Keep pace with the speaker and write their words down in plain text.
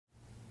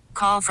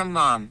Call from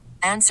mom.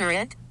 Answer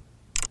it.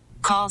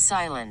 Call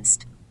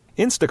silenced.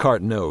 Instacart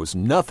knows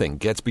nothing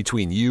gets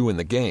between you and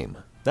the game.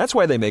 That's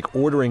why they make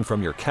ordering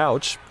from your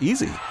couch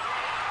easy.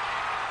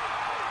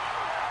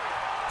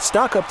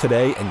 Stock up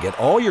today and get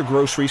all your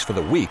groceries for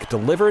the week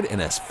delivered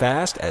in as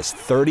fast as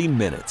 30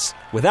 minutes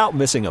without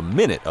missing a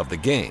minute of the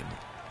game.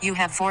 You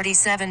have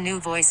 47 new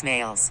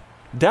voicemails.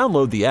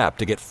 Download the app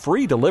to get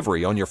free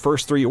delivery on your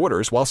first 3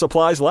 orders while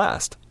supplies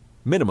last.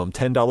 Minimum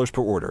 $10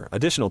 per order.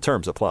 Additional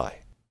terms apply.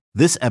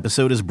 This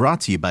episode is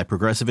brought to you by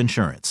Progressive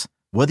Insurance.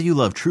 Whether you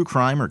love true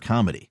crime or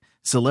comedy,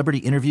 celebrity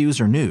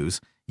interviews or news,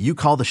 you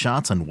call the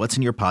shots on what's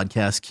in your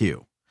podcast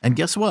queue. And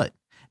guess what?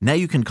 Now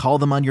you can call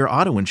them on your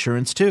auto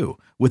insurance too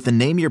with the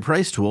Name Your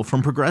Price tool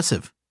from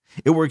Progressive.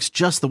 It works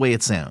just the way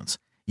it sounds.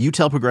 You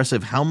tell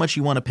Progressive how much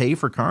you want to pay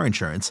for car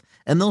insurance,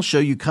 and they'll show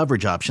you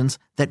coverage options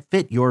that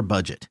fit your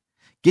budget.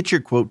 Get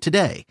your quote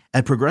today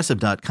at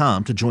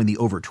Progressive.com to join the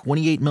over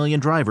 28 million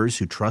drivers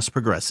who trust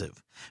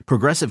Progressive.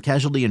 Progressive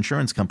Casualty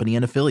Insurance Company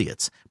and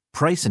Affiliates.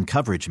 Price and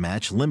coverage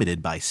match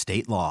limited by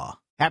state law.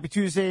 Happy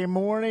Tuesday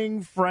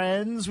morning,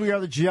 friends. We are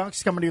the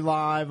Junks coming to you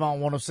live on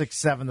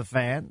 106.7 The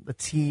Fan, the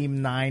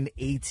Team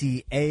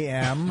 980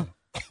 AM.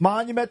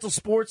 Monumental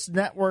Sports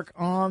Network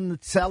on the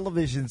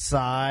television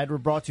side. We're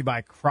brought to you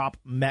by Crop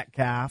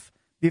Metcalf,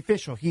 the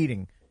official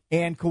heating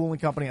and cooling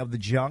company of the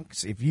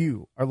Junks. If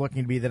you are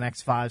looking to be the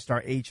next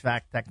 5-star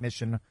HVAC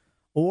technician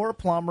or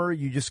plumber,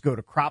 you just go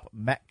to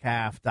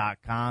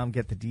cropmetcalf.com.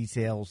 Get the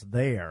details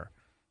there.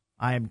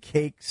 I am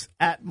Cakes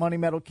at Money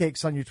Metal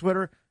Cakes on your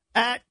Twitter,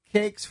 at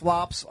Cakes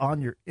Flops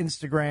on your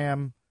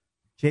Instagram.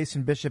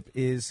 Jason Bishop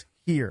is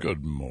here.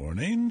 Good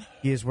morning.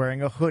 He is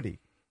wearing a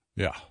hoodie.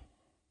 Yeah.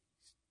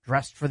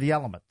 Dressed for the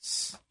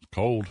elements.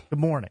 Cold. Good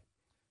morning.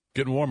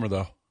 Getting warmer,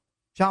 though.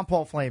 John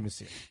Paul Flame is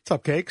here. What's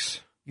up,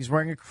 Cakes? He's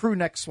wearing a crew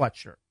neck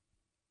sweatshirt.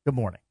 Good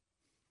morning.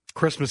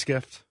 Christmas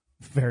gift.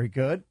 Very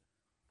good.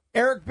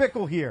 Eric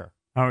Bickle here.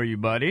 How are you,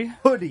 buddy?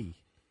 Hoodie.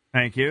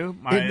 Thank you.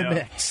 In the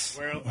mix.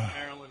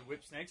 Maryland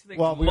whip snakes. I think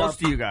Well,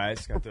 most of you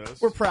guys got those.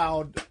 We're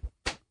proud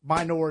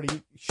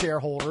minority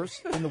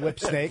shareholders in the Whip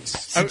Snakes.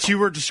 Since you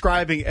were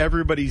describing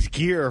everybody's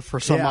gear for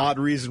some odd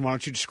reason, why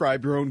don't you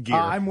describe your own gear?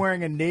 I'm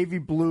wearing a navy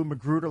blue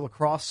Magruder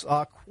Lacrosse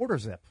quarter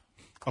zip.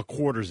 A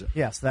quarter zip.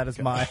 Yes, that is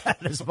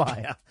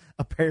my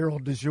apparel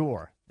du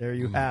jour. There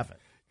you have it.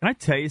 Can I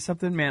tell you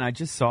something, man? I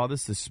just saw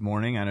this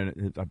morning.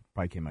 It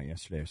probably came out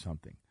yesterday or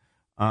something.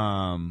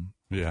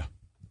 Yeah.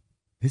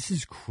 This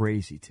is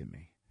crazy to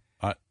me.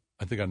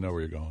 I think I know where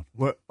you're going.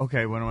 What?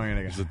 Okay, when am I going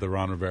to go? Is it the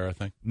Ron Rivera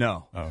thing?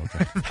 No. Oh, okay.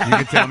 You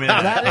can tell me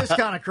that. That is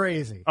kind of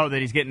crazy. Oh, that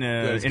he's getting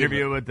an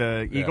interview with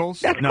the Eagles?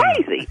 That's No.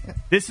 crazy.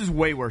 This is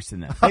way worse than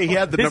that. Hey, he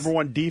had the number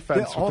one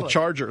defense Hold with the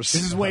on. Chargers.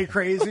 This is way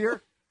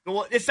crazier.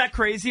 Well, it's not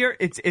crazier.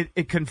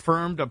 It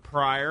confirmed a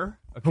prior.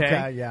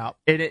 Okay, yeah.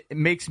 It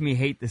makes me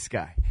hate this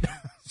guy.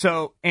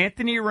 So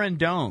Anthony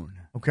Rendon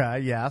Okay,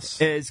 yes.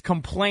 is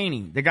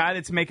complaining. The guy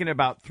that's making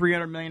about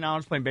 $300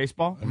 million playing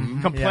baseball,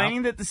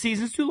 complaining that the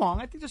season's too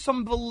long. I think there's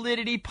some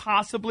validity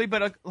possibly,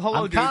 but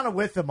I'm kind of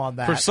with him on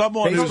that. For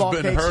someone who's Baseball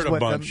been cases hurt a with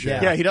bunch,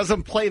 him, Yeah, he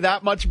doesn't play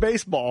that much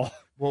baseball.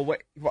 Well,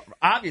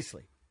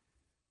 obviously.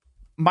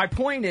 My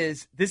point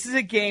is, this is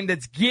a game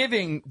that's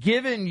given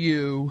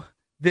you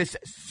this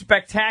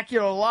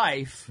spectacular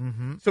life.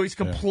 Mm-hmm. So he's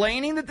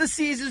complaining that the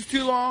season's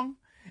too long,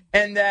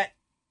 and that,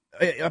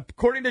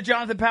 according to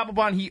Jonathan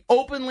Papelbon, he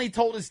openly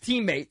told his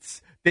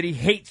teammates that he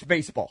hates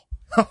baseball.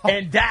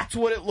 And that's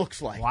what it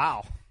looks like.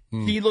 Wow.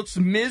 He looks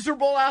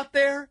miserable out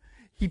there.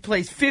 He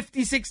plays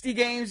 50, 60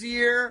 games a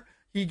year.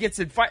 He gets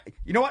in fight.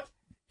 You know what?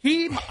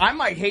 I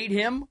might hate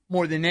him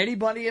more than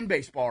anybody in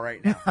baseball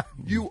right now.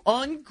 You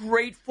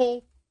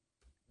ungrateful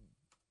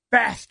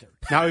bastard.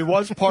 Now, he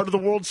was part of the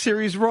World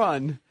Series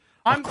run.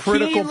 I'm a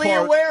critical keenly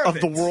part aware of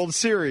the it. World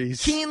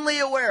Series. Keenly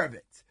aware of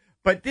it.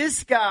 But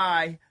this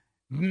guy,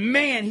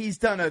 man, he's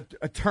done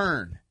a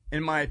turn,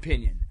 in my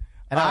opinion.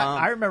 And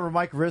I remember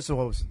Mike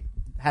Rizzo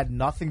had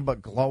nothing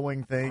but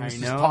glowing things. I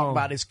Just know. talking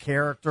about his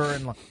character.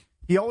 And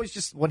he always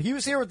just, when he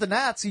was here with the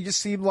Nats, he just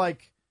seemed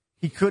like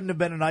he couldn't have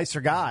been a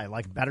nicer guy,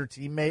 like better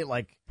teammate.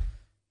 Like,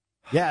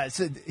 yeah,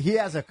 he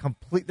has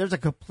there's a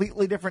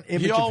completely different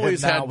image He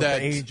always of him now had with that.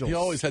 the Angels. He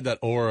always had that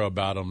aura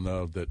about him,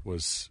 though, that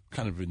was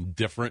kind of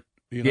indifferent.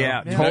 You know?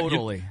 Yeah,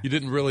 totally. You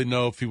didn't really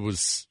know if he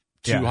was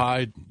too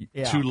high,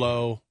 too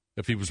low.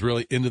 If he was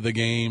really into the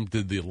game,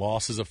 did the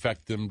losses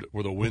affect him?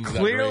 Were the wins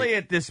Clearly, that great?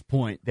 at this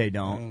point, they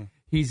don't.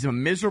 He's a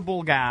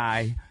miserable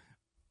guy.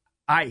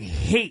 I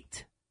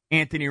hate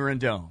Anthony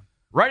Rendon.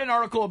 Write an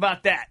article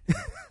about that.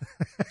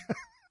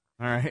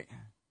 All right.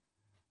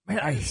 Man,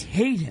 I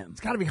hate him.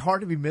 It's got to be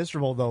hard to be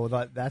miserable, though,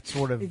 with that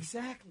sort of...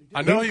 Exactly.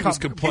 I know he was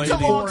complaining.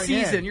 It's a long pouring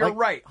season. in. You're Like-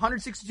 right.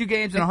 162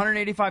 games in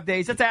 185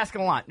 days. That's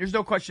asking a lot. There's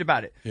no question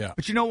about it. Yeah.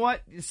 But you know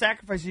what? The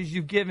sacrifices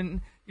you've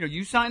given,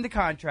 you signed the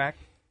contract.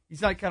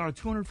 He's like on a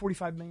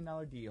 $245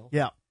 million deal.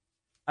 Yeah.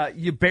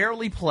 You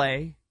barely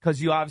play because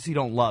you obviously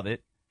don't love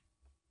it.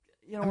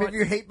 You know I mean, what? if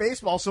you hate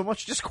baseball so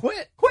much, just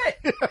quit.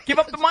 Quit. Give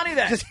up the money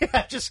then.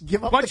 Just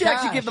give up Why the don't you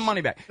actually cash. give the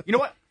money back? You know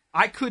what?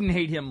 I couldn't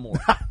hate him more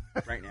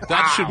right now.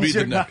 That should be He's the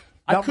your next.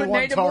 I Number couldn't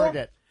one hate him more.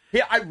 target.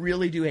 Yeah, I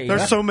really do hate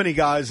There's him. so many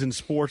guys in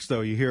sports,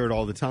 though, you hear it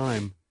all the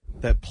time,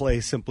 that play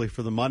simply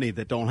for the money,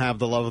 that don't have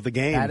the love of the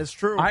game. That is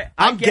true.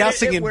 I'm get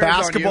guessing it in wears on you.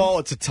 basketball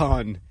it's a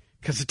ton,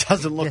 because it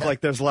doesn't look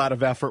like there's a lot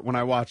of effort when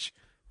I watch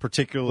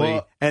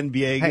particularly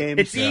NBA games.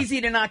 It's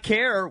easy to not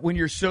care when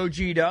you're so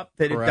G'd up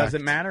that Correct. it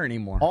doesn't matter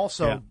anymore.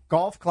 Also,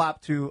 golf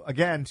clap to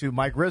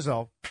Mike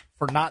Rizzo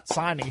for not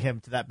signing him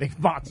to that big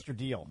monster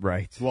deal.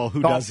 Right. Well,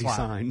 who Golf does he clap.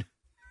 sign?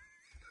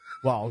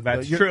 Well,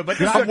 That's you're- true, but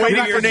you're this not- is waiting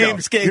you're for not- your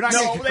name, Skate. You're not No,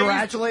 going to they-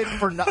 congratulate him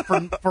for making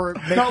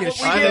No, but we a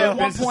did at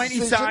one business point. He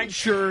decision. signed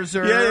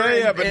Scherzer.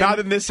 Yeah, but and not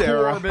in this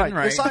era. Corbin, Right.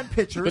 right? They signed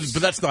pitchers.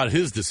 But that's not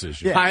his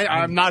decision. Yeah.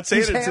 I'm not saying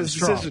He's it's his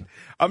hamstrung. decision.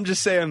 I'm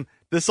just saying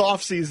this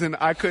offseason,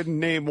 I couldn't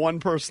name one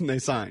person they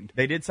signed.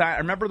 They did sign. I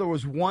remember there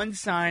was one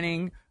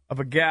signing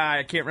of a guy.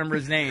 I can't remember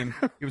his name.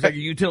 He was like a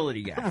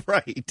utility guy.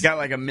 Right. Got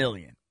like $1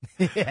 million.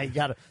 Yeah, you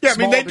got Yeah, I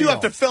mean, they do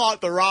have to fill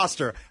out the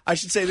roster. I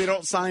should say they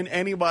don't sign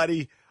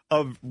anybody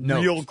of No.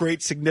 real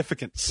great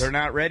significance. They're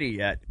not ready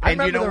yet. I And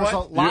you remember know there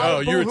was what? a lot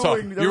of You were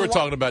boo-hooing. There you was were a lot-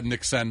 talking about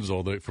Nick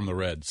Senzel from the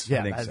Reds.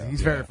 Yeah, think so.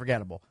 he's very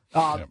forgettable.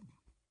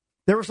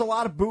 There was a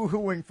lot of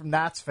boo-hooing from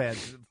Nats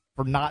fans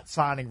for not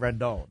signing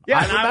Rendon.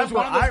 Yeah, and I was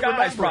one of those guys.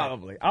 remember it.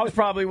 Probably, I was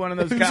probably one of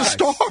those He guys. was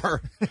a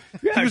star.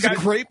 Yeah, He was a guy's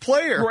great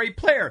player. Great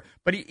player,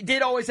 but he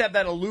did always have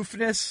that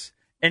aloofness,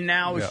 and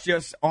now it's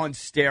just on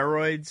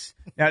steroids.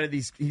 Now that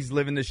he's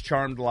living this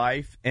charmed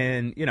life,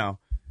 and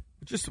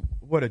just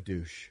what a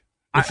douche.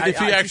 If he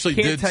I actually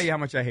just can't did tell you how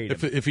much I hate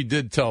him. If he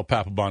did tell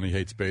Papelbon he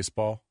hates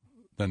baseball,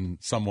 then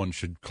someone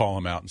should call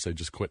him out and say,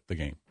 just quit the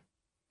game.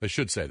 They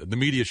should say that. The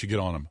media should get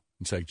on him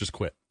and say, just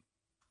quit.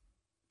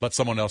 Let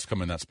someone else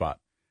come in that spot.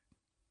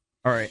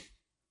 All right.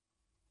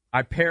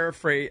 I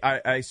paraphrase.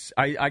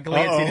 I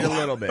glanced at it a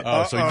little bit.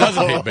 Oh, so he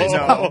doesn't hate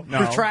baseball. No.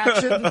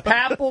 Retraction.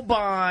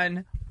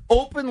 Papelbon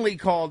openly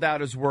called out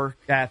his work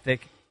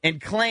ethic and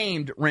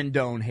claimed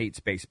Rendon hates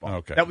baseball.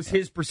 Okay. That was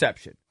his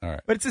perception. All right.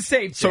 But it's a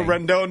safe So thing.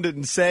 Rendon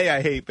didn't say,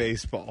 I hate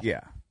baseball.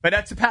 Yeah. But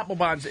that's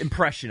Papelbon's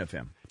impression of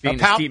him being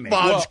his teammate.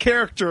 Papelbon's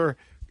character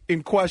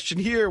in question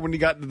here when he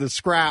got into the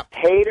scrap.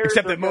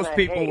 Except that most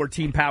people were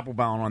Team Papelbon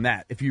on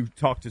that, if you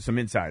talk to some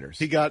insiders.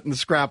 He got in the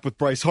scrap with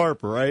Bryce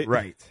Harper, right?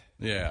 Right.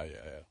 Yeah.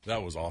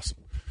 That was awesome.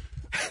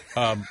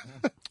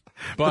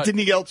 But didn't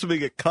he ultimately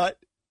get cut?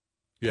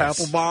 Yes.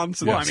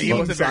 Papelbon? Well, I mean, he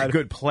was a very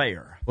good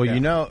player.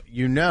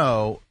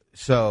 Well,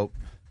 so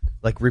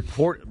like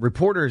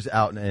reporters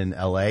out in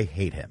L.A.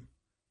 hate him.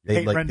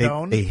 Hate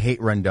Rendon? They hate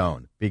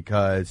Rendon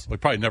because We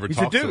probably never He's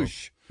a talked to him.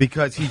 douche.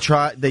 because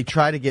they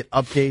try to get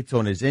updates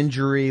on his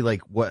injury,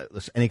 like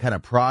any kind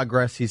of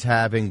progress he's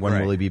having,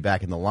 when will he be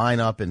back in the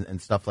lineup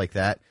and stuff like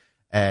that.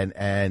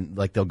 And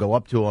like they'll go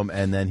up to him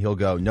and then he'll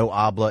go, no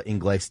habla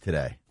inglés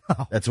today.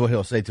 That's what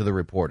he'll say to the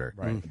reporter,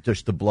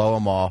 just to blow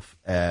him off.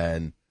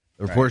 And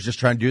the reporter's just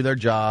trying to do their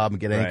job and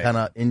get any kind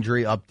of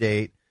injury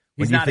update.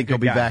 When He's you not a think he'll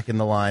good be guy. back in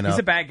the lineup. He's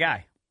a bad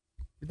guy.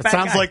 It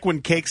sounds like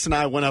when Cakes and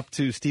I went up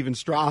to Steven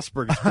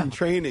Strasburg at spring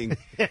training,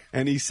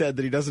 and he said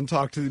that he doesn't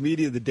talk to the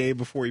media the day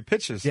before he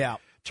pitches. Yeah.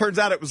 Turns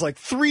out it was like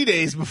 3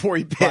 days before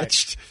he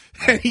pitched,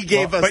 and he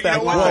gave us But that you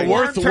know what? line.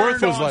 Worth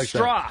Turned was on like that.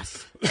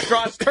 Strauss.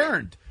 Strauss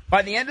turned.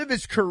 By the end of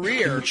his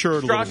career,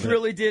 Matured a Strauss little bit.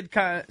 really did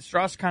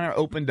Strauss kind of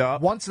opened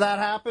up. Once that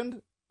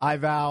happened, I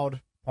vowed,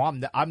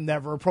 I'm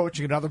never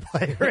approaching another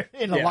player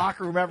in the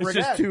locker room ever It's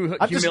again. just too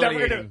I'm just never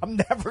humiliating. I'm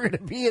never gonna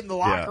be in the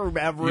locker room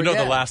ever You know,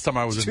 again. the last time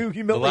I was It's too in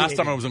humiliating.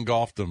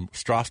 Golfdom,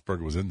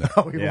 Strasburg was in there.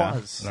 Oh, he Yeah.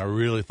 was. And I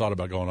really thought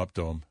about going up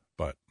to him,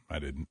 but I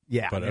didn't.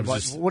 Yeah, but it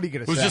was- what are you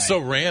gonna It was say? just so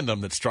random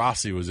that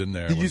Strassi was in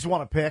there. Did you just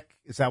want to pick?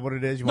 Is that what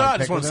it is? You No, want I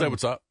just want to pick say with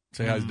what's up,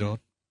 say how he's doing.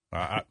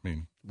 I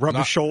mean, Rub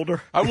his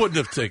shoulder. I wouldn't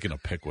have taken a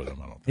pic with him.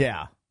 I don't think. him?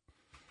 Yeah.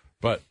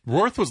 But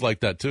Worth was like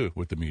that too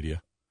with the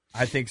media.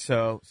 I think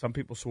so. Some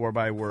people swore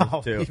by Worth,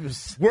 Oh, too. he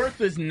was-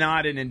 Worth is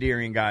not an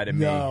endearing guy to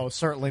me. No,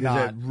 certainly He's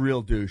not. a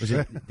real douche.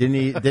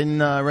 Didn't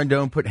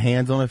Rendon put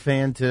hands on a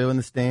fan too in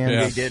the stands?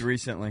 Yeah. He did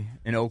recently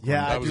in Oakland.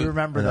 Yeah, I was do it.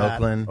 remember In that.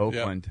 Oakland.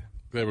 Oakland.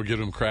 They were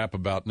giving him crap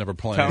about never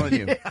playing. Telling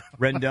you,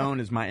 Rendon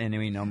is my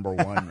enemy number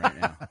one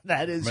right now.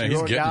 That is Man, he's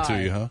your getting guy.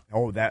 to you, huh?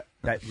 Oh, that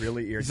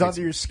really irritates He's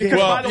under your me. skin. Because,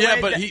 Well, by the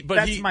yeah, way,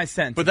 that's my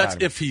sense. But that's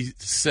about him. if he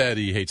said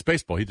he hates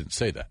baseball. He didn't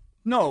say that.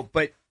 No,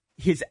 but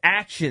his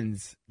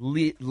actions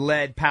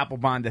led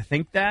Papelbon to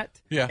think that.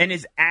 Yeah. And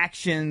his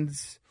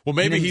actions. Well,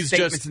 maybe and his he's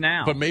statements just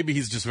now. But maybe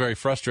he's just very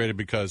frustrated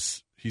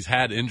because he's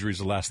had injuries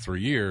the last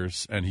 3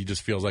 years, and he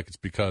just feels like it's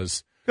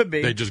because Could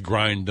be. they just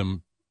grind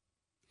him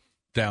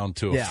down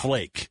to a Yeah.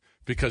 flake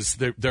because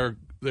they're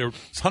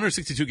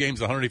 162 games,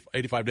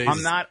 185 days.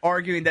 I'm not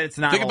arguing that it's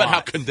not. Think a about how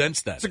lot.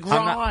 condensed that It's a is.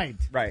 grind.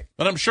 Right.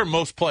 And I'm sure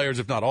most players,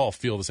 if not all,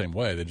 feel the same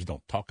way. They just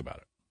don't talk about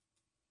it.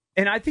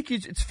 And I think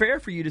it's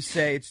fair for you to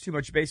say it's too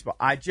much baseball.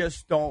 I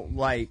just don't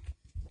like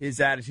his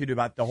attitude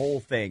about the whole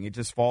thing. It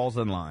just falls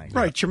in line.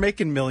 Right, you're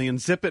making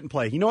millions. Zip it and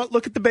play. You know what?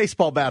 Look at the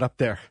baseball bat up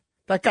there.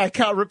 That guy,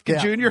 Cal Ripken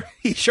Jr.,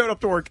 he showed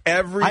up to work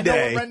every I know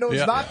day. what Rendon's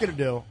Yeah. not going to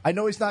do. I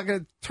know he's not going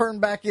to turn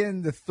back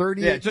in the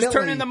 38 Yeah, just turn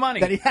million in the money.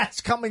 that he has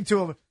coming to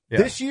him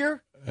this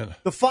year,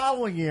 the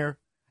following year,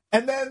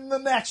 And then the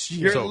next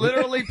year. You're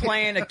literally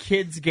playing a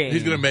kid's game.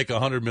 He's going to make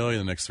 $100 million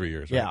in the next 3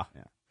 years. Right?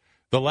 Yeah.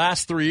 The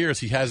last 3 years,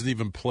 he hasn't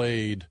even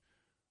played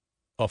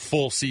a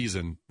full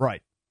season.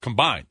 Right.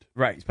 Combined.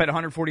 Right. He's played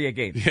 148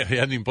 games. Yeah, he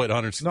hasn't even played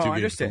 102 No, I games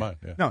understand. combined.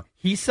 Yeah. No,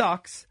 he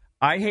sucks.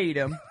 I hate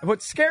him.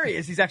 What's scary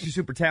is he's actually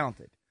super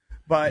talented.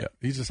 But Yeah,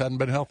 he just hadn't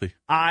been healthy.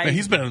 I- Man,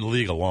 he's been in the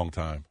league a long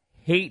time.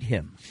 hate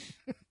him.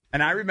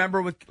 And I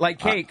remember with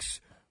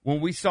Cakes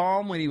when we saw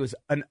him when he was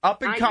an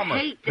up and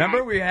comer.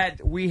 Remember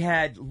we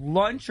had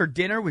lunch or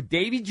dinner with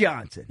Davy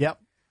Johnson. Yep.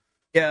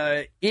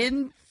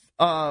 In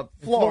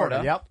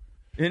Florida. Yep.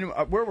 In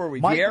where were we?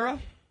 Mike- Vieira?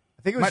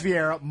 I think it was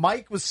Vieira.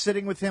 Mike was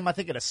sitting with him, I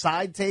think, at a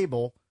side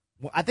table.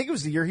 Well, I think it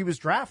was the year he was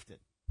drafted.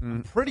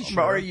 I'm pretty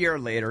sure. Or a year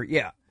later,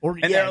 yeah. Or-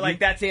 and yeah, they're like,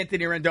 that's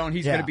Anthony Rendon.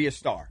 He's Yeah. going to be a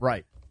star.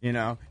 Right. You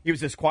know, he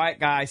was this quiet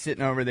guy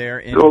sitting over there.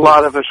 A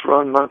lot of us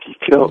run monkey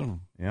tilt.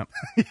 Yep.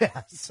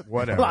 Yes.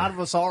 Whatever. A lot of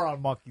us are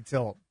on monkey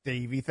tilt.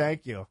 Davey,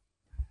 thank you.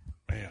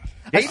 Man.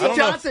 Davy I don't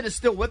know. Johnson is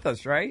still with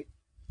us, right?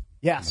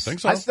 Yes. I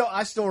think so.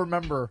 I still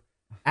remember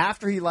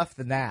after he left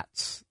the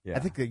Nats, Yeah. I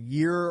think a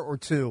year or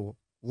two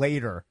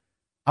later,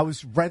 I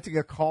was renting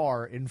a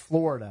car in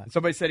Florida.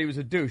 Somebody said he was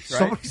a douche, right?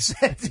 Somebody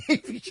said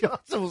Davey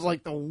Johnson was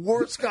like the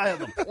worst guy on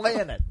the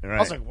planet. Right. I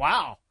was like,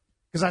 wow.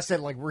 Because I said,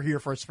 like, we're here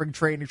for a spring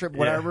training trip,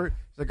 whatever.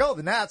 He's like, oh,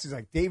 the Nats. He's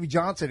like, Davey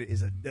Johnson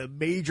is a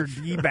major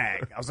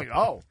D-bag. I was like,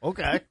 oh,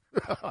 okay.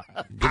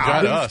 Good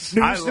guy to us.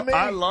 News to me.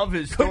 I love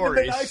his Couldn't have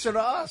been stories. nicer to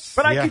us.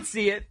 But Yeah. I could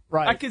see it.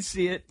 Right. I could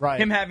see it. Right.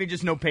 Him having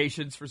just no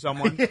patience for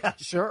someone. Yeah,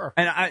 sure.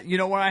 And you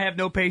know where I have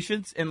no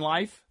patience in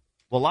life?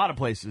 Well, a lot of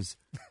places.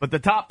 But the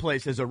top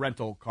place is a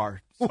rental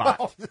car spot.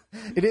 Well,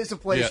 it is a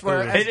place Yeah,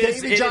 where, it as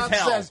is Davey Johnson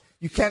hell. says,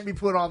 you can be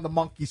put on the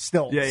monkey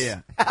stilts. Yeah.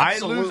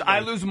 Absolutely.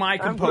 I lose my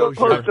I'm real close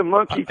composure to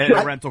monkey in a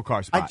tilt. rental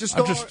car spot. I just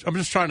don't. I'm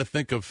just trying to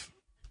think of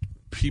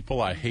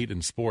people I hate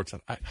in sports.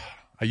 I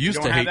used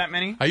don't to have hate that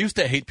many? I used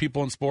to hate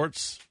people in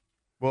sports,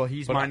 well,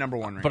 he's but my number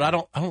one right But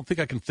now. I don't think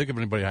I can think of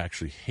anybody I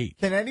actually hate.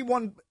 Can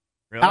anyone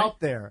Really? out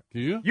there? Do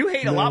you? You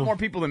hate a lot more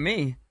people than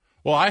me.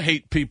 Well, I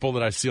hate people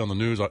that I see on the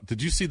news.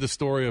 Did you see the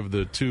story of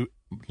the two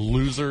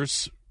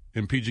losers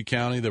in PG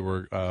County that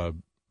were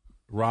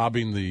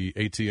robbing the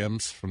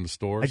ATMs from the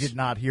stores? I did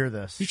not hear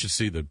this. You should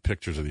see the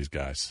pictures of these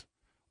guys.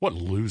 What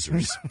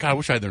losers! God, I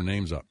wish I had their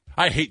names up.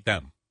 I hate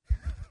them.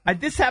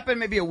 This happened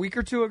maybe a week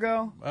or two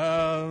ago.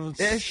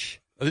 Ish.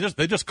 They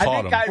just I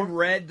caught think them. I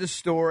read the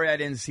story. I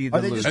didn't see the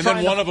Are they lose. just And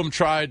then one of them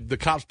tried. The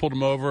cops pulled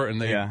him over,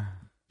 and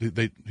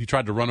he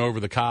tried to run over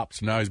the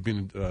cops. Now he's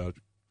being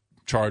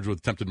charged with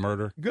attempted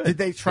murder. Good. Did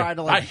they try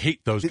to like? I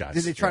hate those guys.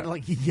 Did they try to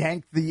like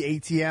yank the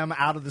ATM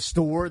out of the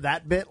store?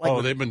 That bit, like,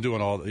 Oh, they've been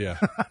doing all. Yeah,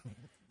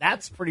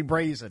 that's pretty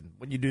brazen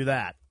when you do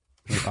that.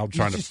 I'm You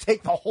trying to. just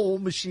take the whole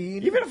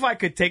machine. Even if I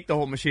could take the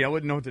whole machine, I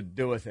wouldn't know what to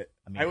do with it.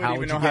 mean, I how wouldn't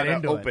would even you know how get to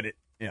into open it.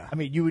 Yeah. I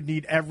mean, you would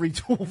need every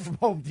tool from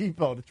Home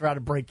Depot to try to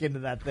break into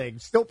that thing.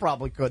 Still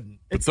probably couldn't.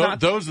 It's But not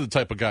those are the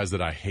type of guys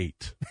that I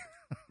hate.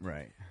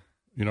 right.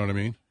 You know what I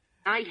mean?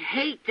 I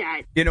hate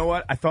that. You know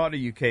what? I thought of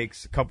you,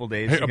 Cakes, a couple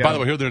days Hey, ago. by the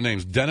way, here are their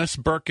names: Dennis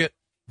Burkett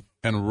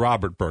and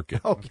Robert Burkett.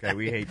 Okay,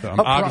 we hate them.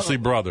 Obviously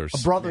brothers. A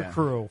brother Yeah.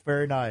 crew.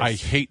 Very nice. I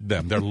hate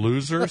them. They're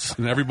losers,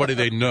 and everybody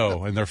they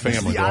know and their This is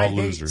family, the they're I all hate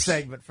losers.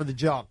 segment for the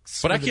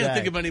junks. But for I the can't day.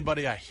 think of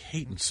anybody I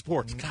hate in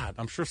sports. God,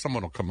 I'm sure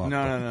someone will come up.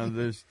 No.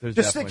 There's Just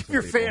definitely think of some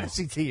your people.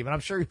 fantasy team, and I'm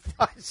sure you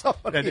find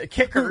somebody. The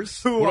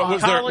kickers. who, What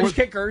was there- college was-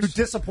 who kickers.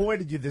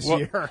 disappointed you this What-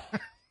 year.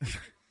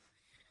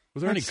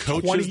 Was there any That's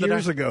coaches 20 that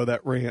years I, ago,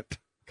 that rant.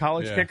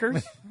 College Yeah.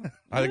 kickers.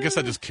 I guess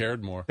I just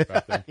cared more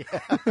back then.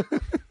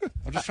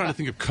 I'm just trying to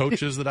think of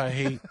coaches that I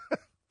hate.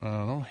 I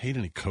don't hate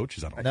any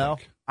coaches, I don't No?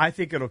 think. I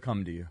think it'll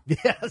come to you.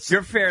 Yes.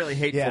 You're a fairly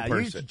hateful yeah, you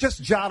person.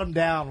 just jot them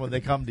down when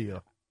they come to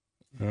you.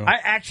 I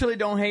actually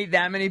don't hate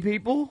that many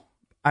people.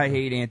 I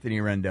hate Anthony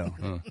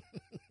Rendon.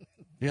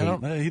 Yeah,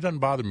 he doesn't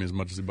bother me as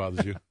much as he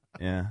bothers you.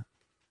 Yeah.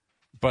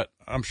 But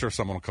I'm sure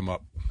someone will come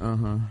up.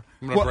 Uh-huh.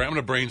 I'm going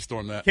to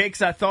brainstorm that.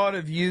 Cakes, I thought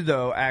of you,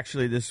 though,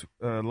 actually, this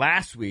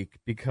last week,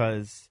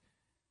 because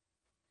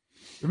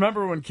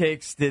remember when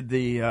Cakes did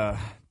the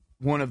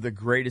one of the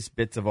greatest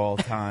bits of all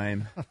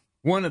time?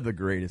 One of the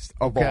greatest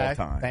of all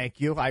time.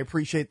 Thank you. I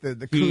appreciate the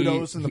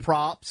kudos and the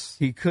props.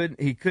 He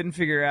couldn't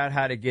figure out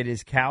how to get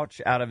his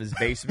couch out of his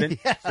basement,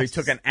 Yes. so he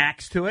took an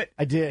axe to it.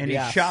 I did, and he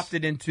yes. chopped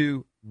it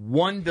into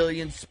 1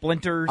 billion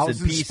splinters I was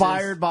and pieces.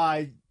 inspired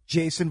by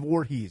Jason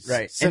Voorhees.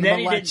 Right. And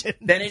Cinema legend.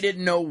 then he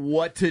didn't know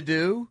what to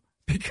do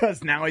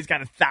because now he's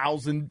got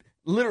 1,000,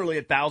 literally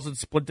 1,000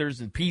 splinters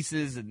and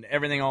pieces and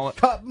everything all.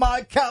 Cut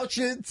my couch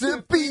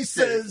into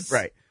pieces.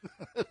 Right.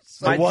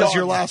 It was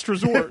your last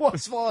resort. It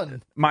was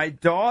fun. My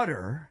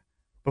daughter,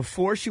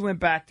 before she went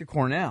back to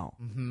Cornell,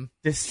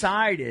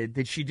 decided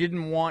that she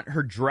didn't want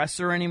her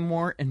dresser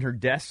anymore and her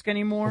desk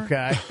anymore.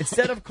 Okay.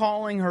 Instead of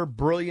calling her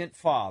brilliant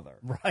father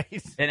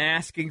Right. and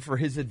asking for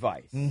his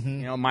advice, you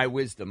know, my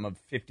wisdom of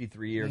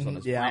 53 years on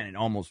this Yeah. planet,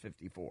 almost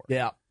 54.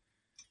 Yeah.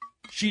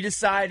 she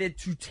decided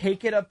to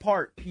take it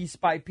apart piece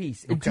by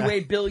piece into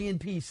a billion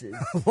pieces.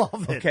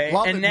 Love it. Okay,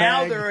 Love and it,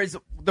 now Meg.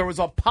 there was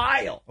a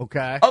pile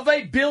of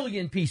a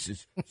billion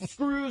pieces.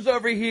 Screws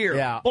over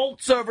here,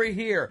 bolts over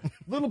here,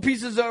 little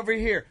pieces over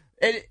here,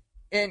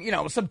 and you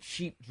know, some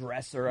cheap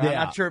dresser. I'm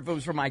not sure if it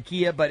was from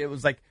IKEA, but it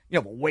was like,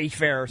 you know, a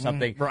Wayfair or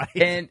something. Right.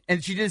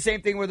 And she did the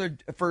same thing with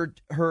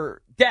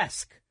her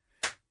desk,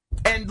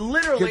 and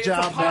literally Good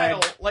job, it's a pile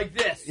Meg. like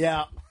this.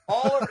 Yeah.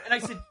 All over, and I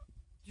said,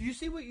 "Do you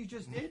see what you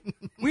just did?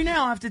 We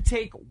now have to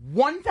take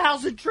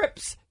 1,000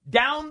 trips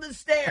down the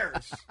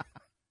stairs,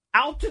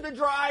 out to the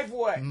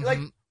driveway. Like,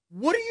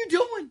 what are you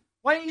doing?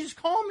 Why didn't you just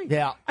call me?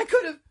 Yeah.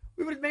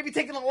 We would have maybe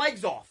taken the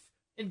legs off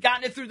and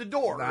gotten it through the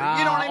door. You know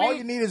what I mean? All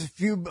you need is a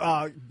few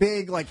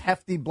big, like,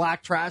 hefty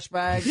black trash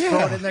bags. Yeah.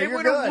 Throw it in there. It You're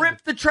would have good.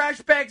 ripped the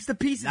trash bags to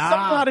pieces.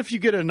 Not if you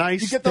get a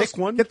nice thick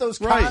one. Get those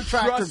Right.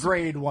 contractor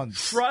grade ones.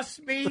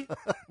 Trust me,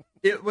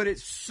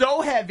 it's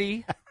so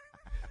heavy.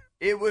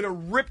 It would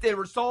have ripped. They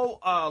were so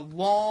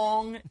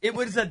long. It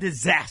was a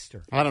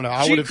disaster. I don't know.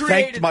 I She would have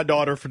created- thanked my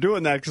daughter for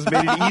doing that because it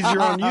made it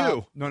easier on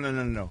you.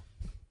 No.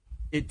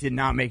 It did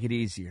not make it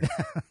easier.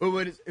 it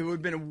would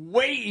have been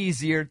way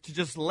easier to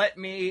just let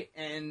me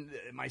and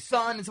my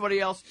son and somebody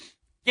else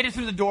get it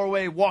through the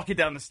doorway, walk it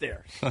down the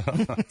stairs,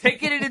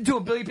 taking it into a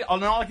billion people.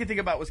 And all I could think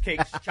about was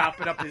Cakes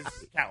chopping up his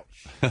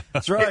couch.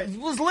 That's right. It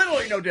was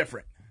literally no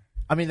different.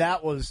 I mean,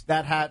 that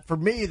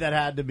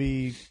had to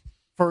be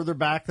further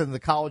back than the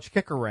college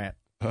kicker rant.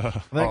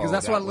 Because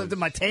that's when I lived in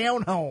my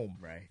townhome.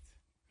 Right.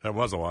 That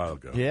was a while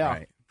ago. Yeah.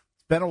 Right.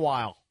 It's been a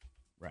while.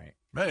 Right.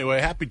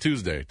 Anyway, happy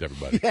Tuesday to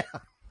everybody. Yeah.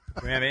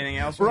 Do we have anything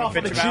else? We're we off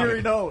can on a bitch about?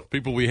 cheery note.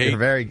 People we hate.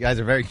 Guys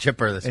are very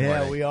chipper this morning.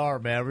 Yeah, we are,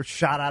 man. We're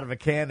shot out of a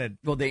cannon.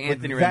 Well, the with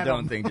Anthony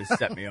venom. Rendon thing just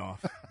set me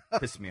off.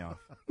 Pissed me off.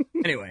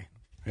 Anyway.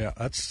 Yeah,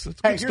 that's a good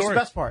Hey, here's story. the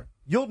best part.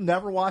 You'll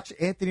never watch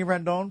Anthony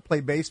Rendon play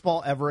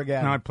baseball ever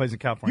again. Now he plays in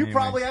California. You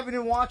probably haven't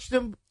even watched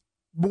him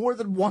more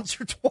than once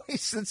or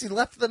twice since he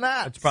left the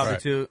Nats.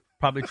 That's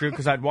probably true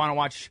because I'd want to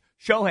watch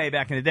Shohei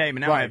back in the day, but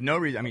now I have no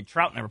reason. I mean,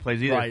 Trout never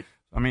plays either. Right.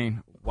 I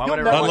mean, why You'll would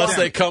I never watch Unless them?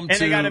 they come And they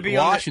to gotta be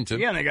Washington.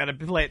 Yeah, they got to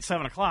play at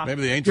 7 o'clock.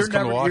 Maybe the Angels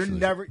come to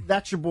Washington.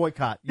 That's your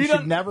boycott. You He should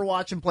doesn't- never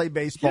watch him play He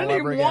baseball doesn't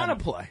ever even again. want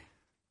to play.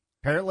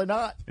 Apparently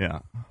not. Yeah.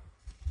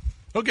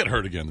 He'll get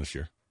hurt again this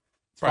year.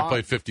 Probably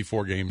played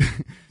 54 games.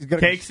 He's gonna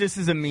Cakes, this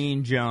is a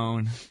mean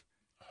Joan.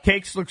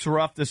 Cakes looks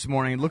rough this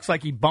morning. Looks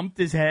like he bumped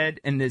his head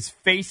and his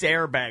face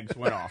airbags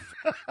went off.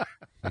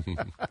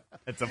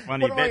 That's a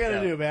funny What am I bit, going to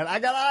though. do, man? I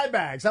got eye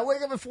bags. I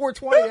wake up at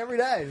 4:20 every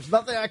day. There's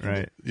nothing I can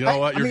Right. do. You know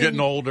what? You're mean, getting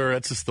older.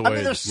 It's just the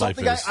way there's life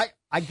something is.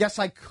 I guess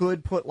I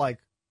could put like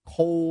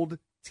cold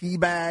tea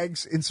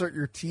bags. Insert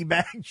your tea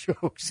bag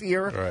jokes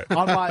here Right.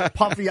 on my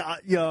puffy,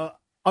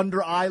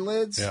 under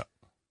eyelids. Yeah.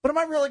 But am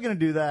I really going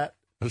to do that?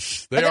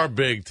 They are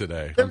big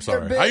today. They're I'm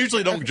sorry. big. I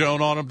usually don't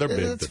joan on them. They're big.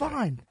 It's today.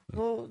 fine.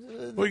 Well,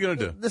 What are you going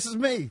to do? This is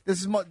me.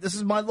 This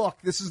is my look.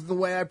 This is the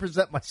way I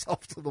present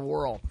myself to the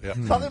world. Yeah.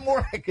 Nothing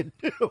more I can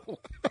do.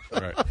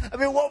 Right. I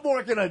mean, what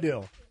more can I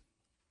do?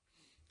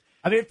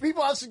 I mean, if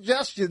people have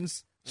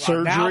suggestions,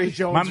 Surgery. now the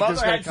Jones My are mother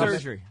just gonna had come in.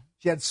 surgery.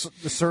 She had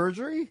the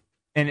surgery.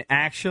 And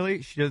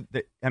actually,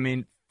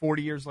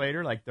 40 years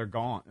later, like, they're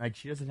gone. Like,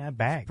 she doesn't have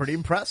bags. Pretty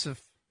impressive.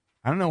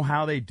 I don't know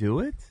how they do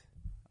it.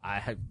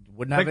 I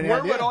wouldn't have Like, any where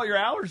idea. would all your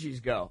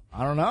allergies go?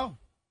 I don't know.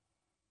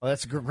 Well,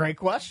 that's a great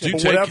question. Do you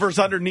But take- whatever's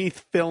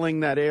underneath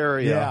filling that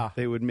area, Yeah.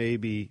 they would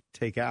maybe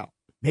take out.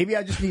 Maybe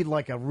I just need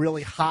like a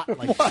really hot,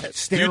 like Do you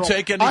sterile.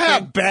 take anything? I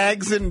have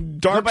bags in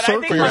dark No, but I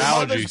think circles. your my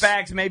mother's allergies.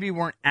 bags maybe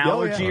weren't yeah.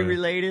 allergy Oh, yeah.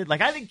 related.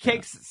 Like, I think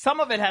Cakes, some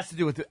of it has to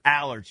do with the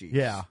allergies.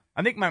 Yeah.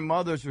 I think my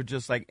mother's were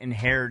just like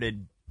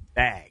inherited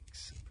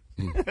bags.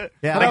 Yeah, I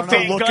I have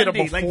don't to know. look at a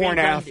Gundy, like before and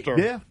Van Gundy. after.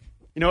 Yeah.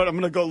 You know what? I'm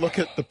going to go look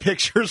at the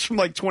pictures from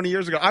like 20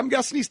 years ago. I'm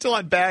guessing he still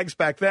had bags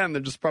back then.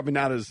 They're just probably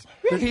not as.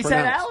 He's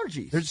had pronounced.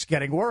 allergies. They're just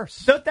getting worse.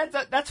 So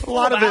that's A full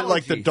lot of it, allergies.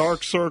 like the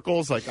dark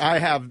circles. Like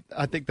I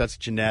think that's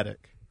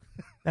genetic.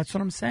 That's what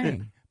I'm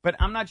saying. But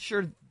I'm not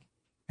sure.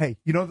 Hey,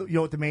 you know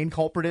what the main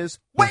culprit is?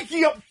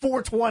 Waking up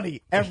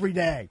 4:20 every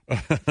day,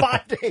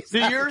 5 days. Do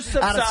yours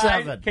out of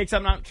subside? 7. Cakes,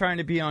 I'm not trying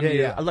to be on Yeah, you.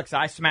 yeah. Look, so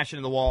I smash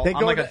into the wall. They I'm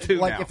go like a to- 2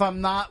 like now. if I'm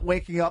not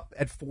waking up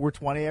at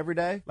 4:20 every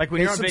day, Like when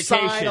they you're on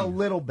subside vacation. a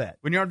little bit.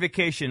 When you're on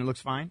vacation, it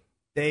looks fine.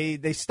 They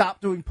stop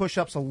doing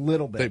push-ups a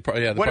little bit. They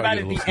probably, yeah, they What probably about get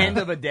at a the little end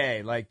small. of a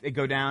day? Like they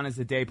go down as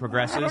the day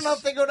progresses? I don't know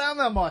if they go down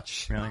that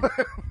much. Really?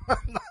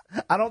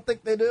 I don't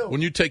think they do.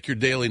 When you take your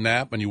daily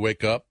nap and you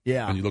wake up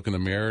Yeah. and you look in the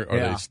mirror, are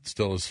Yeah. they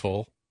still as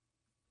full?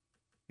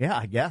 Yeah,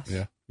 I guess.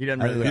 Yeah. He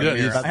doesn't I- really he look doesn't- at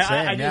mirrors. he's about the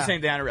I same, do yeah. the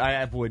same thing. I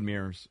avoid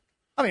mirrors.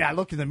 I mean, I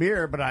look in the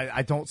mirror, but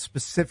I don't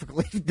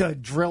specifically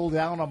drill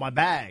down on my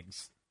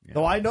bags.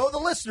 Though I know the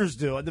listeners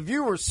do, and the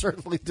viewers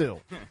certainly do.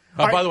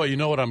 Oh, by the way, you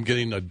know what I'm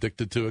getting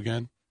addicted to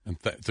again? And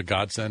it's a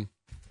godsend.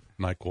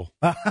 NyQuil.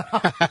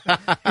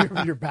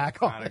 You're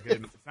back on it.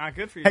 It's not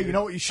good for you. Hey, you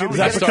know what you should Is be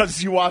that getting?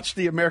 because you watched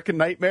the American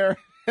Nightmare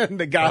and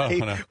the guy Oh,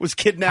 no. was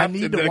kidnapped? I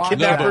need and to the watch that.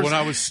 No, but kidnappers, when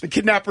I was- the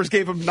kidnappers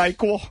gave him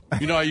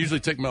NyQuil. You know, I usually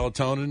take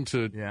melatonin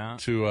to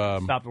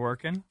Stopped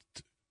working.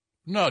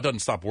 No, it doesn't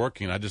stop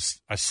working.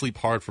 I sleep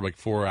hard for like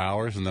 4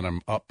 hours and then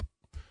I'm up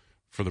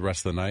for the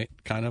rest of the night,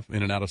 kind of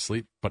in and out of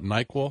sleep. But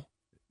NyQuil,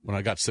 when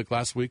I got sick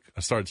last week,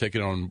 I started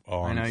taking it on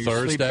I know,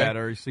 Thursday. You sleep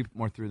better. You sleep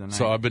more through the night.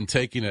 So I've been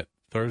taking it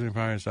Thursday,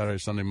 Friday, Saturday,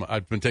 Sunday.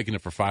 I've been taking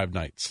it for 5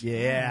 nights.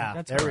 Yeah,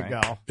 That's there we all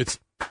right. go. It's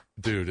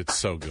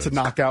so good. It's a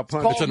knockout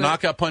punch. It's a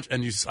knockout punch,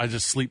 and I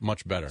just sleep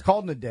much better. It's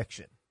called an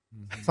addiction.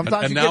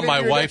 Sometimes And you now give in my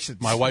to your wife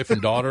addictions.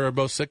 and daughter are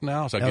both sick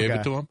now, so I gave Okay.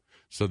 it to them.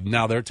 So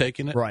now they're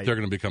taking it. Right. They're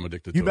going to become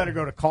addicted You to better it.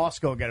 go to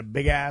Costco and get a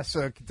big ass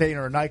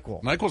container of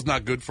NyQuil. NyQuil's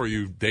not good for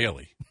you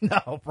daily.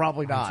 No,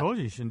 probably I not. told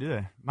you shouldn't do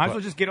that. Might as well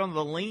just get on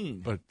the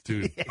lean. But,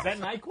 dude, Is that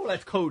NyQuil?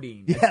 That's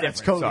codeine. Yeah, that's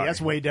different. Cody. Sorry.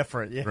 That's way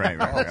different. Yeah. Right.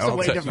 That's a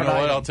way you different know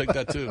what? item. I'll take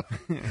that too.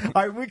 All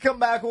right, when we come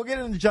back, we'll get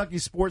into the Junkie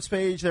Sports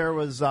page. There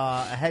was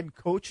a head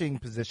coaching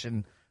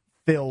position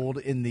filled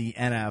in the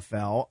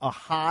NFL, a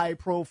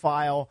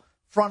high-profile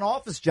front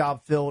office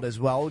job filled as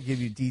well. We'll give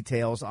you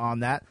details on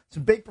that.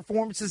 Some big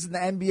performances in the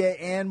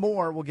NBA and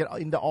more. We'll get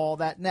into all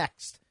that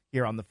next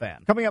here on The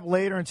Fan. Coming up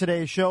later in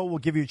today's show, we'll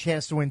give you a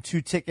chance to win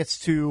 2 tickets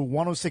to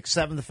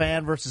 106.7 The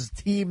Fan versus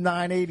Team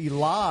 980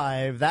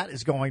 Live. That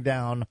is going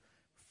down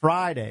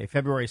Friday,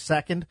 February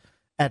 2nd.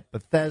 At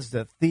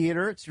Bethesda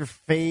Theater. It's your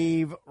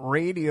fave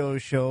radio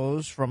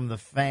shows from The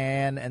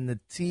Fan and the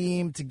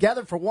team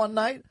together for one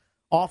night,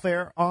 off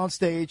air, on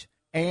stage,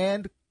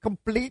 and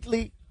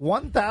completely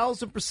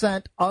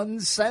 1,000%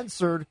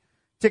 uncensored.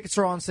 Tickets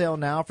are on sale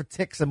now. For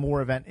tickets and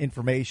more event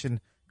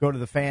information, go to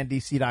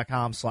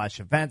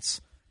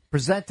thefandc.com/events.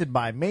 Presented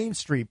by Main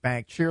Street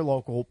Bank, cheer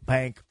local,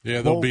 bank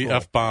Yeah, there'll be local.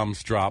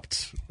 F-bombs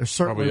dropped. There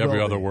certainly Probably every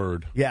will other be.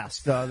 word. Yes,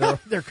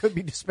 there could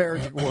be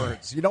disparaging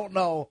words. You don't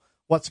know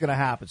what's going to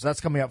happen. So that's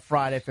coming up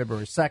Friday,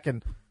 February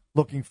 2nd.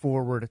 Looking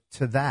forward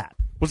to that.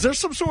 Was there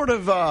some sort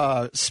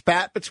of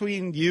spat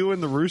between you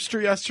and the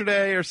Rooster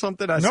yesterday or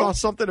something? I saw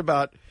something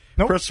about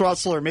Chris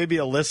Russell or maybe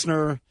a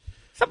listener.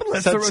 Some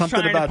listener said was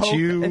something trying about to poke,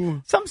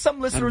 you. Some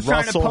listener and was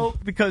trying Russell. to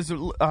poke because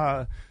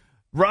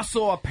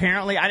Russell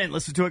apparently, I didn't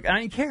listen to it. I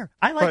didn't care.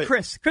 I like Right.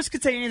 Chris. Chris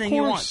could say anything he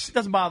course. wants. It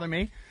doesn't bother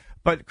me.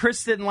 But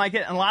Chris didn't like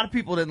it, and a lot of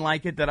people didn't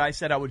like it that I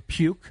said I would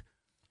puke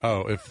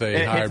Oh, if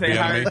they hired if they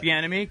hired Bieniemy?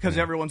 Bieniemy because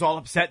everyone's all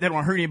upset. They don't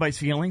want to hurt anybody's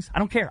feelings. I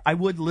don't care. I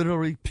would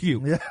literally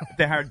puke if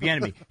they hired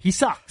Bieniemy. He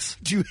sucks.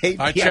 Do you hate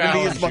I the enemy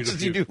challenge as you much to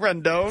as you puke. do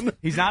Rendon?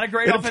 He's not a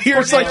great It offensive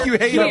appears coordinator. like you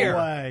hate him. Here. No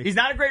way. He's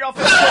not a great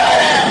offensive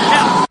coordinator.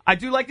 Now, I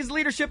do like his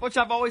leadership, which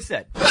I've always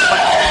said. But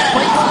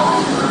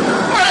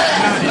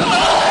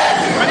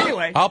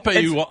anyway, I'll pay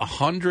it's- you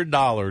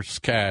 $100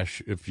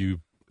 cash if you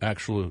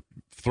actually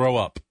throw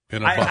up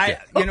in a bucket.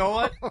 you know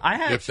what?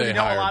 I If they actually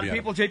know a hire lot of Bieniemy.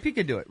 people. JP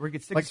could do it. Where he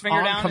could stick Like his finger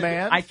on down. and-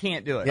 command? I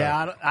can't do it.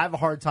 Yeah, I have a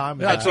hard time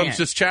with That's that. what I'm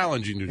just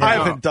challenging you to do. I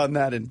haven't done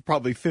that in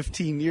probably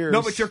 15 years.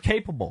 No, but you're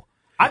capable.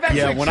 I've actually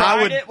Yeah, when tried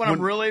I would, it when I'm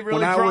really,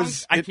 really when drunk.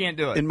 I I can't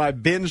do it. In my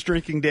binge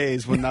drinking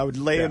days, when I would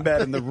lay in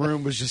bed and the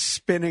room was just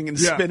spinning and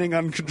Yeah. spinning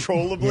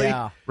uncontrollably,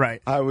 Yeah.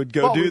 right. I would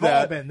go Well, do we've all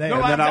that, been there.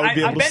 and then I would be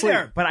able I've to been sleep.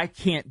 there, but I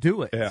can't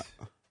do it. Yeah,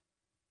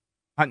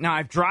 Now,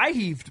 I've dry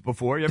heaved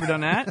before. You ever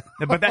done that?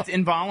 But that's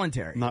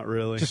involuntary. not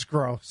really. Just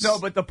gross. No,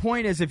 but the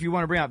point is, if you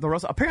want to bring up the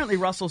Russell, apparently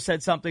Russell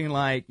said something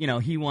like,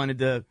 he wanted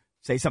to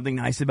say something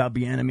nice about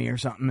Bieniemy or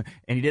something,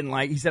 and he didn't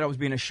like. He said I was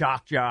being a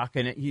shock jock,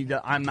 and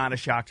I'm not a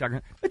shock jock.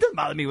 It doesn't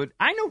bother me.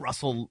 I know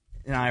Russell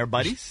and I are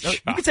buddies. So you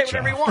can say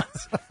whatever he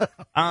wants.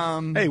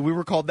 Hey, we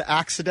were called the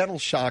accidental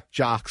shock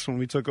jocks when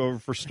we took over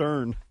for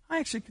Stern. I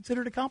actually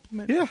consider it a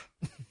compliment. Yeah.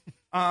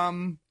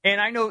 And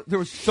I know there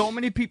were so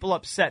many people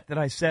upset that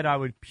I said I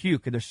would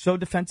puke, and they're so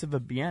defensive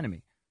of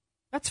Bieniemy.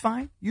 That's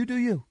fine. You do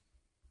you.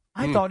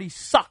 I thought he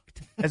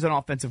sucked as an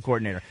offensive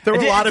coordinator. There were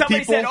And a lot of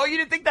somebody people- said, "Oh, you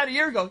didn't think that a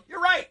year ago." You're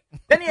right.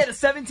 Then he had a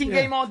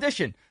 17-game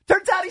audition.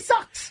 Turns out he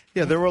sucks.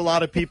 Yeah, there were a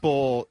lot of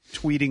people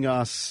tweeting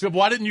us. So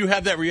why didn't you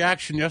have that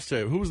reaction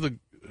yesterday? Who's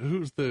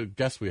the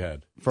guest we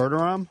had?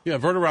 Verderam? Yeah,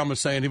 Verderam was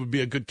saying he would be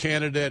a good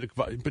candidate,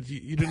 but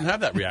you didn't have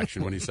that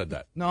reaction when he said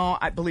that. No,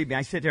 believe me,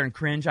 I sit there and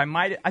cringe. I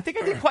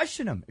think I did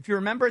question him. If you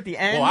remember at the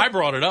end, Well, I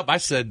brought it up. I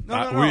said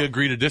No. we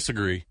agree to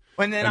disagree.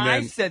 and then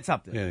I said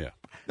something. Yeah.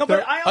 No,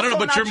 but I don't know,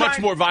 also but you're not much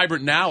trying- more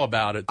vibrant now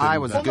about it. I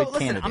was a Well, good no, listen,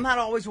 candidate. I'm not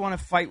always want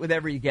to fight with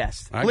every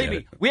guest. I Believe get me,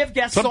 it. we have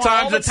guests Sometimes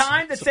on all the it's-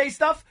 time that say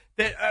stuff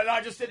that and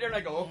I just sit there and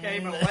I go, okay,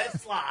 I'm going to let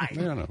it slide.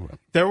 Yeah, no.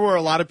 There were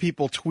a lot of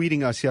people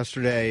tweeting us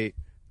yesterday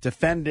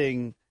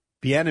defending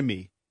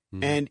Bieniemy.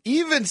 And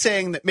even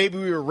saying that maybe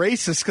we were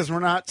racist because we're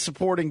not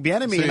supporting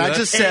Bieniemy. See, and I that's-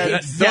 just said,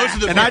 those are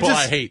the and people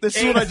I I hate. This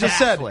is what I just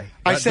said. Exactly.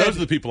 I said, those are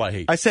the people I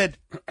hate. I said,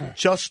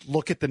 just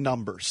look at the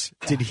numbers.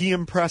 Did he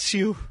impress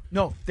you?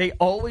 No, they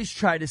always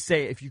try to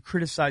say if you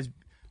criticize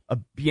a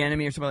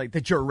Bieniemy or something like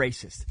that, you're a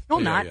racist. No,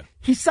 I'm Yeah, not. yeah.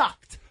 He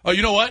sucked. Oh,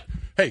 you know what?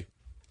 Hey,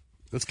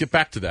 let's get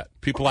back to that.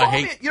 People I Call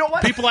hate. me- you know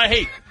what? People I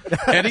hate.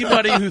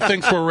 Anybody who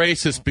thinks we're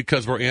racist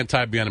because we're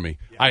anti-Bieniemy,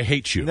 I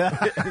hate you.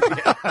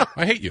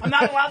 I hate you. I'm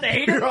not allowed to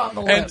hate him. You're on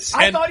the And- list.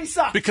 I thought he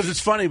sucked. Because it's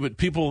funny, but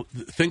people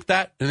think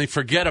that, and they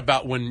forget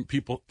about when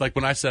people, like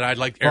when I said I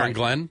liked Aaron Right.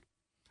 Glenn.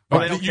 Oh,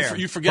 they don't care.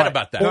 You forget Right.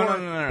 about that. No,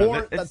 no.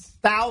 Or It's-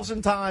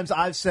 1,000 times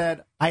I've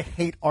said, I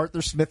hate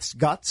Arthur Smith's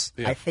guts.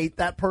 Yeah. I hate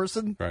that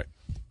person. Right.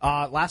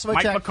 Last time I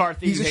Mike checked,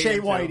 McCarthy, he's a you hate Shea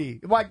him too.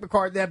 Whitey. Mike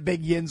McCarthy, that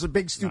big Yinzer,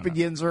 big stupid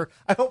Yinzer.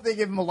 I hope they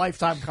give him a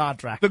lifetime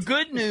contract. The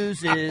good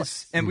news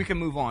is, and we can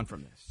move on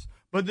from this,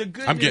 but the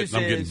good I'm news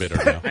getting is, bitter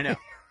now. I know.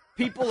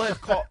 People have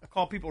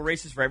call people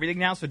racist for everything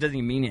now, so it doesn't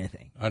even mean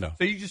anything. I know.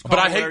 So you just call but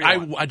I them hate. whatever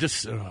you want. I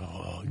just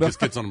it just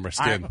gets on my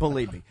skin.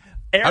 Believe me.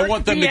 I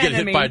want them to get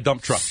hit Bieniemy by a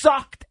dump truck.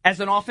 Sucked as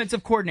an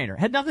offensive coordinator.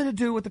 Had nothing to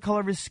do with the color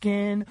of his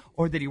skin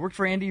or that he worked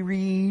for Andy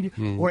Reid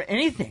or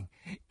anything.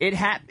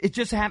 It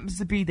just happens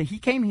to be that he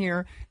came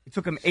here. It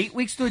took him 8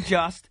 weeks to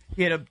adjust.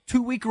 He had a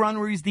 2-week run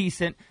where he's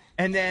decent,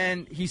 and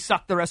then he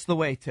sucked the rest of the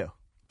way too.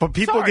 But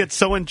people Sorry. get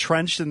so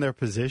entrenched in their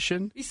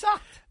position He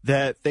sucked.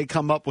 that they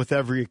come up with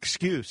every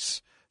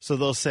excuse. So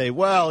they'll say,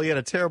 well, he had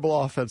a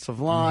terrible offensive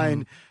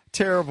line,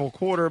 terrible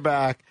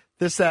quarterback,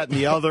 this, that, and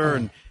the other.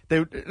 And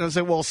they'll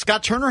say, well,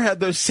 Scott Turner had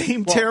those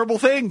same terrible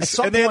things,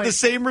 and they had the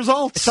same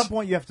results. At some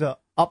point, you have to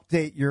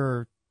update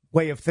your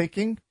way of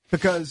thinking,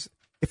 because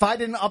if I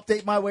didn't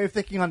update my way of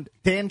thinking on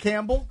Dan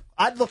Campbell,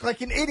 I'd look like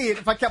an idiot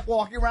if I kept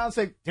walking around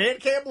saying Dan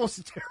Campbell is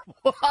a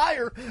terrible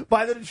hire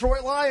by the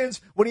Detroit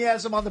Lions when he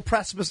has them on the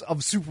precipice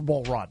of Super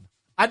Bowl run.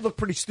 I'd look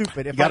pretty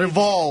stupid if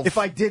if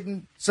I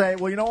didn't say,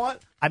 well, you know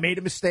what? I made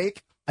a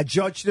mistake. I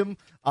judged him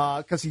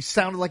because he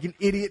sounded like an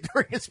idiot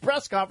during his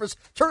press conference.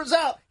 Turns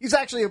out he's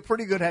actually a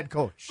pretty good head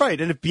coach. Right,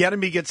 and if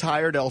Bieniemy gets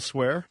hired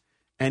elsewhere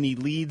and he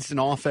leads an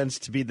offense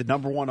to be the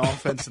number one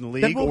offense in the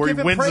league, we'll or he give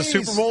him wins praise.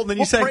 the Super Bowl, then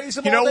you We'll say, praise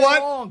him you know all day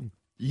what? long.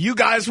 You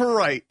guys were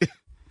right.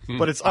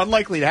 But it's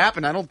unlikely to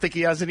happen. I don't think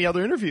he has any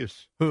other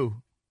interviews. Who?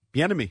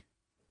 Bieniemy.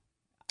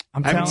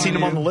 I haven't seen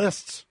him on the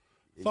lists.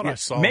 Thought I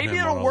saw Maybe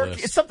him on it'll a work.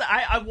 list. It's something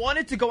I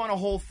wanted to go on a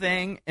whole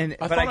thing,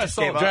 but I just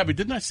saw gave up. Jabby.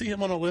 Didn't I see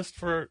him on a list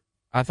for?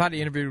 I thought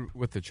he interviewed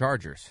with the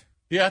Chargers.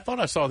 Yeah, I thought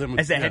I saw him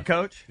As a head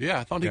coach? Yeah,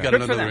 I thought he got Good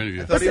for another them.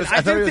 interview. I thought he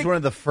Listen, was one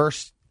of the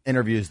first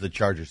interviews the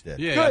Chargers did.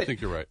 Yeah, Good. I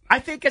think you're right. I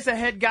think as a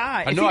head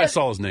guy, I know I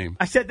saw his name.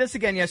 I said this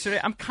again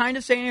yesterday. I'm kind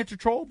of saying it's a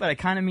troll, but I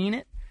kind of mean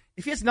it.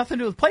 If he has nothing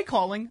to do with play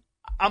calling,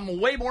 I'm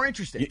way more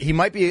interested. He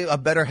might be a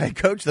better head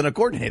coach than a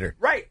coordinator.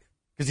 Right.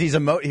 Because he's a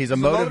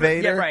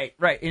motivator. Yeah,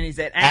 right. And he's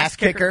an ass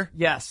kicker.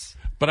 Yes.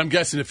 But I'm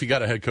guessing if he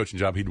got a head coaching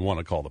job, he'd want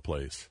to call the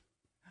plays.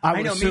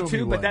 I know, me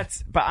too. But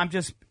I'm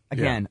just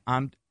again,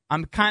 I'm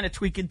kind of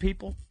tweaking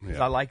people because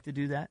Yeah. I like to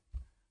do that.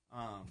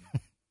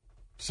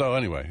 So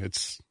anyway,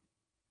 it's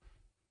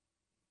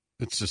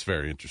just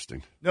very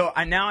interesting. No,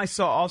 now I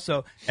saw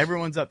also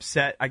everyone's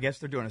upset. I guess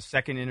they're doing a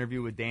second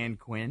interview with Dan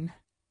Quinn,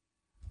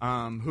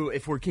 who,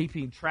 if we're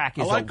keeping track,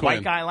 is a white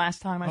Quinn. guy.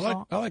 Last time I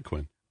saw, I like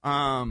Quinn.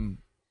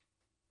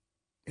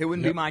 It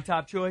wouldn't be my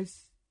top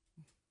choice,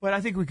 but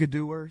I think we could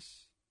do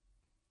worse.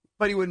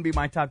 But he wouldn't be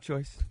my top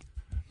choice.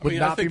 Would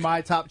not be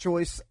my top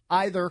choice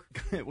either.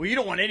 Well, you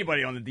don't want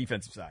anybody on the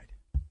defensive side.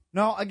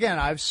 No, again,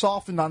 I've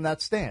softened on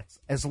that stance.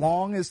 As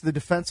long as the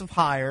defensive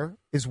hire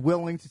is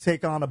willing to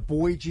take on a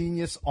boy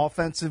genius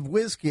offensive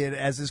whiz kid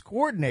as his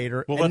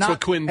coordinator, Well, and that's not,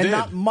 what Quinn and did.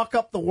 not muck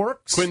up the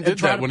works. Quinn and did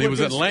try that to when he put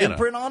was at his Atlanta.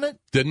 imprint on it.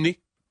 Didn't he?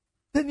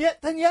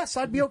 Then yes,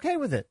 I'd be okay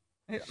with it.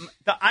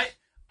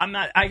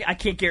 I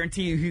can't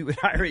guarantee you he would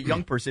hire a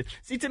young person.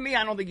 See, to me,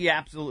 I don't think you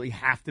absolutely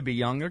have to be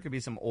young. There could be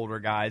some older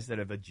guys that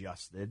have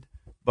adjusted,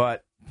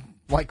 but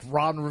like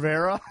Ron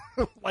Rivera,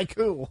 like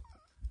who?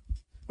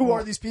 Who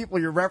are these people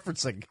you're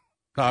referencing?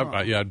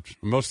 Yeah,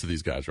 most of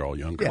these guys are all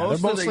younger. Yeah, they're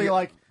mostly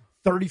like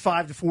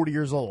 35 to 40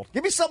 years old.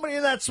 Give me somebody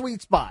in that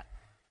sweet spot,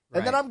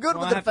 and then I'm good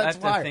with the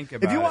defensive hire.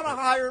 If you want to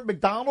hire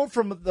McDonald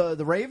from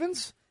the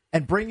Ravens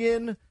and bring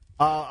in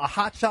a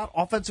hotshot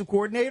offensive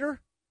coordinator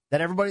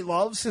that everybody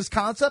loves his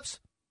concepts,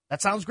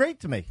 that sounds great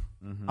to me.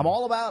 Mm-hmm. I'm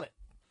all about it.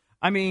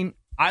 I mean,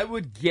 I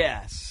would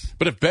guess.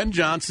 But if Ben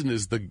Johnson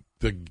is the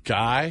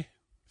guy,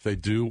 if they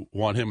do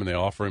want him and they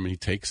offer him and he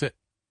takes it,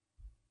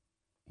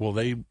 well,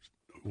 they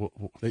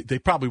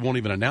probably won't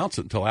even announce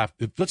it until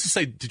after. Let's just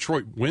say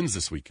Detroit wins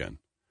this weekend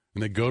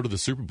and they go to the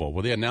Super Bowl.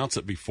 Will they announce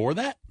it before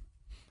that?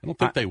 I don't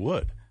think they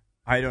would.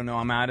 I don't know.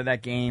 I'm out of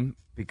that game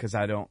because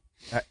I don't.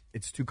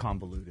 It's too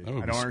convoluted. I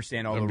don't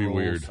understand all the rules.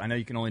 Weird. I know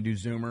you can only do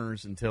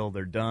Zoomers until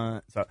they're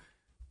done. So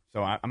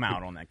I'm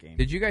out on that game.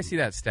 Did you guys see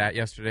that stat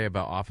yesterday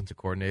about offensive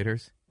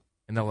coordinators?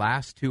 In the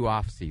last 2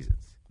 off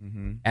seasons,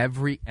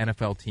 every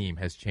NFL team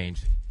has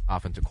changed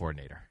offensive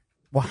coordinator.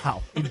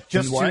 Wow.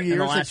 Just 2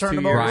 years to turn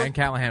them over? Brian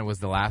Callahan was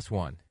the last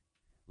one.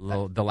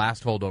 The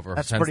last holdover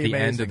since the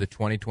end of the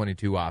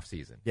 2022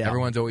 offseason. Yeah.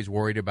 Everyone's always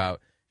worried about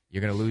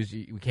you're going to lose.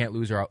 We can't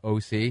lose our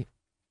OC.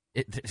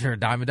 They're a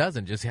dime a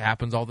dozen. Just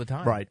happens all the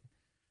time. Right.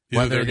 Either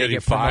Whether they're they getting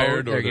get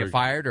fired promoted, or they get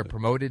fired or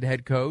promoted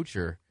head coach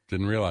or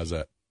didn't realize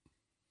that.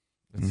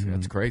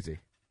 That's crazy.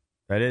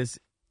 That is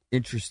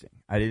interesting.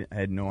 I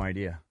had no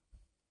idea.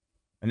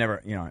 I never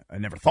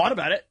thought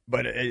about it,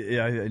 but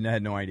I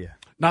had no idea.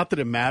 Not that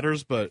it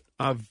matters, but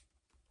I've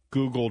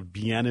Googled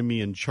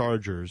Bieniemy and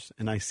Chargers,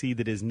 and I see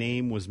that his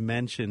name was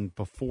mentioned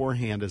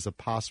beforehand as a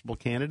possible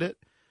candidate.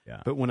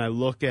 Yeah. But when I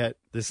look at,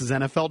 this is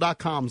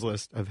NFL.com's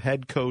list of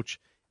head coach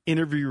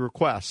interview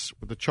requests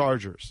with the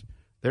Chargers,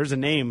 there's a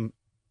name.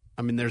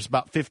 I mean, there's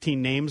about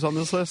 15 names on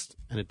this list,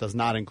 and it does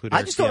not include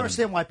Eric I just don't Bieniemy.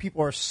 understand why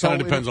people are so.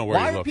 Kinda depends on where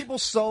why you are look. people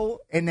so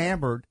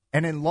enamored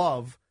and in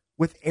love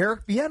with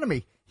Eric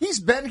Bieniemy. He's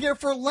been here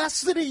for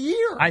less than a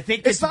year. I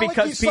think it's not like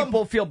because he's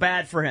people feel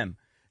bad for him.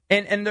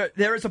 And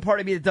there is a part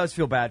of me that does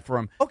feel bad for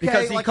him Okay,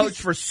 because he like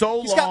coached for so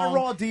long. He's got a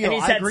raw deal. And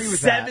he's I had agree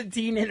with that.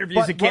 17 interviews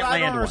But and can't what I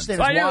land don't one. understand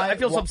So is I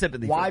feel some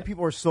sympathy for why him.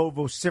 people are so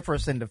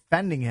vociferous in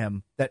defending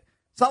him. That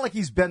it's not like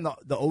he's been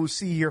the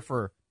OC here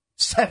for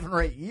 7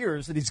 or 8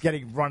 years and he's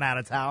getting run out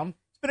of town.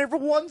 He's been here for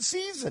one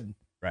season,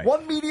 Right.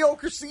 one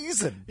mediocre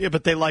season. Yeah,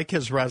 but they like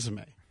his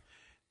resume.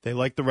 They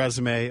like the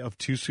resume of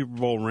 2 Super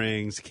Bowl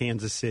rings,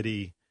 Kansas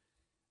City,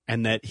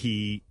 and that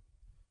he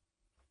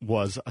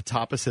was a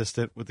top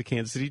assistant with the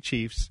Kansas City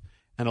Chiefs.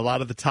 And a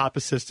lot of the top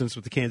assistants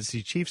with the Kansas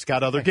City Chiefs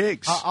got other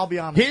gigs. I'll be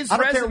honest. His I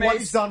don't care what resumes-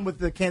 he's done with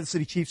the Kansas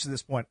City Chiefs at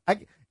this point.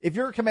 If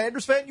you're a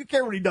Commanders fan, you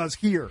care what he does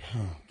here. You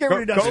care what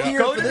he does here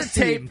Go for to the this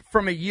tape team.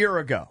 from a year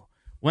ago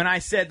when I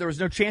said there was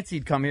no chance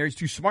he'd come here. He's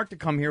too smart to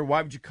come here.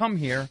 Why would you come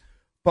here?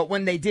 But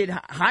when they did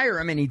hire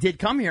him and he did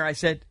come here, I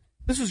said,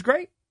 this is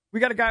great. We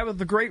got a guy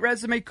with a great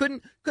resume.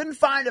 Couldn't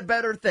find a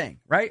better thing,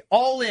 right?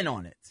 All in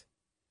on it.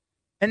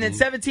 And then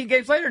 17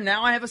 games later,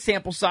 now I have a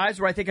sample size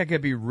where I think I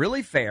could be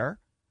really fair.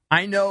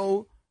 I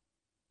know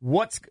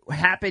what's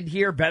happened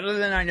here better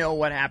than I know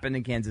what happened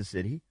in Kansas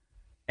City.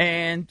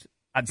 And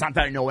it's not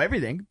that I know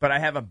everything, but I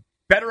have a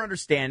better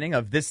understanding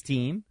of this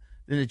team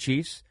than the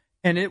Chiefs.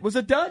 And it was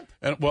a dud.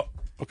 And, well,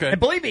 okay. And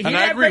believe me, he And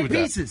had I agree great with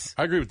pieces.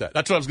 That. I agree with that.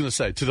 That's what I was going to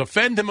say. To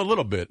defend him a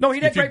little bit. No, he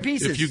had if you- great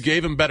pieces. If you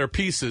gave him better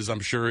pieces, I'm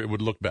sure it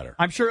would look better.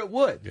 I'm sure it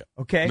would. Yeah.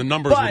 Okay, The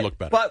numbers would look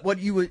better. But what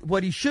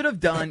he should have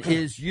done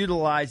is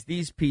utilize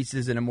these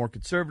pieces in a more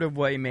conservative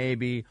way,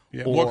 maybe,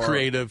 Yeah, or more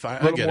creative. I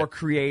a little get more it.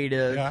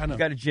 creative. Yeah, I know. You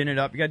got to gin it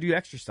up. You got to do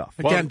extra stuff.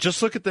 Again,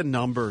 just look at the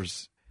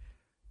numbers.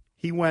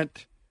 He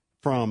went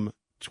from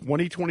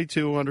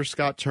 2022 under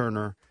Scott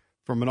Turner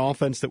from an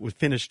offense that would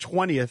finish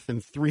 20th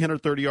in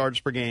 330 yards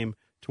per game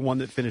to one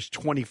that finished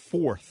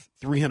 24th,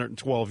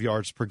 312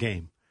 yards per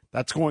game.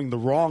 That's going the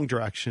wrong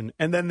direction.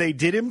 And then they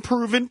did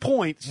improve in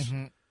points,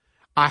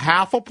 a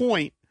half a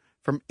point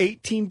from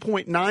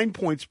 18.9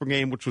 points per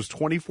game, which was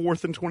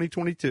 24th in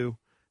 2022,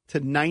 to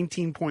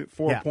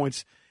 19.4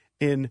 points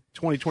in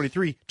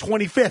 2023,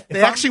 25th.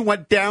 They actually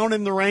went down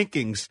in the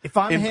rankings If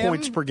I'm in him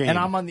points per game. and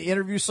I'm on the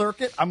interview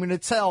circuit, I'm going to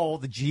tell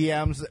the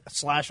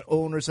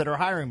GMs/owners that are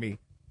hiring me,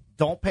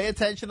 don't pay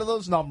attention to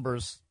those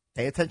numbers.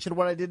 Pay attention to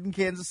what I did in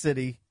Kansas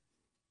City.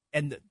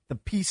 And the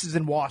pieces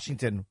in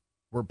Washington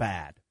were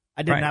bad.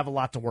 I didn't Right. have a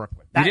lot to work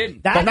with. You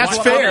didn't. But that's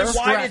what fair. I'm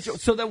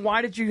stressed. Then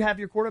why did you have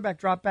your quarterback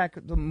drop back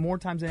more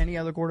times than any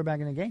other quarterback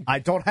in the game? I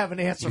don't have an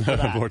answer for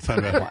that. More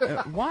time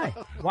ever. Why?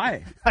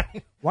 Why?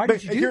 Why But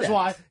did you do here's that?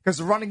 why. Because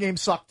the running game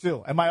sucked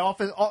too. And my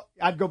offense,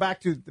 I'd go back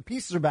to the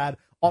pieces are bad.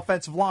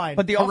 Offensive line,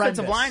 But the horrendous.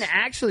 offensive line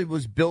actually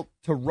was built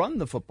to run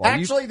the football.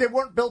 Actually, they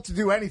weren't built to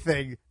do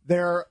anything.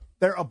 They're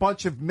a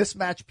bunch of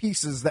mismatched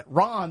pieces that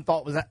Ron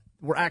thought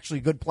were actually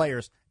good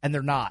players, and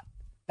they're not.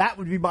 That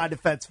would be my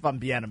defense if I'm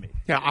Bieniemy.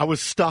 Yeah, I was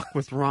stuck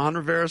with Ron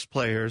Rivera's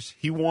players.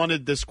 He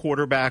wanted this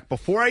quarterback.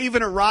 Before I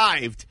even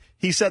arrived,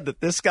 he said that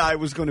this guy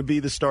was going to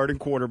be the starting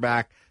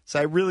quarterback. So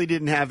I really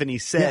didn't have any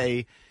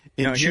say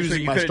in here's what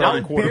choosing you my could have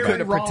starting done. quarterback. You could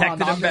have Ron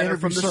protected on him the better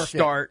interview from the circuit.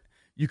 start.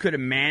 You could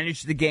have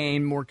managed the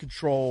game more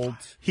controlled.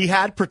 He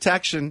had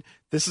protection.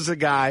 This is a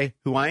guy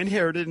who I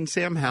inherited in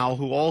Sam Howell,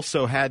 who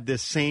also had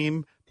this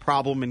same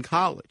problem in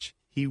college.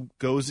 Yeah,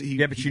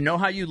 but you know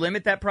how you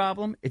limit that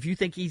problem? If you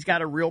think he's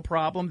got a real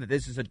problem, that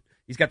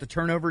he's got the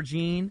turnover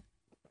gene,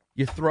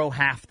 you throw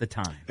half the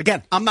time.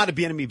 Again, I'm not a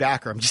Bieniemy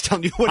backer. I'm just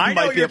telling you what I he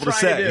know might what be you're able to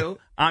trying say. to do.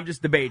 I'm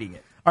just debating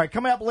it. All right,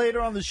 coming up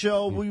later on the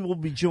show, we will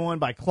be joined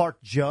by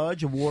Clark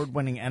Judge,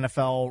 award-winning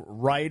NFL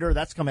writer.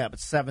 That's coming up at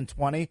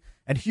 7:20.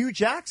 And Hugh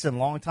Jackson,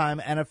 longtime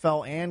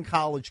NFL and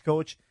college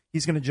coach.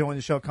 He's going to join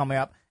the show coming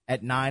up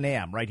at 9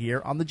 a.m. right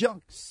here on The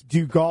Junks.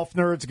 Do golf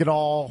nerds get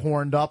all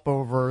horned up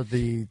over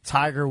the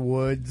Tiger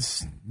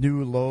Woods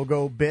new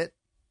logo bit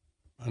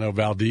I know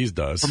Valdez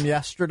does. from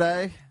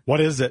yesterday?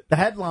 What is it? The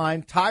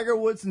headline, Tiger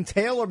Woods and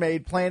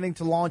TaylorMade planning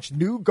to launch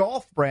new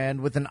golf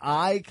brand with an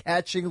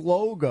eye-catching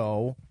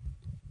logo.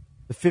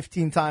 The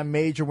 15-time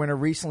major winner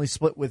recently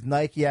split with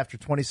Nike after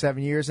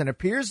 27 years and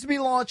appears to be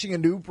launching a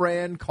new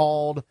brand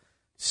called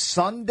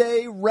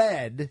Sunday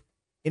Red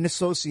in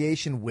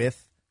association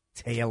with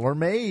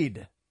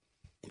TaylorMade.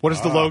 What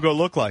does the logo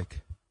look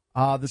like?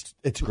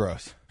 It's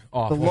gross.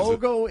 The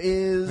logo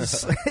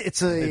is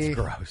it's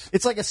gross.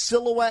 It's like a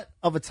silhouette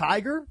of a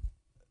tiger.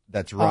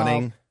 That's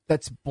running.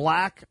 That's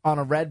black on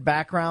a red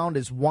background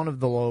is one of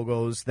the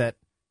logos that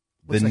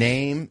The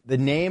name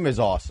is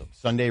awesome.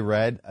 Sunday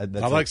Red. I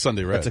like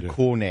Sunday Red, That's a yeah.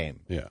 cool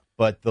name. Yeah.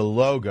 But the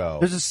logo.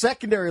 There's a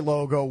secondary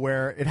logo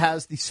where it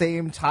has the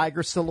same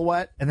tiger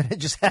silhouette, and then it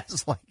just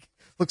has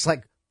looks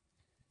like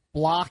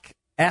block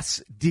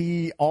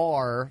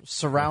SDR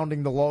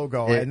surrounding the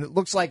logo, and it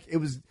looks like it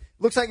was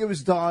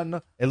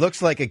done. It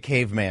looks like a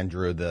caveman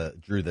drew this.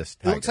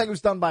 It Tiger. looks like it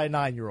was done by a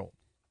 9-year-old.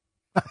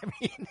 I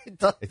mean, it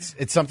does.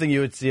 It's something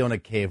you would see on a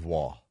cave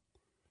wall.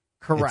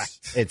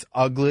 Correct. It's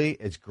ugly.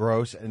 It's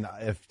gross. And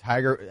if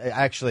Tiger,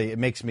 actually, it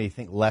makes me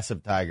think less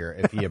of Tiger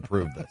if he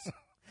approved this.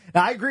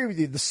 Now, I agree with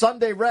you. The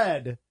Sunday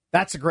Red,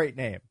 that's a great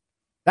name.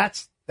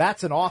 That's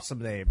That's an awesome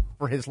name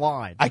for his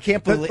line. I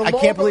can't The believe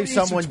logo needs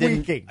some someone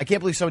tweaking.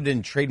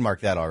 didn't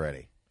trademark that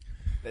already.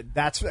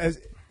 That's as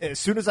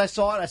soon as I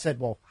saw it, I said,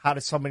 "Well, how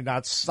did somebody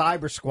not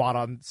cyber squat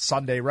on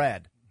Sunday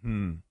Red?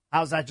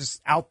 How's that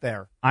just out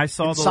there?" I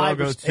saw in the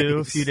logo cyberspace? too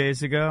a few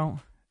days ago.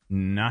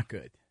 Not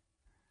good.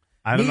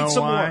 I don't Need know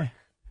some why.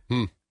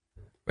 more.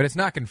 But it's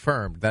not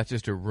confirmed. That's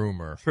just a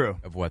rumor True.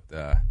 of what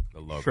the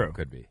logo True.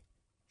 could be.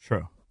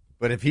 True.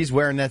 But if he's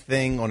wearing that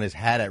thing on his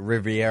hat at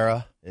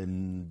Riviera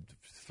in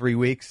 3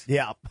 weeks,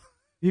 Yeah,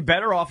 You're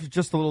better off with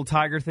just the little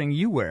tiger thing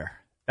you wear.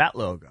 That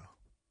logo.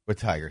 what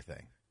tiger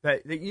thing?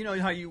 That you know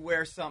how you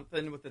wear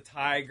something with the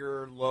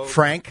tiger logo,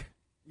 Frank?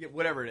 yeah,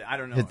 whatever. I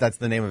don't know. That's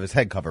the name of his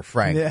head cover,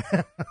 Frank.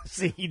 yeah.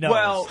 See, he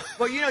knows.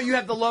 Well, you know, you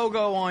have the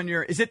logo on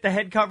your. Is it the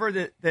head cover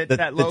that The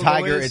logo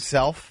tiger is?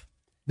 itself?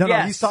 no,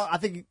 yes. he's I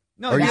think.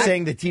 No, Are you that-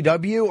 saying the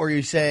TW or are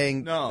you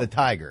saying No. the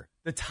tiger?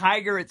 the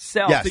tiger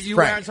itself Yes, that you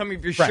Frank. wear on some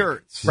of your Frank.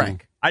 shirts?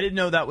 Frank. I didn't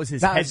know that was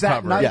his Now, head is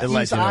that cover.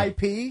 Nike's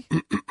allegedly.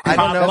 IP? I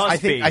don't know.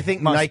 Must be. I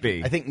think Must Nike.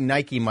 be. I think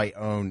Nike might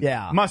own.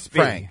 Yeah. Must be.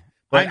 Frank.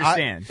 I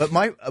understand.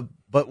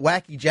 but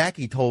Wacky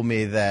Jackie told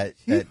me that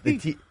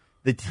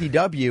the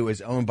TW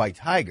is owned by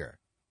Tiger.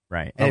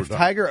 Right. And if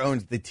Tiger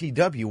owns the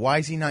TW, why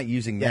is he not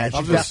using Yeah, that? he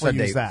should Just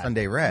definitely use that.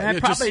 Sunday Red. That Yeah,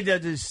 probably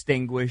does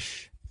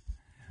distinguish.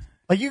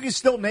 Like you can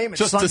still name it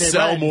Just Sunday to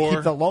sell Red and more,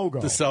 keep the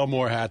logo. to sell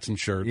more hats and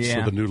shirts Yeah,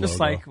 with the new just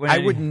logo. like when I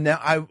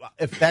would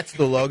if that's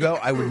the logo,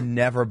 I would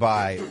never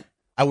buy.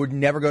 I would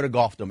never go to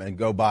Golfdom and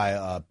go buy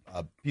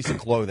a piece of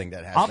clothing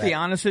that has. I'll that be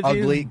honest with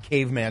ugly you.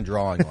 caveman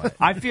drawing on it.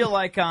 I feel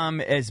like I'm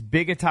as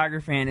big a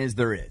Tiger fan as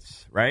there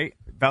is. Right,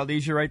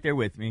 Valdez, you're right there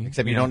with me.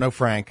 Except you don't know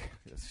Frank.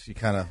 She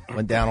kind of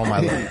went down on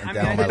my list. I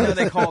didn't know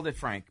they called it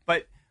Frank.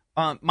 But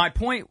my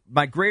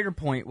greater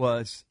point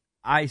was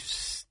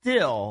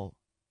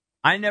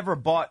I never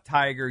bought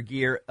Tiger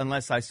gear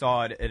unless I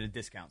saw it at a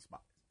discount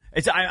spot.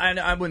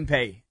 I wouldn't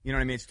pay. You know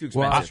what I mean? It's too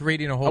expensive. Well, I was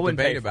reading a I whole wouldn't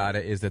debate pay for about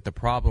it. Is that the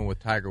problem with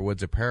Tiger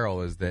Woods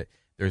apparel is that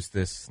there's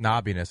this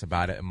snobbiness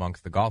about it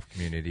amongst the golf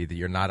community that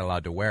you're not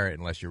allowed to wear it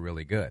unless you're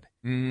really good.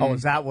 Oh,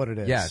 is that what it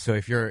is? Yeah. So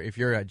if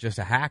you're just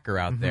a hacker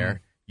out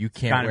there, you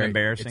can't kind of wear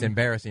embarrassing. It's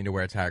embarrassing to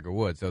wear Tiger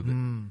Woods, so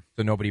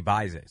so nobody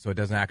buys it. So it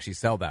doesn't actually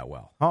sell that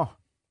well. Oh,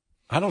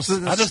 I don't. So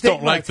there's I a just don't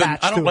stigma like the.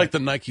 attached I don't to like it. the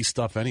Nike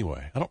stuff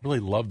anyway. I don't really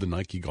love the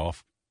Nike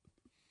golf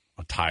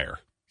attire.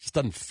 It just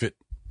doesn't fit.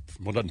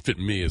 Well, it doesn't fit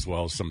me as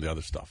well as some of the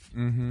other stuff.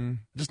 Mm-hmm.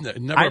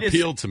 It never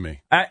appealed to me.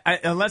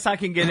 Unless I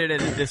can get it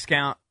at a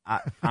discount,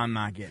 I'm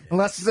not getting it.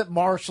 unless it's at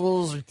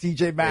Marshalls or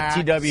TJ Maxx.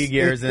 TW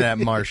gears and at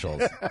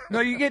Marshalls. No,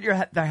 you get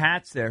the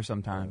hats there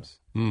sometimes.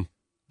 Hmm.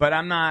 But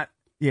I'm not.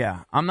 Yeah,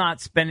 I'm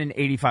not spending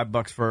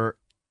 $85 for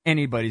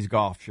anybody's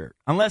golf shirt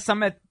unless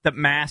I'm at the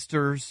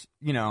Masters.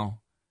 You know,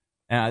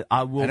 and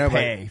I will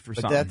pay for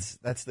but something.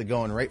 that's the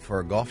going rate for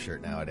a golf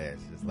shirt nowadays.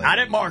 It's like, Not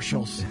at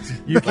Marshalls.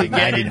 You can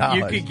get it. $90.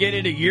 You could get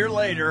it a year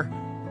later,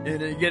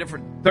 and you get it for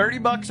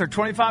 $30 or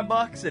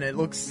 $25, and it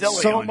looks silly.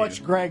 So on much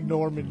you. Greg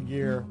Norman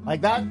gear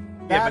like that.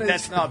 Yeah, but is-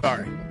 that's not all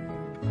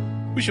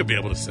right. We should be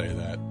able to say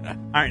that.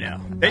 I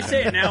know. They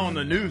say it now on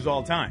the news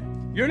all the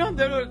time. You're not.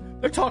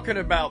 They're talking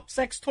about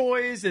sex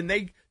toys, and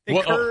they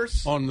What,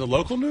 curse. on the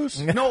local news.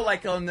 No,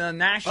 like on the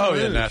national Oh,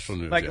 news. yeah, national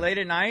news, Like yeah. late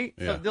at night.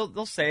 Yeah. So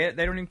they'll say it.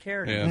 They don't even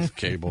care. Yeah, it's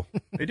cable.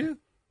 They do.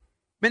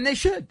 I mean, they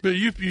should. But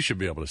you should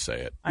be able to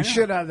say it. You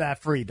should have that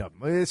freedom.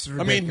 It's I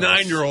mean,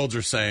 ridiculous. 9-year-olds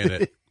are saying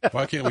it.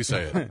 Why can't we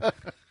say it?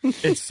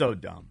 It's so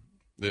dumb.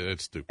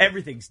 It's stupid.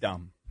 Everything's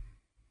dumb.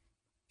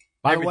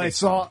 By the way, Everything's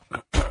so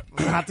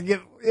not to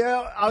give.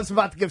 Yeah, I was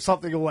about to give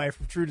something away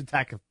from True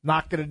Detective.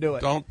 Not going to do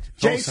it. Don't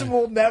Jason say-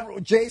 will never.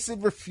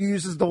 Jason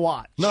refuses to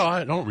watch. No,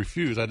 I don't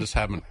refuse. I just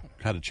haven't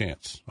had a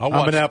chance. I'll I'm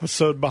watch. an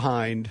episode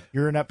behind.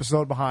 You're an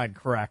episode behind.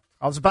 Correct.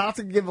 I was about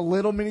to give a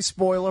little mini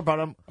spoiler, but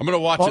I'm I'm going to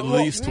watch Well, at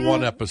least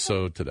one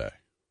episode today.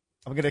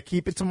 going to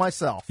keep it to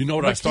myself. You know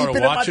what I'm I gonna started keep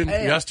it in my watching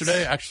pants.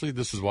 yesterday? Actually,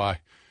 this is why.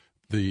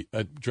 The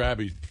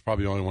Drabby's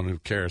probably the only one who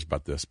cares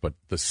about this, but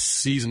the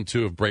season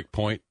 2 of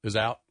Breakpoint is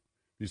out.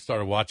 You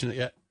started watching it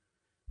yet?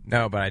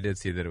 No, but I did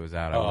see that it was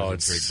out. I was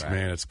it's intrigued by it.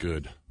 man, it's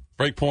good.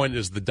 Breakpoint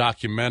is the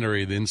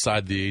documentary the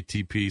inside the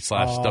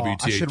ATP/WTA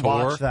I should tour.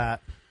 watch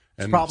that.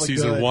 It's And probably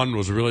season good. 1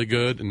 was really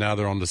good, and now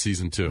they're on to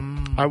season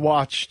 2. I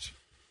watched,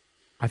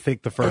 I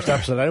think, the first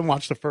episode. I didn't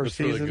watch the first It's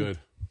really season. good.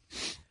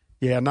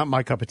 Yeah, not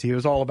my cup of tea. It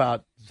was all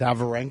about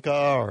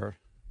Zavarenka or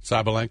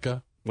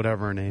Sabalenka.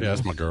 whatever her name Yeah, is.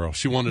 that's my girl.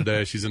 She won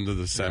today. She's into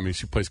the semi.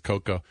 She plays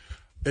Coco.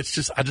 It's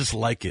just, I just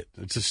like it.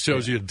 It just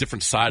shows you a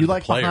different side You of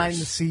like the players. behind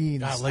the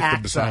scenes Yeah, I like access.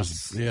 the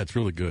besides. Yeah, it's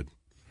really good.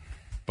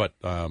 But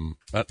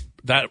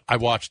that I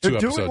watched 2 They're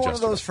episodes doing one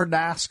yesterday. of those for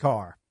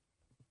NASCAR.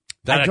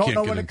 That I don't can't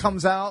know get when it into.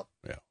 comes out.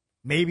 Yeah.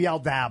 Maybe I'll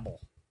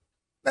dabble.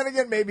 Then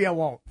again, maybe I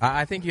won't.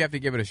 I think you have to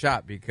give it a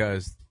shot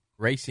because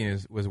racing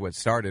was what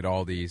started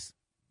all these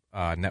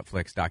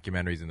Netflix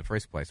documentaries in the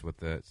first place with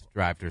the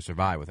Drive to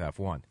Survive with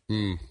F1.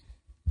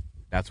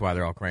 That's why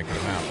they're all cranking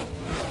them out.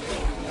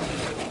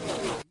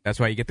 That's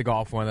why you get the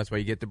golf one. That's why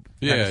you get the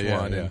tennis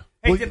one. Yeah. And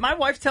Hey, did my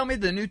wife tell me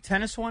the new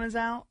tennis one is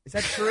out? Is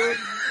that true?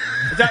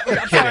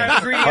 I'm sorry, I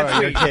was reading a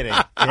tweet. You're kidding.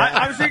 Yeah.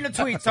 I was reading a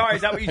tweet. Sorry,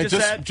 is that what you just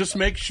said? Just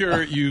make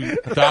sure you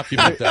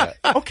document that.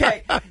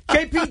 Okay.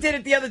 JP did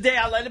it the other day.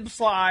 I let him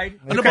slide.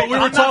 No, but we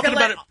were talking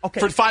about it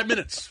for 5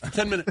 minutes,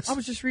 10 minutes. I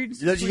was just reading.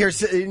 Did you hear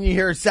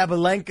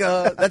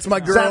Sabalenka? That's my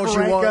girl. She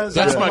won.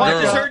 That's my I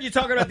girl. just heard you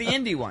talking about the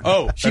Indy one.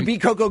 Oh, She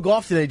beat Coco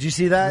Gauff today. Did you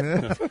see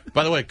that?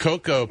 by the way,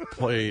 Coco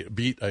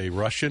beat a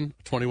Russian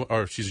 21,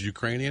 or she's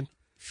Ukrainian.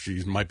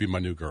 She might be my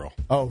new girl.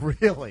 Oh,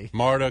 really?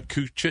 Marta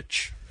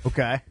Kucic.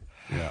 Okay.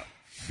 Yeah,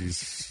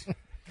 she's.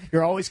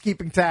 You're always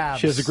keeping tabs.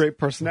 She has a great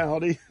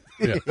personality.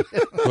 Yeah.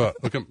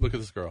 Look at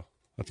this girl.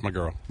 That's my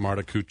girl,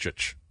 Marta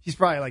Kucic. She's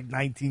probably like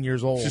 19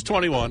 years old. She's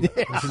 21.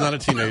 She's not a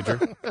teenager.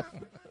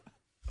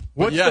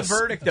 What's the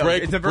verdict, though?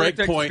 Is the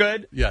verdict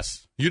good?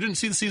 Yes. You didn't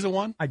see the season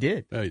 1? I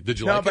did. Did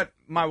you no, like it? but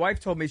my wife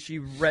told me she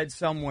read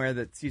somewhere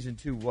that season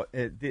 2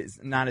 is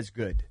not as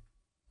good.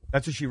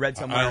 That's what she read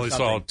somewhere. I only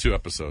saw 2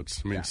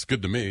 episodes. I mean, it's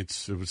good to me.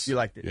 It was. You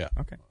liked it? Yeah.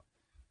 Okay.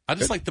 I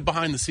just like the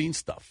behind-the-scenes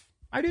stuff.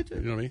 I do, too.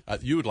 You know what I mean?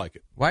 You would like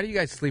it. Why do you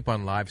guys sleep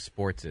on live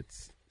sports at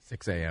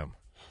 6 a.m.?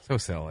 So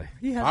silly.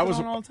 He has I it was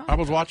on all the time. I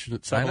was watching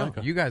it. I know.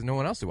 Sabalenka. You guys, no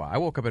one else did. I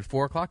woke up at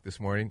 4 o'clock this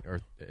morning,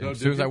 or No, as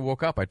soon as did I you?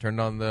 woke up, I turned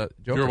on the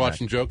Joker. You were match.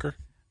 watching Joker?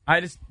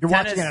 You're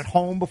watching it at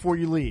home before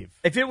you leave.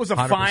 If it was a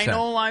 100%.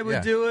 final, I would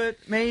Yeah. do it,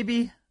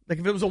 maybe. Like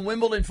if it was a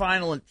Wimbledon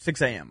final at 6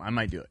 a.m., I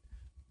might do it.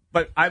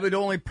 But I would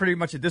only pretty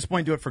much at this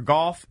point do it for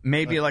golf,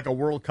 maybe like a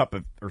World Cup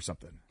or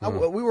something.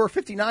 We were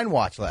 59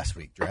 watch last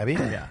week, Drabby.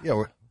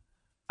 Yeah.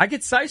 I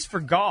get sized for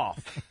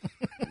golf,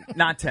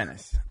 not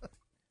tennis.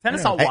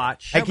 Tennis I'll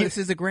watch. But this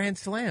is a Grand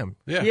Slam.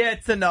 Yeah. Yeah,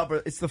 it's the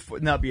nubber. It's the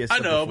nubbiest. I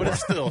of know, the but four.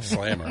 it's still a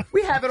slammer.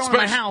 We have it on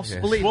my house.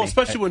 Believe Well, me.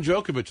 especially when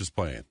Djokovic is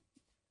playing.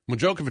 When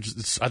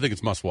Djokovic, I think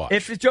it's must watch.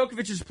 If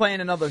Djokovic is playing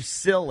another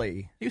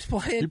silly, He was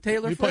playing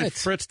Taylor you Fritz. played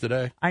Fritz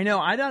today. I know.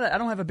 I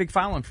don't have a big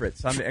file on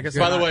Fritz. I guess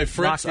By I'm the not way, Fritz,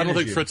 locked I don't in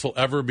think as you. Fritz will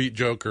ever beat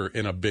Joker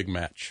in a big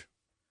match.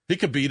 He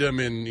could beat him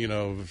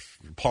in,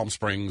 Palm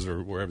Springs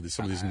or wherever,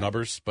 some of these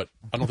nubbers, but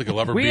I don't think he'll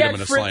ever We beat him had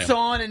in a Fritz slam.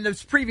 on in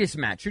this previous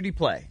match. Who did he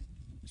play?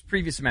 His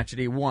previous match that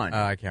he won.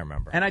 I can't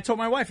remember. And I told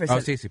my wife, I said,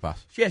 Tsitsipas.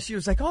 Yeah, she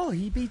was like, "Oh,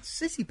 he beat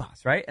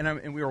Tsitsipas, right?"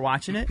 And we were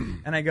watching it,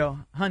 and I go,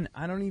 "Hun,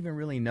 I don't even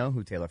really know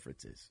who Taylor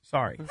Fritz is.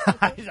 Sorry,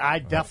 I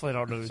definitely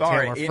don't know who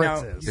Sorry, Taylor you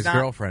Fritz know, is. His not-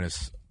 girlfriend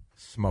is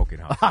smoking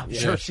hot. I'm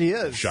sure she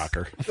is.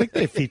 Shocker. I think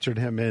they featured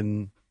him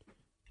in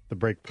the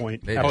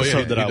Breakpoint They-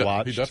 episode that I He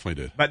watched.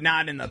 definitely did. but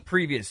not in the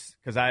previous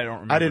because I don't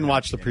remember. I didn't that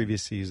watch the beginning.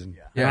 previous season.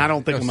 Yeah. And I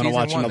don't think No, I'm going to season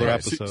watch one, another they-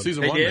 episode.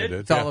 Season They 1 did? they did.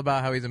 It's all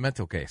about how he's a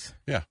mental case.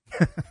 Yeah.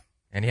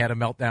 And he had a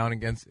meltdown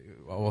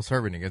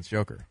serving against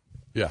Joker.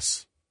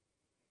 Yes.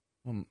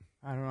 I don't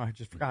know. I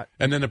just forgot.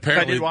 And then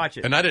apparently, I did watch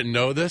it. and I didn't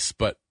know this,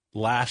 but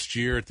last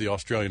year at the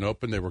Australian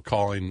Open, they were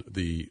calling it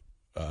the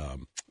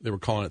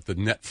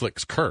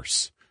Netflix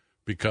curse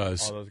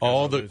because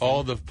all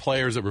the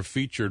players that were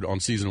featured on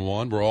season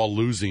 1 were all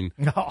losing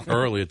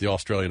early at the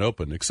Australian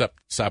Open, except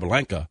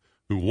Sabalenka,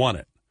 who won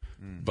it.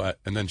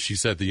 And then she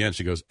said at the end,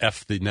 she goes,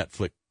 "F the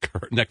Netflix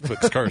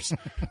curse."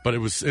 But it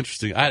was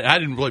interesting. I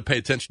didn't really pay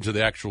attention to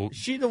the actual Is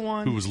she the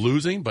one who was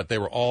losing, but they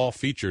were all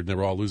featured and they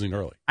were all losing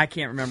early. I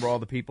can't remember all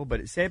the people,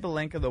 but is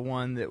Sabalenka the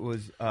one that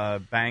was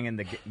banging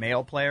the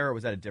male player, or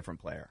was that a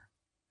different player?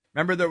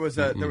 Remember, there was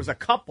a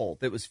couple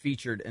that was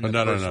featured in the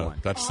first No. one.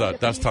 That's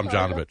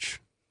Tomjanovich.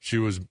 She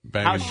was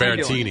banging How's she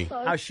Berrettini.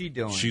 doing? How's she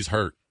doing? She's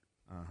hurt.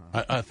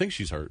 I think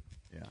she's hurt.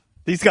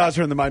 These guys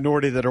are in the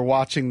minority that are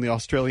watching the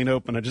Australian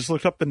Open. I just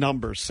looked up the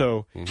numbers.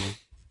 So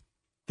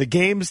the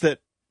games that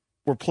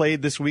were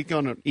played this week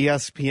on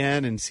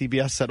ESPN and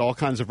CBS set all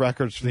kinds of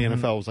records for the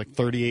NFL. It was like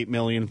 38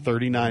 million,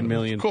 39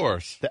 million. Of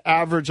course. The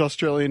average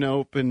Australian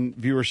Open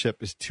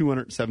viewership is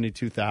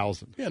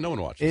 272,000. Yeah, no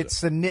one watches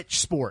It's a niche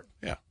sport.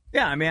 Yeah.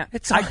 Yeah, I mean,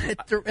 It's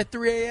at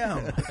 3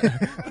 a.m.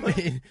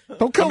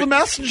 Don't kill the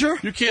messenger.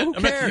 You can't.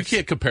 Who cares? You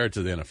can't compare it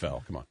to the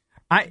NFL. Come on.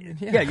 you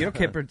don't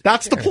care.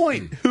 That's the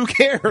point. Who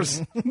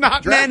cares?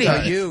 Not many.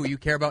 No, you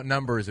care about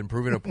numbers and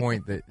proving a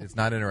point that it's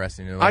not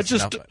interesting. Unless I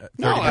just-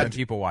 30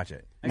 people watch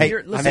it. I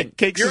mean, listen,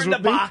 Cakes you're is into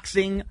with me.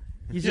 boxing.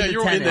 He's Yeah, into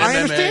you're into tennis. I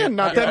understand.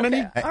 Not that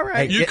many. All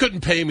right. You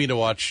couldn't pay me to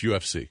watch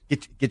UFC.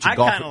 Get I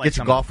your kinda like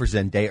some- golfers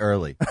in day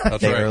early. That's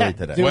day right. early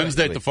today.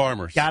 Wednesday at the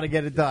Farmers. Got to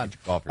get it done.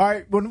 All Golfers.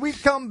 right, when we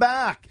come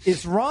back,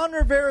 is Ron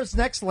Rivera's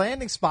next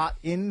landing spot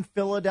in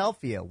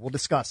Philadelphia? We'll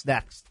discuss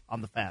next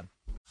on The Fan.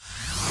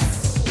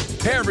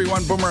 Hey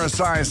everyone, Boomer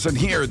Esiason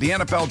here. The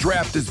NFL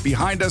draft is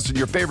behind us and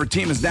your favorite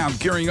team is now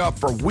gearing up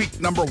for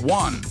week number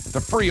 1. The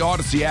free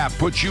Odyssey app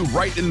puts you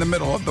right in the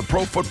middle of the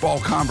pro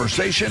football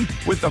conversation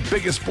with the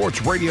biggest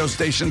sports radio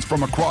stations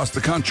from across the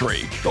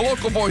country. The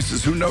local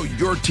voices who know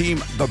your team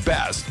the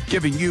best,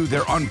 giving you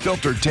their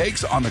unfiltered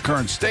takes on the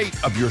current state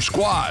of your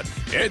squad.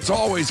 It's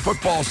always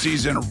football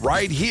season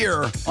right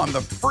here on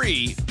the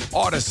free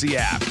Odyssey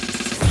app.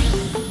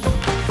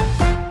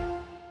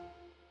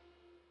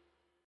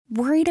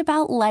 Worried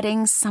about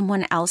letting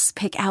someone else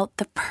pick out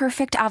the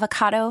perfect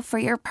avocado for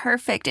your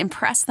perfect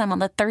impress them on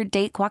the third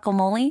date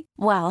guacamole?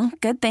 Well,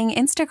 good thing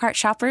Instacart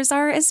shoppers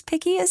are as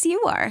picky as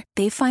you are.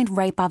 They find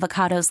ripe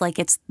avocados like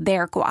it's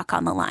their guac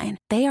on the line.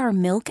 They are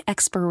milk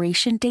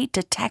expiration date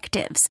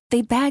detectives.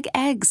 They bag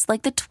eggs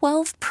like the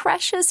 12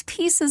 precious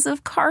pieces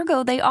of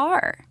cargo they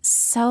are.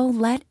 So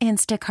let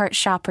Instacart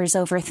shoppers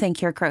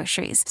overthink your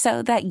groceries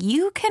so that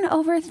you can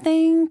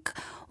overthink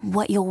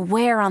what you'll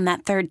wear on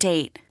that third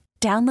date.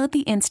 Download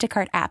the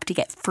Instacart app to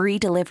get free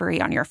delivery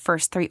on your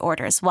first 3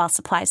 orders while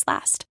supplies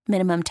last.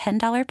 Minimum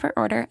 $10 per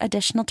order.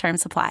 Additional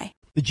terms apply.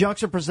 The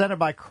Junks are presented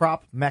by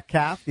Crop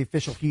Metcalf, the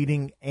official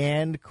heating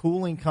and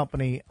cooling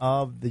company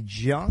of the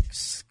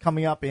Junks.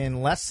 Coming up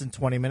in less than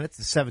 20 minutes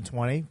at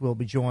 7:20, we'll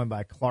be joined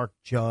by Clark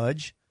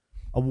Judge,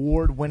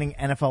 award-winning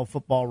NFL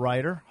football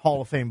writer,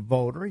 Hall of Fame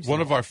voter. He's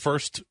one of our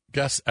first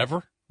guests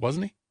ever,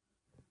 wasn't he?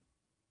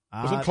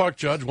 Wasn't Clark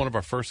Judge one of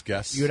our first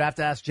guests? You'd have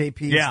to ask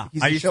JP. Yeah,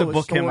 I used to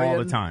book him all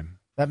the time.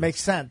 That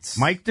makes sense.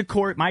 My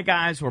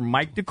guys were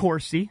Mike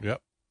DeCourcy.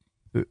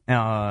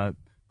 Yep.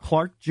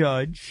 Clark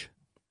Judge.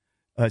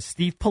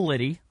 Steve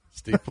Politti.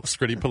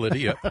 Scritty Politti,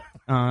 yep.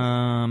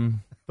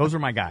 Those are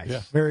my guys.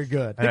 Yeah. Very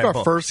good. I think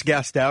our first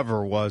guest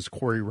ever was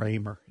Corey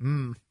Raymer.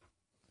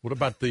 What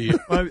about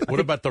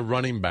the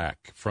running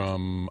back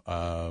from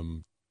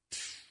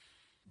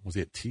was he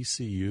at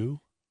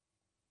TCU?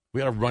 We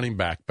had a running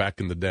back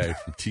in the day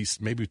from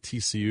maybe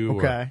TCU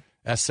or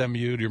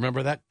SMU. Do you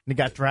remember that? He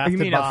got drafted you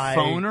mean by a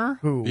phoner?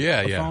 Who?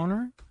 Yeah, a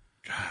phoner?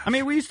 I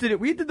mean, we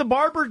did the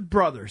Barber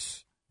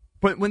brothers,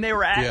 but when they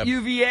were at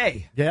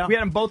UVA, we had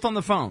them both on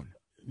the phone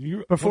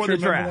before the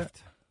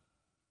draft.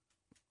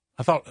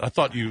 I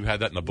thought you had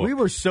that in the book. We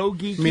were so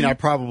geeky. I mean, I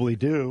probably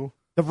do.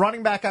 The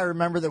running back I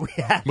remember that we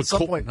had at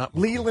some point,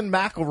 Leland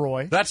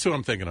McElroy. That's who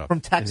I'm thinking of.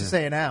 From Texas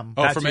A&M.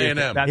 Oh, from A&M.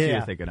 That's who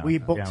you're thinking of. We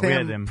booked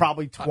him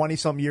probably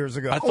 20-some years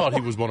ago. I thought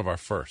he was one of our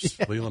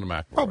first, Leland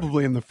McElroy.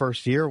 Probably in the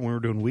first year when we were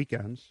doing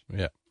weekends.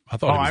 Yeah.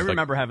 I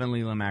remember having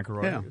Leland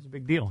McElroy. Yeah. It was a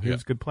big deal. He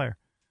was a good player.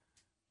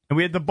 And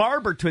we had the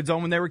Barber twins on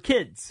when they were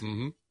kids.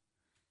 Mm-hmm.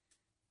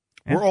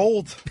 We're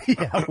old.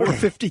 We're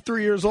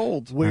 53 years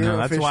old.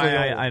 That's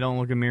why I don't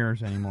look in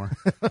mirrors anymore.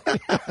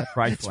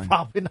 It's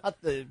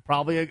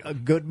probably a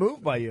good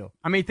move by you.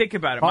 I mean, think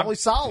about it. Probably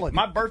solid.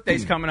 My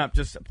birthday's coming up.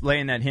 Just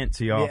laying that hint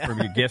to y'all from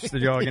your gifts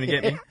that y'all are going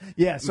to get me.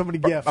 Yeah, so many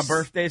gifts. My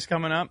birthday's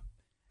coming up,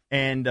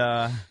 and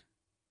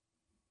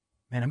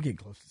man, I'm getting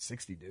close to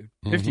 60, dude.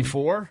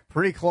 54?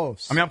 Pretty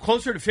close. I mean, I'm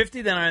closer to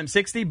 50 than I am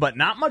 60, but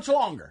not much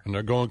longer. And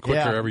they're going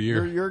quicker every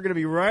year. You're going to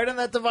be right on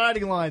that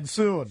dividing line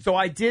soon. So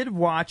I did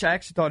watch. I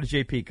actually thought of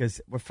JP because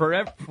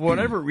for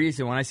whatever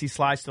reason, when I see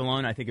Sly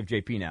Stallone, I think of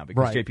JP now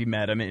because JP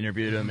met him and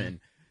interviewed him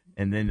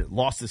and then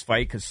lost his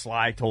fight because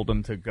Sly told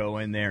him to go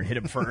in there and hit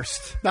him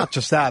first. Not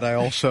just that, I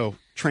also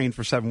trained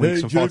for 7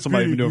 weeks and fought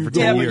somebody who'd been doing it for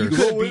 10 years. Yeah, but you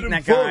could have beaten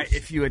that guy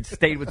if you had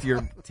stayed with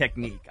your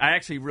technique. I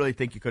actually really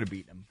think you could have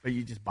beaten him, but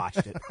you just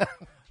botched it.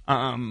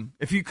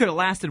 If you could have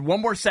lasted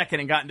one more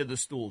second and gotten to the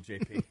stool,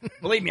 JP.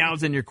 Believe me, I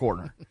was in your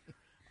corner.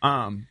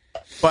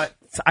 But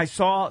I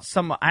saw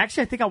I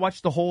think I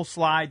watched the whole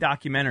Sly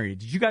documentary.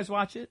 Did you guys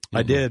watch it?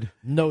 I did.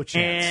 No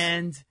chance.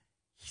 And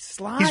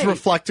Sly, he's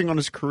reflecting on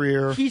his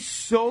career.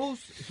 He's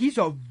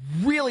a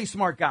really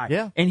smart guy.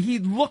 Yeah. And he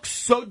looks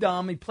so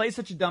dumb. He plays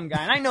such a dumb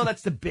guy. And I know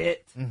that's the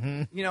bit.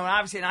 Mm-hmm. You know, and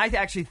obviously, and I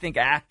actually think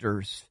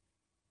actors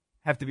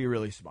have to be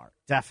really smart.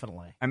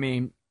 Definitely. I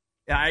mean,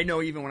 I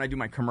know even when I do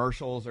my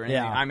commercials or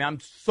anything, I mean, I'm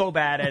so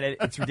bad at it.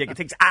 It's ridiculous.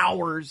 It takes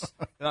hours.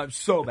 I'm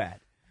so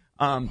bad.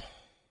 But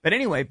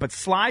anyway,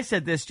 Sly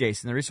said this,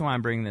 Jason. The reason why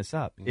I'm bringing this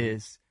up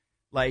is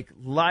like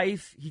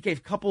life. He gave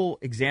a couple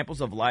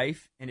examples of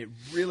life, and it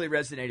really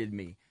resonated with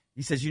me.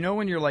 He says, you know,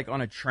 when you're like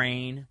on a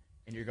train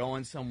and you're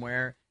going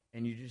somewhere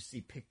and you just see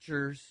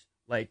pictures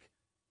like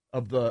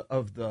of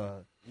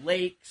the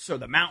lakes or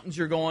the mountains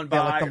you're going by,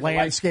 like the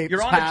landscape.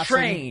 You're on a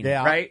train,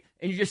 right?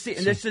 And you just see,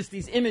 and there's just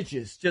these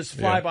images just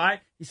fly by.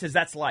 He says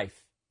that's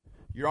life.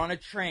 You're on a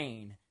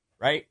train,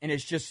 right? And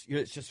it's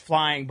just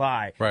flying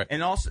by, right?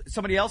 And also,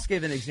 somebody else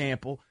gave an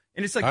example,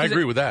 and it's like I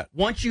agree with that.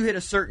 Once you hit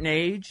a certain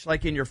age,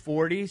 like in your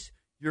 40s,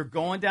 you're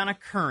going down a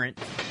current,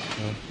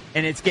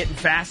 and it's getting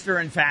faster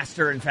and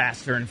faster and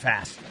faster and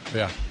faster.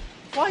 Yeah,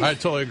 life. I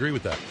totally agree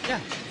with that. Yeah,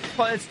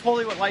 it's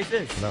totally what life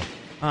is. No.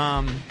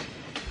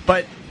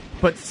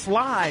 But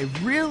Sly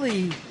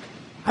really,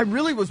 I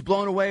really was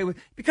blown away with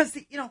because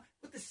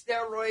with the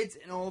steroids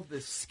and all the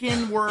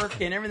skin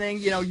work and everything,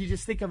 you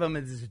just think of him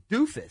as a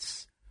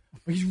doofus.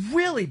 He's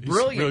really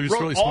brilliant. He's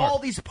wrote really all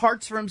smart. these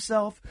parts for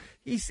himself.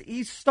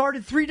 He's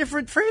started 3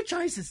 different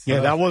franchises. Yeah,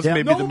 that was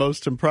maybe the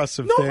most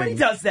impressive thing. Nobody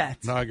does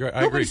that. No, I agree.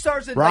 Nobody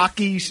stars in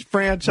Rocky's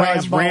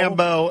franchise,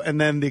 Rambo,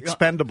 and then the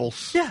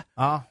Expendables.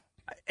 Yeah.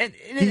 And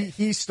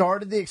he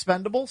started the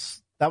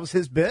Expendables. That was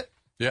his bit.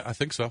 Yeah, I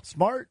think so.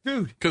 Smart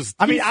dude. Because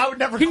I mean, I would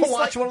never go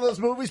watch one of those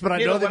movies, but I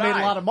know they made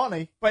a lot of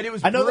money. But it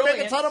was. I know brilliant.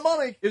 they make a ton of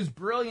money. It was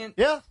brilliant.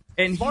 Yeah,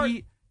 and smart.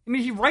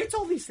 he writes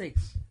all these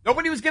things.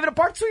 Nobody was giving a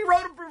part, so he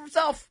wrote them for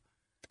himself.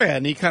 Yeah,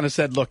 and he kind of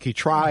said, look, he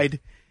tried.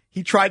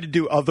 he tried to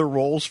do other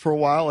roles for a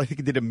while. I think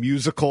he did a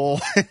musical.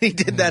 He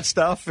did that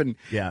stuff, and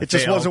it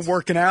just wasn't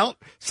working out.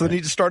 So then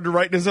he just started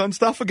writing his own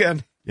stuff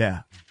again.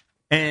 Yeah,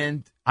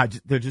 and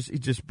he's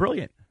just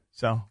brilliant.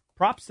 So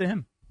props to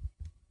him.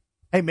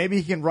 Hey, maybe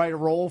he can write a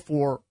role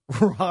for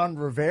Ron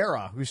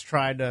Rivera, who's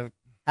trying to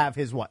have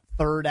his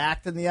third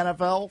act in the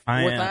NFL?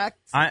 Fourth act?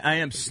 I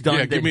am stunned.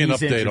 Yeah, give me an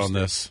update interested on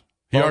this.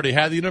 He already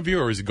had the interview,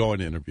 or is he going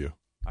to interview?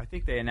 I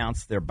think they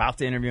announced they're about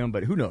to interview him,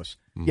 but who knows?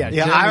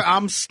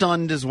 I'm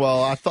stunned as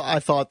well. I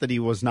thought that he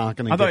was not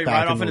going to get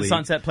back off in the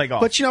sunset, play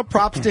golf. But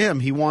props to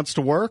him. He wants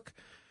to work.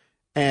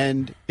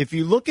 And if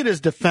you look at his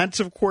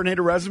defensive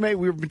coordinator resume,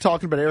 we've been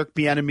talking about Eric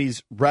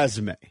Bieniemy's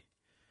resume.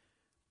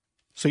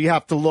 So you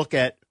have to look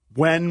at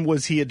when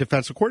was he a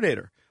defensive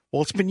coordinator?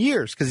 Well, it's been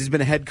years because he's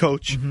been a head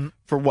coach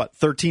for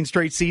 13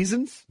 straight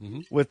seasons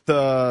with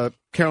the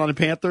Carolina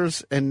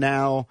Panthers and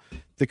now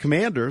the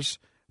Commanders.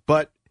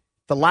 But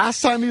the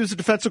last time he was a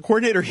defensive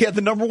coordinator, he had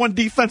the number 1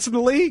 defense in the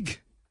league.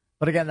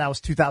 But again, that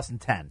was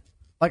 2010.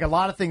 Like, a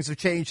lot of things have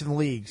changed in the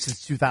league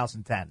since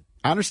 2010.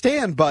 I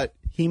understand, but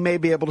he may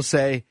be able to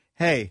say,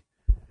 hey,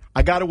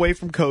 I got away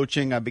from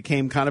coaching. I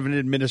became kind of an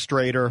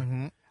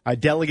administrator. I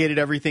delegated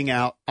everything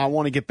out. I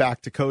want to get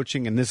back to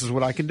coaching, and this is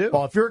what I can do.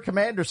 Well, if you're a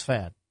Commanders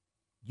fan,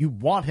 you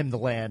want him to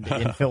land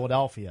in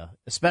Philadelphia,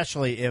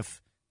 especially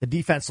if the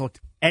defense looked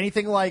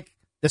anything like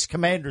this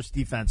Commanders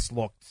defense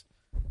looked,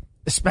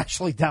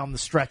 especially down the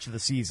stretch of the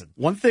season.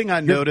 One thing I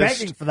noticed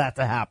begging for that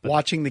to happen.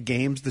 Watching the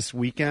games this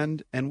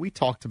weekend, and we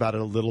talked about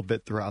it a little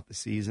bit throughout the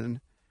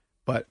season,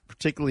 but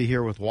particularly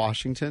here with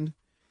Washington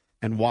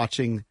and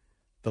watching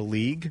the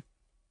league,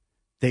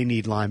 they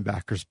need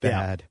linebackers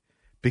bad.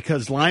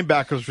 Because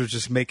linebackers were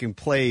just making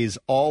plays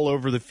all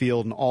over the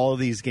field in all of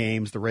these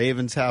games. The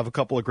Ravens have a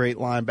couple of great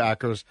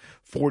linebackers.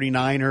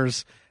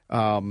 49ers.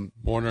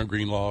 Warner and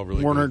Greenlaw.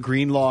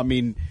 Greenlaw. I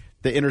mean,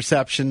 the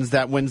interceptions,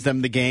 that wins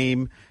them the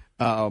game.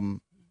 By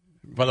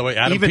the way,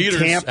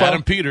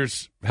 Adam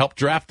Peters helped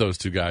draft those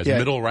two guys,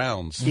 middle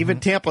rounds. Even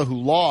Tampa, who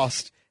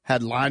lost,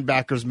 had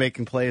linebackers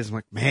making plays. I'm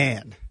like,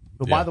 man.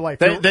 But by the way,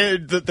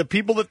 the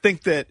people that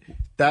think that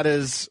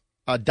is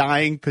a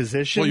dying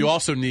position. Well, you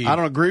also need. I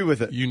don't agree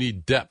with it. You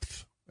need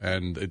depth,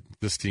 and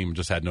this team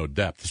just had no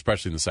depth,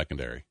 especially in the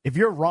secondary. If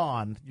you're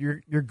Ron,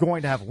 you're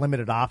going to have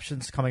limited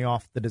options coming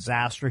off the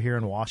disaster here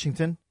in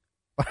Washington.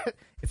 But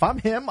if I'm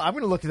him, I'm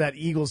going to look at that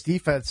Eagles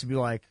defense and be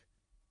like,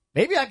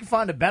 maybe I can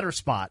find a better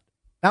spot.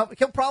 Now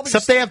he'll probably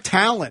except they have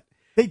talent.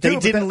 They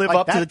didn't live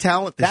up to the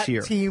talent this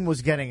year. That team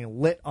was getting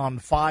lit on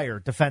fire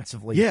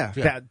defensively.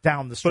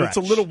 Down the stretch. But it's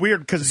a little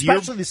weird because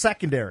especially the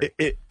secondary.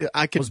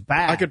 Was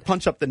bad. I could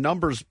punch up the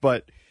numbers,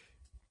 but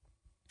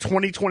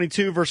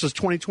 2022 versus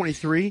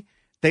 2023,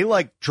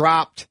 they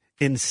dropped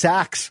in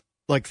sacks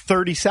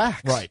 30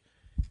 sacks. Right.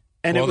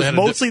 And it was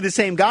mostly the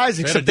same guys,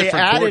 except they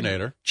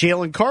added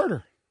Jalen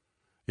Carter.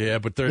 Yeah,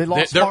 but they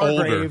lost they're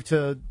Hargrave older.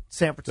 To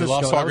San Francisco. They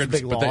lost Hargrave,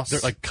 but they're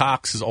like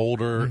Cox is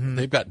older.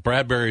 They've got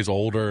Bradbury's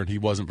older, and he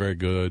wasn't very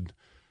good.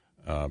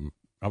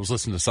 I was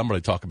listening to somebody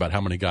talk about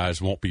how many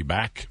guys won't be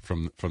back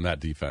from that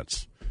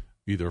defense,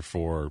 either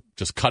for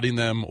just cutting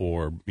them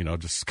or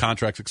just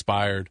contracts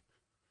expired.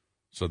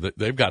 So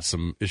they've got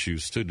some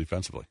issues too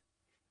defensively.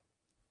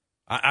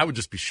 I would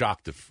just be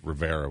shocked if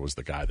Rivera was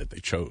the guy that they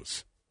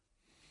chose.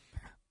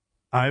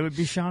 I would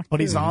be shocked,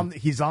 but he's on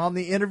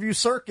the interview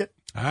circuit.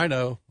 I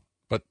know.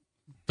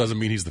 Doesn't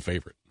mean he's the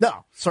favorite.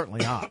 No, certainly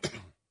not.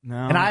 No.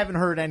 And I haven't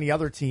heard any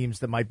other teams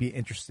that might be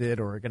interested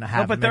or are going to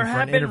have but him there in for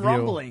have an been interview.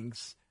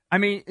 rumblings. I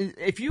mean,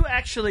 if you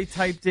actually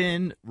typed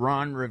in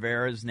Ron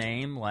Rivera's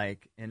name,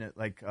 in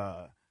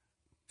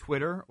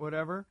Twitter or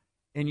whatever,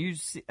 and you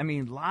see, I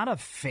mean, a lot of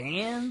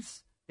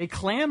fans, they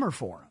clamor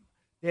for him.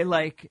 They're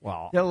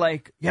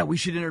like, yeah, we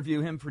should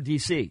interview him for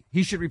DC.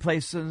 He should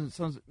replace some.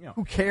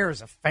 Who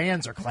cares if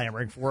fans are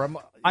clamoring for him?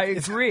 I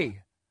agree.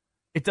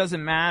 It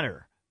doesn't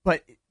matter,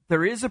 but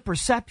there is a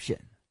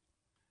perception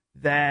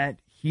that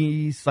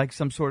he's like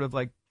some sort of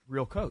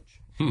real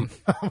coach.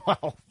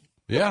 Well,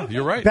 yeah,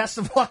 you're right. Best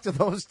of luck to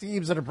those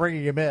teams that are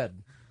bringing him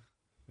in.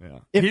 Yeah,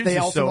 if they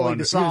ultimately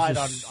decide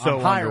on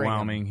hiring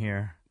underwhelming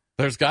here.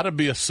 There's got to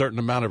be a certain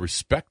amount of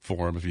respect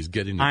for him if he's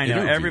getting an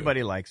interview.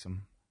 Everybody likes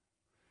him.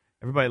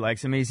 Everybody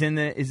likes him. He's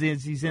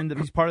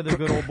part of the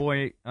good old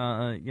boy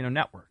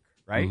network,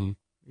 right? Mm-hmm.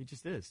 He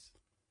just is.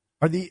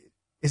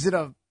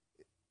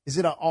 Is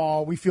it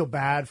we feel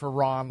bad for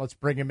Ron, let's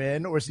bring him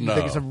in, or do you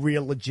think it's a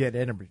real legit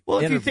interview? Well,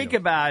 if you think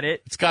about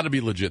it, it's got to be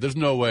legit. There's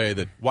no way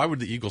why would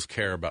the Eagles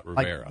care about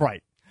Rivera?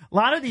 Right. A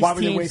lot of these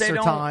teams, they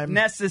don't time?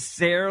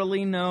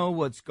 necessarily know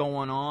what's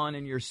going on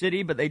in your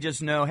city, but they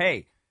just know,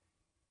 hey,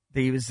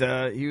 he was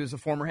a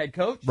former head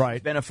coach, right?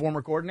 He's been a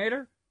former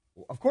coordinator.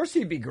 Well, of course,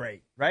 he'd be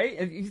great, right?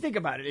 If you think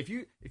about it, if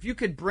you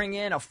could bring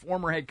in a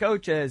former head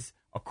coach as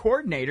a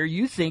coordinator,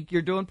 you think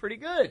you're doing pretty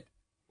good.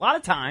 A lot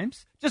of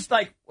times, just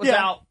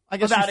without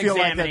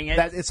examining it.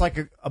 That it's like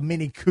a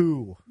mini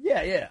coup.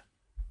 Yeah.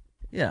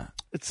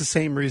 It's the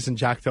same reason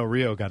Jack Del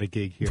Rio got a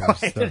gig here.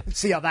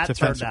 See how that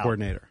turned out.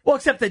 Coordinator. Well,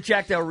 except that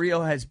Jack Del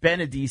Rio has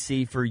been a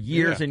DC for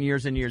years and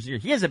years and years and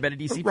years. He hasn't been a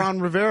DC. Ron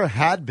Rivera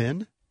had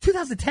been.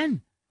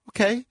 2010.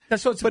 Okay.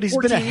 But he's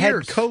been a head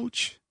years.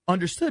 coach.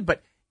 Understood,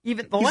 but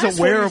even the he's last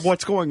aware 4 years, of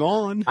what's going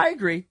on. I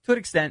agree to an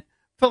extent.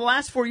 For the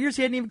last 4 years,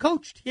 he hadn't even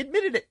coached. He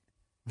admitted it.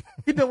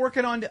 He'd been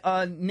working on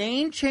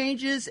name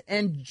changes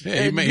and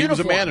he was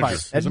a manager.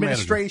 Right.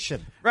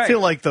 Administration. I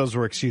feel like those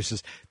were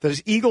excuses.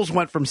 The Eagles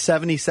went from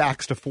 70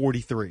 sacks to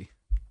 43.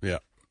 Yeah.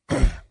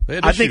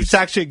 I think it's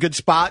actually a good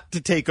spot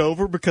to take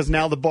over because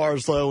now the bar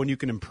is low and you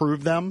can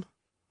improve them.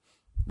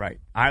 Right.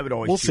 I would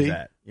always We'll do see.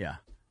 that. Yeah.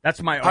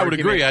 That's my I argument. would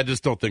agree. I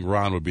just don't think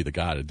Ron would be the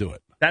guy to do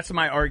it. That's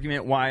my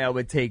argument why I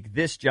would take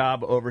this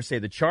job over, say,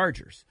 the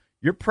Chargers.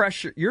 You're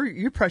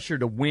pressured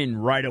to win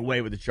right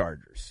away with the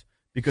Chargers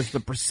because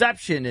the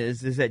perception is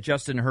that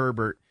Justin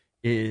Herbert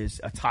is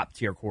a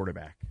top-tier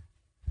quarterback,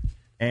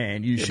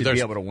 and you should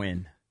be able to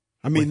win.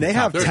 I mean, they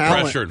have There's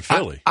talent. pressure in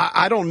Philly.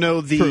 I don't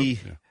know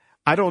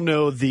I don't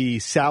know the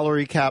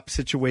salary cap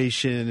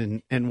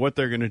situation and what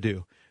they're going to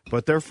do.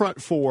 But their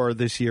front four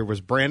this year was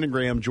Brandon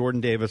Graham,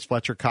 Jordan Davis,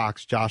 Fletcher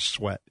Cox, Josh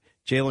Sweat,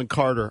 Jalen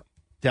Carter,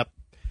 depth,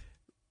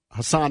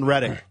 Hassan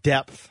Reddick,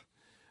 depth.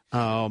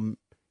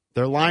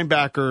 Their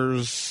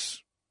linebackers.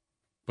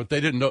 But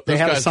they didn't know. They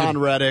had Hassan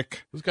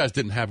Reddick. Those guys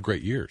didn't have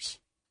great years.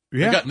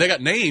 Yeah. They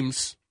got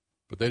names,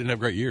 but they didn't have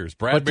great years.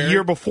 But the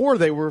year before,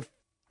 they were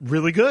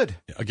really good.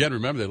 Again,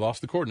 remember, they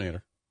lost the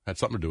coordinator. Had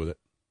something to do with it.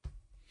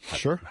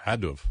 Sure.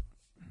 Had to have.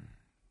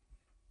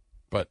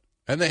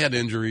 And they had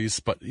injuries,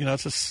 but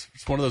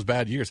it's one of those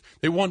bad years.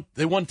 They won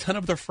 10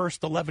 of their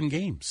first 11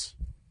 games.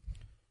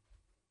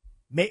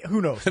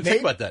 Who knows?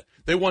 Think about that.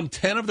 They won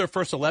 10 of their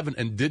first 11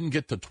 and didn't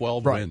get to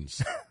 12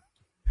 wins.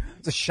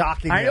 It's a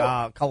shocking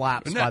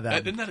collapse by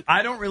them.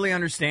 I don't really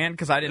understand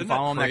because I didn't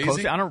follow him that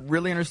closely. I don't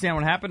really understand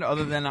what happened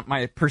other than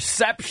my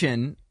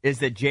perception is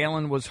that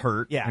Jalen was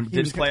hurt and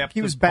didn't play up to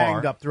He was his par,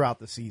 banged up throughout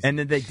the season. and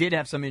then they did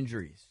have some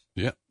injuries.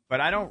 Yeah.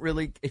 But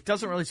it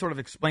doesn't really sort of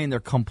explain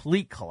their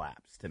complete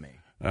collapse to me.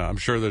 I'm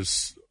sure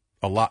there's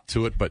a lot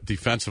to it, but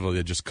defensively,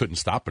 they just couldn't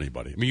stop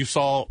anybody. I mean, you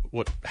saw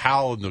what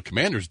Howell and the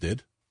Commanders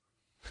did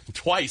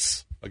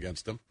twice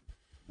against them.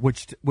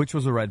 Which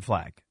was a red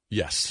flag.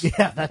 Yes.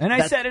 Yeah,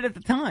 I said it at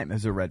the time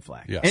as a red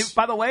flag. Yes. And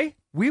by the way,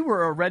 we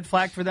were a red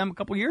flag for them a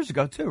couple years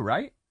ago too,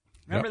 right?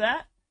 Remember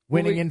that?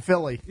 Winning in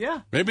Philly.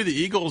 Yeah. Maybe the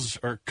Eagles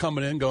are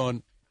coming in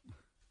going,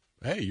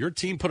 hey, your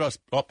team put us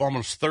up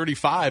almost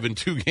 35 in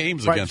 2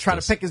 games against trying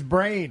us. to pick his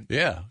brain.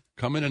 Yeah.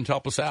 Come in and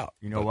help us out.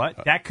 You know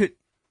what?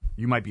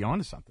 You might be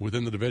onto something.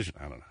 Within the division.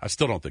 I don't know. I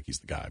still don't think he's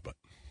the guy, but.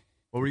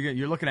 What were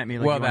you're looking at me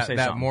like you want to say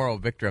that something. moral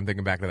victory, I'm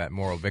thinking back to that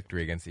moral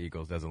victory against the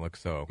Eagles doesn't look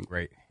so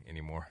great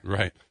anymore.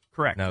 Right.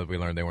 Correct. Now that we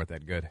learned they weren't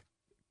that good.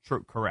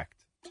 True.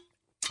 Correct.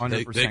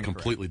 100% They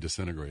completely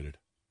disintegrated.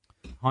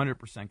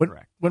 100% When,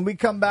 correct. when we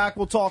come back,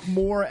 we'll talk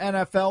more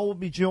NFL. We'll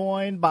be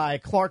joined by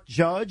Clark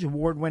Judge,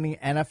 award-winning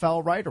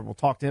NFL writer. We'll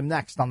talk to him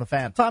next on The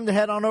Fan. Time to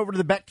head on over to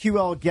the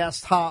BetQL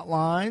guest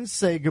hotline.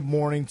 Say good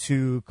morning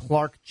to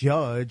Clark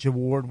Judge,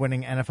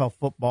 award-winning NFL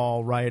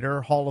football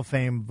writer, Hall of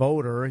Fame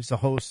voter. He's a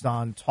host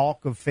on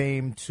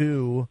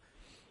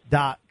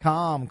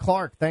TalkOfFame2.com.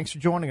 Clark, thanks for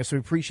joining us. We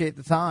appreciate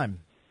the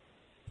time.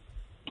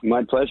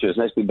 My pleasure. It's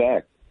nice to be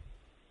back.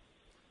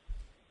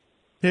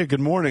 Yeah,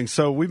 good morning.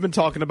 So we've been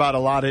talking about a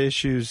lot of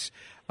issues,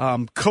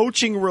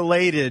 coaching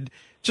related.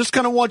 Just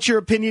kind of want your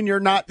opinion.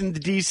 You're not in the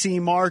D.C.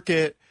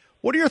 market.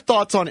 What are your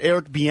thoughts on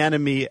Eric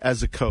Bieniemy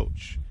as a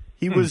coach?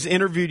 He was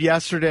interviewed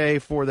yesterday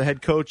for the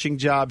head coaching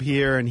job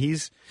here, and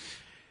it's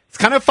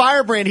kind of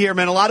firebrand here,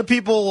 man. A lot of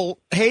people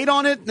hate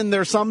on it, and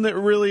there's some that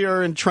really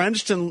are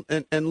entrenched and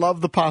love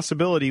the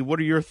possibility. What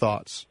are your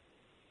thoughts?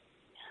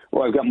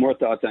 Well, I've got more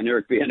thoughts on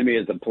Eric Bieniemy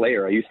as a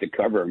player. I used to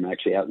cover him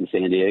actually out in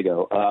San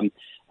Diego.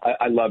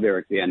 I love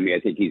Eric Bieniemy. I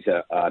think he's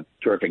a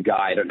terrific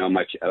guy. I don't know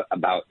much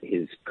about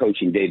his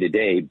coaching day to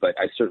day, but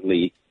I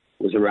certainly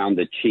was around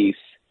the Chiefs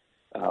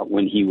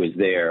when he was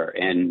there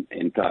and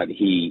thought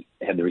he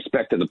had the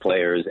respect of the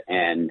players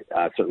and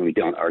certainly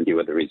don't argue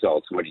with the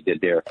results and what he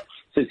did there.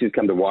 Since he's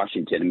come to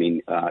Washington, I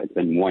mean, it's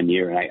been 1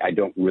 year, and I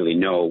don't really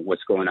know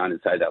what's going on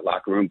inside that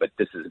locker room, but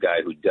this is a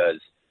guy who does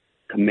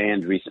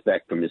command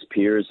respect from his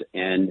peers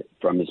and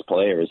from his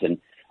players. And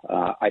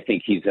I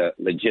think he's a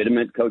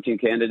legitimate coaching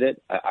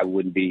candidate. I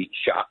wouldn't be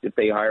shocked if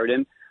they hired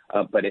him,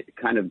 but it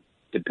kind of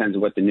depends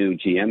on what the new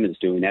GM is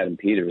doing, Adam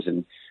Peters.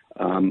 And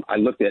I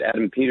looked at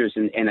Adam Peters,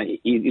 and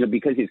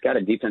because he's got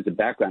a defensive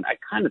background, I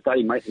kind of thought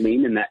he might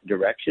lean in that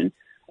direction.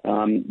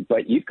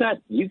 But you've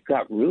got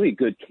really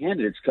good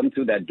candidates come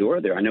through that door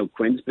there. I know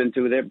Quinn's been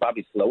through there,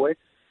 Bobby Slowik,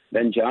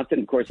 Ben Johnson,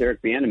 of course,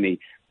 Eric Bieniemy.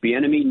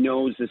 Bieniemy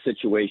knows the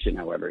situation,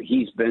 however.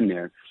 He's been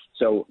there.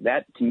 So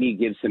that, to me,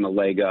 gives him a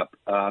leg up.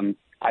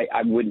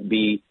 I wouldn't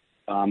be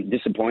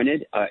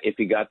disappointed if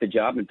he got the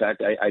job. In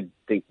fact, I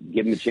think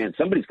give him a chance.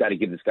 Somebody's got to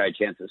give this guy a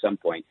chance at some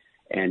point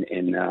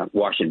and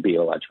Washington be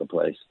a logical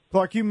place.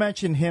 Clark, you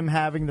mentioned him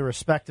having the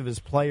respect of his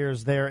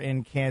players there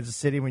in Kansas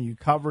City when you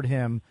covered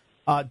him.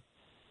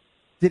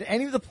 Did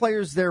any of the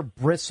players there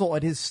bristle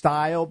at his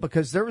style?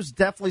 Because there was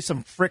definitely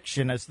some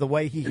friction as to the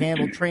way he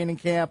handled training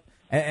camp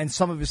and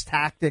some of his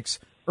tactics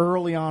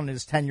early on in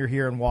his tenure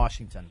here in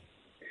Washington.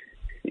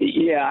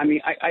 Yeah, I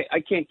mean, I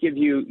can't give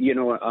you,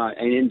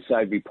 an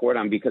inside report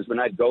on, because when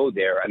I go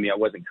there, I mean, I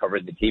wasn't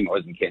covering the team. I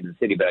was in Kansas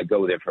City, but I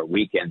go there for a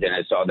weekend, and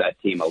I saw that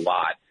team a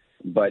lot.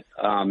 But,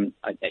 I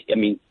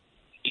mean,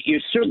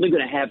 you're certainly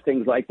going to have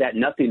things like that,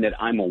 nothing that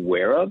I'm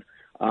aware of.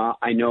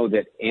 I know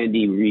that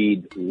Andy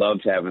Reid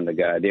loves having the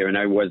guy there, and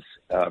I was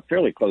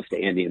fairly close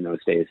to Andy in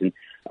those days, and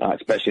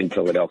especially in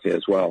Philadelphia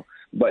as well.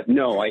 But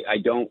no, I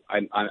don't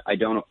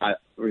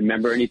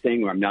remember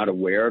anything, or I'm not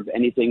aware of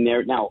anything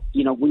there. Now,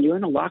 when you're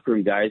in the locker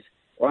room, guys,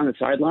 or on the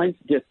sidelines,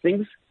 there's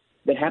things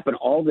that happen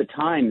all the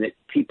time that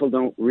people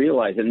don't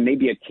realize, and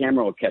maybe a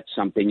camera will catch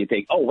something. You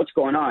think, oh, what's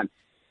going on?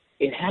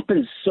 It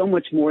happens so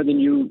much more than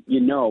you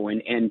know,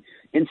 and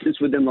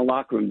incidents within the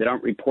locker room that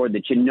aren't reported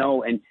that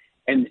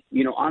And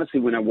honestly,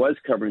 when I was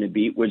covering a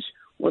beat, which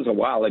was a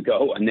while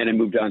ago, and then I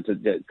moved on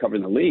to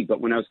covering the league,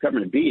 but when I was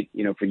covering a beat,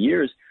 for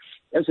years,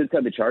 I was with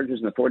the Chargers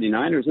and the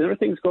 49ers, and there were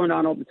things going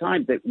on all the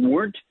time that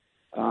weren't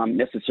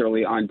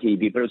necessarily on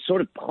TV, but it's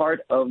sort of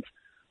part of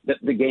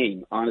the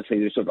game. Honestly,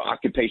 there's sort of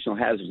occupational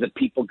hazards that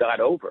people got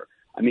over.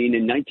 I mean,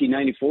 in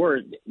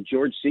 1994,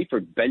 George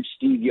Seifert benched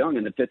Steve Young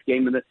in the fifth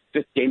game of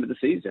the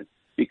season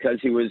because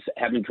he was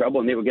having trouble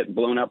and they were getting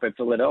blown out by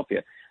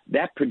Philadelphia.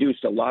 That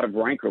produced a lot of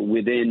rancor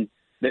within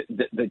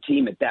the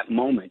team at that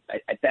moment,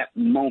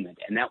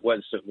 and that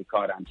was certainly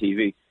caught on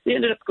TV. They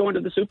ended up going to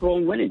the Super Bowl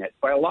and winning it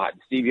by a lot.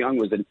 Steve Young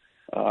was an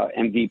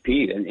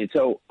MVP, and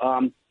so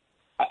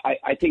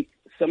I think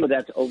some of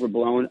that's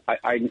overblown.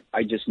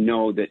 I just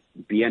know that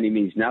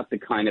Bieniemy is not the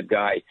kind of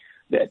guy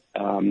that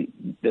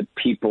the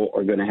people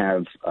are going to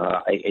have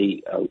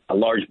a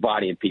large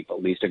body of people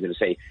at least are going to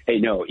say, hey,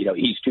 no,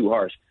 he's too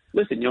harsh.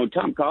 Listen,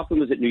 Tom Coughlin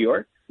was at New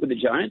York with the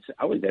Giants.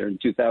 I was there in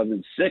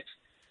 2006.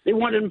 They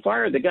wanted him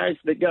fired. The guys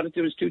that got it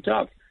was too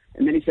tough.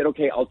 And then he said,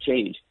 okay, I'll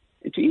change.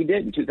 And he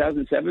did in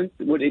 2007.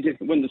 They did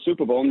win the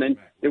Super Bowl, and then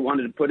they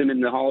wanted to put him in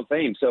the Hall of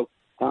Fame. So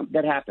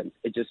that happened.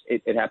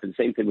 It happened.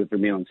 Same thing with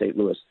Vermeil in St.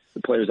 Louis.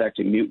 The players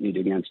actually mutinied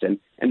against him,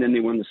 and then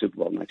they won the Super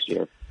Bowl next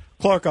year.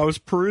 Clark, I was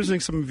perusing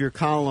some of your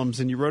columns,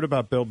 and you wrote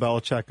about Bill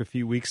Belichick a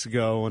few weeks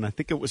ago, and I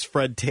think it was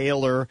Fred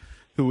Taylor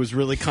who was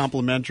really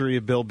complimentary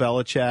of Bill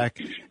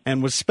Belichick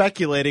and was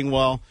speculating,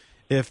 well,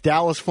 if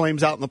Dallas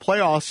flames out in the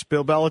playoffs,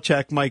 Bill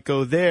Belichick might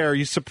go there. Are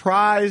you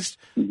surprised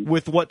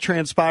with what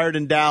transpired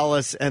in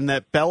Dallas and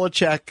that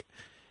Belichick,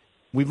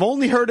 we've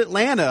only heard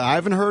Atlanta. I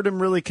haven't heard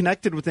him really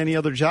connected with any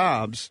other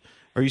jobs.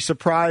 Are you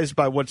surprised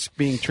by what's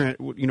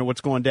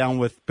what's going down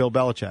with Bill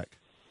Belichick?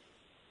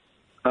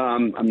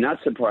 I'm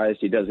not surprised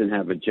he doesn't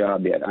have a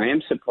job yet. I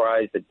am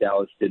surprised that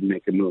Dallas didn't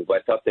make a move. I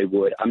thought they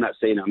would. I'm not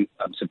saying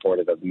I'm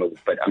supportive of the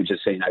move, but I'm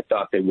just saying I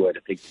thought they would. I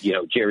think,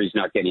 Jerry's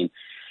not getting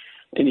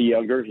any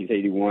younger. He's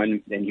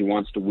 81, and he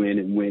wants to win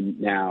and win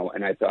now.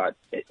 And I thought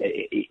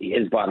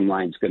his bottom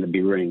line is going to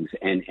be rings.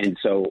 And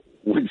so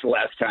when's the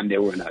last time they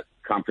were in a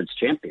conference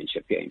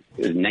championship game?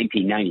 It was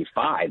 1995.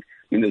 I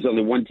mean, there's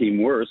only one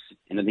team worse,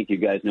 and I think you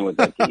guys know what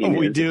that team is.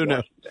 We do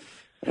know.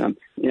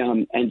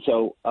 And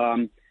so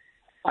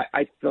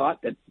I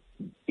thought that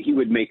he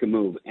would make a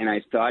move, and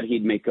I thought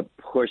he'd make a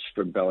push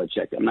for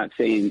Belichick. I'm not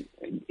saying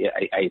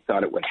I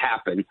thought it would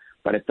happen,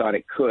 but I thought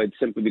it could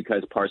simply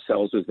because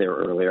Parcells was there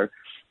earlier.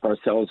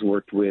 Parcells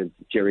worked with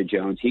Jerry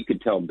Jones. He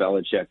could tell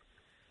Belichick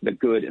the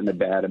good and the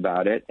bad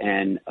about it,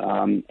 and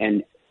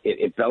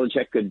if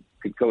Belichick could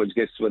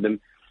coexist with him,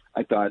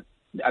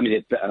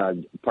 if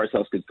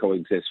Parcells could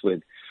coexist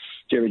with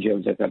Jerry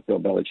Jones, I thought Bill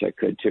Belichick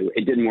could too.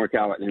 It didn't work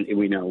out, and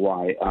we know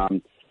why.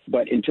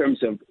 But in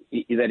terms of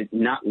that it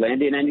not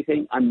landing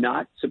anything, I'm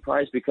not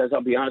surprised because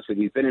I'll be honest with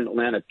you, he's been in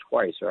Atlanta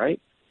twice, right?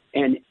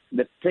 And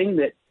the thing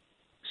that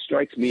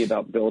strikes me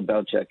about Bill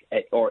Belichick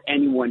or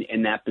anyone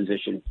in that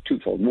position,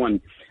 twofold.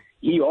 One,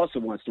 he also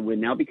wants to win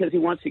now because he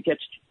wants to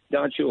catch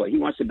Don Shula. He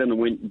wants to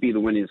be the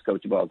winningest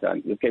coach of all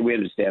time. Okay, we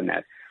understand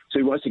that. So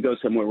he wants to go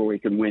somewhere where he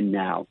can win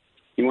now.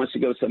 He wants to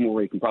go somewhere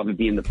where he can probably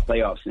be in the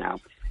playoffs now.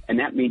 And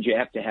that means you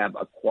have to have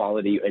a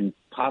quality and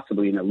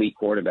possibly an elite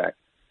quarterback.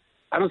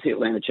 I don't see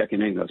Atlanta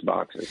checking any of those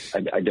boxes.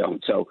 I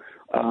don't. So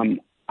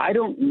I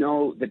don't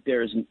know that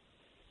there's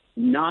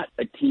not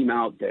a team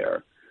out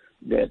there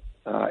that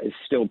is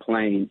still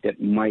playing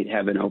that might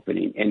have an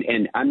opening.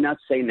 And I'm not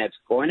saying that's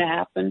going to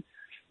happen,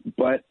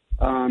 but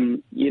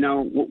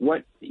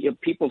what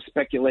people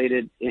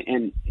speculated,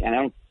 and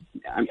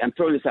I'm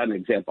throwing this out as an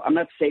example. I'm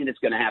not saying it's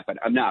going to happen.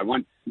 I'm not. I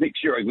want to make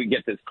sure we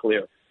get this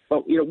clear.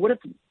 But what if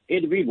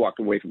Andy Reid walked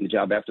away from the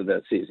job after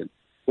the season?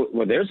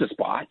 Well, there's a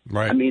spot.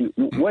 Right. I mean,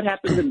 what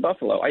happens in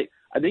Buffalo?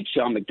 I think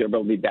Sean McDermott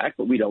will be back,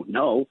 but we don't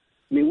know.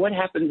 I mean, what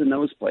happens in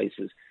those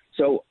places?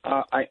 So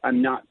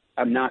I'm not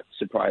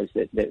surprised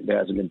that there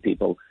hasn't been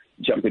people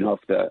jumping off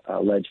the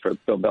ledge for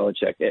Bill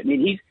Belichick. I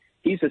mean,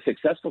 he's a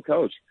successful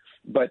coach,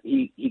 but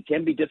he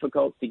can be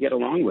difficult to get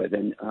along with,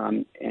 and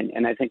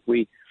I think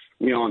we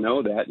all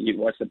know that. You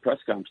watch the press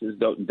conferences,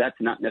 though that's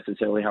not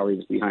necessarily how he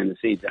is behind the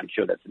scenes. I'm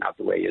sure that's not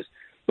the way he is.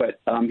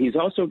 But he's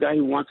also a guy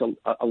who wants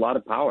a lot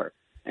of power.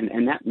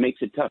 And that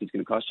makes it tough. He's going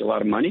to cost you a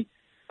lot of money,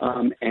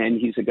 and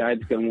he's a guy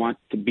that's going to want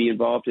to be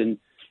involved in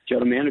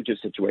general manager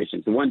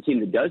situations. The one team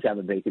that does have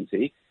a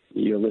vacancy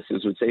your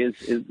listeners would say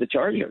is the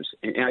Chargers.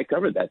 And I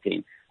covered that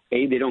team.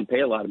 A, they don't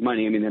pay a lot of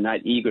money. I mean, they're not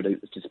eager to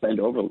spend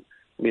overly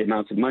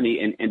amounts of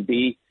money. And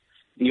B,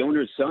 the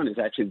owner's son is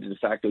actually the de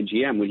facto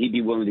GM. Would he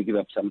be willing to give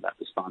up some of that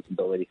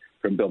responsibility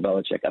for Bill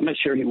Belichick? I'm not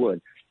sure he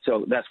would.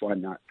 So that's why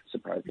I'm not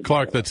surprised.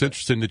 Clark, that's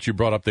interesting that you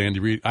brought up the Andy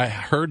Reid. I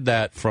heard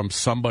that from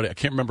somebody. I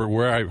can't remember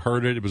where I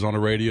heard it. It was on a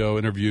radio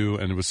interview,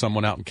 and it was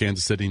someone out in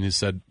Kansas City, and he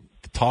said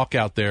the talk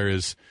out there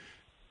is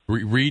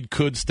Reid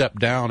could step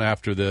down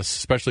after this,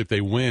 especially if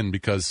they win,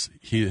 because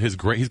he's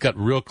got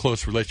real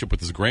close relationship with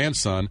his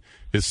grandson.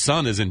 His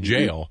son is in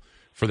jail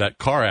for that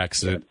car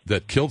accident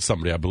that killed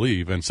somebody, I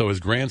believe, and so his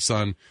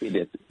grandson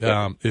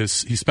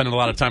he's spending a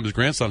lot of time with his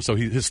grandson. So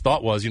his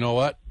thought was, you know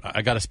what,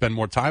 I got to spend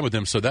more time with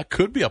him. So that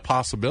could be a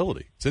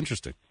possibility. It's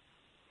interesting.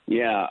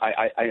 Yeah,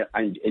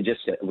 I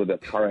just with a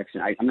car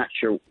accident, I'm not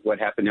sure what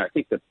happened there. I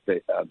think the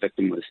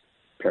victim was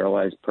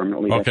paralyzed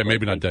permanently. Okay,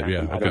 maybe not dead.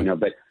 Yeah, I don't know,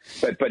 but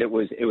it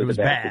was a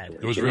bad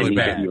situation. It was really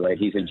bad. You're right.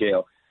 He's in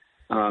jail,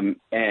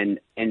 and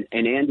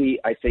Andy,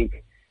 I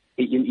think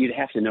you'd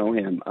have to know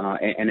him.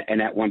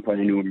 And at one point,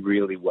 I knew him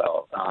really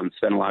well.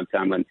 Spent a lot of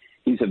time with him.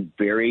 He's a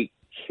very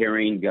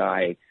caring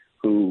guy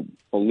who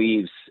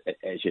believes,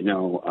 as you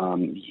know,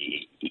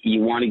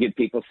 you want to give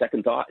people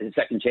second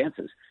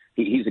chances.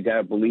 He's a guy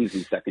who believes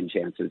in second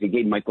chances. He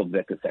gave Michael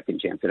Vick a second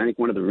chance, and I think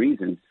one of the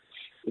reasons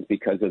is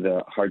because of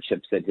the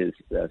hardships that his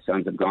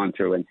sons have gone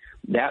through, and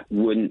that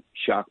wouldn't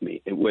shock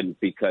me. It wouldn't,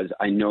 because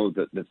I know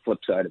the flip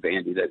side of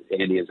Andy, that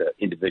Andy is an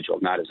individual,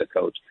 not as a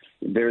coach.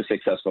 A very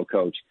successful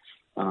coach.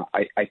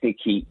 I think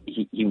he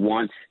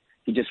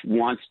just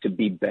wants to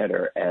be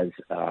better as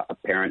a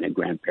parent and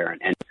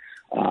grandparent. And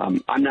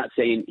I'm not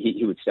saying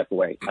he would step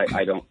away.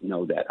 I don't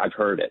know that. I've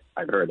heard it,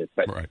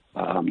 but right.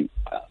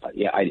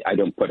 I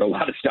don't put a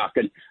lot of stock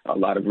in a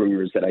lot of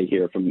rumors that I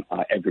hear from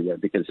everywhere,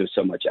 because there's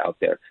so much out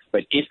there.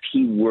 But if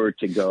he were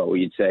to go,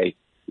 you'd say,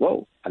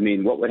 whoa, I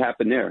mean, what would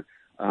happen there?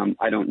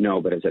 I don't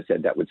know, but as I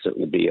said, that would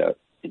certainly be a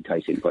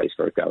enticing place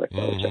for a guy like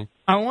Belichick.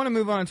 I want to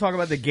move on and talk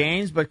about the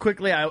games, but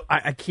quickly,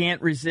 I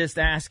can't resist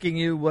asking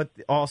you what,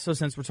 also,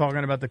 since we're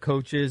talking about the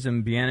coaches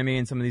and Bieniemy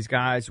and some of these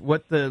guys,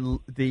 what the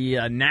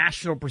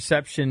national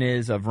perception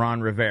is of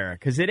Ron Rivera,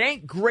 because it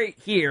ain't great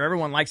here.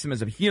 Everyone likes him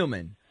as a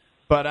human,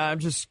 but I'm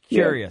just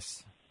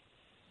curious.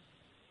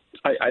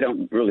 Yeah. I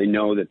don't really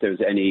know that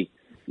there's any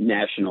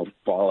national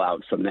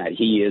fallout from that.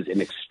 He is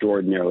an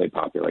extraordinarily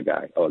popular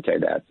guy. I'll tell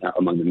you that,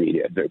 among the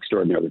media. An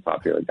extraordinarily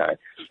popular guy.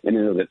 And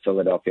I know that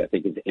Philadelphia, I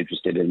think, is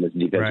interested in this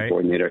defensive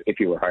coordinator. If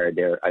he were hired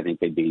there, I think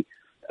they'd be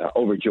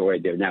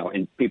overjoyed there now.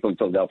 And people in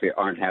Philadelphia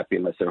aren't happy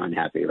unless they're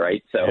unhappy,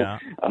 right? So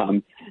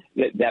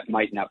that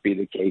might not be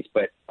the case.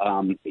 But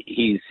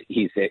he's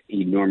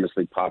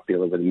enormously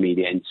popular with the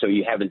media. And so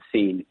you haven't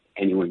seen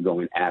anyone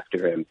going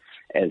after him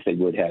as they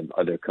would have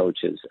other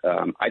coaches.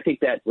 I think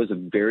that was a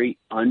very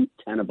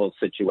untenable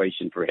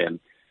situation for him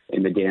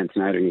in the Dan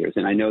Snyder years.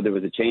 And I know there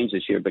was a change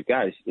this year, but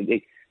guys,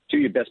 two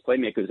of your best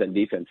playmakers on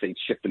defense, they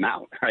shipped him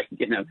out, right?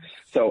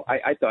 So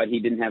I thought he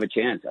didn't have a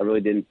chance. I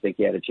really didn't think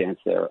he had a chance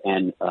there.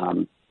 And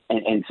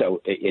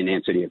so in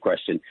answer to your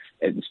question,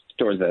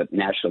 towards the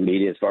national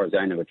media, as far as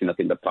I know, it's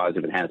nothing but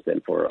positive. It has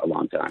been for a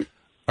long time.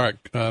 All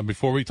right,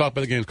 before we talk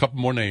about the game, a couple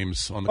more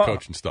names on the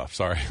coaching stuff.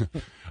 Sorry.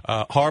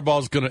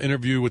 Harbaugh's going to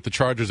interview with the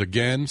Chargers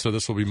again, so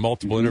this will be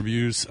multiple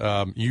interviews.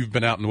 You've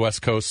been out in the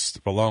West Coast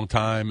for a long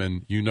time,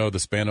 and you know the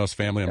Spanos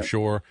family, I'm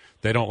sure.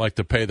 They don't like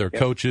to pay their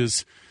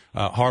coaches.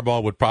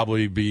 Harbaugh would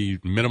probably be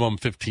minimum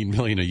 $15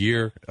 million a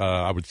year,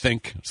 I would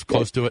think. It's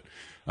close to it.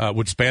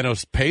 Would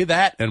Spanos pay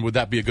that, and would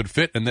that be a good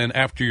fit? And then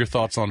after your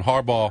thoughts on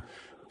Harbaugh,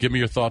 give me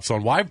your thoughts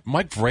on why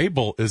Mike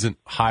Vrabel isn't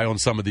high on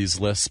some of these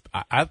lists.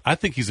 I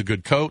think he's a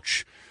good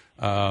coach.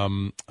 I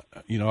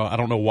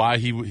don't know why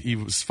he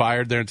was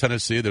fired there in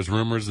Tennessee. There's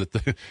rumors that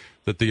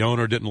the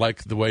owner didn't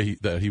like the way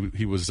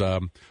he was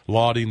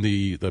lauding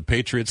the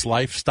Patriots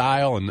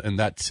lifestyle and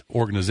that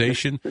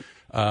organization.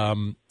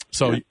 And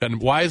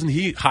why isn't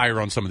he higher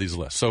on some of these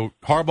lists? So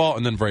Harbaugh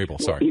and then Vrabel.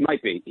 Sorry, he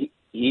might be.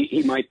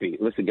 He might be.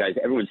 Listen, guys,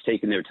 everyone's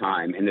taking their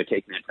time, and they're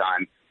taking their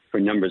time for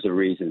numbers of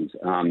reasons.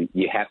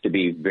 You have to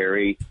be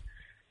very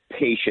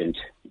patient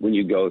when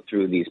you go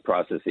through these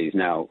processes.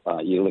 Now,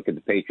 you look at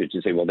the Patriots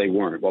and say, well, they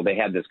weren't. Well, they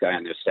had this guy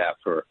on their staff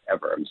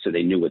forever, so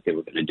they knew what they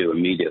were going to do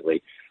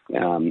immediately.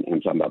 I'm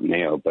talking about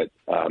Mayo. But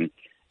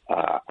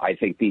I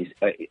think these,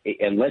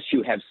 unless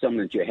you have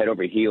someone that you're head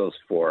over heels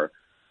for,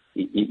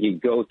 you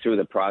go through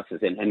the process.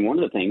 And one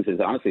of the things is,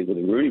 honestly, with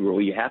the Rooney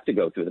Rule, you have to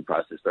go through the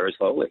process very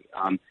slowly.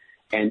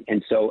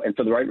 And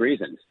for the right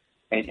reasons.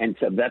 And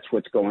so that's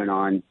what's going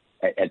on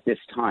at this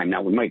time.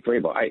 Now, with Mike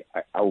Vrabel,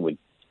 I would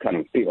kind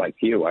of feel like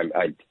you.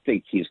 I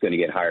think he's going to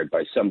get hired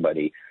by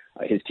somebody.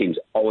 His teams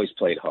always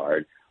played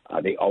hard.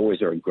 They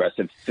always are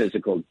aggressive,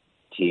 physical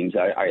teams.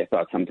 I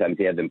thought sometimes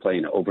he had them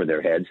playing over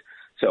their heads.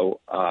 So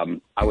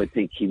I would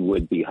think he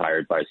would be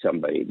hired by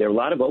somebody. There are a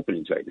lot of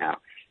openings right now.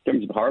 In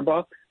terms of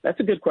Harbaugh, that's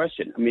a good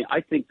question. I mean,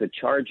 I think the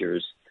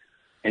Chargers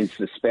and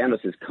the Spanos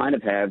kind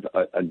of have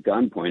a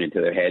gun pointed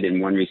to their head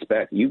in one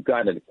respect. You've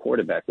got a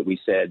quarterback that we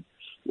said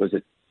was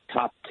a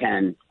top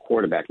 10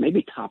 quarterback,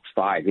 maybe top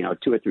 5,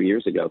 2 or 3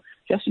 years ago.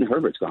 Justin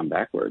Herbert's gone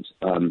backwards.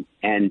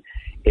 And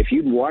if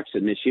you'd watched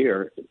him this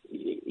year,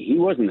 he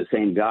wasn't the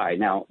same guy.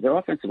 Now, their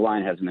offensive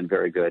line hasn't been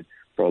very good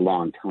for a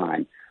long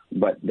time,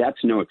 but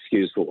that's no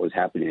excuse for what was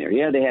happening there.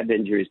 Yeah, they have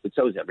injuries, but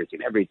so is every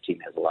team. Every team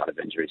has a lot of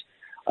injuries.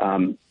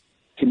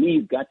 To me,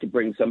 you've got to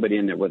bring somebody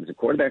in there, whether it's a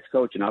quarterback's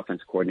coach, an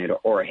offensive coordinator,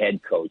 or a head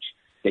coach,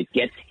 that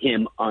gets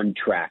him on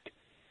track,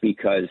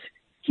 because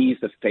he's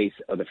the face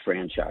of the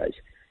franchise.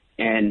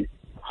 And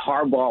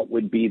Harbaugh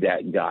would be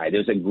that guy.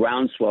 There's a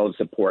groundswell of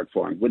support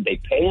for him. Would they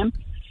pay him?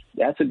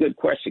 That's a good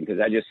question, because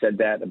I just said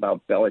that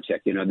about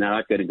Belichick. They're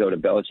not going to go to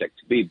Belichick.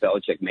 To me,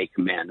 Belichick may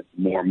command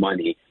more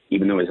money,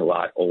 even though he's a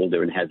lot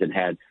older and hasn't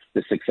had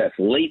the success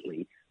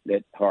lately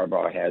that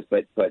Harbaugh has.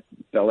 But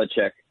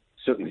Belichick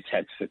certainly has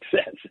had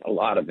success, a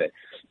lot of it.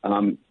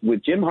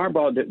 With Jim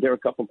Harbaugh, there are a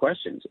couple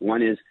questions.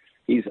 One is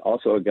he's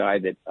also a guy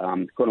that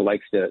kind of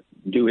likes to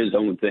do his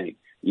own thing.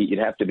 You'd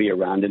have to be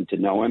around him to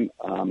know him.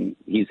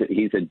 He's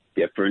a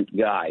different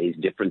guy. He's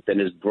different than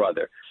his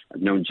brother.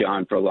 I've known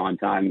John for a long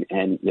time,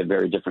 and they're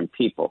very different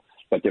people.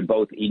 But they're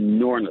both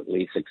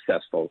enormously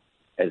successful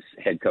as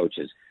head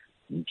coaches.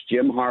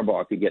 Jim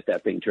Harbaugh could get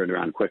that thing turned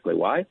around quickly.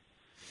 Why?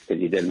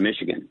 Because he did it in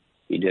Michigan.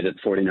 He did it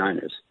at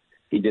 49ers.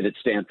 He did it at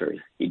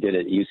Stanford. He did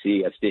it at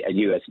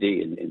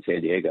USD in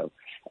San Diego.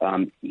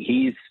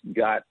 He's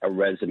got a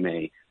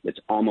resume that's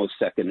almost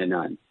second to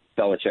none.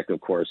 Belichick, of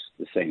course,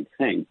 the same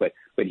thing. But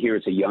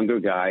here's a younger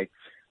guy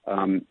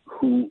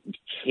who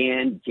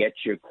can get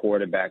your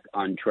quarterback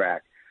on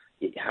track.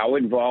 How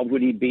involved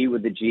would he be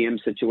with the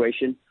GM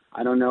situation?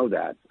 I don't know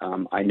that.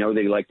 I know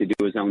they like to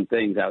do his own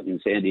things out in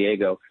San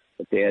Diego.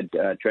 But they had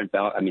San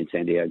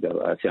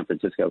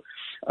Francisco.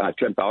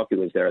 Trent Baalke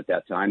was there at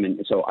that time,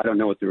 and so I don't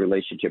know what the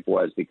relationship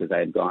was, because I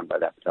had gone by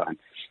that time.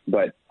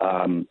 But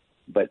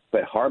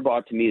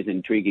Harbaugh to me is an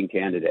intriguing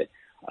candidate.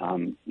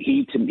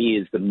 He to me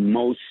is the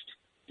most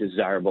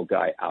desirable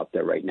guy out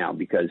there right now,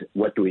 because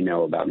what do we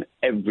know about him?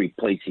 Every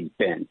place he's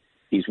been,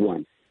 he's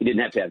won. He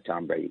didn't have to have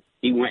Tom Brady.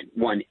 He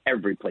won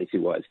every place he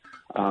was.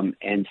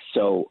 And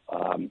so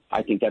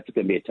I think that's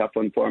going to be a tough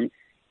one for him.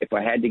 If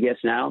I had to guess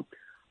now,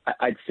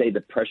 I'd say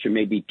the pressure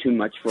may be too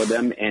much for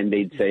them, and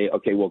they'd say,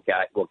 okay, we'll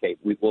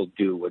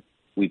do what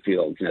we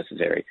feel is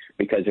necessary,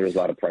 because there is a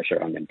lot of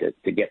pressure on them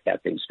to get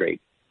that thing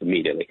straight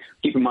immediately.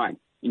 Keep in mind,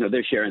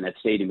 they're sharing that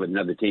stadium with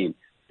another team.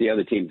 The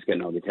other teams get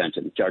no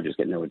attention. The Chargers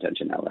get no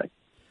attention in L.A.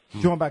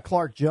 Joined by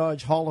Clark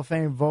Judge, Hall of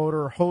Fame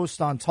voter, host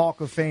on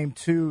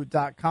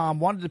TalkOfFame2.com.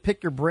 Wanted to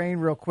pick your brain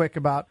real quick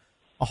about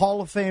a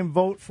Hall of Fame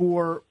vote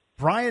for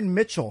Brian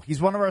Mitchell.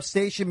 He's one of our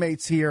station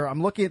mates here.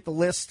 I'm looking at the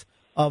list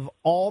of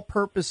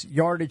all-purpose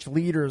yardage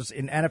leaders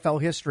in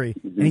NFL history,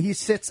 and he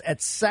sits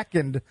at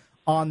second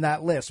on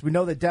that list. We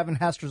know that Devin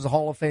Hester is a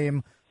Hall of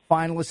Fame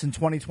finalist in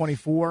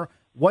 2024.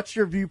 What's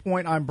your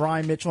viewpoint on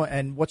Brian Mitchell,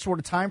 and what sort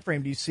of time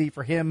frame do you see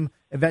for him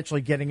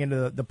eventually getting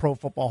into the Pro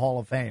Football Hall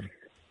of Fame?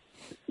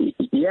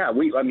 Yeah,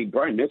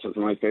 Brian Mitchell's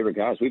one of my favorite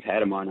guys. We've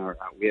had him on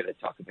we had a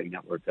Talk of Big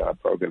Network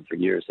program for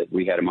years that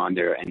we had him on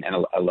there, and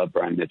I love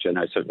Brian Mitchell, and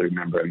I certainly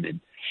remember him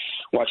and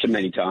watched him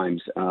many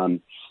times.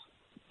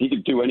 He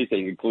could do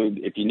anything, include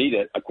if you need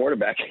a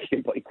quarterback, he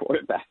can play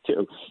quarterback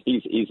too.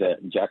 He's a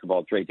jack of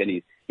all trades, and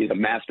he's a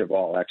master of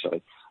all,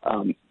 actually.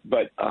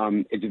 But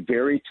it's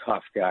very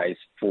tough, guys,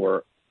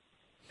 for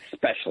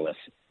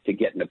specialists to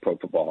get in the Pro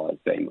Football Hall of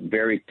Fame.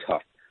 Very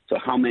tough. So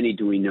how many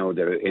do we know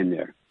that are in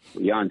there?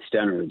 Jan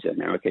Stenner is in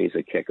there. Okay, he's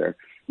a kicker.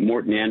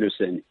 Morton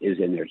Anderson is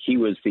in there. He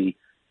was the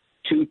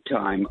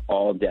two-time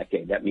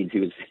All-Decade. That means he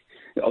was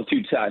a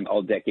two-time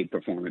All-Decade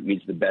performer. It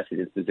means the best at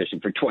his position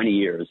for 20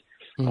 years,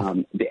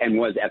 and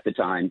was at the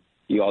time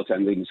the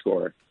all-time leading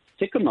scorer.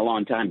 It took him a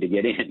long time to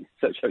get in.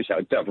 So it shows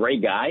how tough. Ray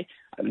Guy.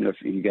 I don't know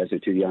if you guys are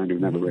too young to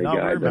remember Ray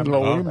Guy.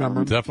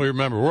 Remember. Definitely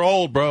remember. We're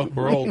old, bro.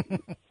 We're old.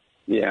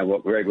 Yeah,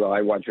 well,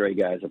 I watched Ray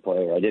Guy as a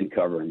player. I didn't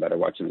cover him, but I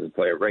watched him as a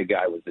player. Ray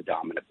Guy was the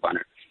dominant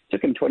punter. It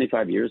took him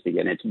 25 years to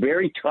get in. It's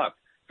very tough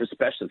for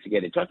specialists to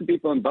get in. Talk to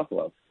people in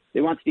Buffalo.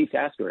 They want Steve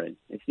Tasker in.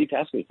 And Steve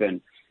Tasker's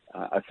been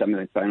a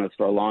semifinalist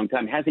for a long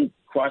time. Hasn't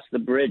crossed the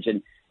bridge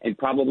and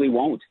probably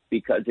won't,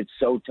 because it's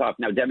so tough.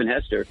 Now, Devin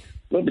Hester,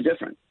 a little bit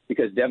different,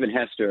 because Devin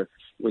Hester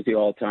was the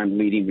all-time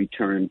leading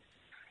return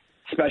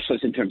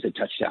specialist in terms of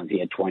touchdowns. He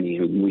had 20,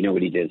 and we know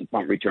what he did as a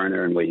punt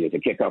returner and what he was a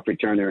kickoff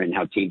returner and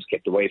how teams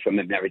kicked away from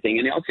him and everything.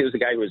 And also he was a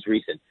guy who was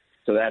recent,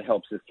 so that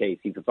helps his case.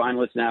 He's a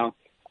finalist now.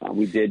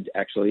 We did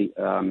actually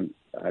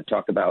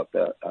talk about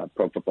the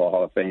Pro Football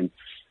Hall of Fame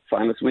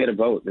finalists. We had a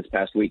vote this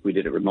past week. We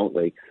did it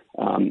remotely,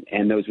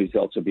 and those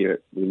results will be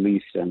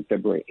released on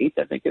February 8th,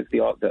 I think, is the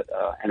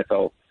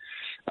NFL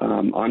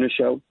honor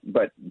show.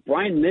 But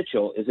Brian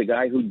Mitchell is a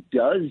guy who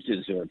does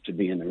deserve to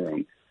be in the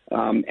room.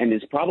 And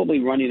is probably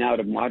running out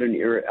of modern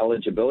era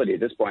eligibility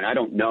at this point. I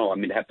don't know. I'm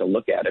going to have to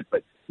look at it,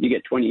 but you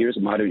get 20 years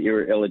of modern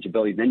era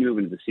eligibility, then you move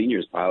into the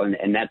seniors pile,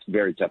 and that's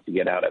very tough to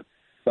get out of.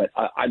 But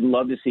I'd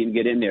love to see him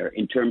get in there.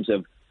 In terms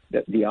of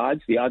the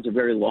odds, the odds are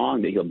very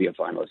long that he'll be a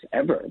finalist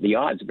ever. The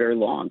odds are very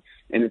long,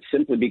 and it's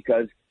simply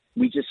because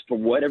we just, for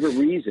whatever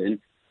reason,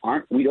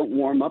 we don't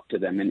warm up to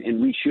them,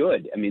 and we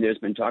should. I mean, there's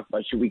been talk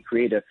about should we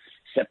create a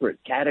separate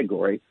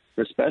category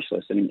for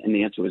specialists, and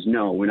the answer was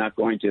no, we're not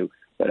going to.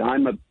 But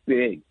I'm a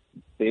big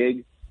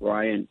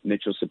Ryan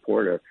Mitchell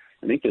supporter.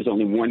 I think there's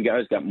only one guy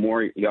who's got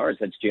more yards.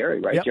 That's Jerry,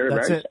 right? Yep, Jerry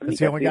that's Rice. it. That's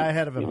the only guy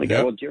ahead of him.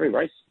 Well, Jerry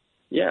Rice.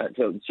 Yeah,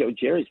 so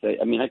Jerry's. I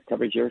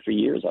covered Jerry for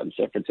years out in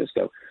San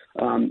Francisco.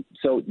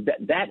 So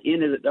that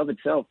in and of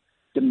itself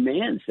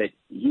demands that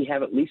he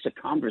have at least a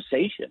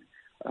conversation,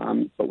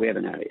 but we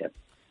haven't had it yet.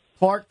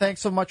 Clark,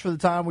 thanks so much for the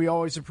time. We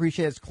always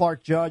appreciate it. It's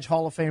Clark Judge,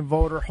 Hall of Fame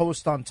voter,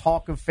 host on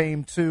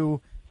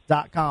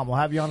TalkOfFame2.com. We'll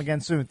have you on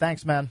again soon.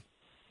 Thanks, man.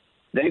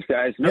 Thanks,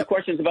 guys. No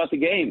questions about the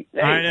game.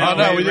 Hey. I know. Oh,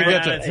 no, we didn't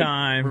ran get out of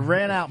time. We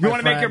ran out. You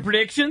want to make your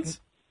predictions?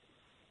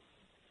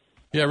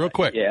 Yeah, real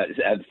quick. Yeah,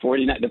 the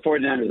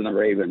 49ers and the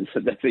Ravens.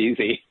 That's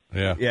easy.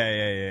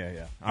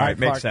 Yeah. All right,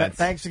 makes Clark, sense.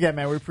 Thanks again,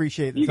 man. We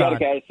appreciate the You time.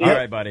 got it, guys. All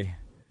right, buddy.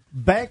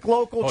 Bank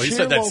local, Oh, he cheer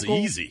said that's local.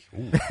 easy.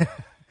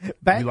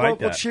 Bank You like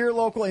local, that. cheer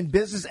local, in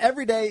business.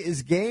 Every day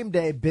is game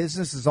day.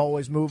 Business is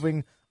always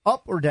moving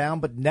up or down,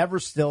 but never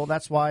still.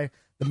 That's why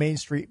the Main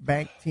Street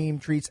Bank team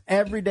treats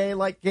every day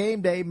like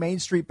game day. Main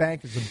Street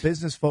Bank is a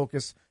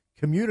business-focused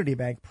community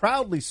bank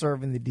proudly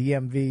serving the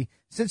DMV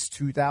since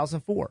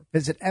 2004.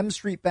 Visit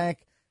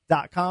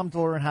mstreetbank.com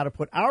to learn how to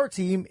put our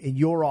team in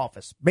your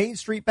office. Main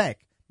Street Bank,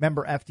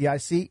 member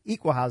FDIC,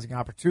 equal housing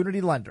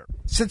opportunity lender.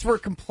 Since we're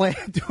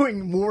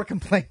doing more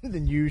complaining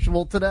than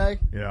usual today,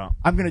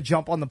 I'm going to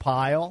jump on the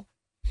pile.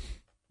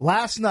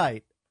 Last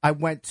night, I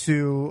went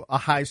to a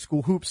high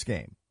school hoops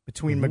game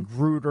between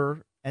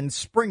Magruder and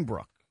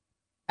Springbrook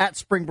at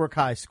Springbrook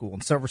High School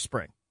in Silver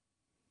Spring.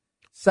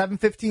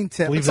 7:15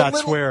 tip. I believe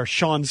that's where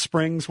Sean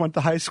Springs went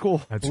to high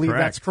school.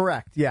 That's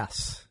correct.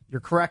 Yes,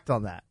 you're correct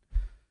on that.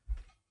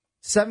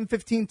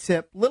 7:15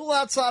 tip. Little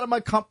outside of my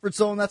comfort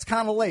zone. That's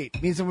kind of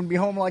late. Means I'm going to be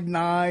home like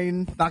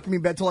 9. Not going to be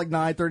in bed till like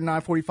 9:30,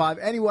 9:45.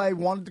 Anyway,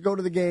 wanted to go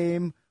to the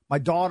game. My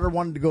daughter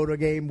wanted to go to a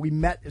game. We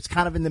met. It's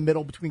kind of in the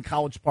middle between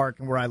College Park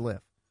and where I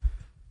live.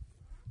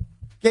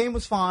 Game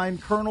was fine.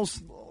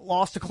 Colonels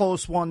lost a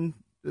close one.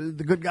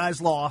 The good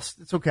guys lost.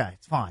 It's okay.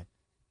 It's fine.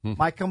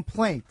 My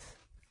complaint,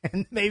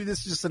 and maybe this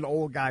is just an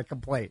old guy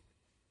complaint,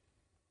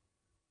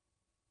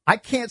 I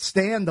can't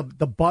stand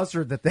the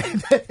buzzer that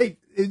they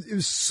it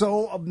was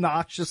so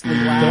obnoxiously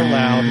loud. They're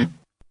loud.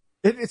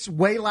 It's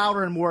way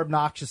louder and more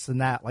obnoxious than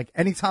that. Like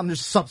anytime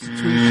there's a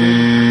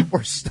substitution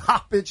or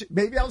stoppage,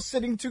 maybe I was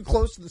sitting too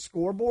close to the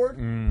scoreboard.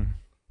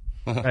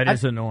 That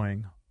is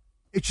annoying.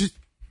 It's just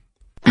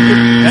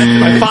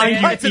I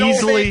find you It's an old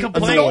easily man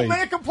complaint. it's an old annoying.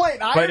 man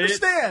complaint. I But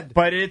understand.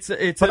 But it's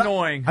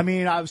annoying. I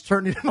mean, I was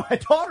turning to my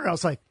daughter and I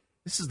was like,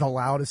 "This is the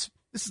loudest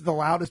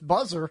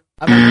buzzer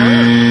I've ever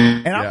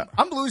heard," and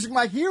I'm losing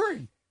my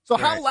hearing. So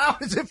how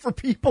loud is it for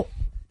people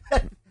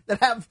that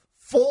have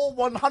full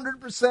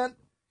 100%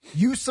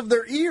 use of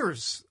their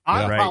ears?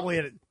 I'm probably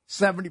at a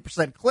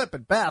 70% clip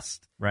at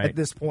best at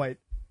this point.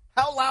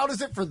 How loud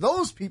is it for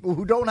those people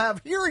who don't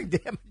have hearing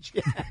damage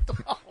yet?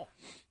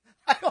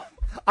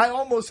 I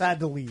almost had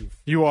to leave.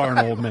 You are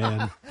an old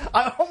man.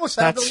 I almost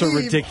had That's to a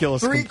leave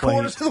ridiculous three complaint.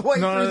 quarters of the way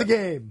through the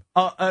game.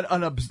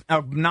 An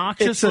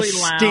obnoxiously It's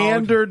a loud.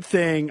 standard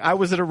thing. I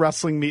was at a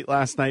wrestling meet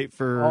last night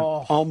for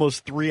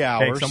almost 3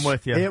 hours. Thanks, I'm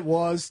with you. It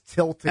was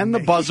tilting. And the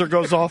me. buzzer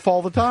goes off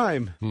all the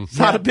time. It's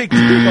not a big deal.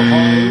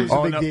 It was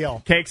a big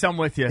deal. Cakes, I'm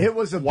with you. It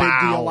was a big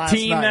deal last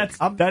Team, night.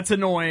 that's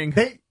annoying.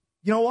 Hey,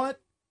 you know what?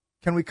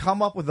 Can we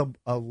come up with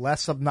a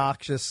less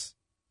obnoxious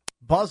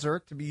buzzer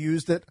to be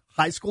used at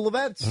high school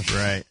events? That's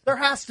right. There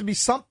has to be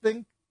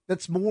something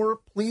that's more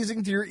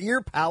pleasing to your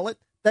ear palate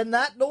than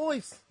that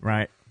noise.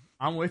 Right.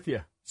 I'm with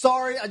you.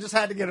 Sorry, I just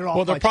had to get it off.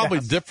 Well, they're my probably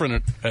chest.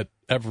 different at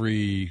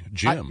every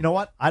gym. You know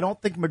what? I don't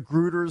think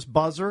Magruder's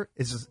buzzer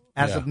is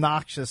as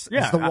obnoxious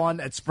Yeah, as the one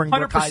at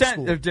Springbrook High 100%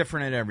 School. they're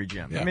different at every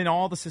gym. Yeah. I mean,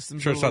 all the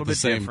systems Sure, are a it's not little the bit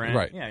same, different.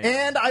 right.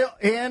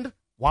 Yeah. And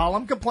while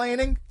I'm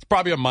complaining, It's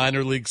probably a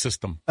minor league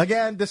system.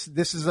 again, this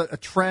is a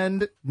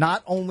trend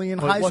not only in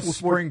Well, it high was school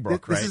sports.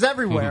 Springbrook, This right? is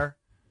everywhere.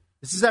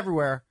 This is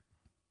everywhere.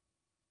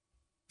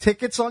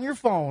 Tickets on your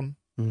phone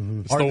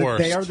It's the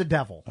worst. They are the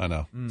devil. I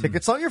know.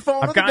 Tickets on your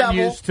phone I've are the gotten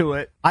devil. used to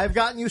it. I've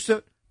gotten used to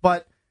it,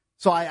 but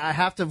so I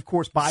have to, of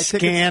course, buy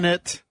tickets. Scan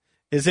it.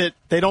 Is it?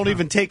 They don't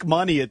even take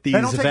money at these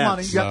They don't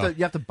events. take money.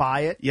 You have to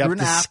buy it. You You're have an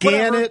to app, scan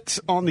whatever. it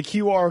on the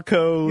QR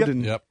code. You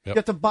and Yep. You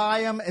have to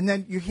buy them, and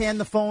then you hand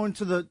the phone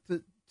to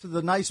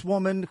the nice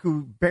woman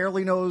who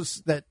barely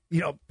knows that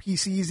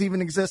PCs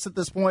even exist at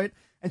this point,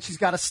 and she's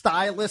got a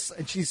stylus,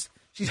 and she's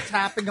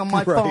tapping on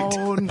my Right.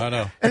 phone. I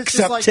know. And it's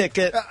just Accept like,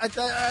 ticket.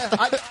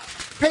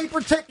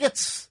 Paper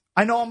tickets.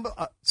 I know I'm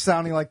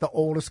sounding like the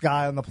oldest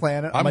guy on the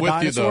planet. I'm a with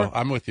dinosaur. you, though.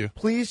 I'm with you.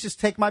 Please just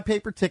take my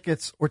paper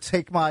tickets or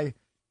take my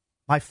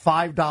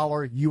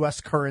 $5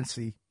 U.S.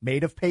 currency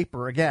made of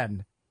paper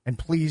again, and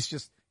please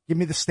just give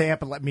me the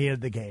stamp and let me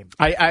into the game.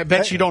 I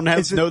bet you don't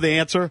Is it- know the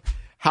answer.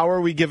 How are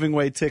we giving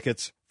away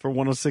tickets for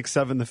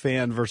 106.7 The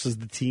Fan versus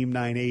the Team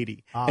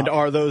 980? And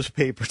are those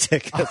paper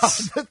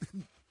tickets?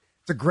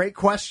 It's a great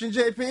question,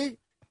 JP.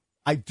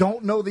 I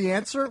don't know the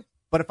answer,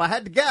 but if I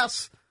had to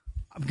guess,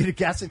 I'm going to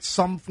guess it's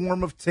some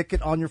form of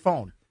ticket on your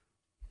phone.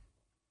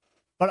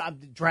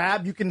 But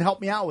Drab, you can help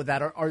me out with that.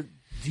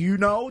 Do you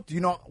know? Do you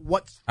know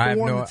what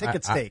form the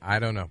tickets take? I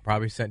don't know.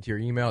 Probably sent to your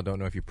email. Don't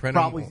know if you print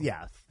them. Probably,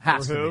 yeah.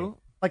 Has to be.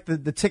 Like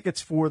the tickets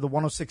for the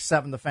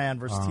 106.7 The Fan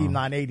versus Team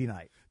 980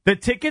 night. The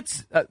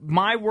tickets,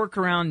 my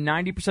workaround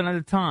 90% of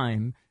the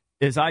time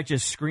is I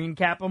just screen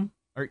cap them.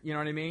 Or, you know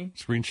what I mean?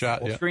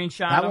 Screenshot, yeah.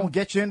 Screenshot That them. won't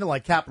get you into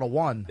like Capital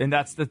One. And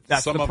that's the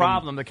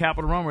problem. The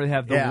Capital One where they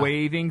have the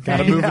waving thing.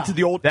 Got to move it to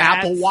the old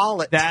Apple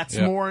Wallet. That's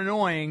more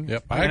annoying.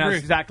 Yep, I agree. That's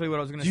exactly what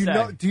I was going to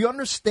say. Do you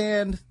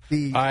understand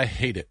the... I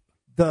hate it.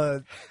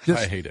 I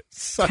hate it.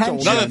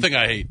 Another thing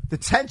I hate. The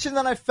tension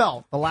that I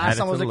felt the last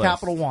time I was at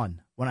Capital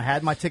One, when I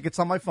had my tickets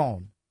on my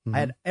phone.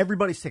 I had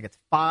everybody's tickets.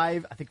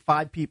 I think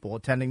five people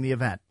attending the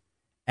event.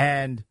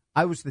 And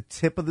I was the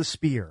tip of the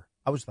spear.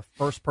 I was the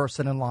first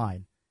person in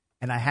line.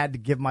 And I had to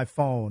give my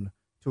phone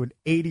to an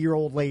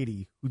 80-year-old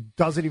lady who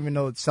doesn't even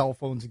know that cell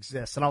phones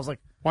exist. And I was like,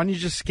 why don't you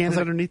just scan it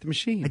underneath the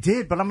machine? I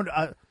did, but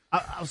I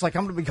was like,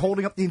 I'm going to be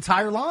holding up the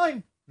entire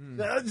line.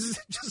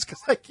 Just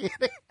because I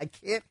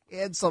can't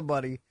hand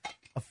somebody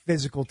a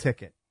physical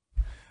ticket.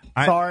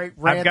 Sorry,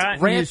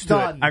 rant's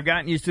done. I've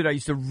gotten used to it. I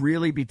used to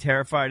really be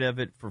terrified of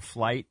it for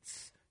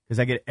flights because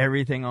I get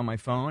everything on my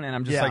phone, and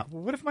I'm just like,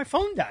 well, what if my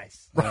phone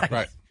dies?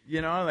 Right.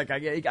 You know, like I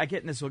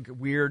get in this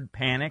weird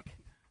panic.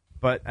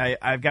 But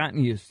I've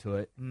gotten used to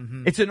it.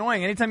 Mm-hmm. It's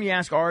annoying. Anytime you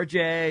ask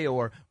RJ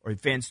or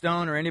Van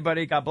Stone or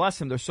anybody, God bless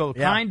them, they're so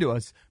kind to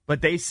us.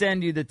 But they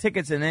send you the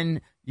tickets, and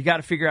then you got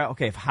to figure out,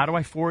 okay, how do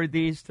I forward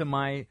these to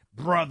my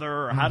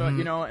brother? Or how do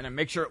I, and I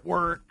make sure it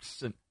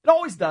works. And it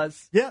always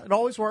does. Yeah, it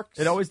always works.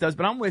 It always does.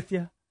 But I'm with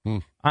you.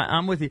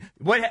 I'm with you.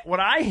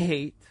 What I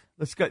hate,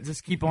 let's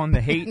keep on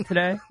the hate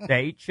today, the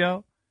hate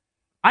show.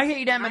 I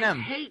hate Eminem.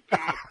 I hate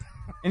that.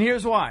 And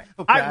here's why.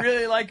 Okay. I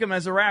really like him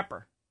as a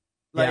rapper.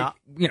 Like,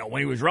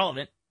 when he was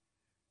relevant.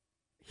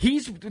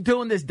 He's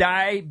doing this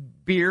dye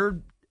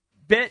beard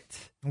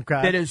bit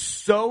that is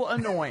so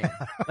annoying.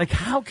 Like,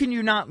 how can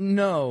you not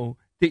know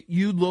that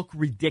you look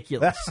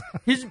ridiculous?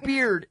 His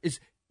beard is...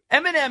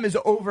 Eminem is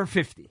over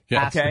 50.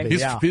 Yeah. Okay?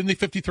 Isn't he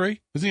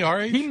 53? Isn't he our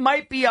age? He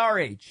might be our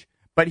age,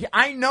 but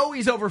I know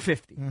he's over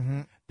 50.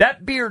 Mm-hmm.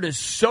 That beard is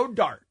so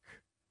dark.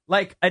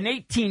 Like, an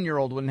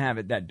 18-year-old wouldn't have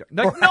it that dark.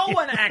 Like, no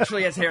one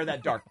actually has hair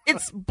that dark.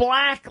 It's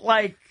black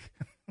like...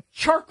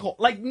 charcoal.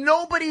 Like,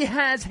 nobody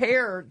has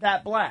hair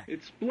that black.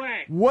 It's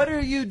black. What are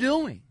you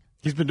doing?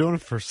 He's been doing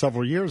it for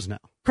several years now.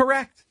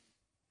 Correct.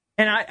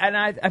 And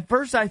I at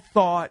first I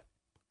thought,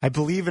 I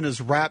believe in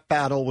his rap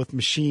battle with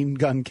Machine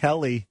Gun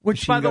Kelly.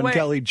 Which, by the way,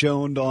 Kelly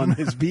joned on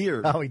his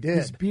beard. Oh, he did.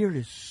 His beard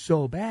is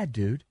so bad,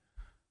 dude.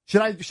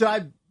 Should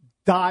I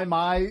dye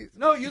my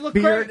you look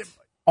beard great.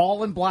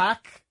 all in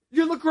black?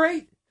 You look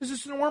great. This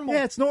is normal.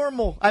 Yeah, it's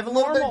normal. I have a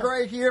little bit of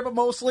gray here, but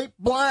mostly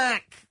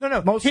black.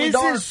 No. Mostly his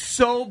dark. is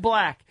so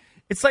black.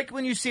 It's like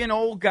when you see an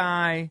old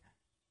guy,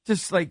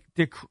 just like,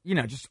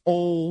 just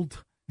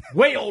old,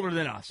 way older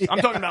than us. I'm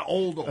talking about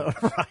old.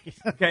 Right.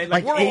 Okay,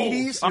 like we're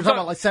 80s? Old. I'm talking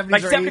about like 70s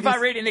like or 75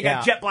 80s? rated, and they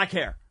got jet black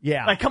hair.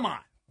 Yeah. Like, come on.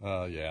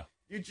 Yeah.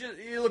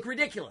 You look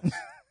ridiculous.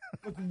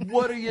 Like,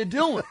 what are you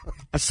doing?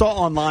 I saw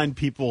online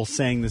people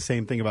saying the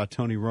same thing about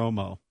Tony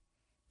Romo.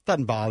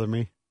 Doesn't bother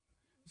me.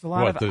 There's a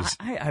lot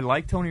I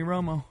like Tony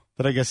Romo.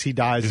 But I guess he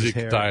dyes his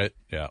hair. Dye it,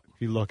 yeah.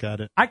 If you look at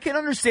it. I can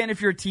understand if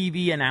you're a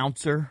TV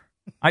announcer.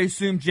 I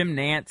assume Jim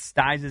Nantz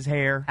dyes his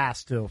hair.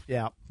 Has to,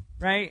 yeah.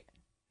 Right?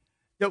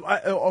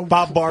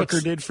 Bob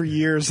Barker did for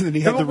years, and then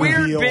he had the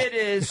weird reveal. bit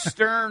is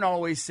Stern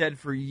always said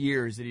for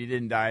years that he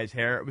didn't dye his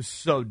hair. It was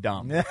so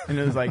dumb. And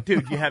it was like,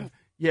 dude, you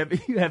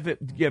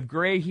have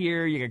gray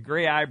here, you got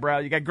gray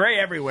eyebrows, you got gray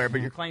everywhere,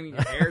 but you're claiming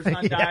your hair's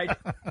not dyed.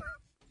 I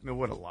mean,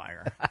 what a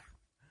liar.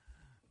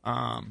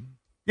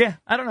 Yeah,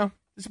 I don't know.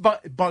 This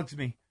bugs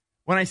me.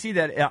 When I see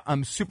that,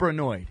 I'm super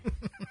annoyed.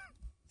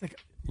 It's like,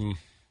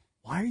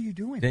 why are you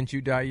doing that? Didn't you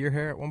dye your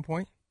hair at one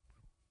point?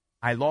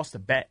 I lost a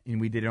bet,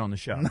 and we did it on the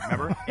show,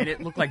 remember? And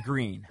it looked like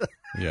green.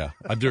 Yeah,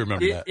 I do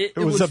remember that. It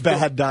was a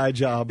bad dye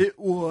job. It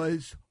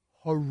was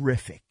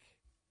horrific.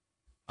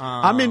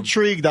 I'm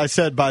intrigued, I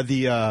said, by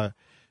there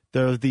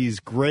are these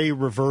gray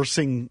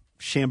reversing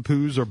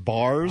shampoos or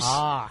bars.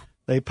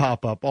 They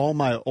pop up. All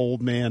my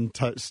old man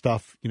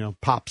stuff,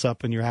 pops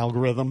up in your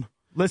algorithm.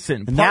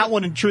 Listen, and that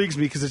one intrigues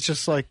me because it's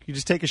just like you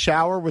just take a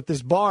shower with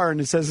this bar,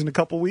 and it says in a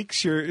couple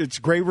weeks it's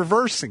gray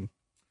reversing.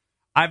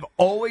 I've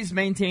always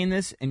maintained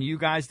this, and you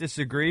guys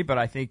disagree, but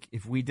I think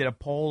if we did a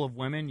poll of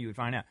women, you would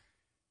find out.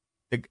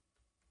 The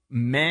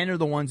men are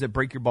the ones that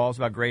break your balls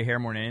about gray hair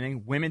more than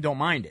anything. Women don't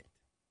mind it.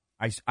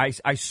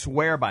 I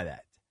swear by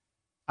that.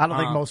 I don't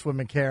think most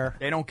women care.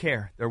 They don't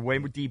care. They're way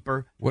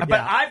deeper. But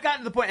I've gotten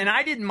to the point, and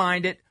I didn't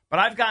mind it, but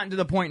I've gotten to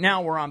the point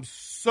now where I'm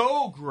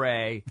so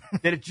gray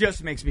that it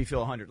just makes me feel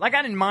 100. Like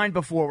I didn't mind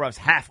before where I was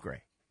half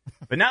gray.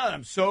 But now that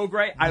I'm so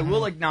gray, I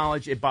will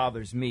acknowledge it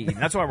bothers me. And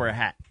that's why I wear a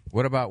hat.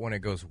 What about when it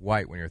goes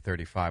white when you're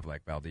 35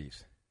 like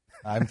Valdez?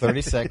 I'm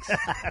 36.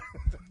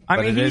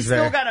 I mean, he's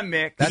still got a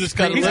mix. He's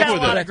got a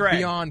lot of gray.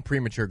 Beyond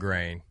premature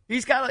graying.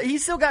 He's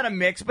still got a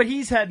mix, but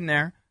he's heading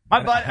there.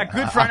 A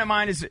good friend of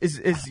mine is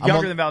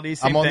younger than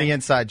Valdez. I'm on the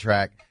inside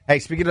track. Hey,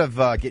 speaking of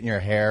getting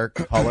your hair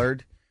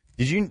colored,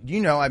 Do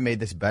you know I made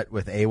this bet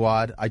with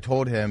Awad? I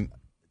told him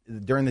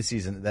during the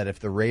season that if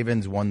the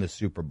Ravens won the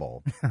Super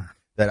Bowl,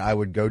 that I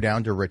would go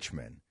down to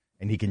Richmond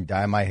and he can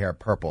dye my hair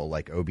purple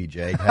like OBJ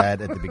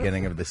had at the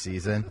beginning of the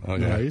season. Oh,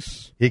 yeah.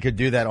 Nice. He could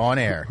do that on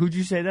air. Who'd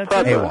you say that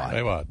to?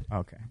 Awad.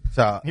 Okay.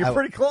 So You're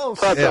pretty close.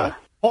 Yeah.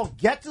 Oh,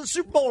 get to the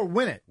Super Bowl or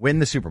win it. Win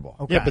the Super Bowl.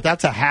 Okay. Yeah, but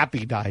that's a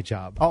happy dye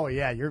job. Oh,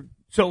 yeah.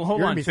 So hold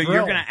You're gonna on. be So you're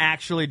thrilled. going to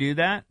actually do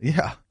that?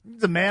 Yeah.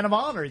 He's a man of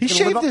honor. He He's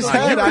gonna shaved live his up to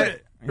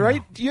head, the-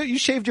 right? You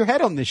shaved your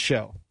head on this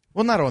show.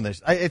 Well, not on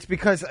this. It's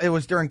because it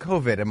was during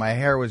COVID and my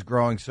hair was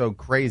growing so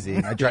crazy.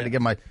 I tried to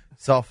give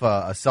myself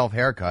a self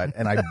haircut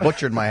and I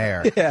butchered my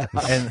hair. Yeah.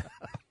 And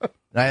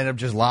I ended up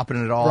just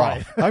lopping it all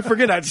off. I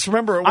forget. I just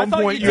remember at I one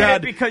thought point you you did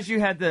had it because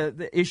you had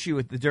the issue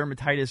with the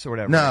dermatitis or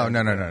whatever. No.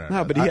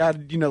 No, but he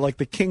had like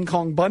the King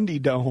Kong Bundy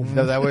dome.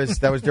 No, that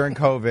was during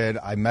COVID.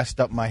 I messed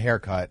up my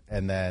haircut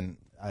and then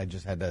I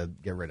just had to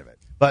get rid of it.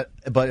 But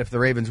if the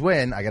Ravens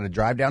win, I got to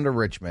drive down to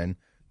Richmond,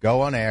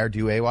 go on air,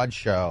 do Awad's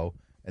show,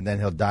 and then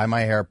he'll dye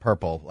my hair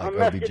purple like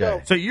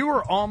OBJ. So you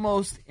were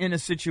almost in a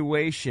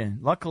situation.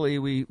 Luckily,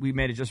 we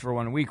made it just for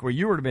 1 week where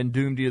you would have been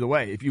doomed either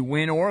way. If you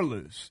win or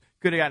lose,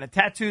 could have got a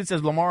tattoo that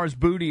says Lamar's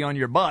booty on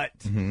your butt,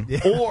 or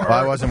Well,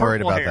 I wasn't worried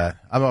purple about hair. that.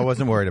 I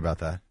wasn't worried about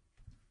that.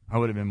 I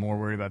would have been more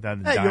worried about that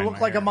than Hey, dyeing you look my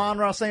like hair.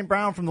 Amon-Ra St.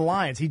 Brown from the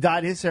Lions. He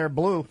dyed his hair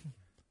blue.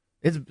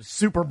 It's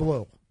super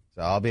blue.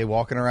 So I'll be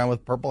walking around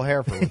with purple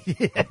hair for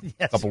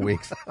a couple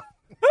weeks.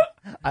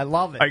 I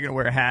love it. Are you going to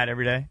wear a hat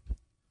every day?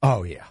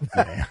 Oh, yeah.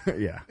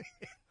 Yeah.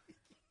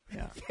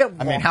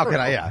 I mean, how can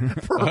I? Yeah.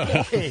 Purple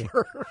hair.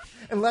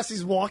 Unless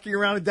he's walking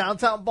around in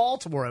downtown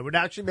Baltimore. It would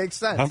actually make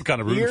sense. I'm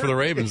kind of rooting for the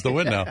Ravens to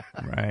win now.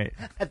 Right.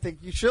 I think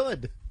you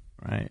should.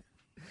 Right.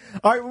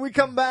 All right, when we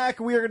come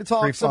back, we are going to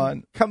talk Pretty some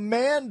fun.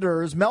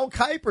 Commanders. Mel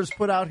Kiper's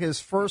put out his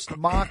first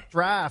mock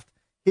draft.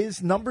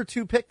 His number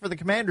 2 pick for the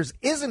Commanders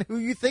isn't who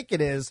you think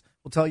it is.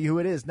 We'll tell you who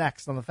it is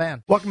next on The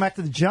Fan. Welcome back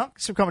to The Junk.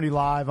 So coming to you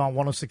live on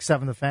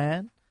 106.7 The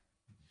Fan.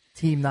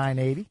 Team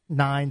 980,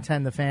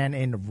 910 The Fan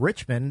in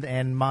Richmond,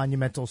 and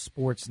Monumental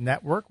Sports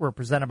Network. We're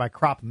presented by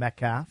Crop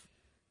Metcalf,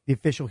 the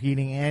official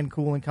heating and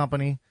cooling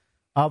company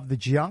of the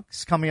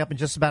Junks. Coming up in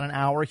just about an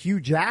hour,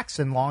 Hugh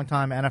Jackson,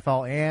 longtime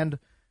NFL and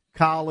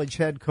college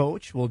head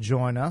coach, will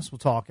join us. We'll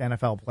talk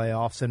NFL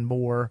playoffs and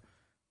more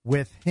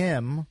with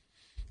him.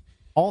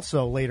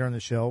 Also, later in the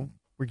show,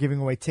 we're giving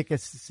away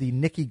tickets to see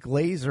Nikki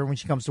Glazer when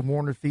she comes to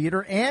Warner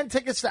Theater and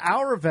tickets to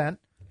our event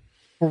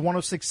for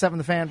 106.7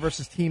 The Fan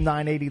versus Team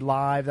 980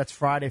 Live. That's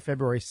Friday,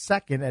 February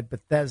 2nd at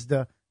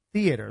Bethesda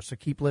Theater. So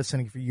keep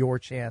listening for your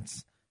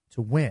chance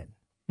to win.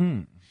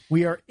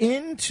 We are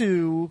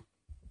into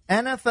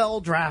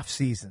NFL draft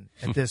season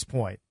at this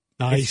point.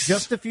 Nice. It's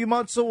just a few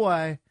months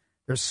away.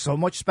 There's so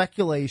much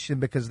speculation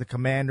because the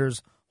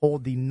Commanders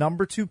hold the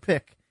number 2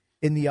 pick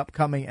in the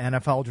upcoming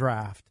NFL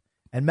draft.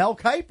 And Mel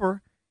Kiper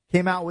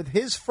came out with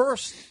his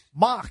first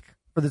mock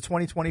for the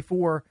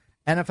 2024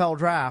 NFL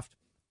draft.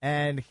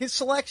 And his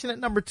selection at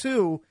number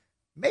 2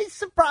 may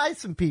surprise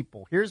some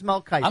people. Here's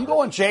Mel Kiper. I'm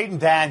going Jaden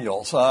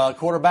Daniels,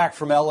 quarterback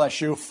from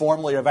LSU,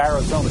 formerly of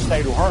Arizona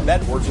State, who Herm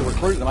Edwards, who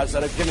recruited him. I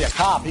said, give me a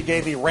comp. He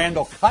gave me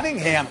Randall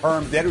Cunningham,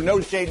 Herm did, who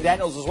knows Jaden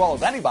Daniels as well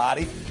as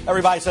anybody.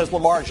 Everybody says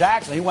Lamar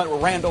Jackson. He went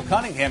with Randall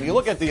Cunningham. You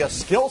look at the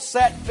skill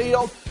set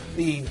field,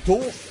 the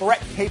dual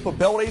threat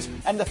capabilities,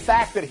 and the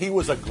fact that he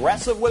was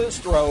aggressive with his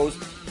throws,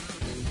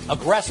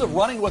 aggressive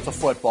running with the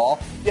football,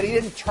 yet he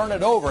didn't turn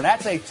it over. And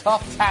that's a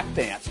tough tap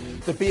dance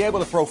to be able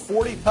to throw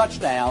 40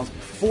 touchdowns,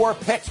 4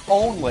 picks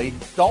only,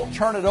 don't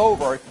turn it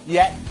over,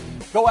 yet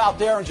go out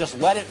there and just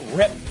let it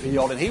rip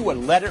field. And he would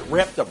let it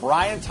rip to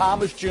Brian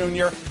Thomas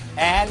Jr.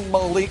 and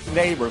Malik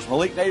Neighbors.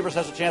 Malik Neighbors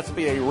has a chance to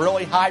be a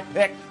really high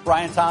pick.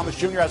 Brian Thomas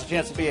Jr. has a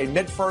chance to be a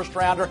mid-first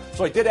rounder.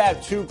 So he did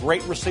have 2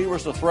 great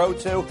receivers to throw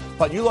to.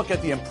 But you look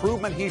at the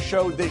improvement he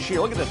showed this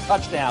year. Look at the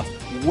touchdowns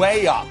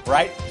way up,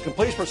 right?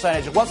 Completion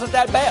percentage, it wasn't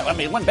that bad. I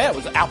mean, it wasn't bad.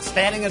 It was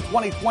outstanding in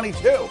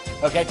 2022.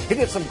 Okay? He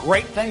did some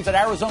great things at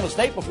Arizona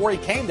State before he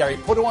came there. He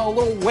put on a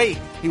little weight.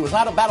 He was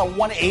not about a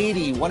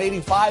 180,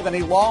 185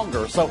 any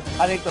longer. So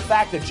I think the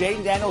fact that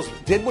Jaden Daniels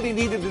did what he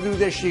needed to do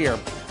this year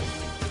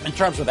in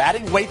terms of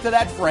adding weight to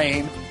that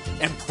frame,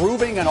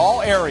 improving in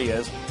all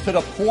areas to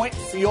the point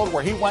field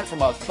where he went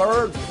from a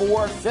 3rd,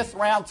 4th, 5th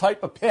round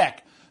type of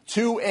pick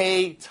to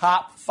a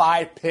top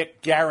 5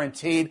 pick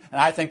guaranteed,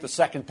 and I think the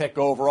 2nd pick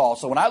overall.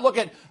 So when I look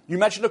at, you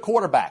mentioned the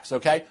quarterbacks,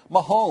 okay?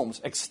 Mahomes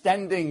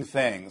extending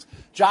things.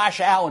 Josh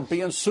Allen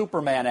being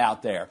Superman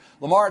out there.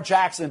 Lamar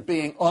Jackson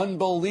being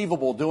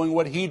unbelievable doing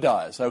what he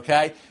does,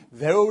 okay?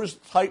 Those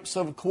types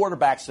of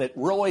quarterbacks that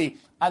really,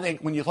 I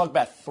think when you talk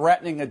about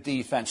threatening a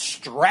defense,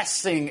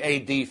 stressing a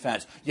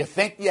defense, you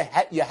think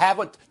you have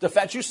a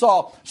defense. You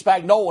saw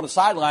Spagnuolo on the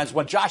sidelines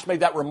when Josh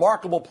made that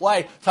remarkable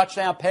play,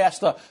 touchdown pass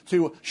to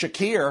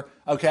Shakir,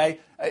 okay?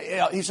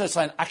 He's just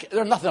saying,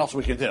 there's nothing else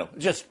we can do.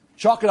 Just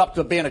Chalk it up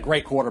to being a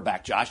great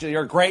quarterback, Josh.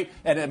 You're great,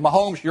 and at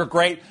Mahomes, you're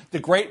great. The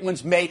great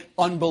ones make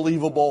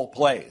unbelievable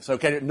plays,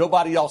 okay?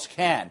 Nobody else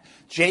can.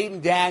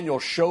 Jayden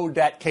Daniels showed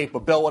that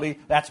capability.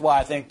 That's why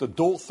I think the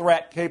dual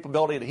threat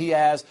capability that he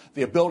has,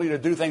 the ability to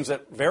do things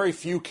that very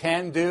few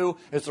can do,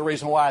 is the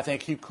reason why I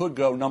think he could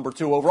go number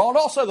 2 overall. And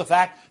also the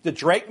fact that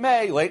Drake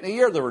May, late in the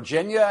year, the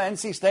Virginia,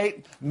 NC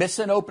State,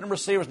 missing open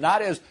receivers,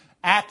 not as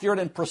accurate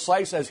and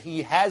precise as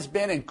he has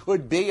been and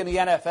could be in the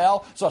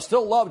NFL. So I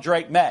still love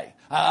Drake May.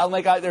 I don't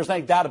think there's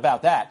any doubt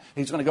about that.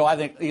 He's going to go, I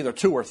think, either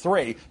 2 or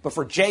 3. But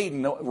for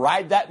Jayden,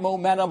 ride that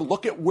momentum.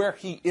 Look at where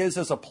he is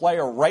as a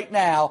player right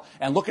now,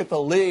 and look at the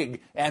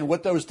league and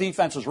what those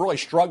defenses really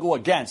struggle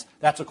against.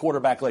 That's a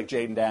quarterback like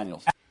Jayden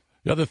Daniels.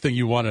 The other thing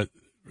you want to,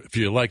 if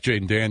you like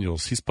Jayden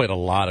Daniels, he's played a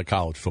lot of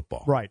college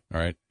football. Right.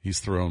 All right. He's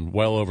thrown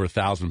well over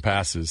 1,000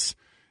 passes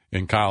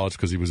in college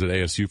because he was at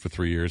ASU for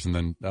 3 years and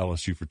then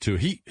LSU for 2.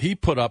 He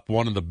put up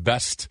one of the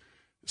best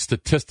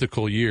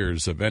statistical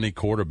years of any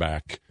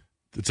quarterback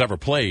that's ever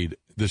played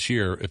this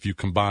year if you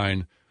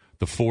combine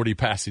the 40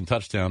 passing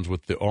touchdowns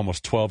with the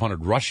almost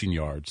 1,200 rushing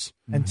yards.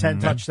 And 10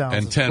 touchdowns.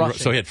 And 10.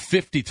 So he had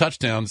 50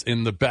 touchdowns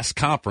in the best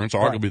conference,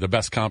 arguably the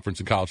best conference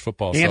in college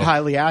football. And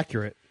highly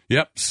accurate.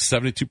 Yep,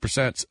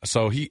 72%.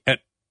 So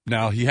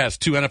now he has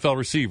 2 NFL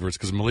receivers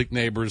because Malik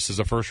Neighbors is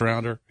a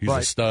first-rounder. He's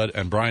a stud.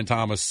 And Brian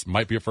Thomas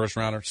might be a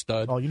first-rounder,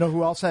 stud. Oh, you know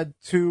who else had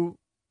 2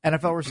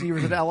 NFL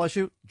receivers at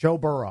LSU? Joe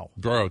Burrow.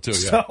 Burrow, too,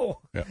 yeah. So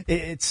yeah.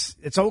 it's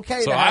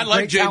okay. So to I have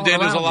like great Jayden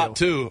Daniels a lot,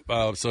 you.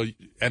 too.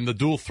 And the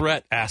dual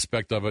threat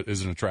aspect of it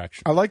is an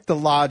attraction. I like the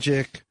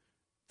logic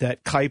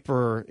that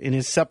Kuiper, in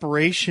his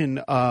separation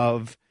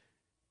of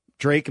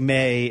Drake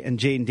May and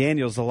Jayden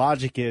Daniels, the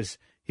logic is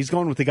he's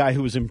going with the guy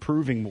who is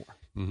improving more.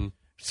 Mm-hmm.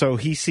 So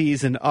he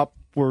sees an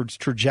upwards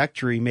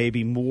trajectory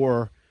maybe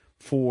more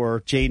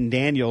for Jayden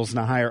Daniels and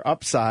a higher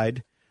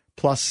upside,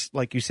 plus,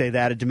 like you say, the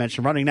added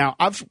dimension of running. Now,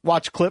 I've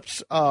watched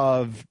clips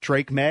of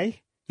Drake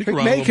May. Drake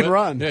May can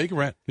run. Yeah, he can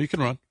run. He can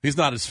run. He's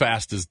not as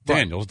fast as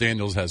Daniels.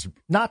 Daniels has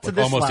not to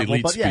this almost level,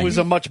 elite but speed. He was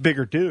a much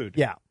bigger dude.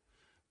 Yeah.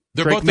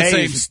 They're both the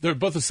same. They're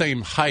both the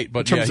same height,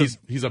 but yeah,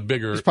 he's a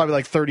bigger. He's probably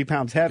like 30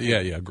 pounds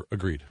heavier. Yeah,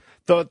 agreed.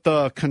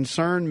 The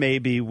concern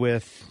maybe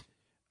with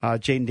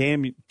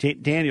Jayden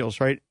Daniels,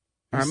 right?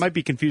 Or I might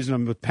be confusing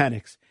him with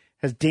Penix.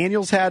 Has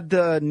Daniels had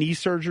the knee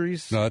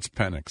surgeries? No, that's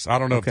Penix. I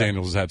don't know if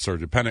Daniels has had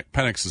surgery.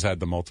 Penix has had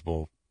the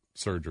multiple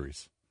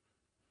surgeries.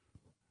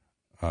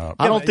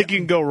 I don't think you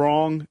can go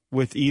wrong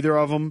with either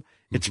of them.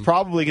 It's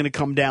probably going to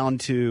come down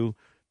to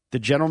the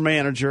general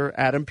manager,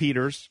 Adam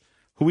Peters,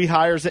 who he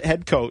hires at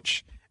head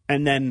coach,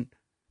 and then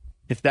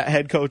if that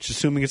head coach,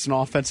 assuming it's an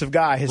offensive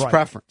guy, his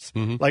preference.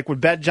 Mm-hmm. Like,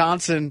 would Ben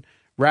Johnson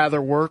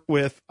rather work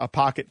with a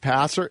pocket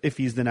passer if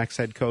he's the next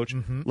head coach,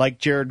 like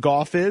Jared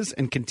Goff is,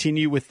 and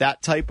continue with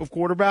that type of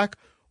quarterback?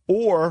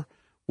 Or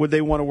would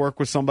they want to work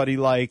with somebody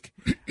like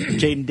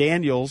Jayden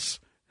Daniels,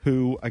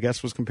 who I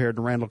guess was compared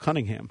to Randall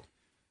Cunningham?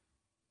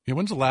 Yeah,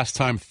 when's the last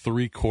time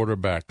 3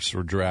 quarterbacks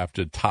were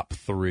drafted top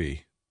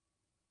 3?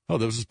 Oh,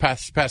 that was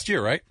this past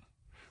year, right?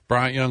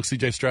 Bryant Young,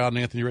 C.J. Stroud,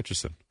 and Anthony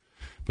Richardson.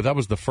 But that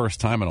was the first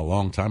time in a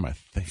long time, I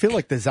think. I feel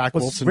like the Zach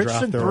Wilson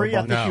Richardson draft. 3?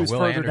 I think he was Will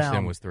further Anderson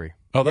down. was 3.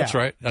 Oh, that's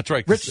right. That's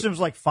right. Richardson was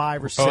like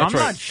 5 or 6. I'm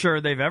not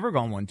sure they've ever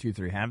gone 1, 2,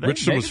 3. Have they?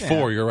 Richardson was 4.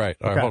 Have. You're right.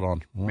 All right, hold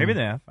on. Maybe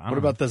they have. What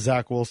about the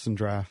Zach Wilson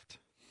draft?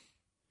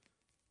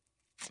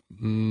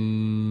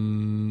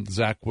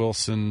 Zach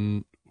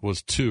Wilson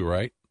was 2,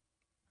 right?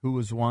 Who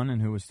was 1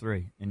 and who was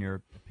 3, in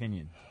your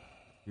opinion?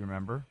 Do you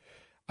remember?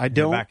 I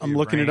don't. I'm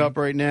looking it up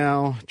right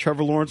now.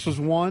 Trevor Lawrence was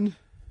 1.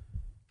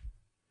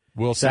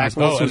 Zach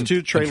Wilson was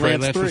 2. Trey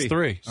Lance was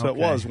 3. So it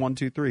was 1,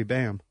 2, 3.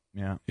 Bam.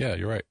 Yeah. Yeah,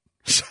 you're right.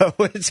 So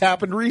it's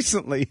happened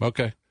recently.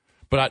 Okay.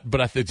 But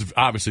I think it's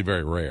obviously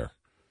very rare.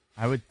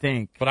 I would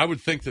think. But I would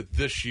think that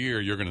this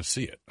year you're going to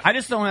see it. I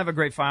just don't have a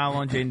great file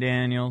on Jayden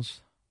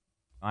Daniels.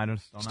 I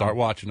just don't Start know.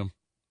 watching him.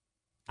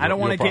 I don't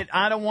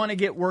want to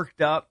get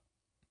worked up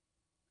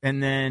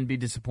and then be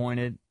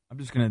disappointed.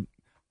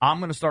 I'm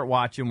gonna start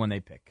watching when they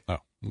pick. Oh,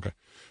 okay.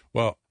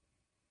 Well,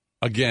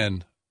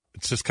 again,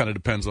 it just kind of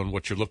depends on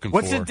what you're looking for.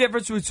 What's the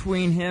difference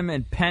between him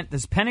and Penix?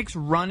 Does Penix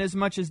run as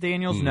much as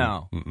Daniels?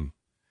 No.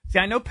 See,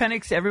 I know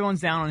Penix,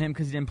 everyone's down on him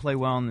because he didn't play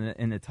well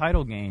in the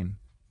title game.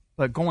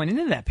 But going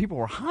into that, people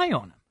were high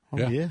on him. Oh,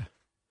 yeah.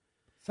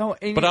 So,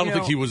 but I don't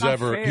think he was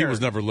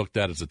never looked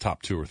at as a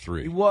top 2 or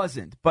 3. He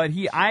wasn't. But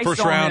I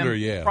First saw rounder, him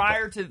yeah.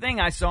 prior to the thing.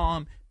 I saw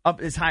him up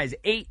as high as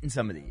 8 in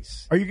some of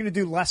these. Are you going to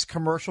do less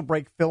commercial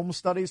break film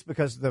studies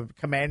because the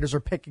Commanders are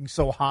picking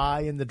so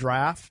high in the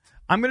draft?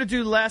 I'm going to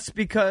do less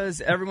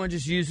because everyone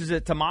just uses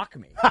it to mock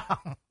me.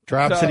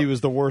 Draft said he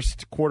was the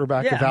worst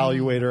quarterback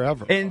evaluator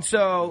ever. And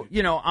so,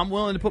 I'm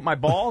willing to put my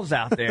balls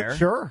out there.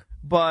 Sure.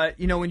 But,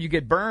 when you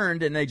get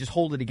burned and they just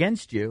hold it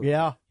against you.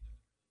 Yeah.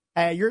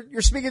 Hey,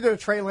 you're speaking to a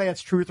Trey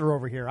Lance truther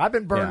over here. I've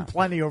been burned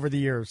plenty over the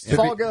years. It's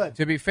all good.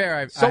 To be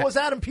fair, so was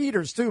Adam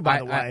Peters, too, by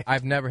the way.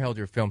 I've never held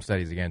your film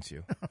studies against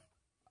you.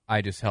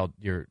 I just held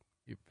your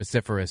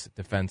vociferous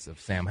defense of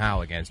Sam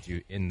Howell against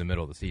you in the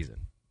middle of the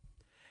season.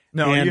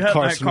 No, and you have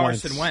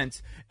Carson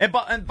Wentz. And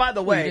by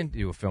the way, you didn't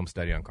do a film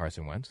study on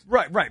Carson Wentz.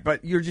 Right.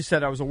 But you just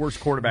said I was the worst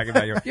quarterback of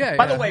that year.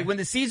 By the way, when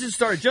the season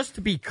started, just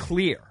to be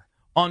clear,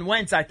 on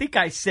Wentz, I think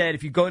I said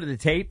if you go to the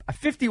tape, a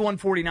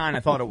 51-49, I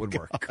thought it would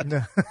work.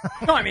 No,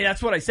 I mean,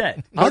 that's what I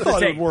said. I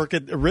thought it would work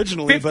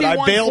originally, but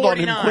I bailed on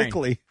him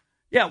quickly.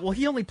 Yeah, well,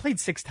 he only played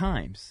 6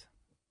 times,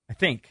 I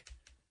think.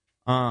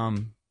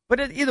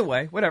 But either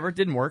way, whatever, it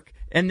didn't work.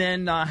 And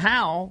then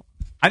Hal,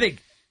 I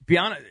think, be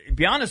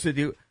honest with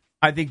you,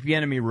 I think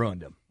Bieniemy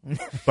ruined him.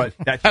 But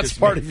that's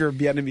part of your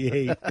Bieniemy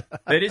hate.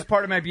 It is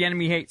part of my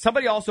Bieniemy hate.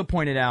 Somebody also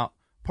pointed out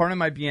part of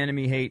my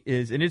Bieniemy hate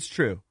is, and it's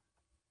true,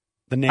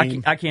 the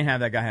name. I can't have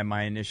that guy have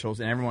my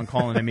initials and everyone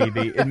calling him EB.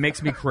 It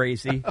makes me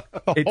crazy.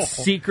 It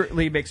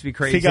secretly makes me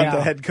crazy. He got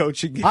the head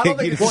coaching gig.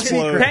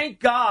 Thank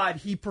God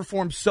he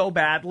performed so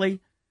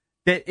badly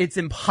that it's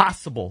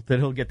impossible that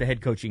he'll get the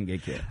head coaching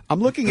gig here.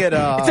 I'm looking at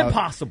it's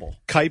impossible.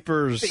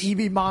 Kuiper's the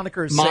EB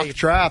moniker is mock safe.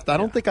 draft. I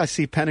don't think I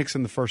see Penix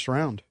in the first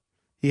round.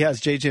 He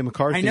has J.J.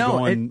 McCarthy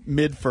going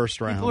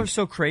mid-first round. People are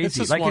so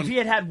crazy. Like, if he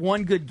had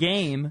one good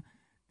game,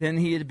 then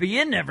he'd be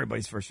in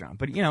everybody's first round.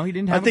 But, he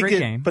didn't have a great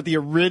game. But the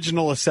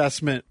original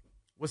assessment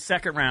was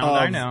second round,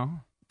 I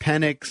know.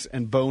 Penix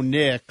and Bo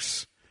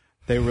Nix,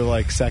 they were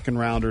like second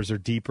rounders or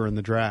deeper in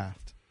the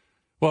draft.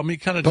 Well, I mean,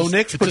 kind of Bo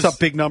Nix puts up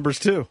big numbers,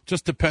 too.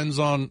 Just depends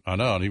on, I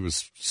know, and he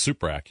was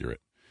super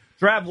accurate.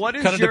 Trav, what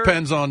is kind of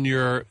depends on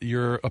your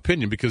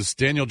opinion, because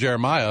Daniel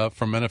Jeremiah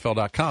from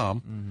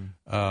NFL.com,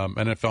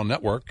 NFL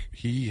Network,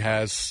 he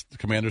has the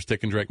Commanders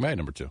taking Drake May,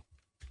 number 2.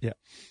 Yeah.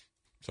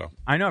 So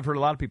I know I've heard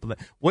a lot of people that.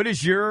 What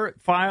is your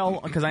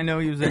file? Because I know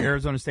he was an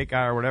Arizona State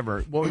guy or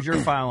whatever. What was your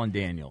file on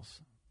Daniels?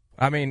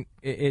 I mean,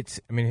 he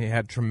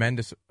had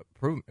tremendous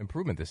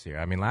improvement this year.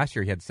 I mean, last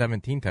year he had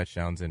 17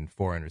 touchdowns and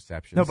 4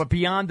 interceptions. No, but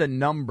beyond the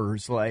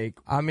numbers,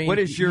 what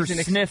is your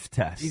sniff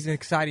test? He's an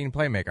exciting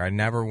playmaker. I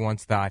never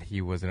once thought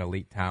he was an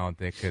elite talent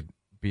that could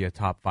be a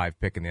top 5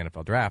 pick in the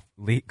NFL draft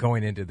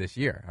going into this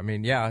year. I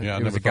mean, he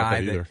was a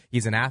guy that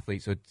he's an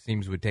athlete, so it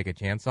seems would take a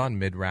chance on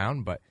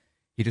mid-round, but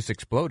he just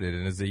exploded.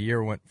 And as the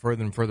year went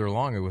further and further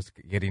along, it was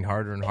getting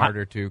harder and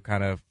harder to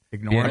kind of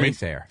ignore him.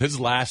 His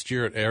last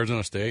year at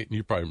Arizona State, and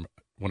you probably,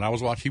 when I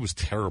was watching, he was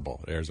terrible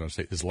at Arizona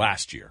State. His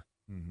last year.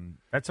 Mm-hmm.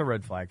 That's a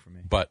red flag for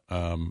me. But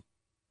I'm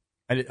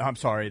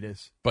sorry, it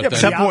is. But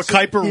except for what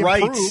Kuiper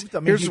writes.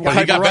 Here's what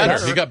he got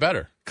better. He got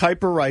better.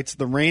 Kuiper writes,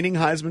 the reigning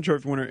Heisman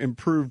Trophy winner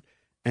improved,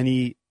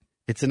 and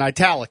it's in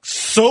italics,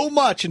 so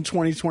much in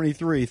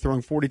 2023,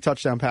 throwing 40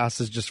 touchdown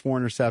passes, just 4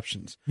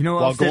 interceptions,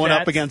 while going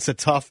up against a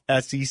tough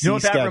SEC You know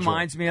what schedule. that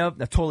reminds me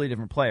of? A totally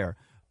different player.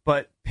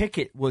 But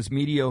Pickett was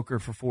mediocre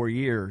for 4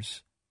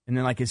 years. And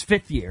then, his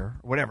 5th year,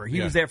 or whatever,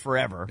 he was there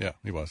forever. Yeah,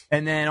 he was.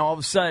 And then all of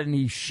a sudden,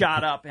 he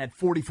shot up, had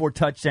 44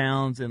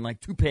 touchdowns and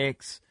 2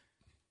 picks.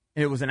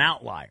 And it was an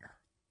outlier.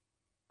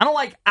 I don't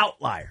like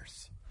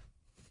outliers.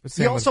 But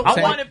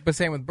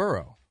same with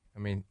Burrow. I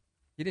mean,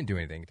 he didn't do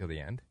anything until the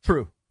end.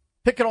 True.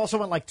 Pickett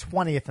also went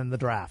 20th in the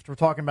draft. We're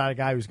talking about a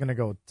guy who's going to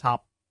go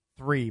top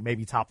 3,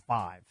 maybe top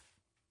 5.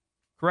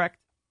 Correct.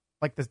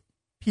 The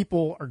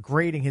people are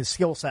grading his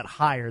skill set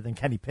higher than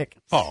Kenny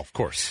Pickett's. Oh, of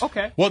course.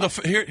 Okay. Well,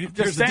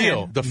 here's the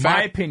deal.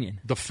 My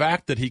opinion. The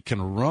fact that he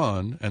can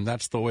run, and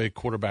that's the way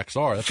quarterbacks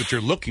are, that's what you're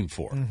looking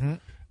for. Mm-hmm.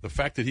 The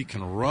fact that he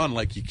can run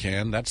like he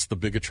can, that's the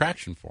big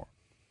attraction for him.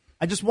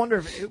 I just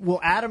wonder, will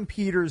Adam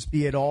Peters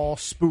be at all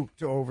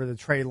spooked over the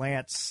Trey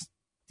Lance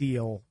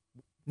deal?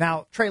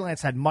 Now, Trey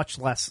Lance had much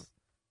less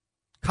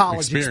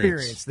college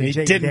experience than he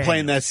Jake didn't Daniels. play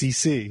in the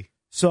SEC.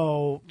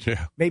 So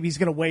maybe he's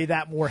going to weigh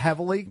that more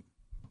heavily.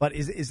 But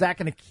is that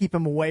going to keep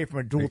him away from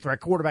a dual-threat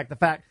quarterback? The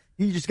fact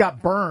he just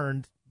got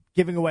burned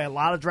giving away a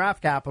lot of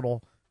draft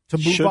capital to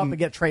move up and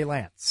get Trey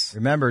Lance.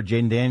 Remember,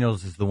 Jaden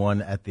Daniels is the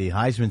one at the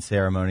Heisman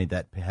ceremony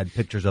that had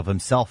pictures of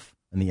himself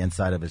in the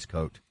inside of his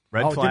coat.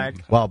 Red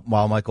flag.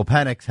 While Michael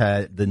Penix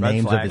had the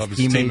names of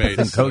his teammates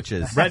and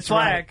coaches. Red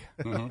flag.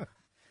 Mm-hmm.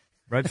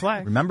 Red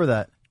flag. Remember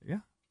that. Yeah.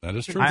 That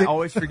is true. I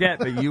always forget,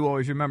 but you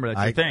always remember.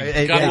 That's your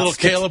thing. Got a little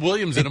Caleb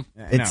Williams in him.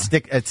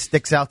 It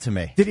sticks out to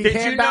me. Did he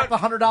hand back the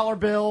 $100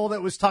 bill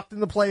that was tucked in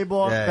the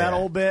playbook, that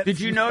old bit? Did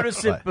you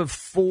notice it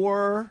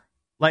before,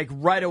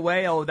 right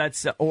away? Oh,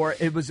 or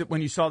it was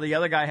when you saw the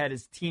other guy had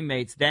his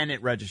teammates, then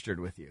it registered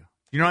with you.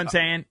 You know what I'm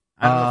saying?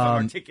 I don't know if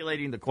I'm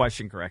articulating the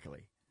question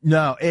correctly.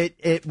 No,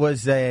 it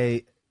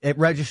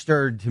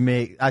registered to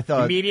me. I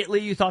thought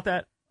immediately you thought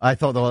that? I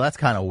thought, well, that's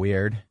kind of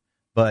weird.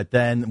 But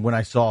then when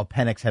I saw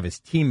Penix have his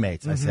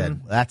teammates, I said,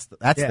 that's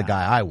the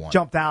guy I want.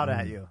 Jumped out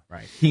at you.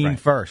 Right. Team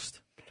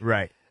first.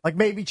 Right. Like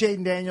maybe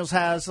Jaden Daniels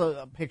has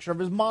a picture of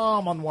his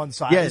mom on one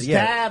side, his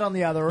dad on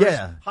the other, or his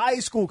high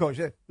school coach.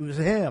 It was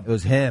him. It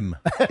was him.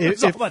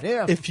 It's all about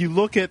him. If you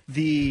look at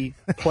the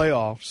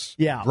playoffs,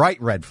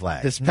 bright red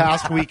flag. This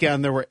past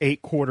weekend, there were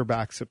 8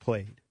 quarterbacks that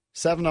played.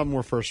 7 of them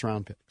were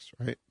first-round picks,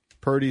 right?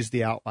 Purdy's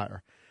the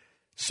outlier.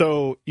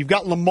 So you've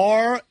got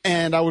Lamar,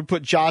 and I would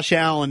put Josh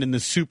Allen in the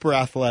super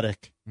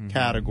athletic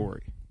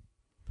category.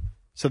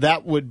 So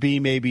that would be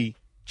maybe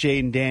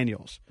Jaden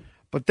Daniels.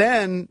 But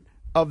then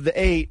of the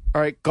 8,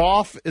 all right,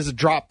 Goff is a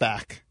drop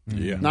back,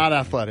 not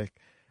athletic.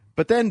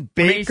 But then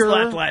he's still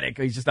Baker, athletic.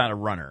 He's just not a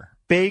runner.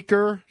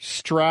 Baker,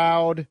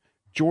 Stroud,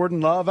 Jordan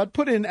Love. I'd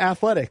put in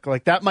athletic.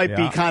 Like that might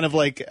be kind of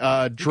like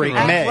Drake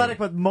May. Athletic,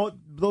 but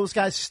those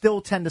guys still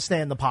tend to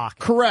stay in the pocket.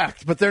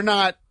 Correct, but they're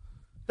not.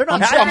 They're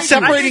not. I'm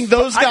separating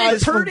those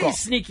guys from Purdy's golf.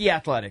 sneaky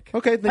athletic.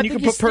 Okay, then you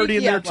can put Purdy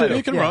in there too.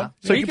 He can run.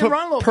 So he you can can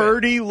run a put little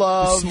Purdy,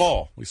 Love,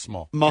 He's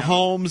small.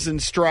 Mahomes,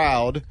 and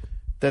Stroud.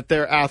 That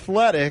they're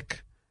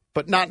athletic,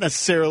 but not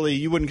necessarily.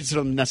 You wouldn't consider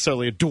them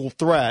necessarily a dual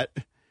threat.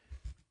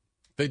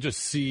 They just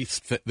see.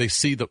 They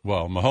see that.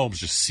 Well, Mahomes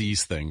just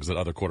sees things that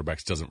other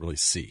quarterbacks doesn't really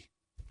see.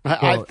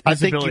 I His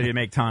think ability to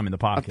make time in the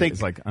pocket I think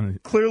is like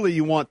clearly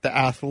you want the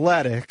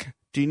athletic.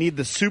 Do you need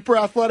the super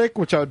athletic,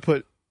 which I would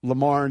put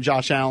Lamar and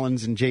Josh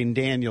Allen's and Jaden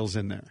Daniels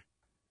in there?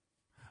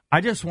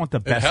 I just want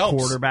the best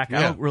quarterback.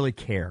 I don't really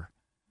care.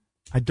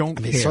 I don't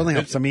care. It certainly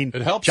helps. I mean,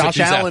 it helps. Josh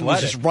if he's Allen was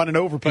athletic. just running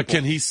over people. But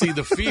can he see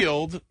the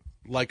field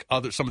like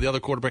some of the other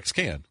quarterbacks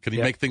can? Can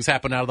he make things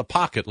happen out of the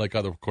pocket like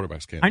other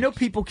quarterbacks can? I know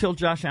people kill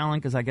Josh Allen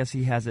because I guess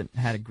he hasn't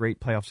had a great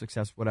playoff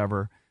success,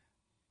 whatever.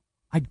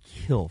 I'd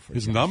kill for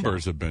his Josh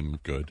numbers Allen. have been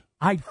good.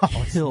 I'd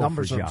kill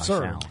numbers for are Josh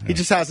absurd. Allen. He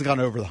just hasn't gone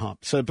over the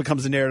hump, so it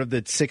becomes a narrative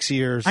that 6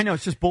 years. I know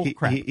it's just bull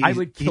crap. I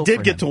would. He Kill did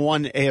for get him. to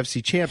one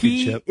AFC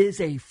championship. He is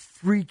a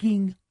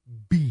freaking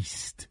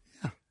beast.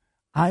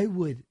 I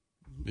would.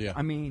 Yeah.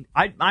 I mean,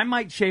 I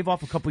might shave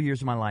off a couple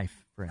years of my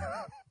life for him.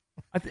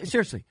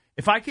 Seriously,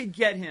 if I could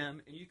get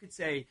him, and you could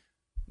say,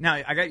 now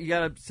you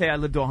got to say I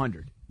lived to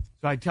 100.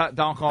 So I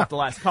donk off the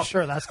last couple.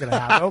 Sure, that's going to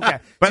happen. Okay.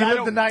 But So I you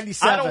don't, lived to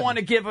 97. I don't want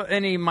to give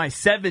any of my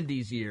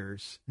 70s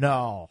years.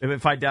 No.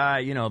 If I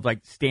die, like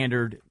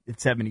standard at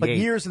 78. But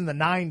years in the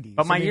 90s.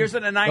 But my I mean, years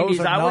in the those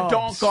 90s, are I would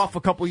nubs. donk off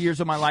a couple years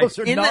of my life Those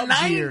are in the nubs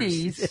 90s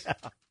years. Yeah.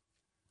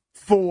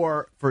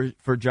 for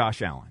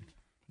Josh Allen.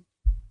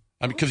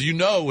 I mean, because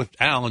with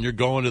Allen, you're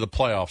going to the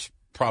playoffs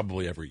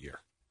probably every year.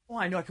 Well,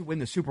 I know I could win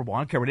the Super Bowl. I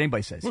don't care what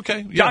anybody says.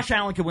 Okay, yeah. Josh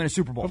Allen could win a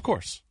Super Bowl. Of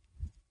course.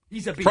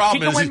 He's a beast. Problem He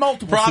can is, win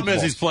multiple problem Super is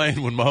Bowls. he's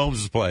playing when Mahomes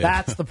is playing.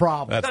 That's the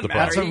problem. That's Doesn't the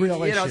problem. matter. That's a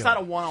real issue. It's not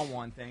a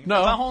one-on-one thing.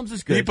 No, Mahomes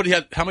is good. But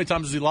how many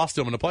times has he lost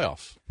to him in the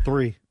playoffs?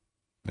 3.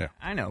 Yeah,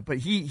 I know, but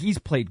he's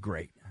played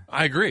great.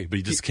 I agree, but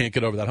he just can't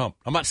get over that hump.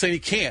 I'm not saying he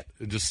can't.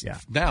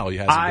 Now he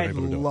hasn't I been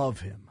able to do it. love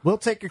him. We'll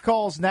take your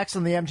calls next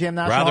on the MGM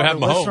National Rather have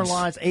Harbor listener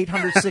Mahomes. lines,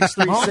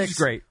 Mahomes is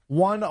great.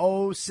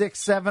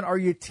 800-636-1067. Are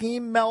you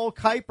team Mel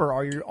Kiper?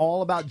 Are you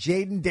all about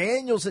Jaden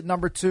Daniels at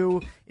number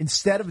 2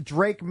 instead of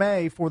Drake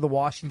May for the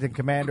Washington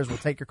Commanders? We'll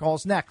take your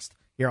calls next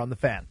here on The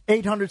Fan.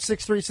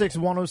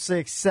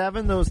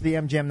 800-636-1067. Those are the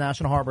MGM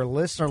National Harbor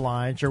listener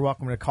lines. You're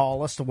welcome to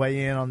call us to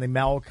weigh in on the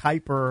Mel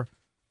Kiper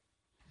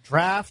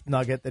draft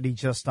nugget that he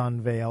just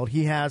unveiled.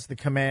 He has the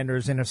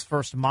Commanders in his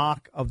first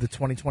mock of the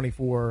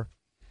 2024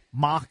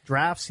 mock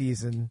draft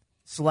season,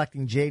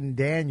 selecting Jaden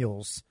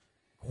Daniels,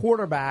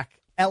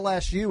 quarterback,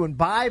 LSU, and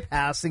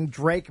bypassing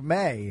Drake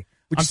May,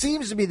 which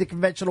seems to be the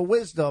conventional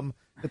wisdom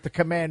that the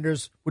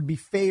Commanders would be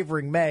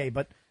favoring May,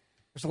 but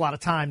there's a lot of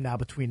time now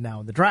between now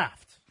and the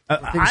draft.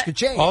 Things could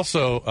change.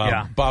 Also,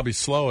 Bobby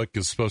Slowick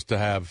is supposed to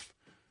have,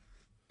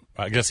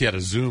 I guess he had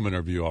a Zoom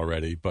interview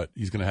already, but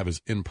he's going to have his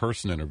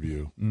in-person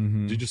interview.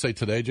 Mm-hmm. Did you say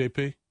today,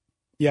 JP?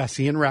 Yes,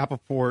 Ian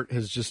Rappaport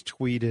has just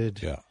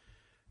tweeted. Yeah.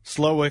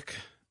 Slowick,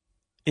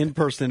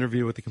 in-person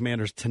interview with the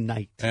Commanders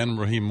tonight. And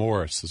Raheem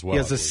Morris as well. He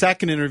has a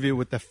second interview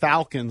with the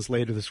Falcons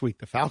later this week.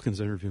 The Falcons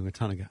are interviewing a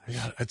ton of guys.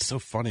 Yeah, it's so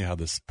funny how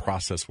this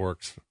process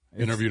works.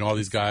 Interviewing all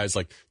these guys,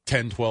 like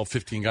 10, 12,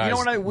 15 guys, You know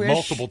what I wish?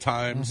 multiple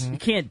times. You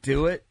can't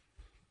do it.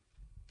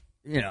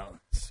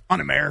 It's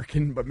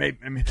un-American, but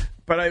maybe.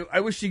 But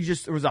I wish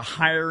there was a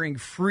hiring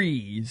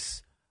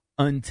freeze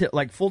until,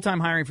 like, full-time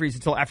hiring freeze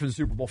until after the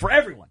Super Bowl for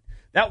everyone.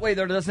 That way,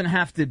 there doesn't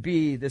have to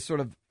be this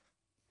sort of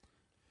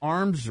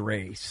arms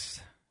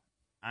race.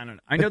 I don't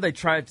know. I know they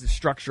tried to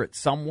structure it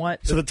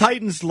somewhat. So the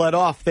Titans led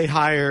off. They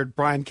hired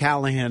Brian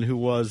Callahan, who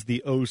was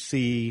the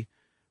OC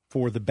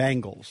for the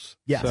Bengals.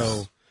 Yes.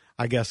 So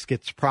I guess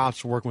gets props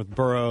for working with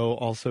Burrow.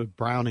 Also,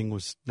 Browning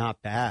was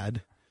not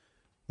bad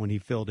when he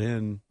filled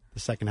in the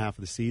second half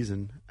of the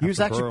season. He was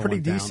after actually Burrow pretty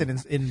went down.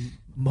 decent in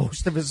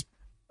most of his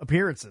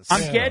appearances.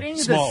 I'm getting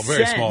very small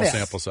sense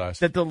sample size.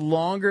 that the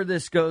longer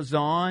this goes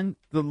on,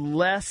 the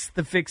less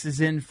the fix is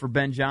in for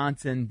Ben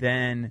Johnson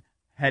than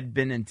had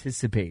been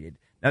anticipated.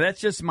 Now, that's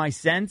just my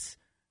sense,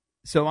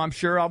 so I'm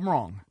sure I'm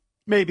wrong.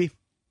 Maybe.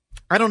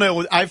 I don't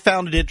know. I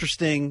found it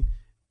interesting.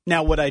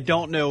 Now, what I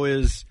don't know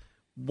is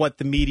what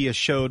the media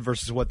showed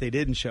versus what they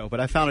didn't show,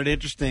 but I found it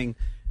interesting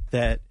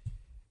that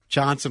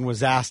Johnson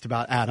was asked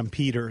about Adam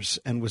Peters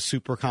and was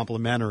super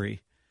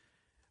complimentary.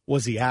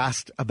 Was he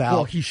asked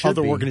about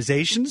other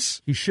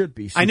organizations? He should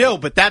be. I know,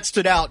 but that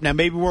stood out. Now,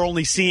 maybe we're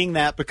only seeing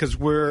that because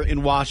we're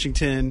in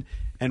Washington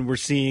and we're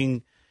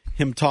seeing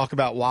him talk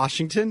about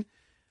Washington.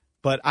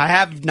 But I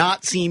have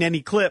not seen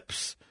any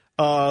clips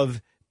of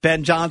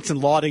Ben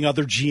Johnson lauding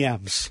other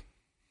GMs.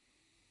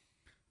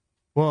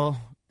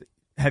 Well,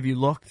 have you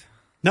looked?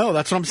 No,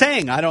 that's what I'm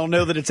saying. I don't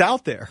know that it's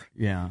out there.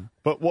 Yeah.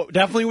 But what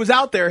definitely was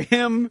out there,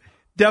 him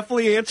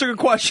definitely answering a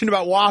question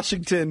about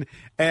Washington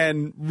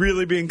and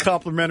really being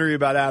complimentary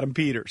about Adam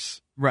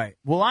Peters. Right.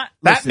 Well,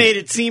 that made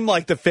it seem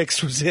like the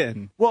fix was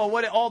in. Well,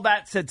 all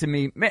that said to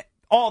me,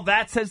 all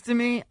that says to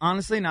me,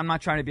 honestly, and I'm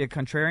not trying to be a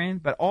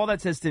contrarian, but all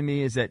that says to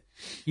me is that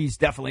he's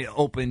definitely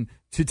open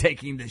to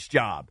taking this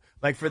job.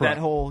 Like for that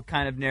whole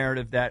kind of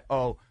narrative that,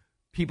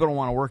 people don't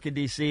want to work in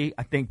D.C.,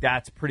 I think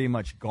that's pretty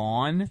much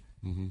gone.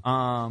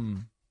 Mm-hmm.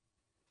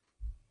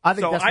 I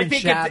think that's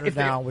been shattered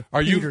now with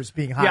Peters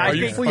being hired.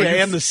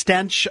 And the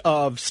stench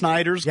of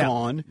Snyder's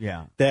gone.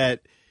 Yeah.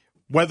 That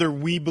whether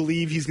we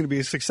believe he's going to be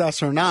a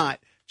success or not,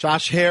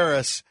 Josh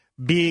Harris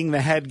being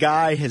the head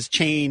guy has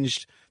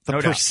changed the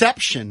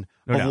perception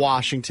of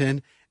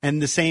Washington.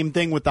 And the same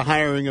thing with the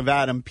hiring of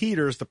Adam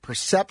Peters. The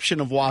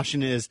perception of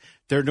Washington is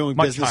they're doing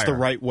business the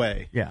right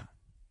way. Yeah.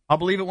 I'll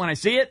believe it when I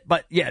see it,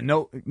 but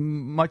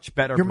much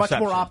better. You're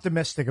perception. much more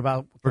optimistic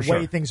about the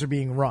way things are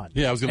being run.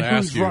 Yeah, I was going to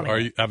ask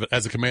you,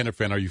 as a Commander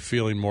fan, are you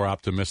feeling more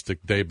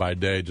optimistic day by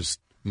day, just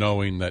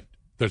knowing that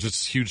there's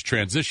this huge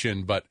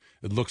transition, but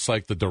it looks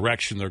like the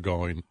direction they're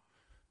going,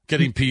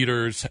 getting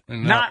Peters.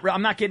 I'm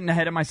not getting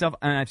ahead of myself,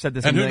 and I've said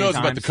this. And a who knows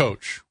times. about the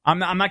coach? I'm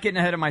not getting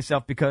ahead of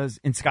myself because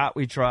in Scott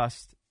we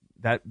trust.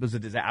 That was a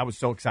disaster. I was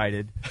so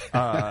excited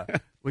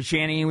when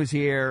Shanahan was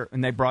here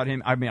and they brought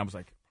him. I was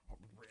like,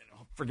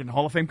 freaking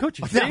Hall of Fame coach.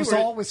 That was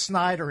all with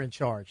Snyder in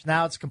charge.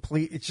 Now it's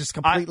complete. It's just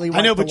completely.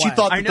 I know, but away. you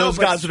thought that those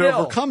guys would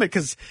overcome it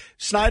because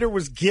Snyder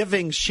was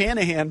giving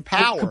Shanahan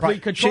power,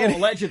 complete control,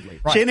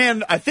 allegedly. Right.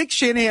 Shanahan, I think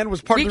Shanahan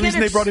was part of the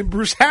reason they brought in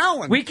Bruce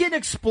Allen. We can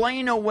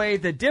explain away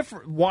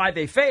why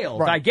they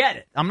failed. Right. I get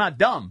it. I'm not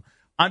dumb.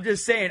 I'm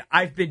just saying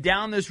I've been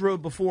down this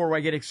road before where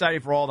I get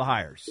excited for all the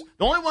hires.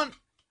 The only one.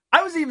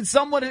 I was even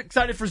somewhat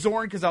excited for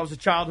Zorn because I was a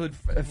childhood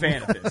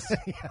fan of his.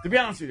 To be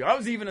honest with you, I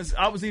was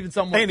even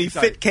somewhat. And he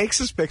excited. fit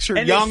Cakes' picture,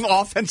 young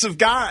offensive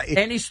guy.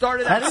 And he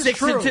started out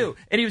 6-2,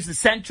 and he was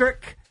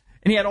eccentric,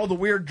 and he had all the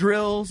weird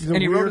drills,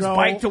 and he rode his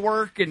bike to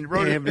work and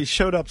rode. Yeah, but he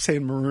showed up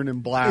saying maroon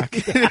and black.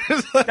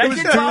 That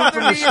didn't bother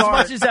me as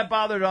much as that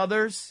bothered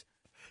others.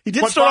 He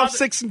did start off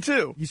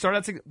 6-2. He started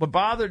out 6. What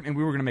bothered, and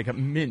we were going to make a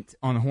mint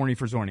on Horny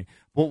for Zorny.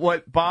 But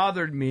what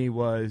bothered me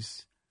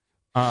was.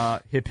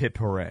 Hip hip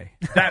hooray!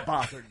 That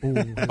bothered me.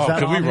 Can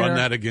we run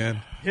that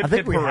again? I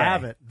think we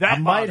have it. I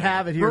might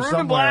have it here Maroon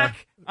somewhere. And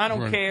black. I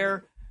don't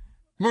care.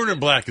 Maroon and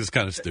black is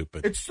kind of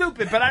stupid. It's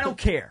stupid, but I don't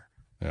care.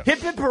 Yeah. Hip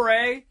hip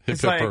hooray!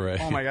 It's like, hooray.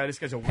 Oh my god, this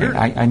guy's a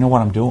weirdo. I know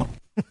what I'm doing.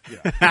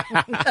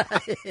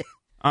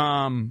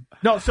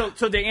 No. So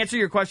to answer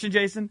your question,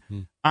 Jason,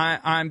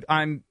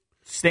 I'm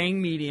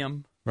staying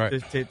medium.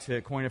 Right.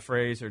 To coin a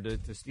phrase or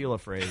to steal a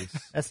phrase.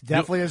 That's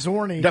definitely a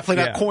Zorny.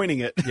 Definitely not coining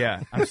it.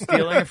 Yeah, I'm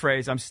stealing a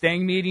phrase. I'm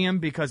staying medium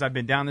because I've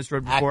been down this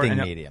road before.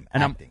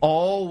 I'm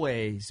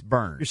always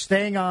burned. You're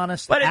staying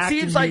honest. But it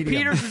seems like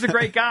Peters is a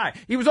great guy.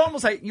 He was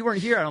almost like, you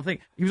weren't here, I don't think.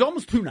 He was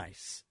almost too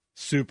nice.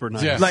 Super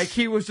nice. Yes. Like,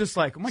 he was just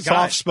like, oh my God.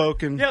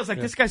 Soft-spoken. Yeah, I was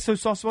like, this guy's so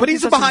soft-spoken. But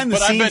he's a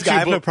behind-the-scenes guy. I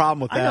have no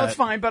problem with that. I know, it's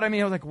fine, but I mean,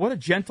 I was like, what a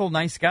gentle,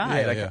 nice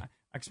guy.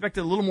 I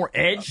expected a little more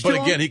edge to him.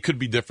 But again, he could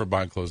be different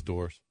behind closed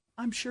doors.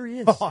 I'm sure he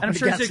is. And I'm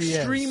sure he's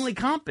extremely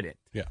competent.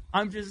 Yeah.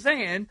 I'm just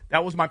saying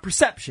that was my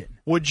perception.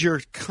 Would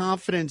your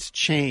confidence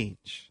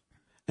change?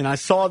 And I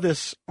saw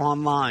this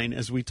online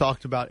as we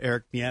talked about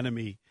Eric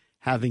Bieniemy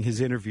having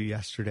his interview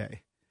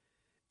yesterday.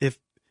 If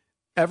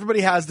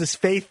everybody has this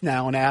faith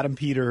now in Adam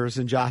Peters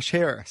and Josh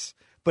Harris,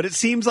 but it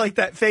seems like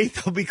that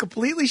faith will be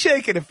completely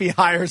shaken if he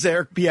hires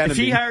Eric Bieniemy. If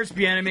he hires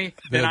Bieniemy,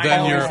 then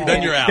you're out.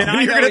 Then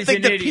you're going to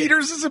think that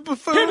Peters is a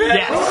buffoon?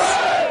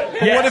 Yes.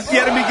 What if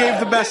Bieniemy gave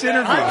the best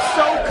interview?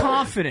 I'm so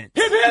confident.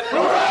 Give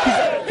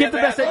the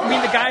best. I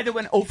mean, the guy that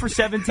went 0 for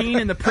 17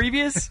 in the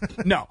previous?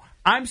 No.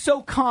 I'm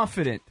so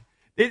confident.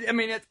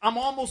 I'm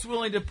almost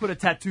willing to put a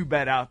tattoo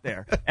bet out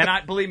there. And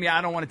believe me,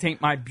 I don't want to taint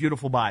my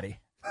beautiful body.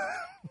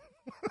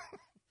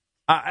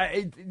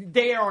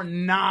 They are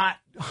not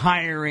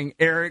hiring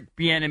Eric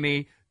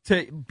Bieniemy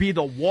to be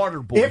the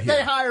water boy. If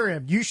they hire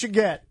him, you should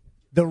get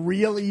the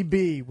real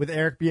EB with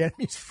Eric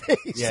Bieniemy's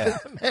face in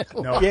the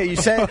middle. No. Yeah, you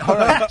said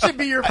that should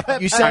be your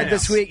pet. You said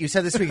this week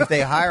if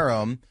they hire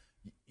him,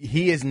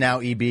 he is now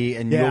EB,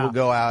 and you will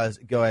go as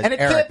and it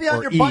Eric can't be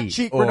on your butt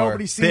cheek where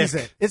nobody sees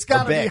it. It's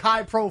got to be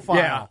high profile.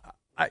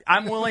 Yeah,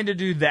 I'm willing to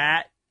do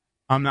that.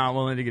 I'm not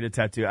willing to get a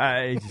tattoo.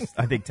 I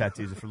think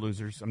tattoos are for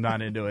losers. I'm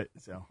not into it.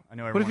 So I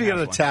know. What if you got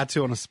a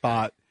tattoo on a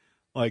spot,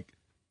 like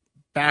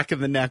back of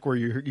the neck, where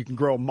you can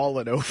grow a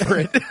mullet over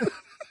it?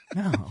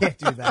 No, can't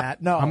do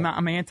that. No,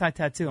 I'm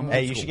anti-tattoo.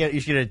 Hey, you should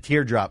get a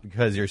teardrop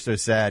because you're so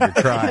sad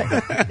you're crying.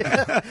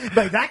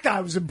 Like that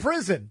guy was in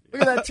prison.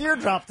 Look at that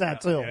teardrop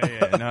tattoo.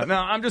 No,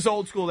 I'm just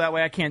old school that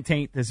way. I can't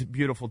taint this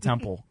beautiful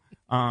temple.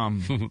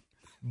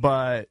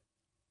 But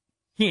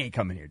he ain't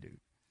coming here, dude.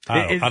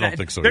 I don't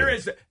think so. There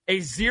is a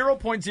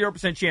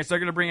 0.0% chance they're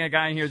going to bring a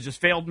guy in here that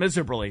just failed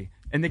miserably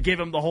and then give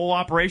him the whole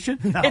operation.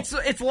 No.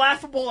 It's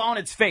laughable on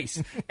its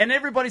face. And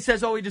everybody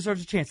says, oh, he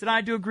deserves a chance. And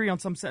I do agree on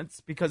some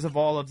sense because of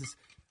all of this.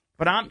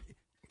 But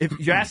if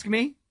you ask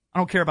me, I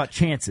don't care about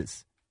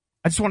chances.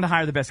 I just want to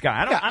hire the best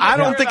guy. I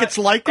don't think it's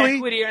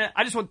likely.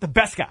 I just want the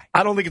best guy.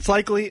 I don't think it's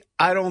likely.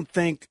 I don't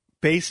think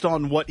based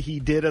on what he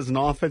did as an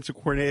offensive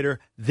coordinator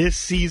this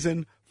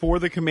season for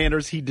the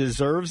Commanders, he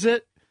deserves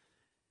it.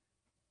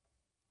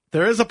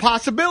 There is a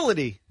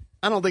possibility.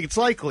 I don't think it's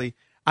likely.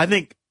 I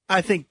think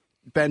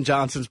Ben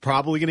Johnson's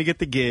probably going to get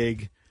the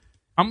gig.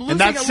 I'm losing and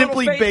that's a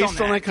simply faith based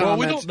on that. the comments. Well,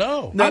 we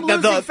don't know. I'm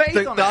losing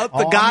faith on that.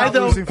 The guy, I'm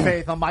not losing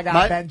faith on my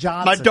guy, Ben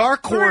Johnson. My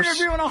dark horse.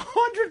 They're interviewing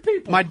 100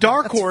 people. My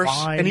dark That's horse,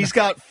 fine. and he's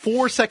got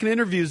 4 second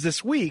interviews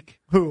this week.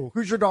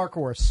 Who's your dark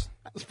horse?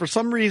 For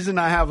some reason,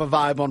 I have a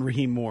vibe on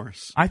Raheem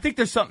Morris. I think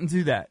there's something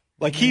to that.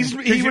 Like he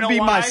would be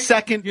my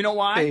second. You know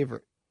why?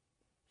 Favorite.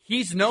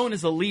 He's known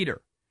as a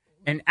leader,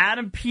 and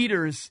Adam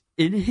Peters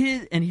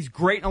he's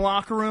great in the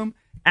locker room.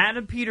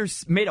 Adam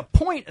Peters made a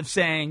point of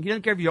saying he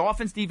doesn't care if you're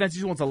offense, defense, he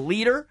just wants a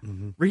leader.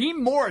 Mm-hmm.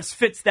 Raheem Morris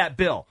fits that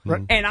bill.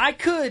 Right. And I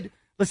could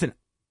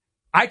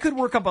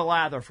work up a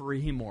lather for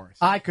Raheem Morris.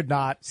 I could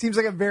not. Seems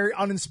like a very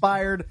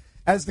uninspired,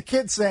 as the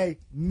kids say,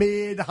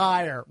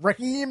 mid-hire.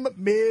 Raheem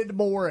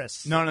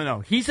Mid-Morris. No.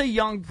 He's a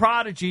young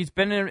prodigy. He's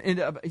been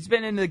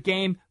in the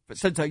game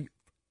since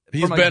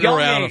he's been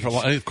around for a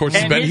long. Of course,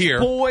 he's been here.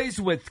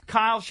 Boys with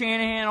Kyle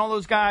Shanahan, all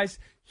those guys.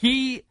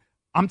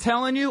 I'm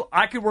telling you,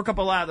 I could work up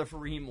a lather for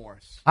Raheem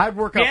Morris. I'd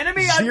work up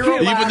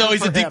zero, even though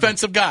he's a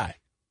defensive guy.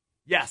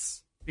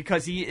 Yes,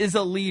 because he is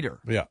a leader.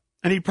 Yeah,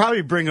 and he'd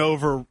probably bring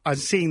over. I'm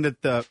seeing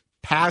that the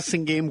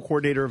passing game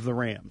coordinator of the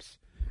Rams.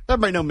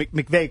 Everybody know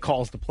McVay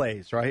calls the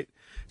plays, right?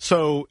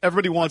 So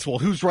everybody wants,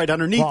 who's right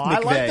underneath McVay? I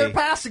like their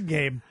passing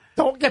game.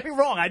 Don't get me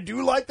wrong. I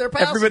do like their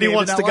passing Everybody game.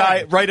 Everybody wants the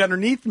guy right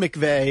underneath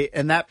McVay,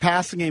 and that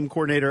passing game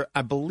coordinator,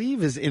 I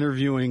believe, is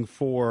interviewing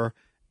for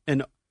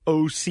an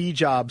OC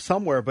job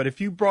somewhere. But if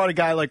you brought a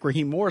guy like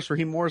Raheem Morris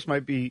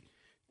might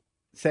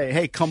say,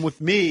 hey, come with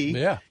me.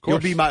 Yeah, of course.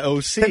 You'll be my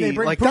OC.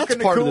 Like, that's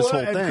part of this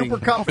whole and thing.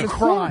 Cooper Kupp is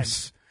prime.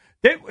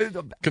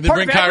 Can they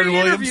bring Kyrie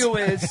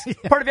Williams?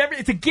 Part of every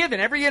it's a given.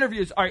 Every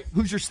interview is, all right,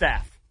 who's your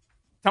staff?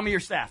 Tell me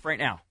your staff right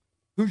now.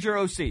 Who's your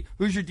OC?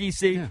 Who's your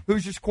DC? Yeah.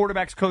 Who's your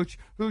quarterback's coach?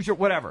 Who's your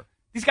whatever?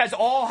 These guys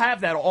all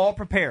have that all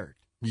prepared.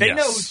 They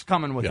know who's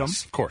coming with them.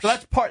 Of course. So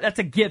that's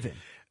a given.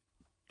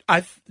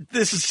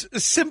 This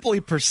is simply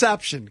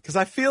perception, because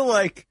I feel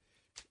like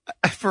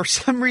for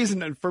some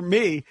reason, and for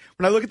me,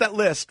 when I look at that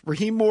list,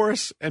 Raheem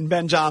Morris and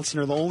Ben Johnson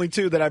are the only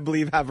two that I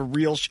believe have a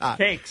real shot.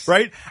 Cakes.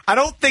 Right? I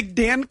don't think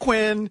Dan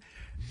Quinn,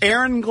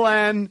 Aaron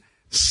Glenn,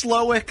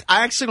 Slowick,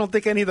 I actually don't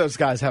think any of those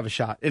guys have a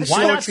shot. And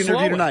Slowick's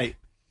interview tonight.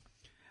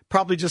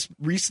 Probably just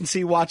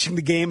recency watching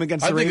the game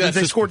against the Ravens.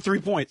 They scored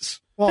 3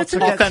 points. Well, it's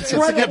offensive.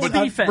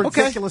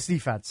 Ridiculous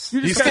defense.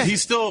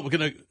 He's still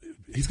going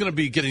to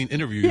be getting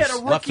interviews. He had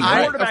a rookie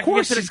quarterback. Of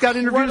course, he's got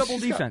interviews. Incredible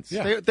defense.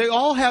 Yeah. They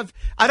all have.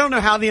 I don't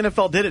know how the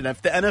NFL did it.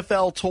 If the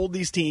NFL told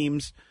these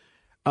teams,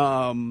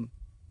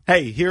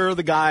 hey, here are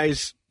the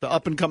guys, the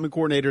up-and-coming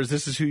coordinators,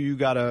 this is who you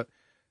got to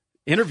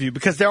interview,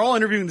 because they're all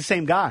interviewing the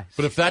same guys.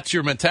 But if that's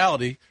your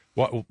mentality,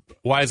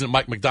 why isn't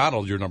Mike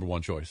McDonald your number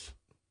one choice?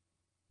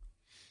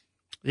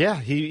 Yeah,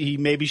 he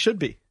maybe should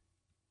be.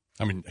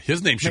 I mean,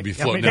 his name should be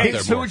floating out there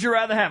more. Who would you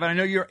rather have? And I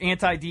know you're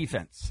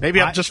anti-defense.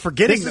 Maybe I'm just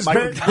forgetting that Mike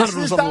McDonald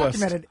was on the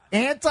list.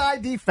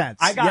 Anti-defense.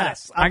 I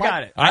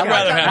got it.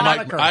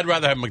 I'd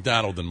rather have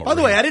McDonald than Murray. By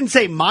the way, I didn't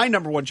say my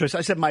number one choice.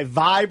 I said my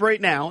vibe right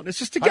now. And it's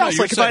just a guess.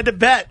 Like, if I had to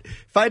bet,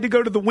 if I had to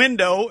go to the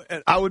window,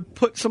 I would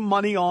put some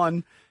money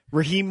on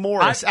Raheem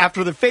Morris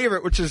after the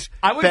favorite, which is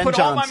I would Ben put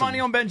Johnson. all my money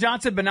on Ben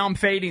Johnson, but now I'm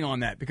fading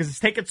on that because it's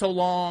taking so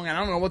long, and I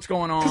don't know what's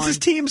going on. Because his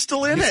team's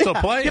still in He's it. still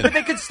playing. Yeah, but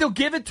they could still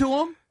give it to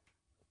him.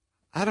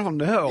 I don't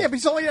know. Yeah, but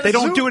he's only at they a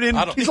don't Zoom. do it in.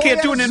 You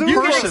can't do it in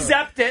You person. can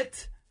accept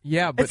it.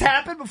 Yeah, but it's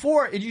happened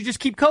before, and you just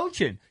keep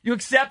coaching. You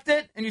accept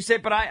it, and you say,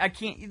 "But I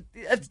can't."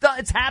 It's done.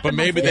 It's happened. But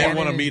maybe before. they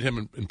want to meet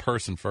him in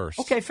person first.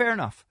 Okay, fair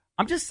enough.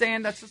 I'm just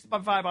saying that's just my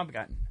vibe I've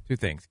gotten. Two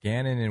things: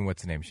 Gannon and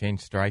what's his name, Shane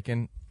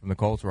Steichen from the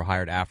Colts were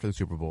hired after the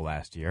Super Bowl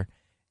last year,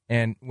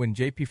 and when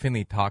J.P.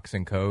 Finley talks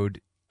in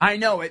code. I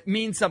know it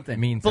means something. It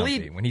means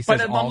Believe, something. When he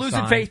says but all I'm losing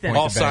signs faith in point it.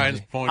 All signs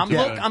point to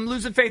Ben. I'm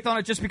losing faith on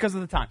it just because of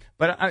the time.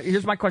 But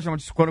here's my question. I'm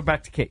just going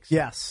back to Cakes.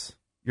 Yes.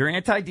 You're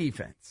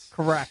anti-defense.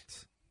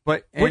 Correct.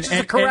 Which is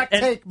a correct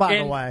take, by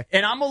the way.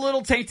 And I'm a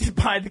little tainted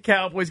by the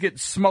Cowboys getting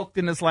smoked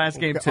in this last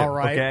game, too. All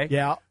right. Okay?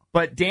 Yeah.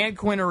 But Dan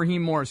Quinn or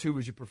Raheem Morris, who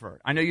would you prefer?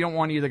 I know you don't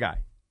want either guy.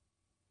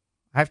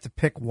 I have to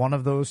pick one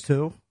of those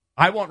two.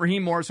 I want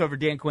Raheem Morris over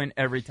Dan Quinn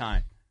every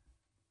time.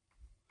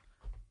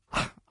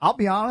 I'll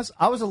be honest,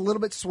 I was a little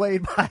bit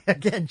swayed by,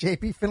 again,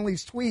 J.P.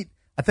 Finley's tweet,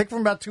 I think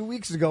from about 2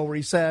 weeks ago, where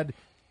he said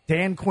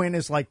Dan Quinn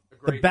is like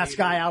the best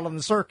guy out on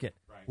the circuit.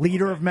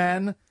 Leader of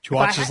men. Did you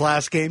watch his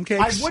last game,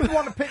 Cakes? I wouldn't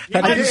want to pick.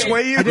 That didn't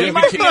sway you? He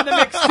might be in the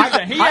mix,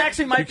 too. He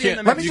actually might be in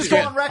the mix. Let me just go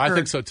on record. I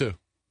think so, too.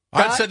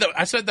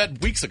 I said that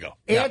weeks ago.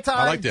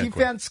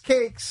 Anti-defense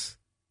Cakes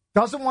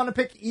doesn't want to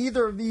pick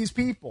either of these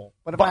people.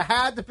 But if I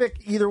had to pick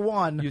either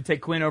one, you'd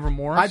take Quinn over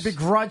Morris? I'd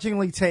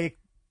begrudgingly take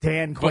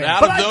Dan Quinn.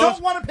 But I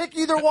don't want to pick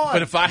either one.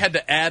 But if I had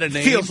to add a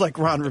name. Feels like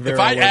Ron Rivera. If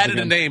I added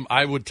a name,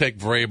 I would take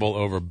Vrabel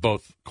over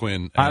both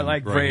Quinn and I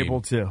like Raheem.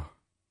 Vrabel, too.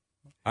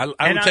 I would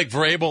take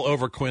Vrabel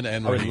over Quinn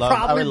and Raheem.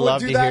 I would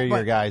love to hear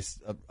your guys'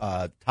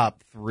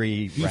 top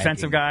 3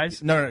 defensive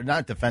guys. No,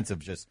 not defensive.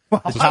 Just the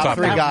top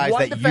 3 guys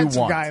that you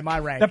want. Guy in my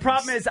rankings. The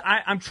problem is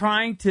I'm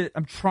trying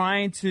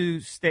to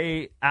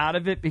stay out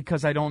of it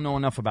because I don't know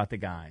enough about the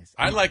guys.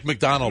 I like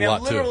McDonald a lot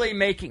too. I'm literally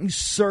making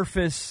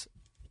surface.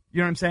 You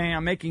know what I'm saying?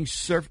 I'm making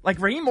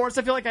like Raheem Morris.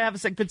 I feel like I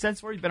have a good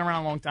sense for. He's been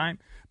around a long time.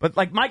 But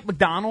like Mike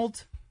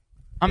McDonald,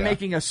 I'm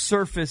making a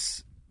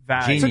surface.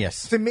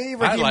 Genius. To me,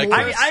 Raheem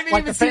Morris, I haven't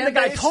even seen the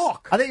guy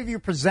talk. I think if you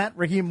present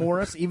Raheem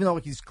Morris, even though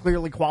he's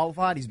clearly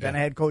qualified, he's been a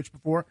head coach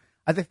before,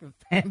 I think the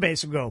fan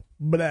base would go,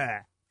 blah,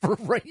 for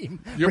Raheem.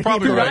 You're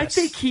probably right. I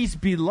think he's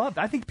beloved.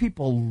 I think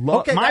people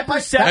love him. My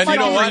perception. And you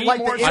know what?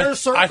 Like the inner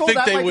circle, I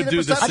think they would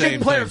do the same thing. I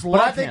think players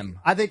love him.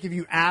 I think if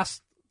you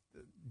ask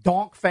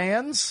Donk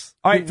fans.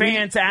 All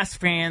right, ask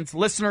fans,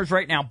 listeners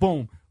right now,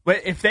 boom.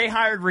 But if they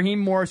hired Raheem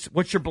Morris,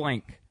 what's your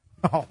blank?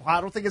 Oh, I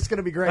don't think it's going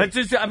to be great. Let's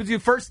just do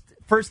first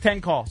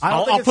 10 calls.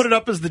 I'll put it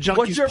up as the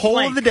Junkies poll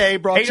of the day,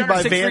 brought to you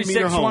by Van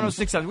Meter Homes.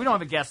 We don't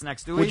have a guest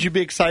next, do we? Would you be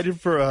excited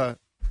for a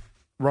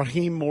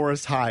Raheem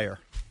Morris hire?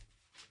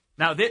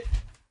 Now,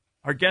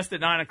 our guest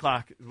at 9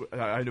 o'clock,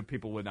 I know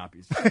people would not be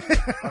excited.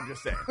 I'm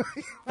just saying.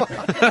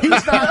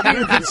 He's not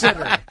being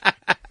considered.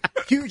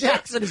 Hugh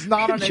Jackson is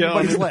not on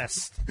anybody's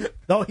list,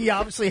 though he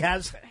obviously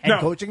has head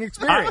coaching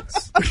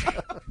experience.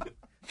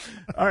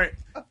 All right.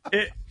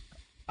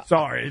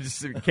 Sorry, it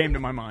just came to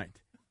my mind.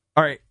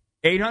 All right,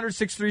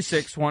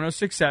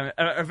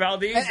 800-636-1067.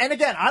 Valdez? And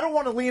again, I don't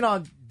want to lean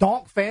on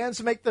Donk fans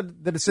to make the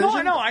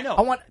decision. No, I know.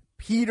 I want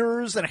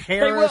Peters and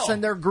Harris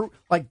and their group.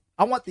 Like,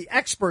 I want the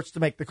experts to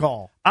make the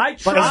call.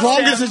 But as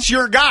long as it's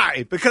your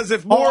guy, because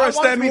if Morris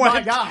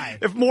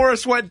if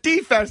Morris went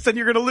defense, then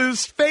you're going to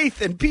lose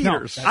faith in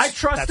Peters. No, I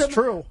trust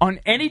him on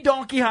any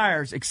donkey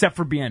hires except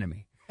for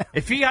Bieniemy.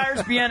 If he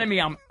hires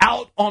Bieniemy, I'm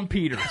out on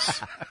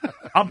Peters.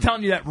 I'm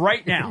telling you that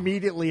right now.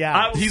 Immediately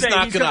out. He's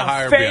not going to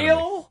hire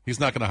Bieniemy. He's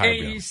not going to hire Bieniemy.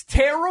 And he's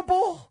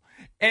terrible.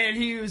 And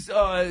he was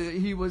what's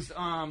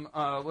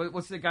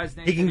the guy's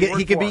name?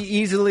 He can be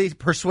easily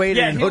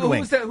persuaded and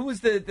hoodwinked. Who was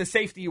the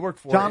safety he worked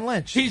for? John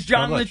Lynch. He's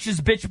John Lynch's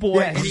bitch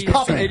boy, and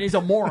he's a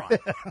moron.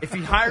 If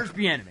he hires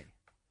Bieniemy.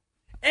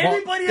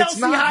 Anybody else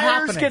he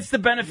hires gets the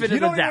benefit of the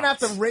doubt. You don't even have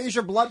to raise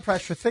your blood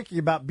pressure thinking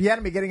about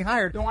Bieniemy getting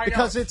hired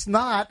because it's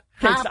not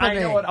happening. I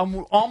know it.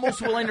 I'm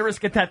almost willing to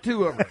risk a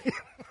tattoo over it.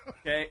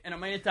 Okay, and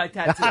I'm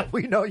anti-tattoo.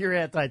 We know you're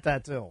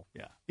anti-tattoo.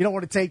 Yeah, you don't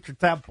want to take your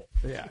temple.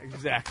 Yeah,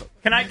 exactly.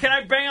 Can I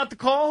bang out the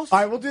calls? All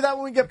right, we'll do that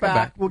when we get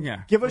back. We'll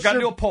give us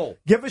do a poll.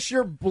 Give us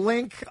your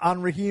blink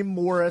on Raheem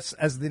Morris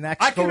as the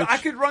next coach. I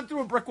could run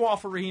through a brick wall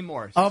for Raheem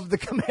Morris of the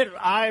Commander.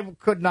 I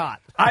could not.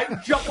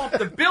 I'd jump off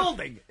the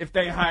building if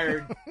they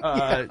hired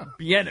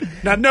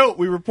Bieniemy. Now, note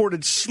we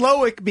reported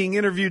Slowick being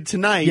interviewed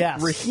tonight.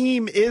 Yes.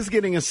 Raheem is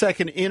getting a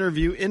second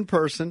interview in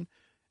person.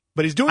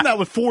 But he's doing that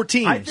with 4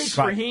 teams. I think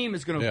Raheem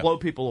is going to blow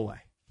people away.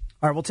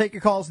 All right, we'll take your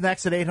calls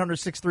next at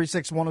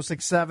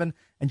 800-636-1067.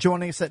 And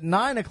joining us at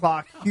 9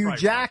 o'clock, Hugh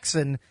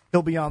Jackson.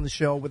 He'll be on the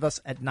show with us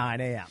at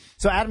 9 a.m.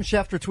 So Adam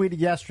Schefter tweeted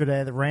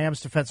yesterday the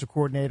Rams defensive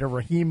coordinator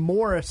Raheem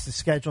Morris is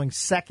scheduling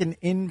second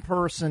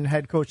in-person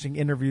head coaching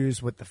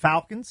interviews with the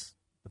Falcons,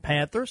 the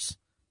Panthers,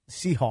 the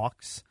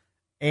Seahawks,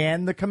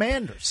 and the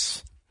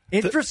Commanders.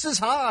 Interest is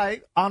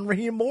high on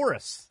Raheem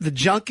Morris. The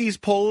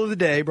Junkies poll of the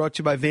day, brought to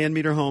you by Van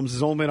Meter Homes,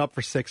 has only been up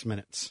for 6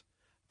 minutes.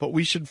 But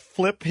we should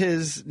flip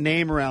his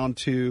name around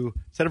to,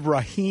 instead of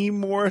Raheem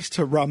Morris,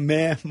 to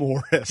Raheem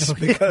Morris.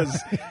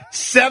 Because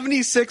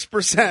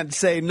 76%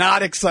 say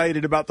not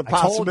excited about the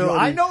possibility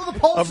I know the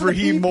pulse of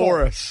Raheem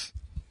Morris.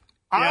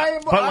 I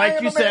am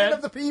a man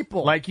of the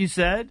people. Like you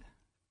said,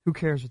 who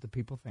cares what the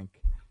people think?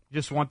 You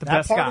just want the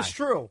best guy. That part is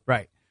true.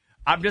 Right.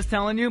 I'm just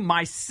telling you,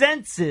 my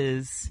sense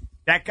is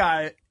that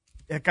guy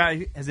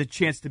has a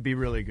chance to be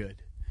really good.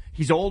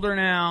 He's older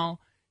now.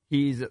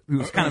 He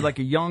was kind of like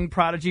a young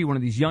prodigy, one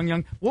of these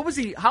young. What was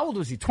he? How old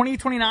was he?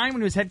 29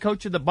 when he was head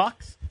coach of the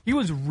Bucs? He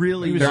was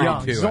really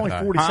young. He's only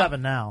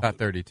 47 now. Not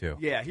 32.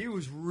 Yeah, he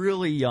was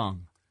really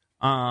young.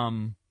 I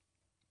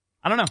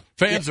don't know.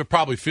 Fans are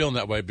probably feeling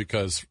that way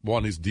because,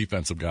 one, he's a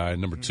defensive guy,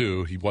 and number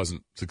two, he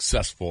wasn't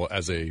successful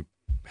as a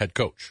head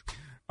coach.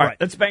 All right,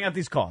 let's bang out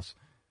these calls.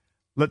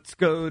 Let's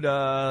go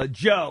to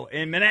Joe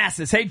in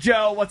Manassas. Hey,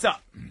 Joe, what's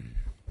up?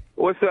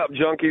 What's up,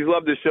 Junkies?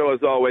 Love the show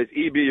as always.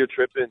 EB, you're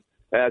tripping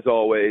as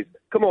always.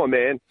 Come on,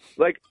 man.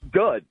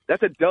 Dud.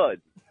 That's a dud.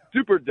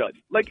 Super dud.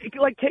 Like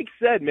Cake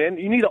said, man,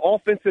 you need an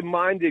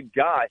offensive-minded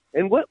guy.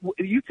 And what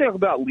you talk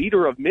about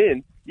leader of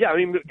men. Yeah, I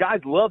mean, guys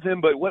love him,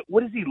 but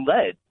what has he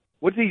led?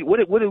 What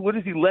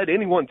has he led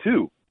anyone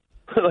to?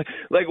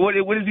 What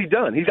has he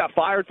done? He got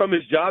fired from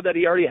his job that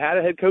he already had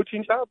a head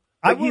coaching job?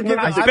 He's been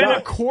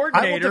a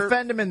coordinator. I will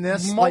defend him in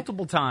this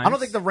multiple times. I don't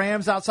think the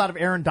Rams, outside of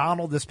Aaron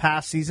Donald this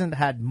past season,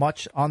 had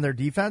much on their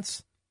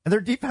defense. And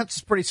their defense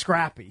is pretty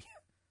scrappy.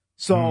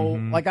 So,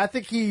 I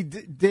think he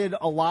did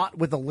a lot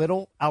with a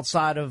little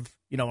outside of,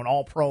 an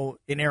all-pro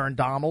in Aaron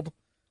Donald.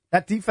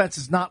 That defense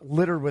is not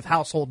littered with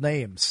household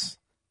names.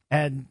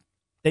 And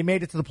they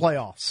made it to the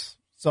playoffs.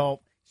 So,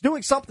 he's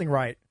doing something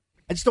right.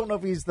 I just don't know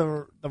if he's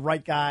the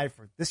right guy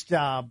for this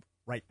job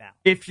right now.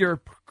 If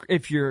your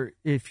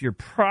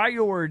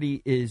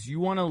priority is you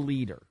want a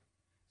leader,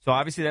 so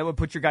obviously that would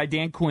put your guy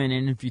Dan Quinn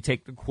in if you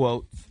take the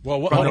quotes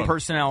from the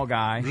personnel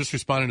guy. I'm just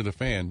responding to the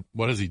fan.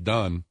 What has he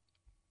done?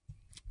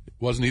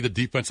 Wasn't he the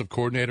defensive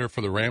coordinator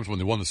for the Rams when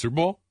they won the Super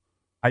Bowl?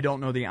 I don't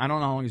know how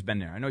long he's been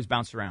there. I know he's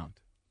bounced around.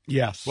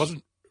 Yes.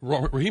 Wasn't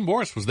Raheem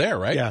Morris was there,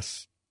 right?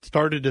 Yes.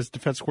 Started as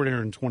defense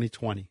coordinator in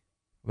 2020.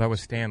 That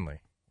was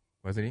Stanley,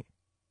 wasn't he?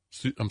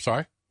 I'm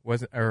sorry?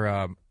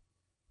 The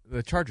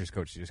Chargers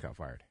coach just got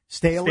fired.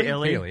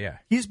 Staley, yeah.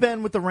 He's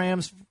been with the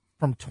Rams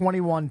from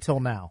 21 till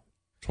now.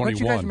 21. Don't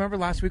you guys remember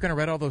last week when I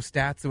read all those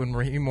stats that when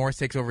Raheem Morris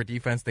takes over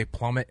defense, they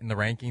plummet in the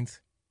rankings?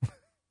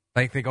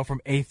 Like they go from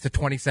 8th to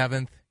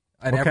 27th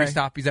at every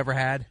stop he's ever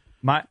had?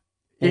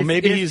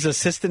 Maybe he's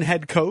assistant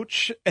head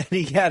coach and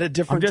he had a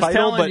different title. I'm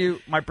just telling you,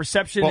 my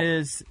perception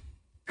is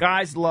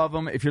guys love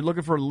him. If you're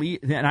looking for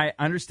and I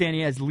understand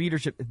he has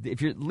leadership.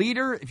 If you're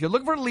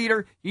looking for a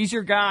leader, he's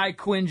your guy.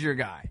 Quinn's your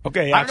guy.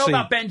 Okay, I don't know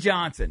about Ben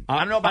Johnson. I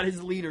don't know about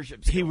his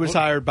leadership skills. He was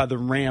hired by the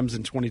Rams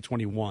in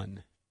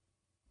 2021.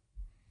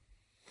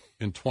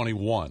 In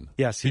 21,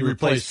 yes, he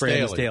replaced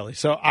Brandon Staley.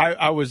 So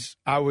I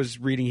was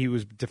reading he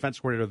was defense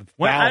coordinator of the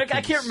Falcons.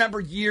 I can't remember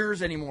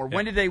years anymore. Yeah.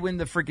 When did they win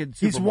the freaking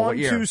Super Bowl? Bowl?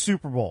 He's won 2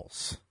 Super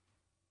Bowls.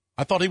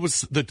 I thought he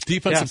was the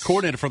defensive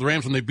coordinator for the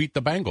Rams when they beat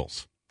the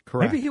Bengals.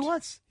 Correct. Maybe he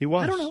was. He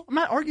was. I don't know. I'm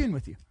not arguing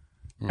with you.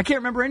 I can't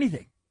remember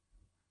anything.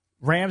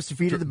 Rams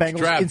defeated the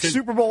Bengals in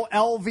Super Bowl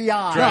LVI.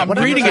 I'm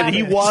reading it.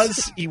 He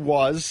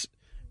was.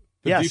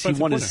 Yes, he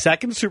won his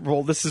second Super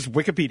Bowl. This is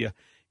Wikipedia.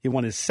 He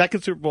won his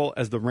second Super Bowl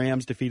as the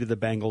Rams defeated the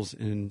Bengals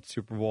in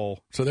Super Bowl.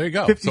 So there you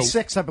go.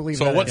 56, I believe.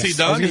 So what's he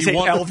done? He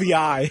won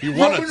LVI. He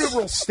won Roman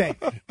numeral stink.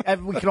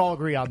 We can all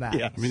agree on that.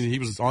 Yes. I mean, he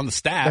was on the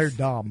staff. They're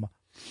dumb.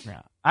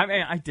 Yeah. I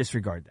mean, I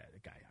disregard that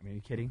guy. I mean, are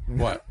you kidding?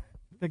 What?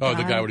 The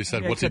guy what he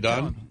said. What's he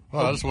done?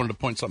 Well, I just wanted to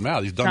point something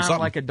out. He's done something.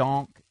 Like a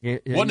donk.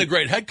 Wasn't a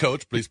great head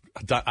coach, but he's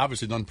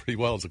obviously done pretty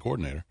well as a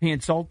coordinator. He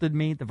insulted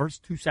me the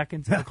first 2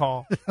 seconds of the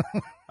call.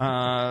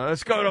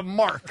 Let's go to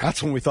Mark.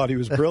 That's when we thought he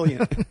was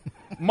brilliant.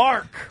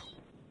 Mark.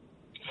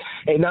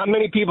 Hey, not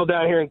many people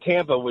down here in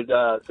Tampa would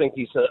think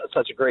he's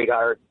such a great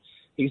hire.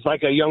 He's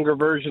like a younger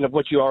version of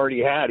what you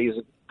already had. He's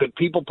a good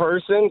people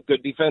person,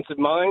 good defensive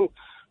mind.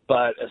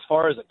 But as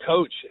far as a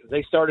coach,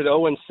 they started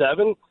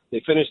 0-7.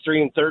 They finished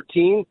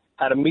 3-13,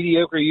 had a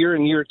mediocre year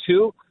in year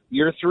 2,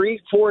 year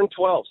 3,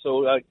 4-12.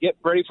 So get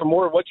ready for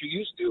more of what you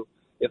used to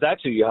if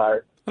that's who you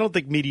hire. I don't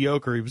think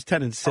mediocre. He was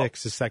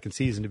 10-6 his second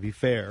season, to be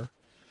fair.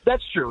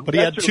 That's true. But he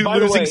had 2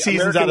 losing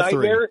seasons out of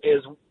 3.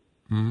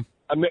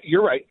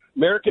 You're right.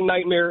 American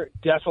Nightmare,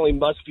 definitely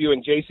must view.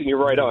 And Jason, you're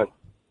right on.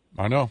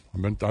 I know.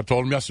 I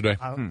told him yesterday.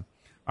 All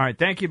right.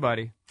 Thank you,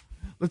 buddy.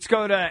 Let's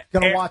go to...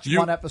 Going to watch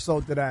one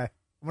episode today.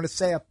 I'm going to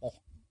sample.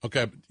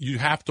 Okay, you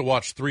have to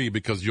watch 3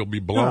 because you'll be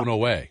blown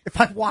away.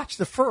 If I watch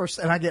the first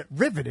and I get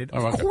riveted,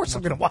 of course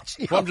I'm going to watch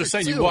the other I'm just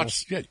saying,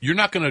 you're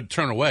not going to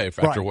turn away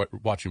after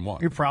watching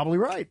 1. You're probably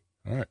right.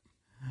 All right.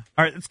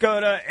 All right, let's go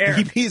to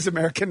Aaron. EB's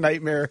American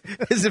Nightmare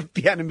is if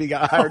Bieniemy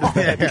got hired as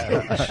the head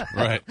coach.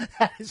 Right.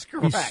 That is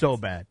correct. He's so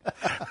bad.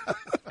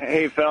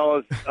 Hey,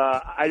 fellas,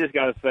 I just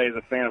got to say, as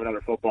a fan of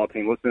another football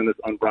team, listening to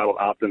this unbridled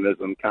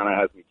optimism kind of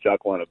has me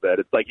chuckling a bit.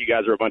 It's like you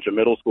guys are a bunch of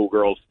middle school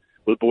girls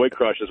with boy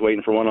crushes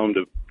waiting for one of them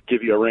to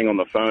give you a ring on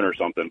the phone or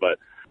something. But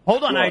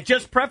hold on, I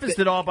just prefaced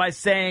it all by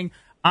saying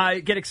I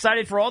get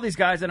excited for all these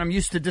guys, and I'm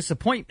used to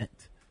disappointment.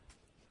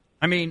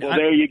 I mean,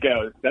 there you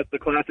go. That's the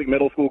classic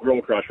middle school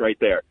girl crush right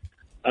there.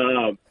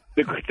 The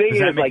thing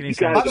is, like, you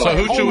guys. So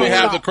who should we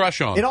have the crush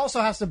on? It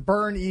also has to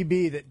burn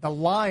EB that the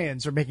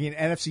Lions are making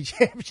an NFC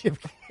Championship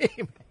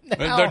game.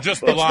 Now, they're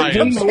just the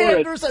Lions. The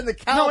Commanders and the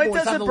Cowboys. No,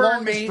 it doesn't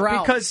burn me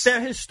because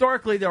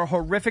they're a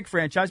horrific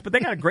franchise, but they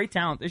got a great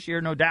talent this year,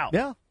 no doubt.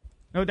 Yeah,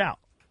 no doubt.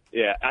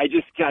 Yeah,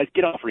 guys,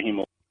 get off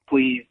Raheem,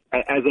 please.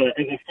 As a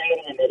fan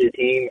of another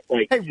team,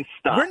 just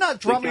stop. We're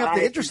not drumming up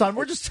the interest on.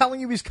 We're just telling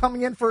you he's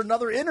coming in for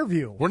another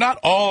interview. We're not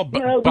all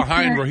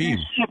behind Raheem.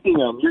 You're shipping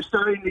him. You're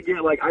starting to get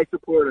I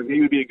support him. He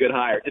would be a good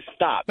hire. Just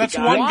stop. That's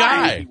one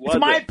guy. It's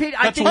my opinion.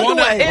 That's I think one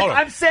guy.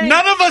 I'm saying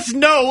none of us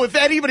know if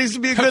anybody's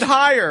going to be a good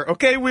hire.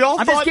 Okay, we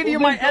all thought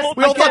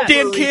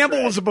Dan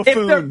Campbell was a buffoon.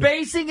 If they're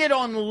basing it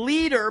on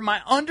leader,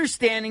 my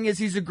understanding is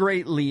he's a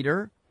great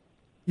leader.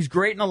 He's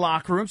great in the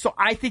locker room, so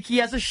I think he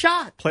has a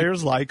shot.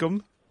 Players like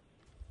him.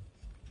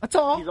 That's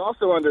all. He's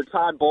also under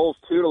Todd Bowles'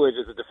 tutelage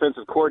as a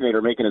defensive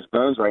coordinator, making his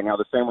bones right now,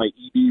 the same way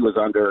EB was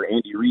under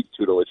Andy Reid's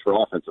tutelage for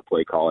offensive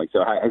play calling. So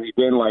has he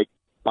been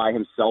by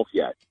himself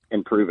yet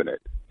and proven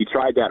it? He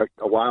tried that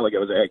a while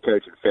ago as a head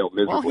coach and failed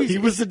miserably. Well, he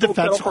was the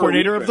defense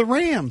coordinator of the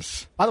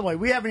Rams. By the way,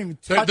 we haven't even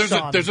touched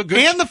on there's a good,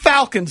 and the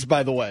Falcons.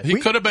 By the way, he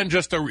could have been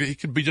he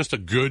could be just a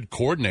good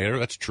coordinator.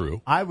 That's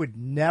true. I would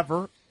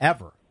never,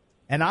 ever,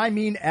 and I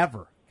mean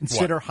ever,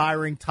 consider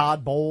hiring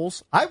Todd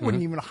Bowles. I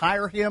wouldn't even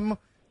hire him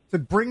to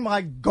bring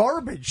my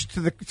garbage to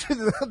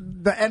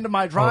the end of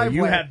my driveway.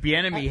 You have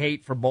Bieniemy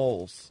hate for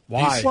Bowles.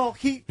 Why? Well,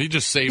 he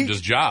just saved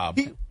his job.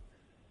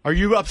 Are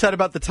you upset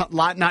about the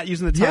not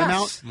using the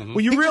timeout? Yes.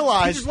 Well, you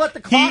realize he just let the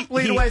clock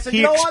bleed away. Said,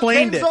 you know what?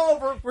 Game's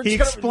over. We're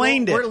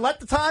going to let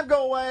the time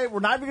go away. We're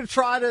not even going to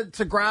try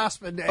to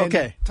grasp and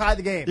tie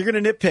the game. You're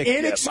going to nitpick.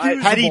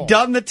 Inexcusable. Had he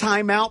done the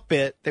timeout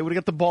bit, they would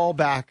have got the ball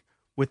back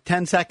with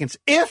 10 seconds.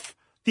 If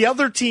the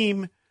other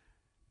team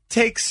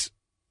takes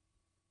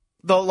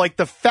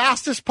the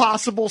fastest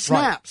possible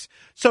snaps. Right.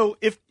 So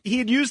if he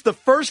had used the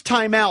first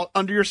timeout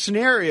under your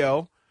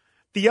scenario,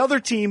 the other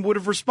team would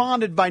have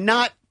responded by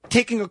not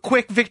taking a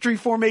quick victory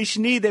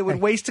formation knee. They would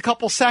waste a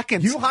couple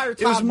seconds. You hire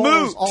Todd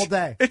Bowles all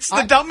day. It's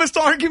the dumbest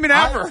argument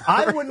ever.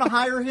 I wouldn't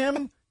hire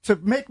him to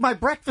make my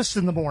breakfast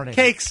in the morning.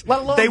 Cakes.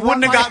 Let alone they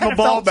wouldn't have gotten the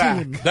ball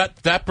back.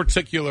 That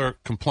particular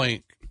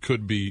complaint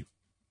could be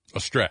a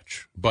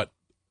stretch, but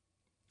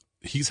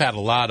he's had a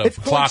lot of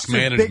clock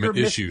management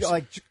issues.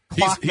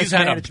 He's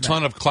had a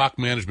ton of clock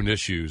management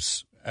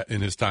issues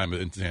in his time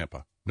in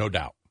Tampa, no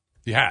doubt.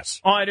 He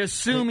has. Oh, I'd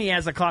assume he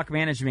has a clock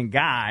management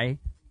guy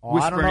I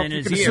whispering in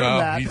his ear.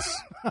 I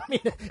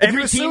mean,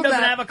 every team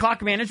doesn't have a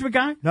clock management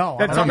guy? No,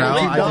 that's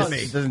unbelievable to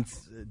me.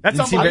 That's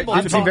unbelievable.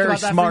 Didn't seem very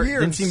smart.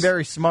 Didn't seem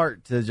very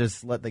smart to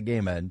just let the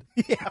game end.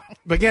 Yeah,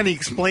 but again, he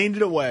explained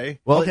it away.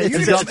 Well,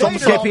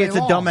 it's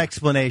a dumb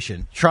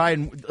explanation. Try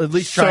and at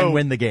least try and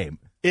win the game.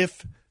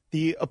 If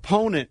the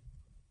opponent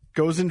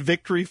goes in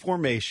victory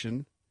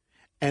formation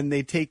and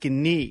they take a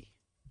knee,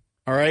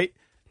 all right,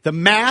 the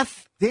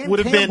math would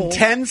have been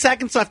 10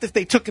 seconds left if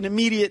they took an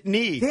immediate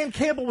knee. Dan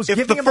Campbell was if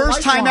giving the him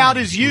first a lifeline. timeout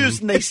is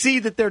used and they see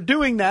that they're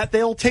doing that,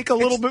 they'll take a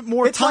little bit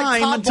more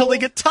time until they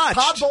get touched.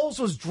 Todd Bowles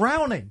was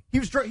drowning. He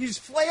was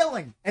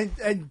flailing,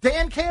 and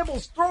Dan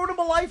Campbell's throwing him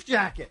a life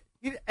jacket.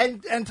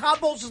 And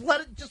Todd Bowles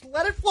just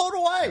let it float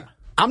away.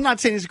 I'm not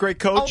saying he's a great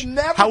coach.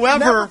 I'll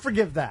never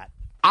forgive that.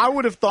 I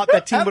would have thought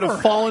that team would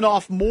have fallen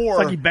off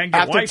more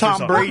after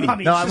Tom Brady.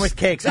 No, I'm with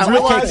Cakes.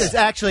 It's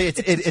actually it's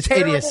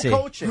idiocy.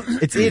 Coaching.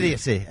 It's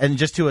idiocy, and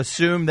just to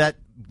assume that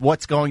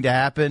what's going to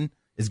happen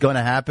is going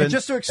to happen. And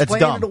just to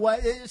explain it away,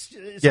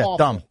 it's awful.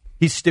 Dumb.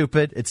 He's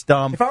stupid. It's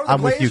dumb. If I were the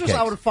Blazers,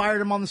 I would have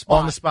fired him on the spot.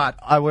 On the spot,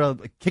 I would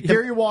have kicked him.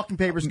 Here are your walking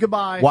papers.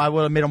 Goodbye. Why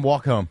would have made him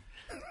walk home?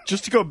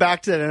 Just to go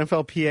back to that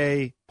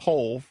NFLPA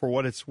poll for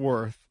what it's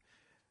worth,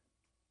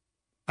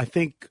 I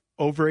think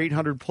over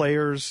 800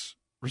 players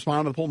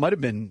responded to the poll. Might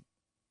have been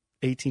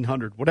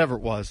 1,800, whatever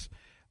it was.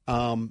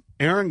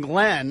 Aaron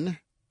Glenn,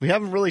 we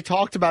haven't really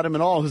talked about him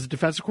at all, who's the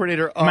defensive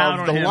coordinator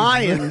of the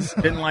Lions.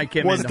 Didn't like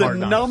him. Was the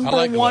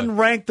number one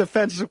ranked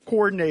defensive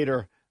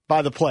coordinator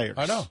by the players.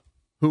 I know.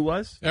 Who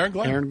was? Aaron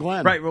Glenn. Aaron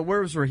Glenn. Right, well,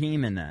 where was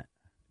Raheem in that?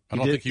 I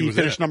don't think he was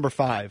finished number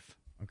 5.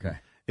 Okay.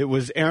 It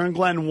was Aaron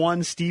Glenn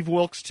 1, Steve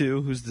Wilkes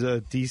 2, who's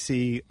the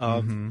DC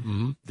of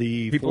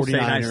the People 49ers. say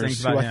nice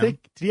things about who him. I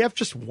think, did he have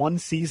just one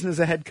season as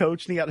a head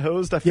coach and he got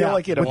hosed? I feel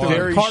like he had a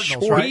very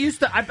short. Right? He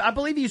used to. I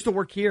believe he used to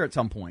work here at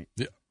some point.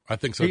 Yeah, I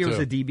think so he too. was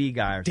a DB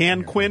guy. Or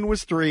Dan Quinn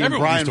was 3, and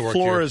Brian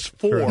Flores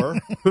 4.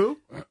 Who?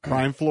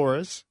 Brian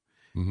Flores.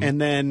 And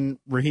then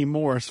Raheem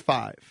Morris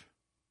 5.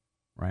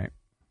 Right.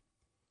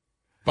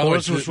 By the way,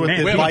 was with we the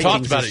haven't Vikings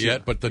talked about this it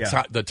yet, but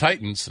the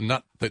Titans,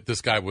 not that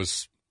this guy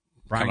was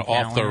kind of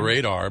off the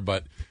radar,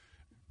 but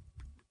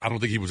I don't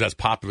think he was as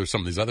popular as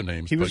some of these other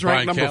names. He was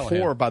ranked number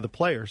 4 by the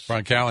players.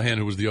 Brian Callahan,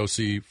 who was the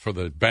OC for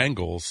the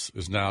Bengals,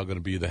 is now going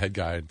to be the head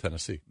guy in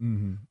Tennessee.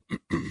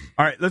 Mm-hmm.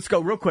 All right, let's go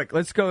real quick.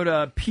 Let's go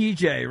to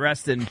PJ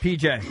Reston.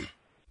 PJ.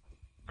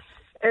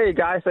 Hey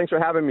guys, thanks for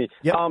having me.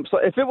 Yep. So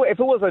if it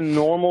was a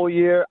normal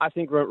year, I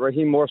think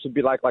Raheem Morris would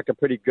be like a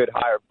pretty good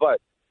hire. But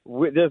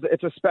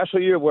it's a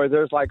special year where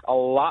there's like a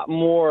lot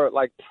more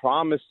like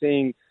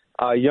promising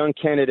young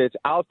candidates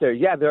out there.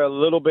 Yeah, they're a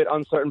little bit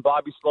uncertain.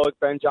 Bobby Slowick,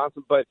 Ben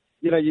Johnson, but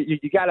you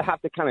got to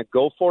have to kind of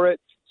go for it.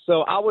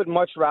 So I would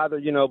much rather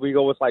we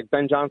go with like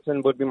Ben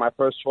Johnson would be my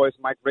first choice,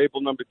 Mike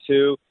Vrabel number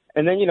 2,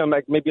 and then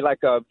maybe like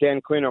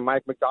Dan Quinn or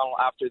Mike McDonald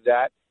after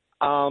that.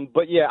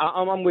 But yeah,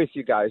 I'm with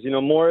you guys.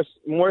 Morris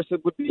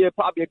would be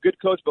probably a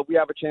good coach, but we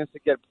have a chance to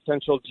get a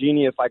potential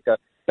genius like a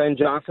Ben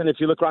Johnson. If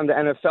you look around the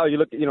NFL, you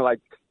look at like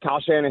Kyle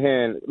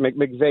Shanahan,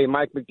 McVay,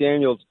 Mike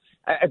McDaniels.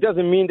 It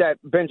doesn't mean that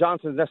Ben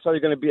Johnson is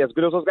necessarily going to be as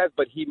good as those guys,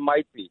 but he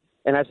might be.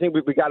 And I think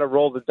we got to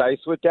roll the dice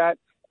with that.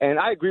 And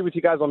I agree with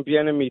you guys on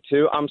Bieniemy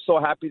too. I'm so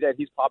happy that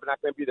he's probably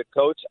not going to be the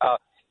coach.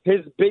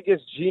 His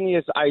biggest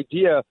genius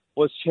idea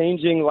was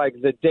changing like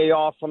the day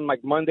off from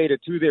like Monday to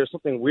Tuesday or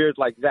something weird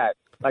like that.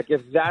 Like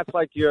if that's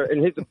like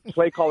and his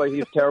play caller,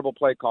 he's a terrible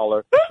play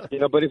caller,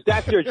 but if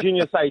that's your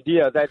genius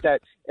idea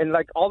and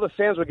like all the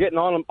fans were getting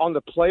on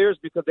the players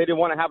because they didn't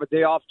want to have a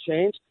day off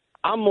change.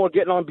 I'm more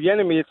getting on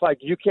Bieniemy. It's like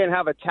you can't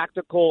have a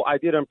tactical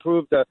idea to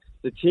improve the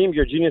team.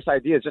 Your genius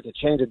idea is just to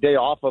change a day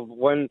off of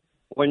when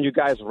you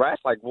guys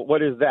rest. Like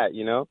what is that,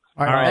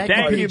 All right.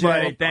 Thank you,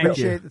 buddy. Thank you.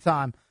 Appreciate the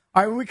time.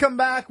 All right, when we come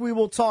back, we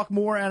will talk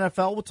more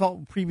NFL.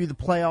 We'll preview the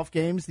playoff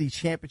games, the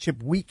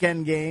championship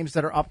weekend games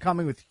that are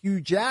upcoming with Hugh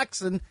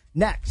Jackson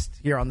next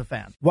here on The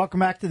Fan.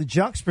 Welcome back to the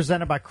Junks,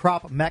 presented by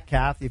Crop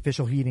Metcalf, the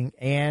official heating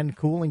and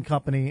cooling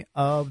company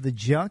of the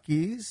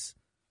Junkies.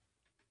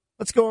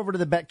 Let's go over to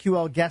the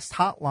BetQL guest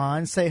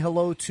hotline. Say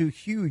hello to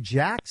Hugh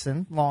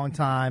Jackson,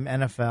 longtime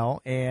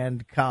NFL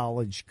and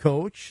college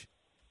coach.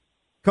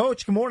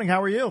 Coach, good morning.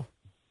 How are you?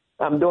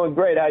 I'm doing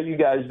great. How you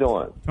guys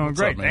doing? Doing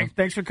great.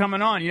 Thanks for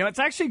coming on. It's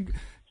actually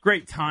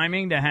great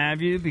timing to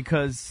have you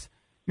because,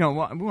 we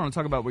want to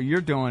talk about what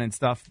you're doing and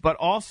stuff, but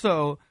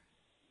also,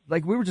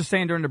 like we were just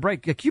saying during the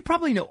break, like you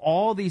probably know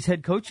all these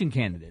head coaching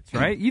candidates,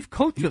 right? You've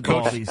coached with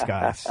all these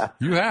guys.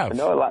 You have. I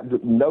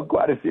know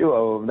quite a few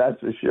of them, that's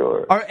for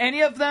sure. Are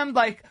any of them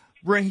like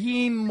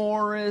Raheem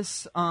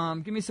Morris?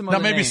 Give me some other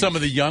maybe names. some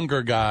of the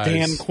younger guys.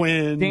 Dan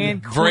Quinn.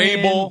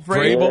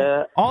 Vrabel.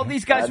 Yeah. All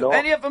these guys,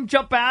 any of them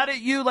jump out at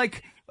you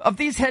like, of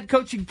these head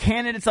coaching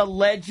candidates,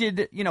 alleged,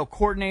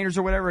 coordinators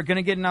or whatever, are going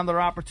to get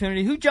another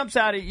opportunity? Who jumps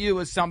out at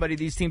you as somebody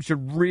these teams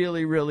should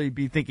really, really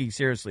be thinking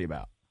seriously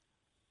about?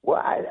 Well,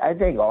 I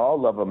think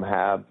all of them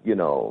have,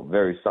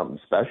 very something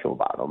special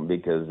about them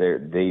because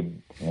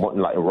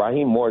like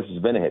Raheem Morris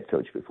has been a head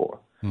coach before.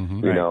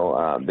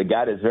 Mm-hmm. The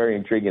guy that's very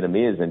intriguing to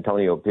me is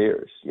Antonio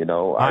Pierce.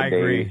 Our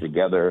days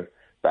together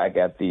back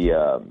at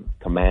the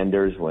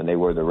Commanders when they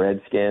were the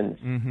Redskins.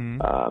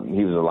 Mm-hmm.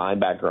 He was a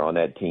linebacker on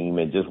that team,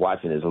 and just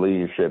watching his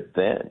leadership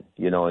then,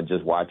 and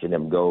just watching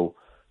him go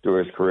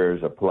through his career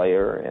as a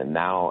player and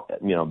now,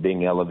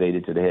 being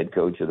elevated to the head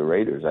coach of the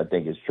Raiders, I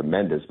think is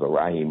tremendous. But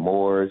Raheem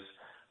Morris,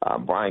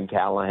 Brian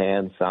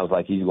Callahan, sounds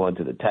like he's going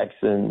to the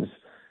Texans.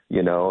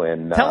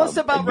 And tell us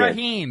about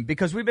Raheem,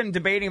 because we've been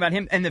debating about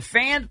him and the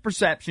fan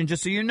perception,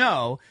 just so you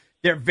know.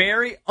 They're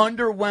very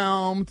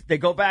underwhelmed. They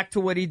go back to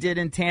what he did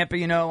in Tampa.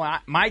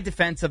 My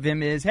defense of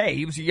him is, hey,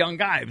 he was a young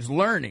guy. He was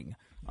learning.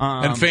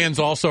 And fans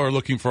also are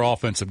looking for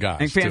offensive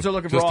guys. And fans are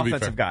looking for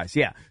offensive guys,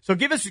 yeah. So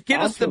give us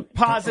the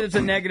positives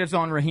and negatives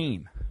on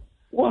Raheem.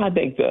 Well, I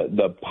think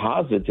the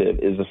positive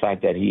is the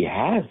fact that he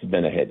has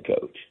been a head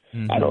coach.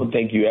 Mm-hmm. I don't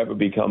think you ever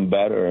become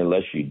better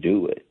unless you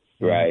do it,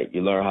 right? Mm-hmm.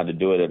 You learn how to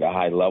do it at a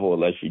high level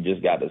unless you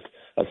just got a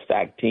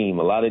stacked team.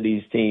 A lot of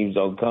these teams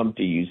don't come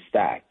to you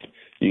stacked.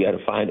 You got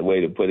to find a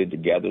way to put it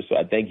together. So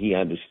I think he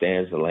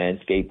understands the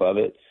landscape of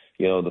it.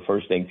 The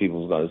first thing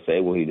people are going to say,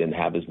 well, he didn't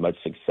have as much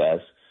success,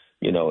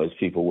 as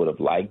people would have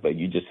liked. But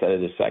you just said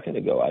it a second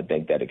ago. I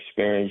think that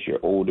experience, you're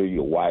older,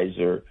 you're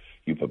wiser,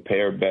 you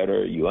prepare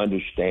better, you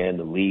understand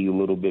the league a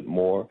little bit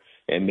more,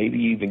 and maybe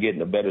you even get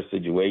in a better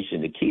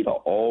situation. The key to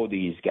all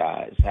these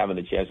guys having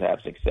a chance to have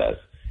success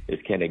is,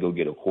 can they go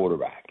get a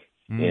quarterback?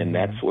 Mm-hmm. And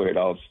that's where it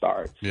all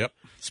starts. Yep.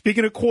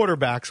 Speaking of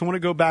quarterbacks, I want to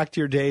go back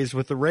to your days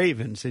with the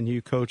Ravens, and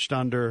you coached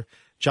under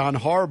John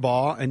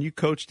Harbaugh, and you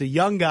coached a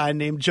young guy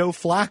named Joe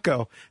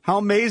Flacco. How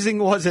amazing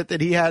was it that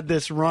he had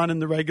this run in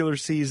the regular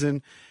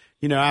season,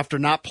 after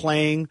not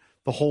playing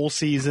the whole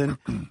season?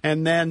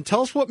 And then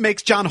tell us what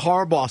makes John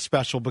Harbaugh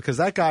special, because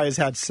that guy has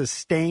had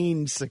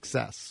sustained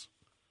success.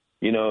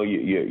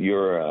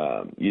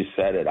 You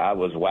said it. I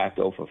was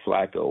wacko for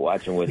Flacco,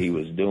 watching what he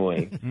was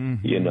doing,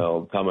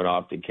 coming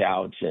off the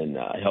couch and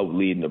helped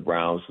leading the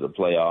Browns to the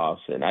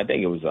playoffs. And I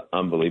think it was an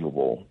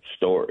unbelievable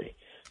story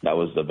that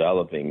was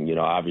developing.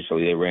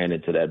 Obviously they ran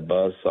into that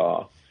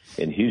buzzsaw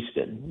in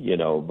Houston,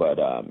 but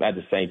at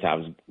the same time, I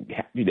was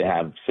happy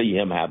to see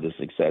him have the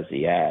success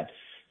he had.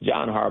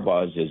 John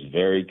Harbaugh is just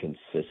very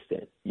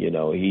consistent.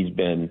 He's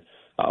been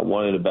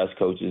one of the best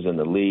coaches in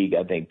the league.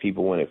 I think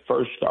people, when it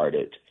first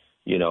started,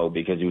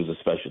 because he was a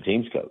special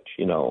teams coach,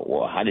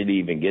 well, how did he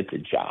even get the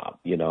job?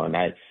 And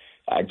I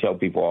tell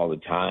people all the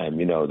time,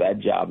 that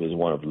job is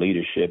one of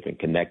leadership and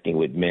connecting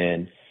with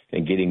men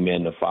and getting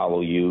men to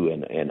follow you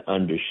and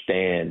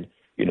understand,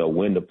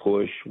 when to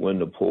push, when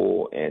to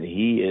pull. And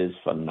he is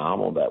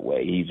phenomenal that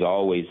way. He's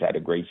always had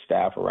a great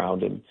staff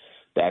around him.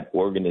 That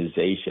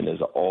organization has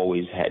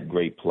always had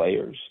great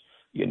players.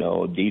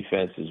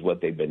 Defense is what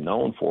they've been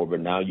known for,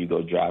 but now you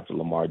go draft a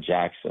Lamar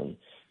Jackson.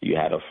 You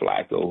had a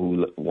Flacco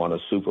who won a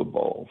Super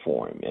Bowl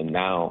for him. And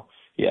now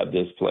you have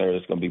this player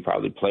that's going to be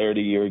probably player of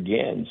the year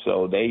again.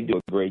 So they do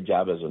a great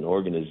job as an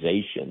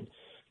organization,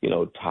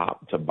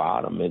 top to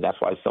bottom. And that's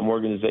why some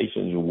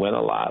organizations win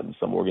a lot and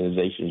some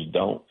organizations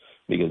don't,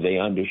 because they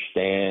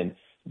understand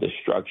the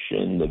structure,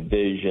 the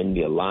vision,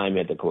 the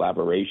alignment, the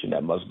collaboration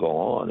that must go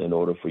on in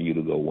order for you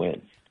to go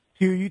win.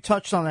 Hugh, you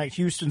touched on that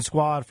Houston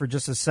squad for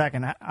just a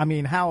second. I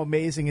mean, how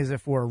amazing is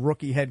it for a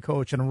rookie head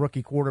coach and a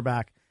rookie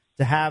quarterback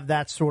to have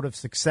that sort of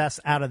success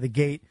out of the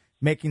gate,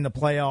 making the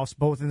playoffs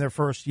both in their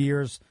first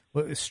years,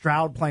 with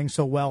Stroud playing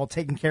so well,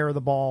 taking care of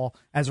the ball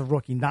as a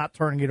rookie, not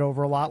turning it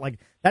over a lot. Like,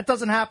 that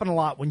doesn't happen a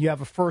lot when you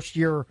have a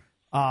first-year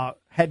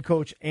head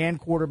coach and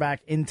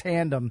quarterback in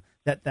tandem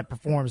that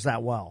performs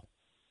that well.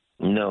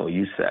 No,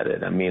 you said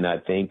it. I mean, I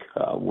think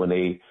when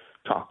they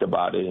talked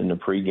about it in the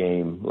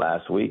pregame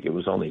last week, it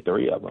was only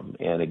 3 of them.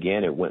 And,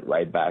 again, it went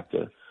right back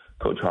to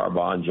Coach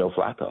Harbaugh and Joe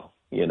Flacco,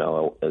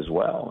 as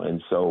well.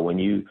 And so when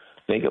you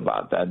think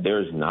about that,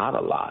 there's not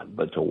a lot,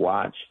 but to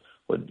watch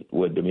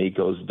what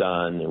D'Amico's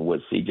done and what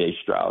C.J.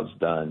 Stroud's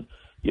done,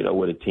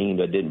 with a team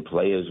that didn't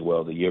play as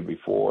well the year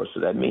before.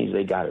 So that means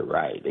they got it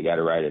right. They got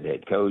it right at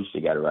head coach. They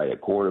got it right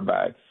at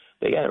quarterback.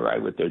 they got it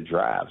right with their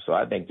draft. So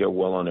I think they're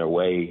well on their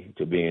way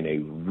to being a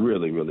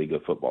really, really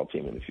good football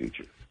team in the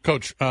future.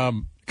 Coach,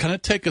 kind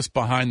of take us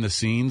behind the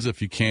scenes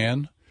if you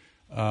can,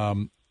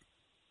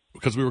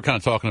 because we were kind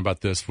of talking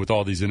about this with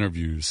all these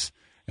interviews.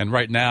 And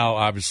right now,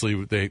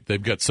 obviously,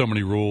 they've got so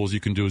many rules. You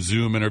can do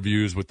Zoom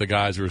interviews with the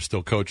guys who are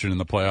still coaching in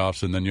the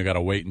playoffs, and then you got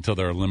to wait until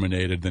they're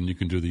eliminated. Then you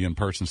can do the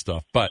in-person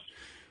stuff. But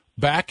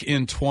back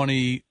in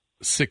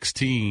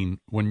 2016,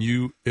 when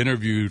you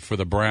interviewed for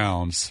the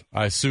Browns,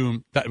 I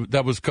assume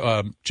that was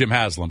Jim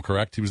Haslam,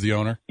 correct? He was the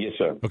owner? Yes,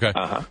 sir. Okay.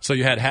 So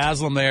you had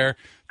Haslam there.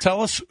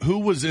 Tell us who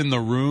was in the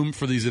room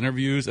for these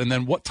interviews, and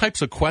then what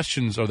types of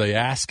questions are they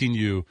asking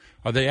you?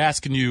 Are they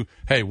asking you,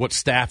 hey, what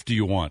staff do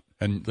you want?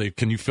 And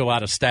can you fill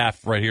out a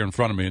staff right here in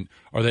front of me? And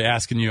are they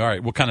asking you, all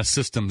right, what kind of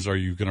systems are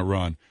you going to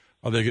run?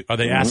 Are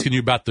they asking you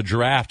about the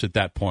draft at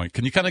that point?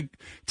 Can you kind of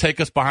take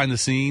us behind the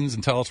scenes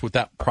and tell us what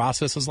that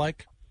process is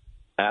like?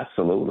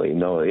 Absolutely.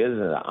 No, it is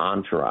an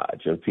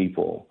entourage of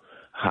people,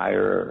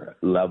 higher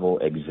level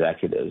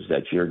executives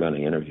that you're going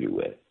to interview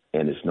with.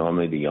 And it's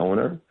normally the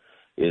owner,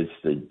 it's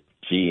the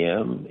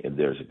GM, if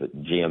there's a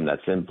GM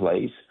that's in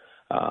place,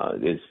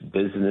 it's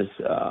business,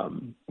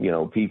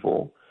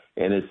 people,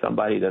 and it's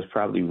somebody that's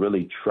probably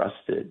really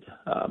trusted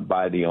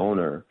by the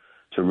owner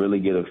to really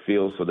get a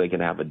feel so they can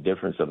have a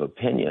difference of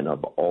opinion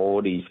of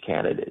all these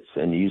candidates.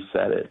 And you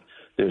said it.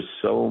 There's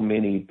so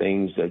many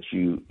things that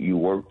you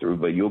work through,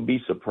 but you'll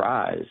be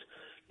surprised.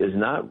 It's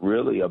not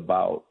really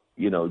about,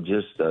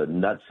 just the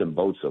nuts and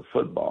bolts of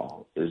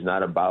football. It's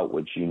not about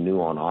what you knew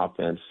on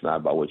offense. It's not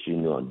about what you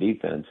knew on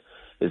defense.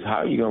 It's how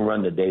are you going to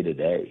run the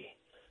day-to-day?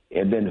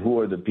 And then who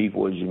are the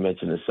people, as you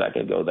mentioned a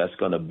second ago, that's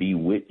going to be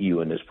with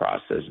you in this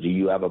process? Do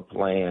you have a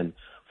plan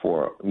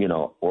for,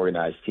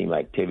 organized team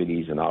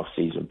activities and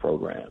off-season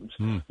programs?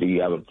 Do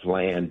you have a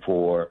plan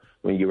for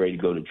when you're ready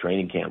to go to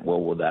training camp?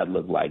 What will that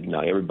look like?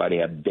 Everybody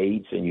have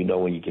dates and you know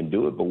when you can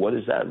do it, but what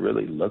does that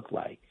really look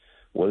like?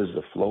 What is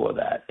the flow of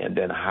that? And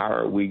then how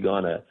are we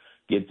going to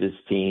get this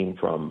team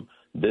from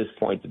this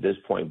point to this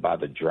point by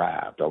the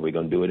draft? Are we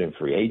going to do it in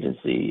free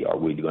agency? Are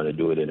we going to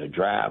do it in a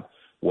draft?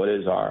 What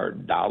is our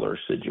dollar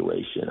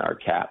situation, our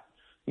cap,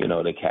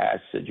 the cash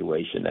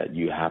situation that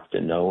you have to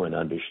know and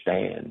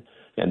understand?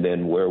 And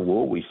then where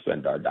will we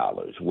spend our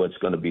dollars? What's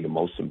going to be the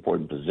most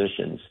important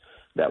positions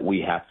that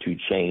we have to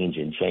change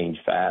and change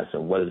fast?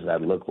 And what does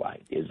that look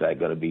like? Is that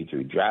going to be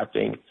through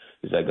drafting?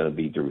 Is that going to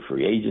be through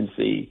free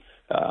agency?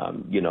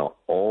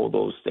 All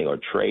those things, or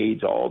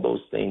trades, all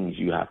those things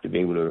you have to be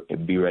able to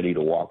be ready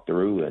to walk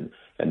through and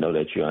know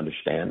that you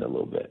understand a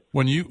little bit.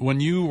 When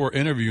you were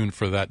interviewing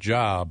for that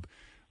job,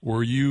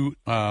 were you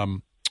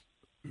kind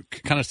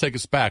of take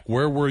us back?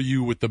 Where were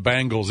you with the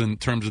Bengals in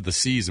terms of the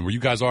season? Were you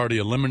guys already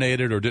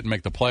eliminated or didn't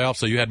make the playoffs,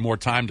 so you had more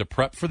time to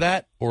prep for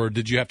that? Or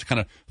did you have to kind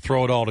of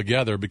throw it all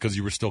together because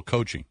you were still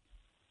coaching?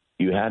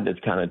 You had to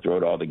kind of throw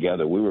it all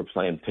together. We were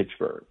playing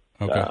Pittsburgh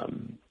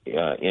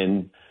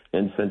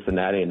in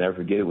Cincinnati, and never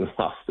forget it, we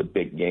lost a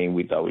big game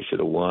we thought we should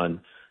have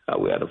won.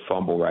 We had a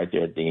fumble right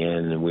there at the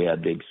end, and we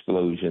had the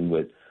explosion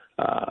with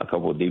a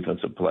couple of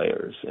defensive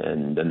players.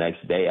 And the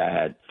next day I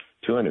had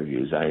two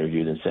interviews. I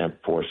interviewed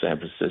for San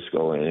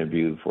Francisco and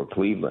interviewed for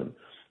Cleveland,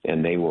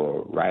 and they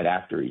were right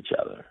after each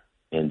other.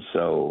 And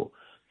so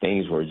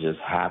things were just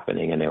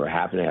happening, and they were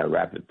happening at a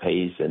rapid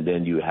pace, and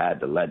then you had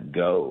to let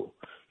go,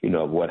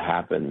 of what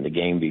happened the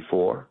game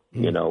before,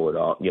 with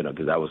all,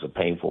 because that was a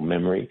painful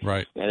memory.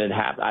 Right. And it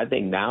happened. I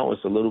think now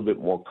it's a little bit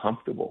more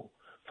comfortable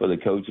for the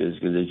coaches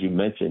because, as you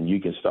mentioned, you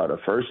can start a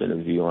first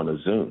interview on a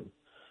Zoom,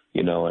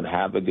 and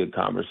have a good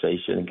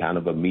conversation and kind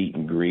of a meet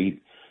and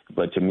greet.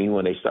 But to me,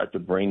 when they start to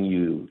bring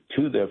you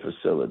to their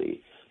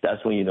facility,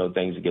 that's when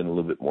things are getting a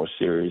little bit more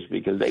serious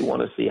because they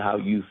want to see how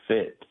you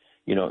fit,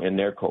 in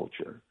their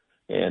culture.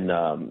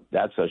 And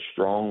that's a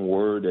strong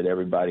word that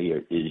everybody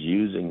is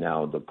using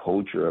now, the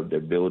culture of their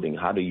building.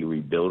 How do you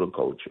rebuild a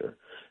culture?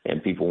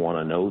 And people want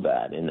to know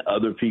that. And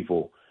other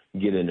people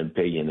get an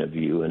opinion of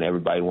you, and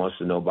everybody wants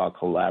to know about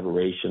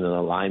collaboration and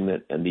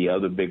alignment. And the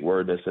other big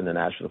word that's in the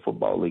National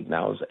Football League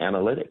now is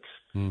analytics.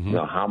 Mm-hmm.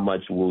 How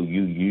much will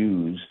you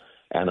use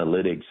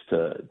analytics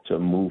to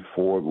move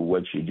forward with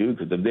what you do?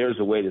 Because if there's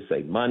a way to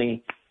save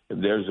money, if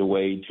there's a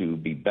way to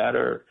be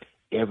better,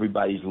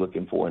 everybody's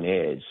looking for an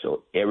edge.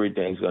 So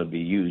everything's going to be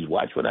used.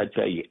 Watch what I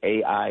tell you.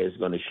 AI is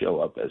going to show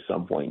up at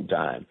some point in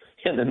time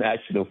in the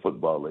National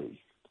Football League.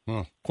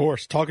 Of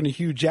course. Talking to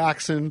Hugh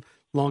Jackson,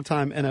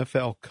 longtime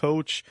NFL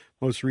coach,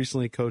 most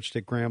recently coached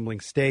at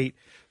Grambling State.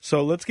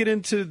 So let's get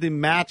into the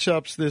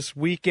matchups this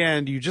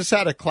weekend. You just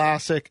had a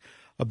classic,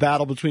 a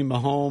battle between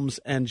Mahomes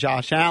and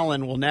Josh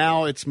Allen. Well,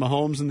 now it's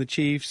Mahomes and the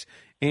Chiefs.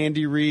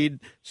 Andy Reid,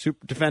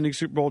 defending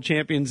Super Bowl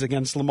champions,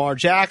 against Lamar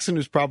Jackson,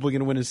 who's probably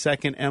going to win his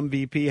second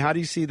MVP. How do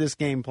you see this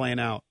game playing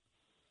out?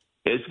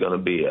 It's going to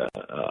be an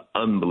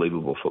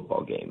unbelievable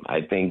football game.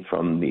 I think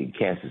from the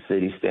Kansas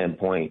City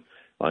standpoint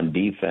on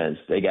defense,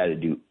 they got to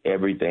do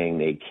everything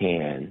they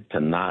can to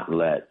not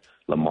let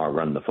Lamar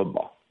run the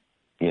football.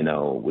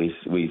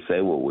 We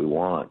say what we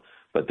want,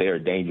 but they're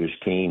a dangerous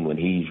team when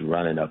he's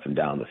running up and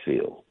down the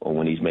field or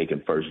when he's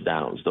making first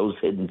downs. Those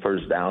hidden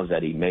first downs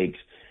that he makes,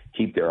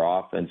 keep their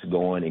offense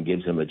going and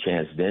gives them a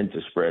chance then to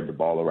spread the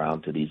ball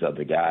around to these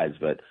other guys.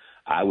 But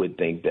I would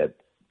think that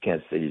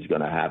Kansas City is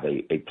going to have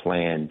a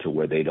plan to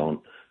where they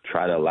don't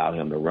try to allow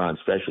him to run,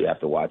 especially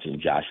after watching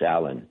Josh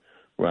Allen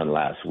run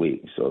last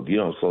week. So if you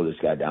don't slow this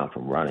guy down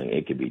from running,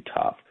 it could be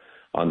tough.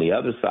 On the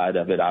other side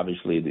of it,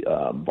 obviously,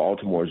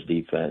 Baltimore's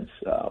defense,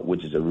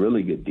 which is a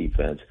really good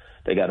defense,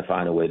 they got to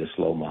find a way to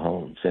slow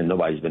Mahomes, and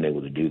nobody's been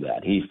able to do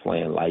that. He's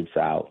playing lights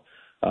out,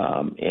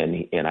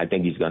 and I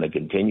think he's going to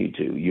continue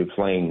to. You're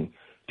playing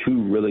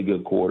two really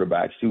good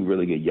quarterbacks, two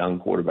really good young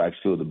quarterbacks,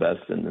 two of the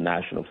best in the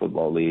National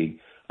Football League.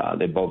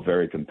 They're both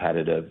very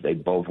competitive. They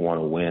both want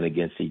to win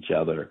against each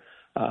other.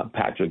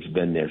 Patrick's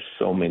been there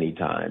so many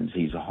times.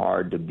 He's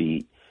hard to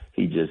beat.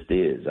 He just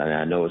is. And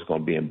I know it's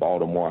going to be in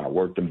Baltimore. I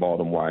worked in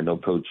Baltimore. I know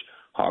Coach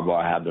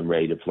Harbaugh have them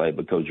ready to play,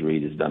 but Coach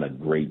Reid has done a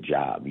great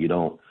job. You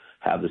don't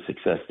have the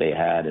success they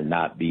had and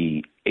not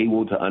be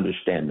able to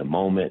understand the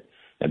moment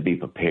and be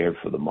prepared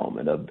for the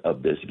moment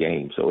of this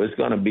game. So it's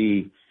going to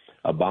be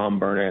a bomb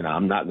burner, and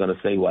I'm not going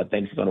to say who I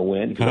think is going to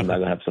win because I'm not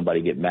going to have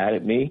somebody get mad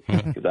at me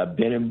because I've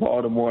been in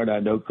Baltimore and I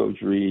know Coach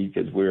Reid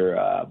because we're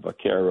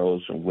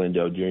vaqueros from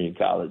Glendale Junior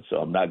College, so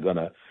I'm not going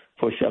to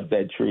push up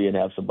that tree and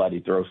have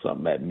somebody throw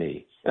something at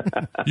me.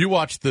 You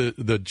watched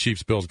the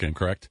Chiefs-Bills game,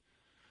 correct?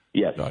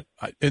 Yes.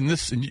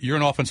 You're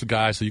an offensive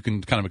guy, so you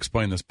can kind of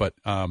explain this. But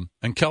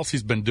and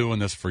Kelsey's been doing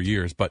this for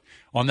years. But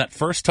on that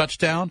first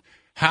touchdown,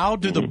 how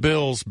do the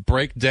Bills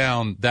break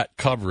down that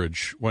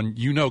coverage when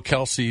you know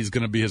Kelsey is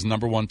going to be his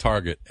number one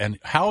target? And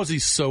how is he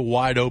so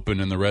wide open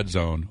in the red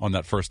zone on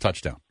that first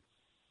touchdown?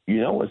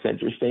 You know what's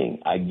interesting?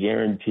 I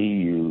guarantee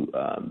you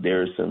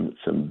there's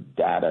some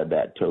data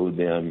that told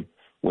them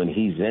when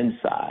he's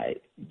inside,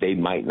 they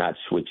might not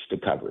switch to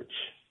coverage.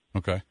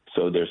 Okay.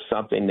 So there's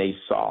something they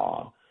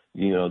saw,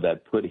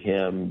 that put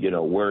him,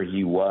 where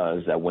he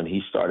was, that when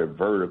he started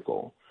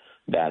vertical,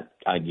 that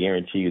I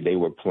guarantee you they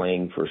were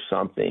playing for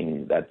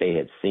something that they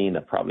had seen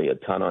probably a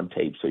ton on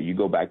tape. So you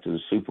go back to the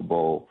Super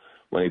Bowl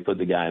when they put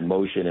the guy in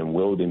motion and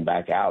willed him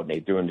back out and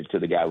they threw him to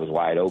the guy who was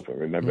wide open.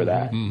 Remember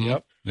that? Mm-hmm.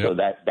 Yep. So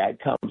that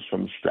comes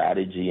from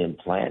strategy and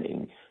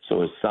planning.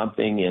 So it's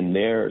something in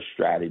their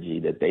strategy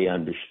that they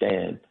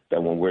understand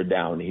that when we're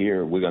down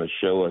here, we're going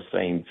to show a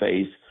same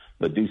face,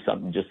 but do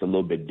something just a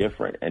little bit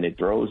different, and it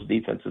throws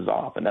defenses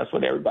off, and that's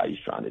what everybody's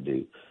trying to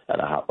do at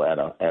a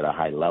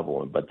high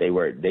level. But they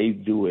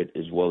do it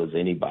as well as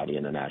anybody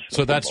in the National.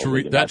 So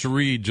that's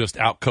Reid just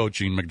out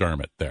coaching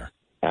McDermott there.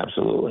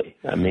 Absolutely.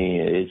 I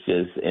mean, it's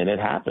just, and it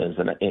happens.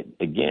 And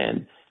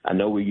again, I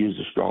know we use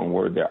a strong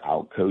word. They're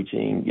out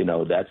coaching.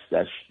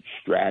 That's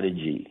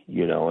strategy.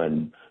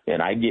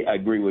 And I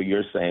agree with what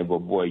you're saying, but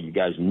boy, you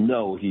guys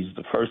know he's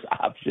the first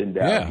option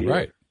down here.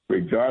 Right.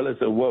 Regardless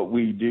of what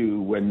we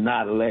do, we're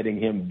not letting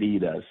him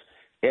beat us.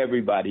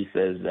 Everybody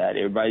says that.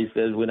 Everybody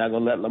says we're not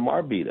going to let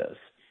Lamar beat us,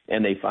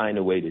 and they find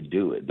a way to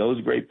do it.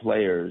 Those great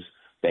players,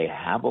 they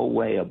have a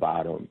way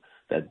about them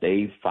that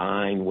they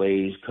find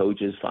ways,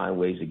 coaches find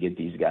ways to get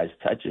these guys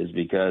touches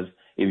because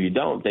if you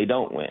don't, they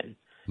don't win.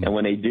 And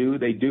when they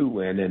do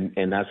win,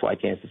 and that's why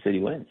Kansas City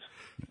wins.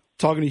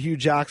 Talking to Hugh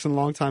Jackson,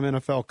 longtime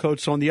NFL coach.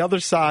 So on the other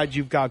side,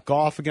 you've got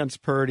Goff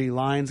against Purdy,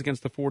 Lions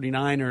against the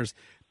 49ers.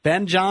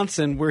 Ben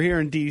Johnson, we're here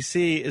in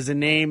D.C., is a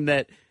name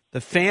that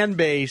the fan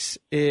base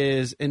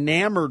is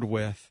enamored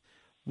with.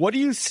 What do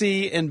you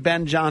see in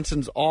Ben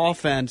Johnson's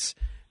offense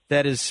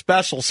that is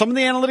special? Some of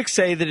the analytics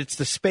say that it's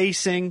the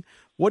spacing.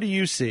 What do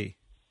you see?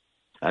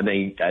 I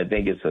think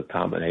it's a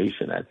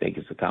combination. I think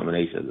it's a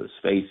combination of the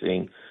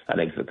spacing. I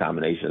think it's a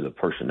combination of the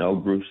personnel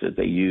groups that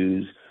they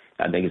use.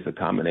 I think it's a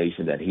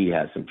combination that he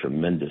has some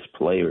tremendous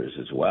players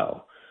as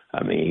well.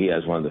 I mean, he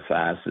has one of the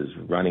fastest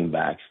running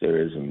backs there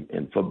is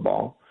in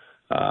football.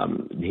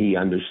 He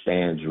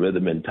understands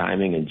rhythm and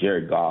timing, and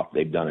Jared Goff,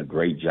 they've done a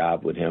great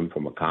job with him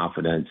from a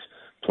confidence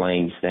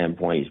playing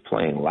standpoint. He's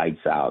playing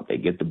lights out. They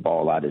get the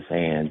ball out of his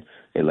hand.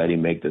 They let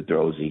him make the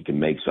throws he can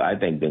make. So I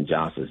think Ben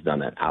Johnson's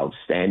done an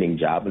outstanding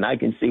job, and I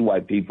can see why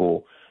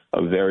people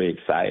are very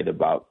excited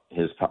about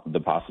the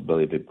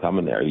possibility of him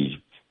coming there. He's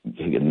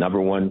a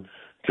number one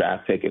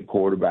draft pick at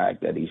quarterback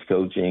that he's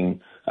coaching,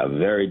 a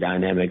very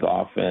dynamic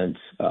offense.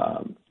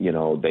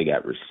 They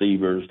got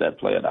receivers that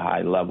play at a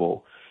high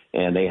level,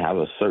 and they have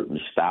a certain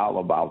style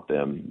about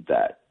them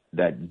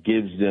that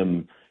gives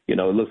them, it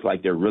looks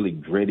like they're really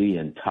gritty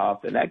and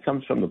tough, and that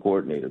comes from the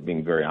coordinator,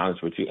 being very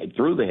honest with you,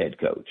 through the head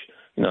coach.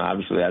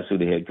 Obviously that's who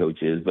the head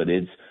coach is, but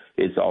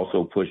it's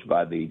also pushed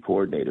by the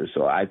coordinator.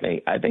 So I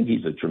think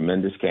he's a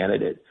tremendous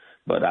candidate,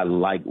 but I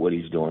like what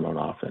he's doing on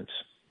offense.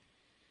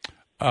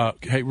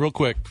 Hey, real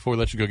quick before we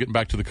let you go, getting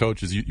back to the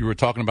coaches, you were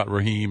talking about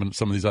Raheem and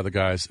some of these other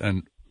guys,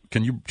 and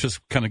can you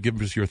just kind of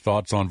give us your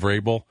thoughts on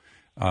Vrabel?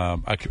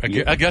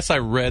 I guess I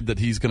read that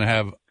he's going to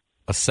have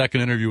a second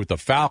interview with the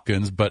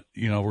Falcons, but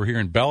we're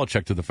hearing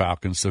Belichick to the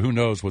Falcons, so who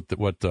knows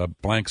what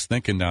Blank's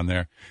thinking down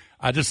there.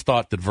 I just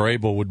thought that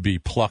Vrabel would be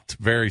plucked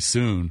very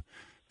soon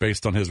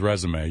based on his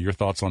resume. Your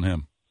thoughts on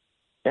him?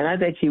 And I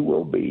think he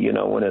will be.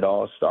 When it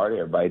all started,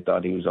 everybody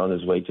thought he was on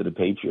his way to the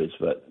Patriots,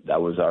 but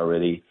that was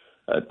already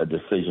a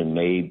decision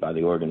made by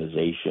the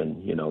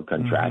organization,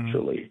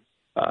 contractually,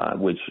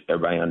 which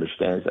everybody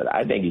understands that.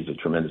 I think he's a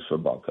tremendous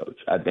football coach.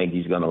 I think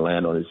he's going to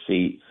land on his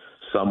feet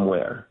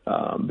somewhere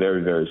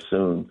very, very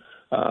soon.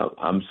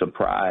 I'm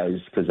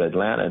surprised because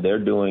Atlanta,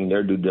 they're doing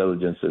their due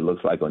diligence, it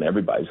looks like, on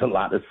everybody. There's a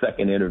lot of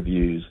second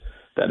interviews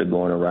that are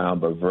going around.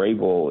 But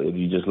Vrabel, if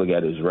you just look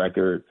at his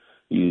record,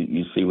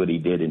 you see what he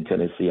did in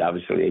Tennessee.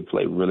 Obviously, they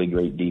play really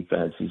great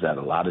defense. He's had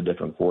a lot of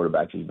different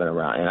quarterbacks he's been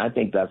around. And I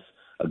think that's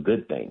a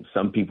good thing.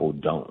 Some people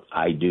don't.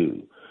 I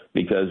do.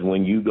 Because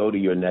when you go to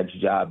your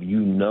next job, you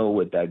know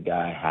what that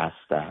guy has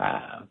to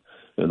have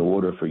in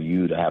order for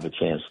you to have a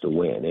chance to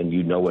win. And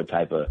you know what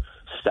type of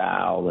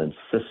style and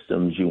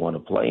systems you want to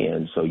play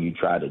in. So you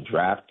try to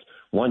draft.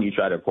 One, you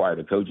try to acquire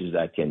the coaches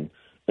that can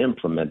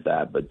implement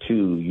that. But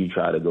two, you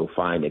try to go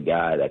find a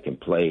guy that can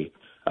play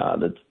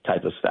the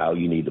type of style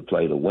you need to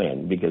play to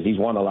win, because he's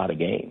won a lot of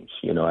games.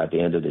 At the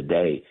end of the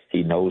day,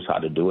 he knows how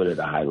to do it at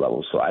a high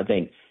level. So I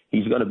think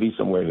he's going to be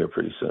somewhere here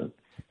pretty soon.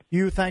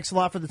 Thanks a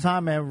lot for the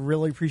time, man.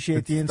 Really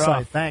appreciate the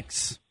insight.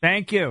 Thanks.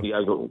 Thank you.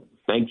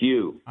 Thank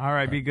you. All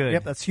right, be good.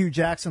 Yep, that's Hugh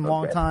Jackson,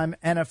 longtime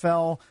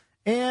NFL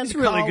and he's a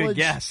really good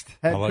guest.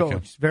 Head I like coach.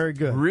 him. Very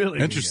good. Really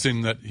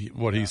interesting that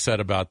what he said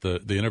about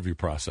the interview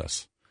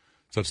process.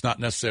 So it's not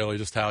necessarily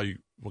just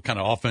what kind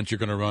of offense you're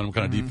going to run, what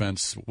kind of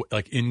defense,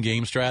 like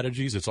in-game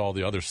strategies. It's all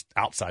the other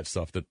outside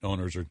stuff that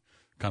owners are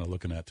kind of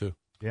looking at too.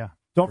 Yeah.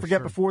 Don't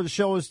forget, before the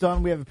show is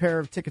done, we have a pair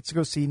of tickets to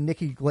go see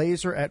Nikki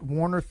Glaser at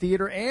Warner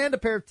Theater and a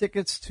pair of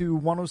tickets to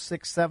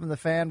 106.7 The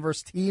Fan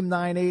versus Team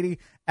 980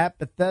 at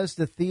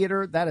Bethesda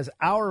Theater. That is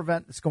our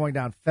event that's going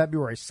down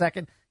February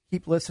 2nd.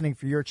 Keep listening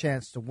for your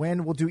chance to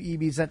win. We'll do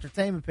EB's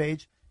entertainment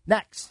page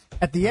next.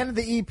 At the end of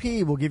the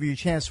EP, we'll give you a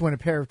chance to win a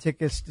pair of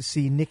tickets to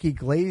see Nikki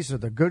Glaser,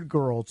 the Good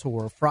Girl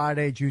Tour,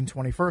 Friday, June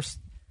 21st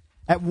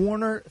at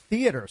Warner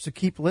Theater. So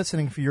keep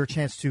listening for your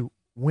chance to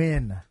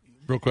win.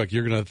 Real quick,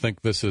 you're going to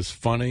think this is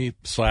funny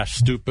 /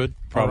 stupid.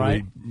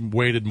 Probably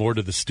weighted more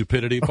to the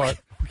stupidity part.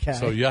 Okay.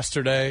 So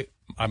yesterday,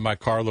 my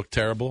car looked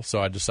terrible,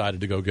 so I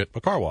decided to go get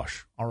a car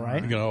wash. All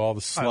right. All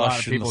the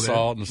slush and the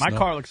salt and the My snow.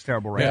 car looks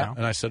terrible right now.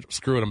 And I said,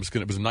 screw it.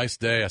 It was a nice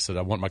day. I said,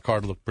 I want my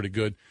car to look pretty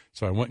good.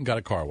 So I went and got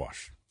a car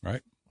wash.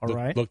 Right. All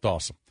right. Looked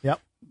awesome.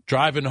 Yep.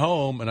 Driving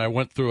home, and I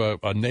went through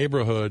a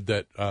neighborhood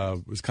that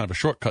was kind of a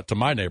shortcut to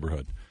my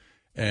neighborhood.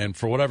 And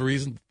for whatever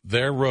reason,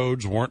 their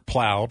roads weren't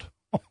plowed.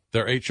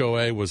 Their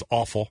HOA was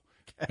awful.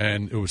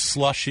 And it was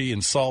slushy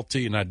and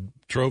salty, and I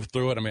drove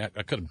through it. I mean,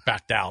 I could have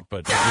backed out,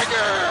 but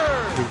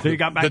so you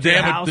got back to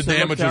your house. The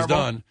damage was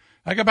done.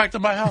 I got back to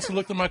my house and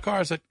looked at my car.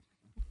 I said,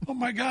 "Oh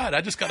my God,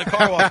 I just got a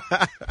car wash."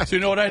 So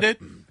you know what I did?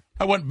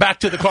 I went back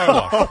to the car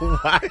wash. Oh,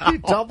 wow. You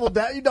doubled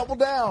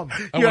down.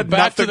 I went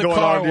back to the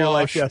car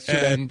wash,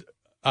 and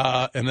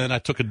then I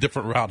took a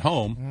different route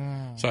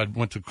home. So I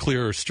went to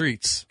clearer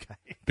streets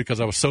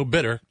because I was so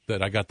bitter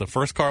that I got the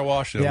first car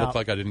wash, and it looked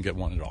like I didn't get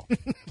one at all.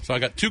 So I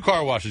got 2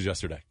 car washes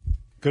yesterday.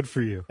 Good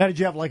for you. Now, did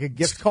you have like a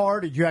gift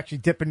card? Did you actually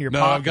dip into your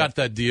pocket? No, I've got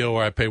that deal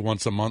where I pay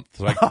once a month,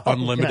 like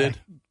unlimited.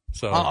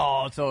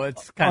 So so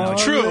it's kind of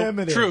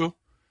true.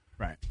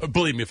 Right.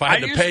 Believe me, if I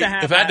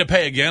had to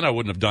pay again, I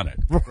wouldn't have done it.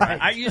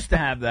 Right. I used to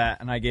have that,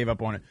 and I gave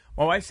up on it.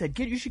 My wife said,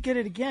 "You should get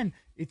it again.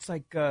 It's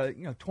like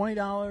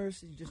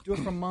 $20. You just do it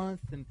for a month,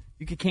 and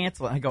you could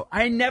cancel it." And I go,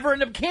 "I never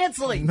end up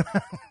canceling."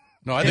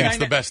 No, I think it's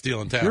the best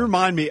deal in town. You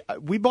remind me,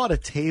 we bought a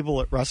table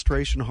at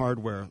Restoration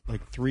Hardware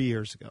like 3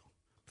 years ago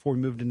before we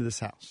moved into this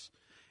house.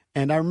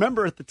 And I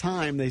remember at the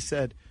time they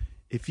said,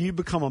 if you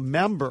become a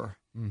member,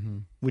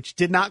 which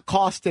did not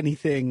cost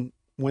anything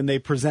when they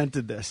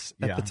presented this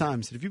at the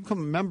time, said if you become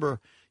a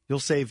member, you'll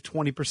save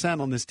 20%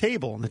 on this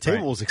table. And the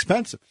table was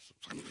expensive.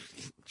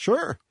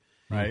 Sure.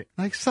 Right.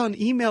 I saw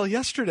an email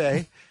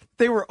yesterday.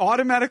 They were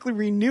automatically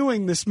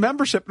renewing this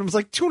membership, and it was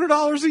like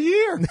 $200 a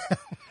year.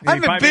 I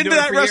haven't been to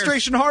that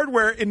Restoration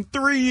Hardware in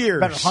 3 years.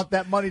 Better hunt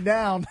that money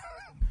down.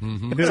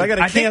 So I got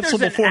to cancel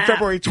before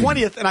February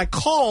 20th, and I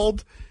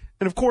called.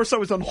 And, of course, I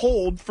was on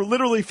hold for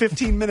literally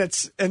 15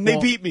 minutes, and they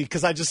beat me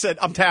because I just said,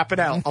 I'm tapping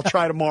out. I'll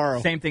try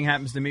tomorrow. Same thing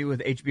happens to me with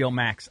HBO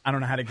Max. I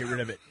don't know how to get rid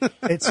of it.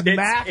 It's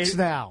Max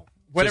now.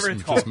 Whatever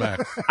it's called.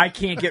 Max. I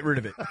can't get rid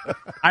of it.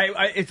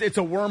 It's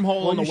a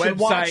wormhole on the you should website.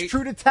 Watch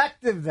True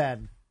Detective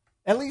then.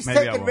 At least Maybe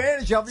take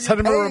advantage of it. Send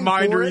them a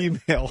reminder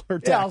email or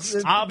text.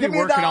 I'll be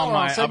working on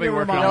my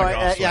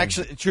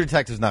actually, True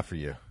Detective's not for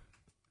you.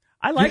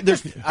 I like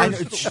there's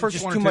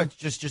first too much.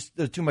 Just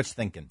too much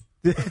thinking.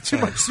 Too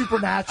much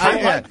supernatural.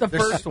 I like the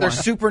first one. There's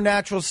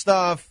supernatural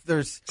stuff.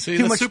 There's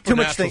too much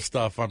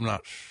stuff. I'm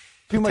not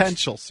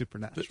potential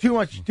supernatural.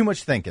 Too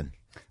much thinking.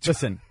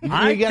 Listen,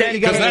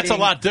 because that's a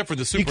lot different.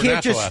 The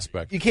supernatural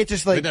aspect. You can't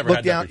just look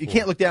down. You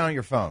can't look down on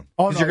your phone.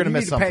 Oh, you're going to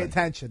miss something. Pay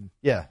attention.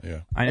 Yeah.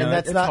 I know. And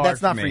that's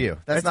not for you.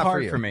 That's not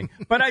hard for you. for me.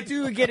 But I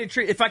do get it.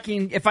 If I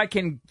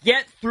can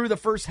get through the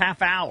first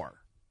half hour,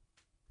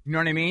 you know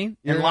what I mean,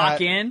 and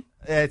lock in.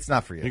 It's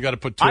not for you. You got to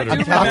put Twitter.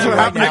 That's what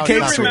happened to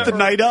Case with the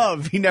night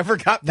of. He never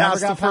got past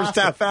the first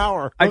half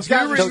hour. Those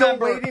guys are still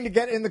waiting to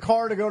get in the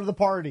car to go to the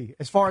party,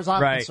 as far as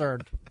I'm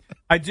concerned.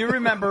 I do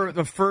remember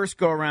the first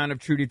go-around of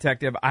True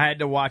Detective. I had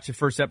to watch the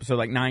first episode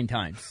like 9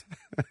 times.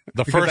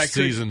 The first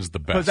season's the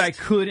best. Because I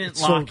couldn't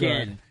so lock good.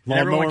 in. And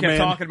everyone kept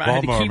talking about it. I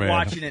had to keep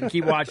watching it and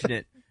keep watching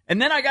it.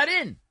 And then I got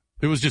in.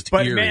 It was just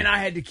But, eerie. man, I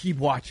had to keep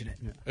watching it.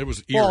 It was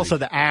eerie. Well, also,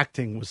 the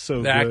acting was so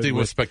good. The acting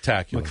was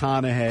spectacular.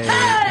 McConaughey. Hey,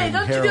 and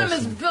don't you do Harrelson.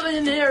 Miss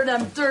Billionaire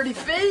them 30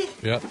 feet?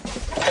 Yep.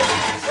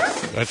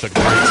 That's a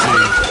great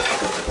scene.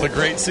 It's a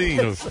great scene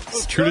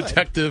of True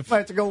Detective I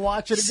have to go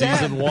watch it again.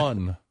 Season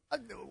 1.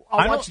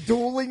 I'll watch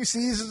dueling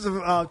seasons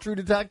of True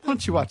Detective. Why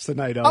don't you watch the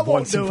night I of won't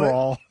once and do for it.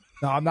 all?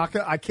 No, I'm not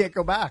gonna. I can't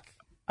go back.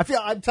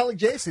 I'm telling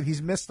Jason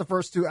he's missed the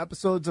first 2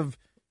 episodes of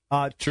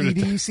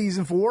TD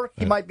season 4.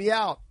 He might be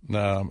out.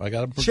 No, I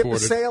got him Ship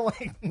recorded. is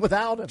sailing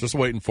without him. Just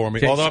waiting for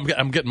me. Although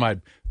I'm getting my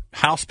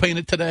house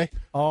painted today.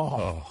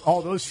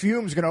 Oh, those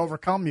fumes going to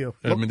overcome you.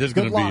 I mean, there's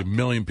Good going to be luck. a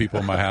million people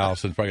in my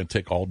house, and it's probably going to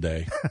take all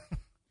day.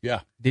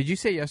 Yeah. Did you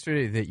say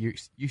yesterday that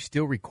you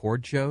still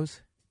record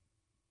shows?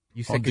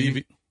 You said On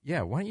DV.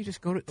 Yeah. Why don't you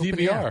just go to open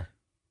the DVR.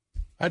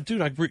 app?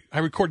 I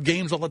record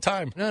games all the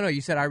time. No,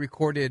 you said I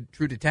recorded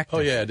True Detective.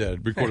 Oh yeah, I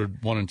did.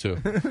 Recorded 1 and 2.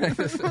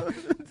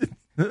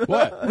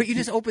 What? But you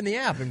just open the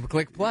app and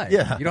click play.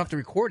 Yeah. You don't have to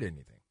record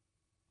anything.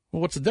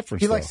 Well, what's the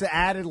difference? He though? likes the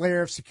added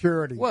layer of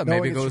security. Well,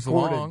 knowing maybe it it's goes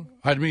recorded. along.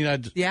 I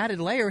mean, The added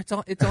layer, it's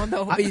on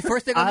the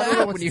first thing on I the don't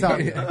know app what when to you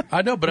tell you.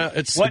 I know, but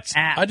it's What it's,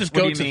 app? I just what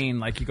go do you to. mean?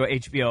 Like you go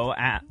HBO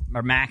app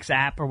or Max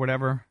app or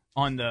whatever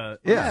on the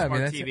Yeah, I smart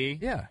mean, that's TV?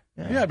 it. Yeah.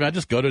 Yeah, I mean, I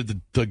just go to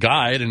the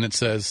guide and it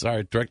says, "All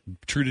right, direct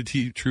True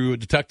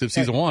Detective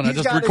season 1." I He's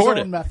just got record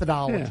his own it.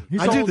 methodology. He's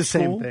I do old the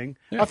same school. thing.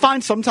 Yeah. I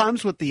find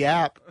sometimes with the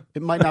app,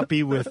 it might not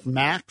be with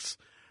Max,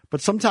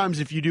 but sometimes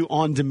if you do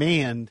on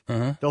demand,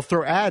 they'll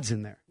throw ads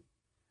in there.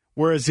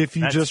 Whereas if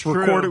you That's just true.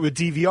 record it with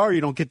DVR,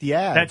 you don't get the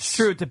ads. That's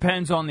true. It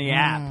depends on the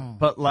app.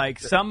 But like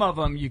some of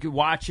them, you could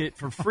watch it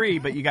for free,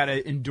 but you got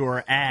to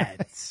endure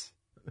ads.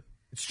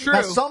 It's true.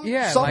 Now, some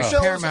like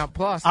shows, Paramount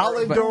Plus. I'll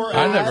but- endure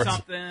I never- ads.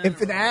 Something.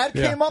 If an ad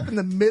Yeah. came up in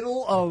the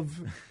middle of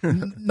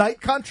Night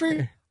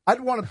Country,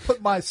 I'd want to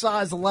put my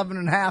size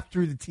 11.5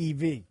 through the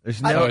TV.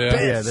 There's I'd no, be yeah,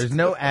 pissed. there's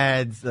no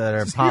ads that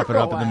are Zero popping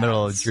up in the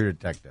middle of ads. True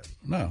Detective.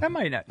 No, That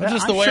might not. that's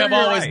just I'm the way sure I've you're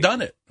always right.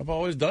 done it. I've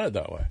always done it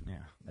that way.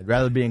 I'd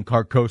rather be in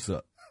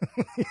Carcosa.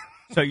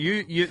 So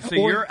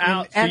you're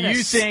out. So you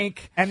Ennis.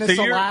 think? Ennis,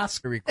 so you're,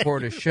 Alaska. To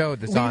record a show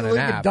that's We on an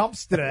live in app.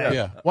 dumps today.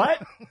 Yeah.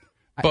 What?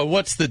 But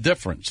what's the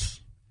difference?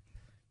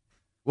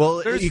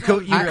 Well, There's you no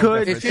could, you real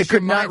could, It's it just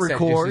could your not mindset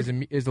record.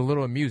 just is a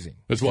little amusing.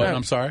 It's what?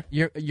 I'm sorry?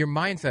 Your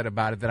mindset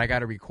about it that I got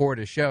to record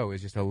a show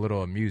is just a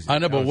little amusing. I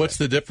know, but That was what's it.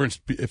 the difference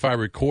if I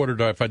record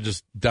it or if I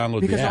just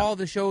download Because the app? all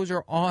the shows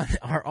are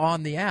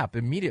on the app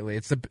immediately.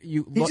 It's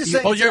you. He's just you-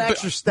 saying it's an but-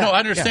 extra step. No, I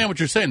understand Yeah. what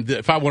you're saying.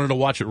 If I wanted to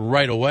watch it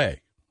right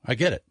away, I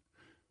get it.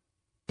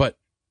 But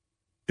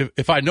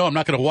if I know I'm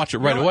not going to watch it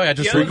right away, I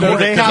just the other record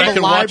they it. 'cause I have a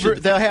can watch library.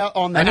 it. They'll have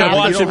on the I can app.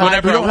 watch you it don't have-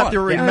 whenever you I don't have want. to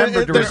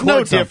remember to There's no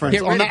record something. difference.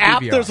 Get rid On the of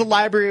app, DVR. there's a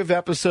library of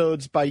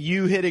episodes. By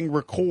you hitting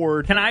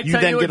record, Can I you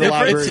tell then you a get a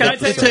library. difference? Can I of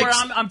tell you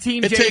episodes. where I'm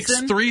Team It Jason?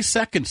 takes 3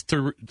 seconds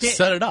to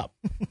set it up.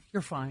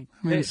 You're fine.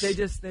 I mean,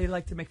 They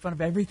like to make fun of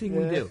everything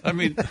we do. I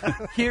mean,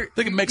 Here, I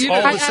think it makes you all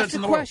know, the I sense asked in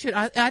a the world. question.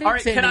 I didn't All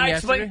right, say can anything I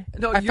explain? yesterday.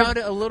 No, I you're- found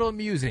it a little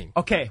amusing.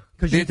 Okay,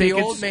 because you The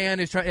think old it's, man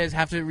is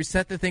have to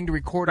reset the thing to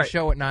record a Right.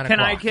 show at 9 Can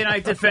o'clock. I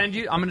defend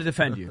you? I'm going to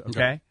defend you.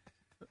 Okay.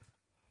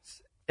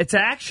 It's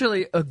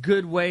actually a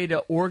good way to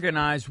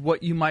organize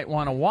what you might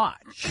want to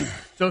watch.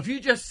 So if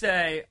you just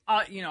say,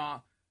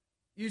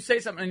 you say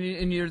something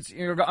and you're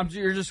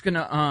just going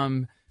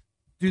to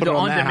do Put the it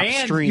on on the app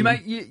demand. stream.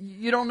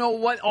 You don't know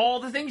what all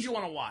the things you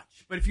want to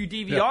watch. But if you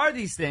DVR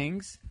these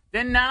things,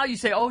 then now you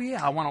say, oh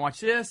yeah, I want to watch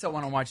this. I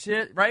want to watch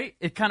it. Right?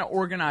 It kind of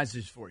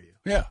organizes for you.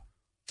 Yeah.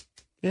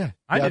 Yeah,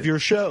 I you have do. your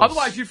shows.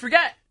 Otherwise, you'd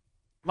forget.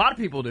 A lot of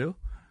people do.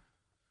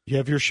 You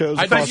have your shows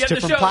But across you have the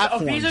different shows.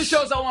 platforms. If these are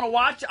shows I want to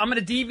watch, I'm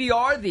going to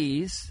DVR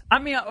these. I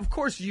mean, of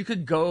course, you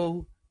could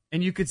go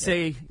and you could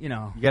say, You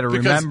got to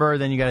remember,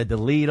 then you got to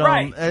delete them.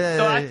 right.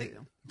 So I think.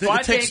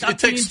 I'm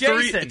Team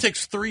Jason. It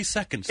takes 3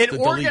 seconds. It to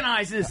delete.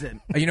 organizes it.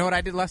 You know what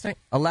I did last night?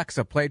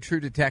 Alexa, play True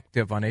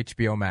Detective on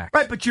HBO Max.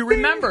 Right, but you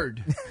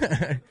remembered.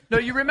 No,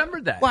 you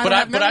remembered that. Well, But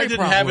I memory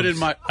didn't have it in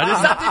my. I didn't.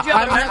 It's not that you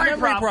have I a don't have memory memory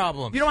problem.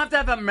 problems. You don't have to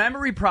have a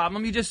memory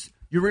problem.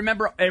 You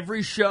remember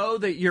every show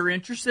that you're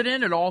interested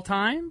in at all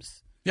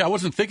times. Yeah, I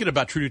wasn't thinking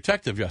about True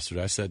Detective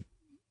yesterday. I said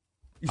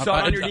You saw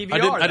it on your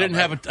DVR. I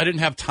didn't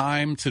have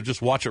time to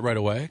just watch it right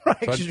away. Right,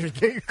 So I- you just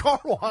get your car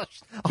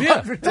washed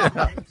 100 Yeah.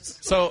 times.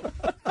 So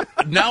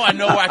now I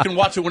know I can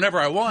watch it whenever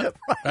I want.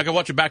 I can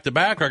watch it back to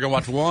back, or I can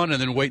watch one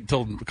and then wait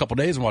until a couple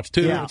days and watch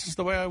two. Yeah. It's just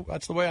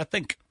that's the way I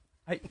think.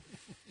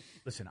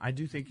 Listen, I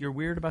do think you're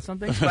weird about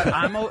something, but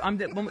I'm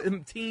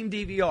Team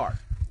DVR.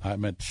 I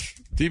meant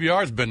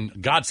DVR's been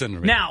godsend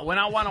to me. Now, when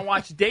I want to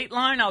watch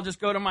Dateline, I'll just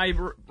go to my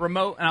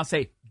remote and I'll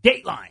say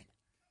Dateline.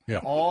 Yeah.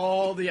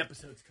 All the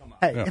episodes come up.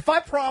 Hey, if I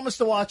promise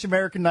to watch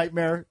American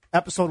Nightmare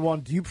episode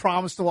 1, do you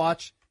promise to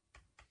watch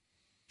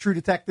True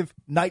Detective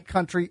Night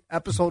Country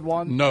episode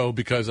 1? No,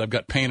 because I've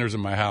got painters in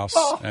my house,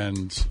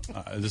 and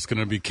it's going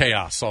to be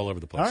chaos all over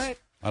the place. All right.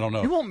 I don't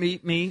know. You won't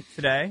meet me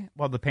today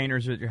while the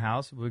painters are at your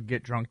house. We'll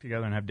get drunk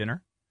together and have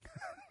dinner.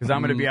 Because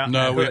I'm going to be out in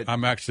the hood.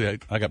 I'm actually,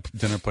 I got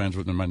dinner plans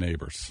with my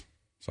neighbors.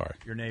 Sorry.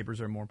 Your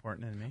neighbors are more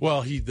important than me?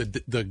 Well,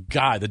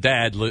 the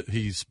dad,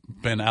 he's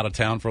been out of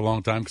town for a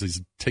long time because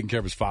he's taking care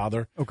of his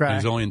father. Okay. And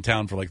he's only in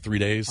town for like 3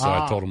 days, so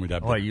I told him we'd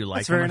have dinner. You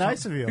like That's him very or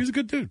nice something? of you. He's a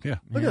good dude, yeah.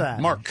 Look at that.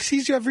 Mark.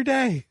 Sees you every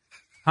day.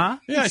 Huh?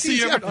 Yeah, I see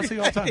you all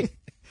the time.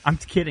 I'm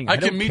kidding. I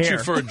don't can meet care. you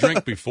for a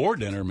drink before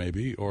dinner,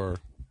 maybe, or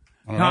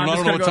I don't No, know. I'm I just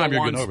don't know gonna what go time to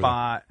you're one getting over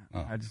spot.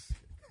 there. I just,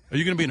 Are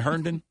you going to be in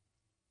Herndon?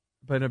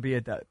 but it'll be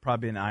at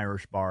probably an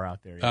Irish bar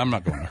out there. I'm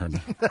not going to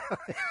Herndon.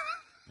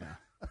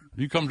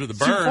 You come to the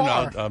Too Burn,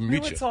 far. I'll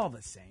meet you. It's all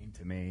the same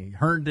to me.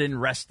 Herndon,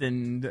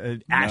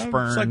 Reston,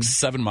 Ashburn. It's like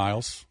 7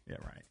 miles. Yeah,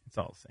 right. It's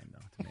all the same, though,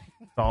 to me.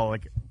 It's all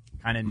like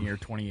kind of near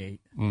 28.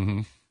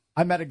 Mm-hmm.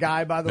 I met a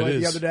guy, by the way,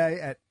 the other day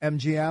at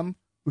MGM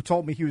who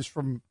told me he was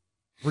from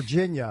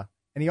Virginia,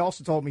 and he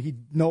also told me he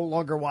no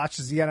longer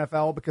watches the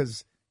NFL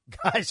because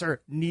guys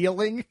are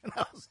kneeling. And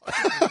I was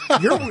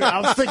like, you're weird.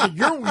 I was thinking,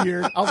 you're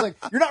weird. I was like,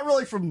 you're not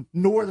really from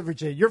Northern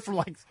Virginia. You're from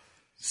like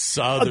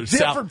Southern, a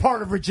different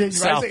part of Virginia.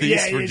 Right?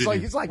 Southeast Virginia.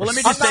 He's like, well, let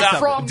me just I'm say not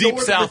something. from Deep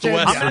Northern Southwest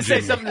Virginia. I'm going to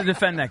say something to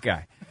defend that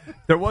guy.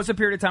 There was a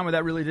period of time where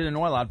that really did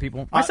annoy a lot of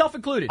people, myself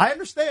included. I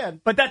understand.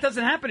 But that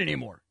doesn't happen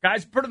anymore.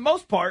 Guys, for the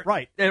most part,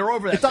 they're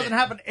over that. It doesn't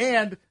happen,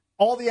 and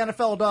all the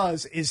NFL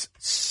does is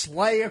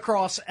slay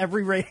across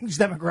every range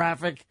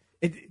demographic.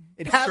 It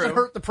hasn't true.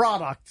 hurt the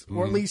product,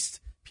 or at least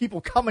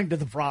people coming to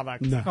the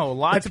product. No,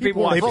 lots of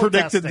people They are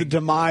predicted protesting. the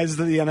demise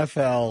of the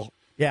NFL.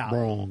 Yeah.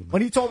 Wrong.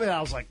 When he told me that,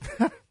 I was like,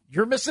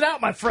 you're missing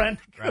out, my friend.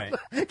 Right.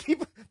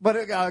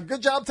 But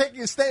good job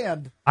taking a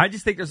stand. I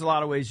just think there's a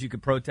lot of ways you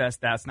could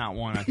protest. That's not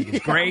one. I think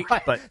it's great,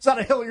 Right. but It's not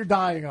a hill you're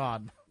dying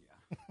on.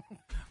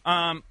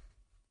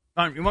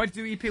 you want to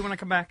do EP when I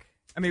come back?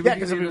 I mean, Yeah,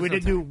 because we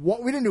didn't do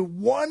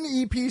one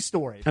EP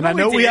story. And I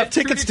know we have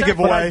tickets to give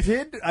But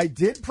away. I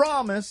did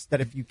promise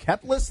that if you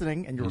kept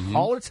listening and you were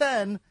caller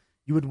 10,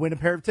 you would win a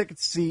pair of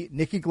tickets to see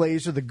Nikki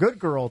Glazer, the Good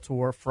Girl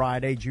Tour,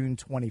 Friday, June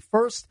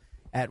 21st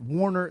at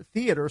Warner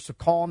Theater. So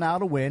call now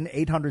to win.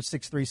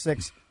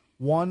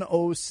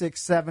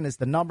 800-636-1067 is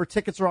the number.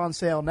 Tickets are on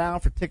sale now.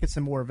 For tickets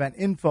and more event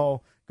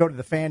info, go to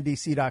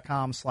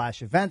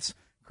thefandc.com/events,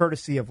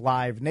 courtesy of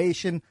Live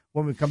Nation.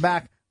 When we come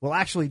back, we'll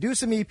actually do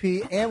some EP,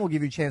 and we'll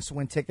give you a chance to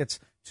win tickets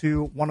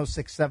to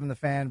 106.7 The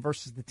Fan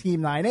versus the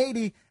Team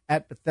 980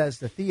 at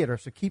Bethesda Theater.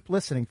 So keep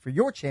listening for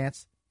your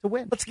chance to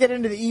win. Let's get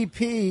into the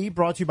EP,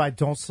 brought to you by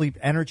Don't Sleep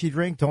Energy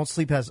Drink. Don't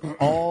Sleep has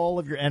all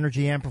of your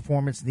energy and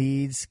performance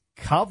needs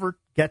covered.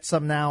 Get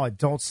some now at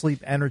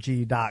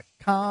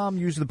don'tsleepenergy.com.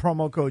 Use the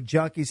promo code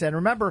Junkies. And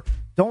remember,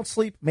 Don't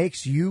Sleep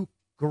makes you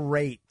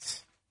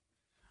great.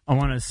 I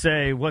want to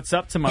say what's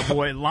up to my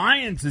boy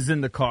Lyons is in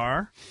the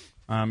car.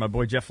 My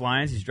boy Jeff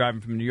Lyons, he's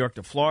driving from New York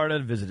to Florida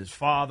to visit his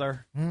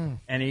father.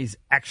 And he's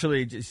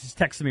actually he's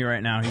texting me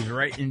right now. He's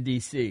right in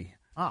D.C.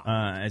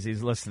 As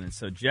he's listening.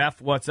 So, Jeff,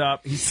 what's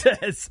up? He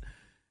says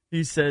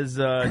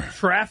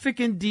traffic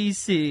in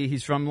D.C.,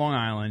 he's from Long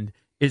Island,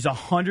 is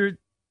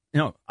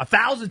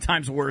 1,000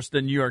 times worse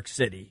than New York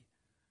City.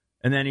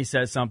 And then he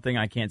says something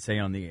I can't say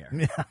on the air.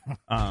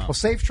 Well,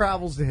 safe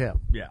travels to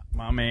him. Yeah,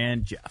 my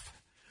man Jeff.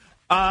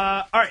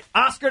 All right,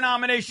 Oscar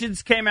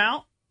nominations came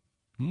out.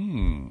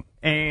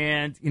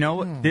 And,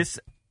 this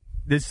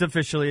is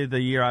officially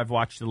the year I've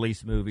watched the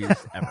least movies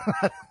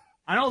ever.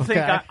 I don't think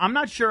I'm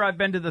not sure I've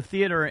been to the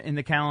theater in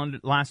the calendar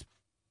last.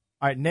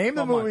 All right, name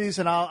the movies,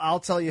 and I'll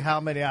tell you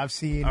how many I've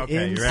seen.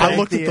 Okay, I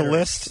looked at the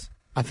list.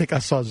 I think I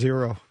saw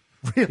 0.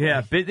 Really?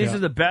 Yeah, these are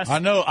the best. I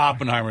know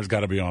Oppenheimer's got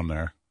to be on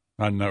there.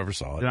 I never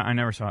saw it. I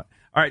never saw it.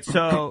 All right,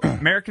 so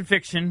American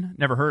Fiction,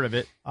 never heard of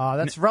it.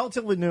 That's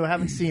relatively new.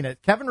 Haven't seen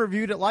it. Kevin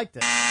reviewed it, liked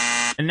it.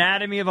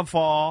 Anatomy of a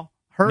Fall.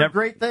 Heard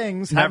great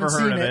things. Never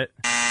haven't heard seen of it.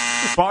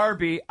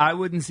 Barbie, I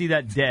wouldn't see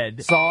that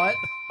dead. Saw it.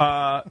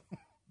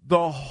 The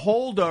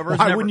Holdovers.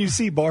 Why wouldn't you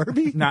see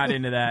Barbie? Not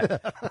into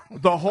that.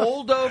 The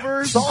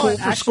Holdovers. Saw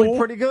it. Actually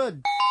pretty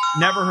good.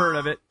 Never heard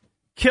of it.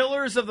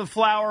 Killers of the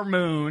Flower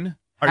Moon.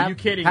 Are you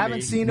kidding me?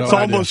 Haven't seen it. It's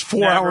almost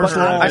 4 hours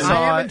long.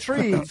 I am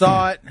intrigued.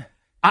 Saw it.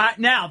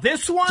 Now,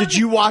 this one. Did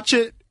you watch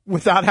it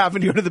without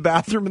having to go to the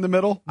bathroom in the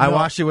middle? I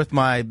watched it with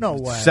my No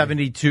way.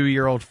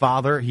 72-year-old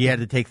father. He had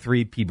to take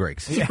 3 pee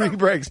breaks. 3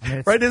 breaks.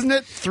 Right, isn't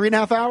it?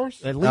 3.5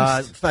 hours? At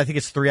least. I think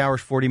it's 3 hours,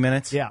 40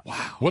 minutes. Yeah.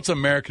 What's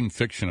American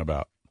Fiction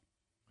about?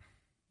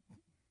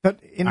 But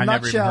in a I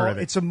never even nutshell, heard of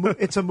it.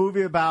 it's a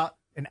movie about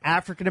an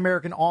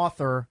African-American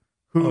author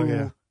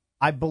who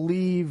I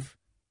believe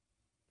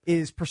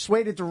is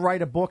persuaded to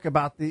write a book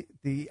about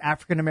the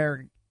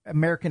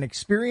African-American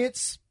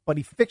experience, but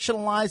he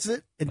fictionalizes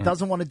it and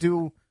doesn't want to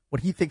do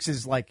what he thinks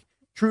is like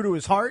true to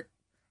his heart.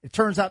 It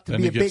turns out to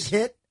be a big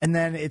hit, and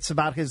then it's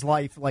about his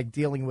life, like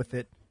dealing with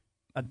it.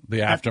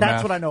 The aftermath.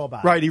 That's what I know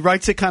about. Right, he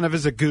writes it kind of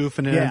as a goof,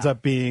 and it ends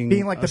up being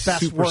like the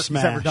best super work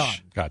smash. he's ever done.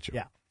 Gotcha.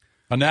 Yeah.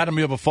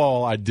 Anatomy of a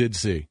Fall, I did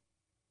see.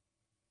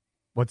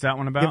 What's that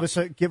one about?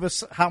 Give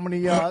us how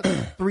many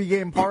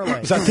 3-game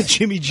parlays? Is that the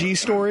Jimmy G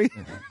story?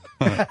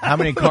 How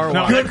many car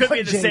No, washes? that could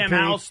be the Sam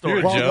Howell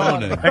story. You're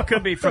joning. That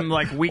could be from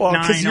like week Well,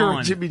 9 because you're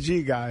on. a Jimmy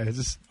G guy.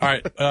 All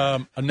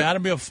right.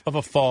 Anatomy of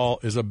a Fall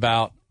is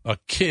about a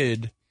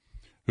kid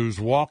who's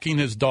walking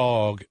his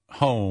dog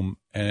home,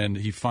 and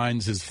he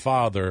finds his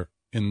father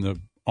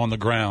on the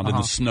ground in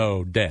the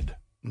snow, dead.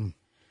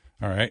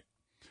 All right.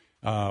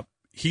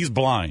 He's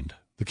blind.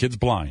 The kid's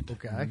blind.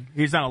 Okay.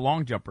 He's not a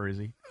long jumper, is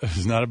he?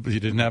 He's not. He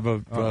didn't have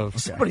a.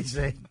 Somebody's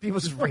saying he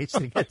was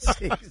racing against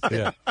Caesar.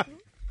 Yeah.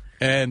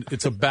 And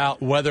it's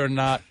about whether or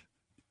not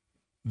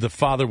the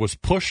father was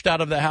pushed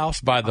out of the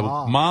house by the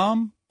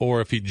mom or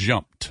if he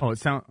jumped. Oh, it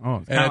sounds.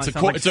 Oh, And sounds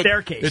like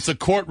staircase. It's a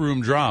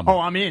courtroom drama. Oh,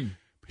 I'm in.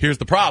 Here's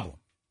the problem.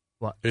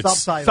 What? It's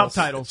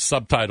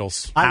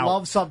Subtitles. I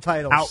love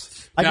subtitles.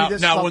 Out. I Now- do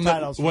this now when the-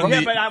 subtitles. when Yeah,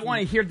 the- but I want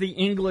to hear the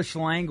English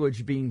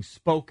language being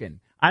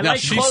spoken. I Now, like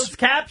she's- closed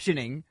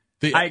captioning.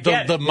 The I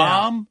get the it.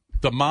 mom,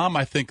 the mom.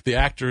 I think the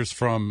actor is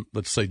from,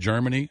 let's say,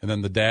 Germany, and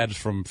then the dad is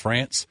from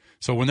France.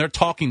 So when they're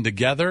talking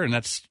together, and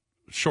that's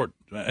short,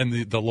 and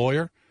the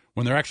lawyer,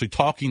 when they're actually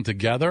talking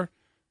together,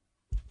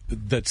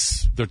 they're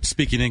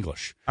speaking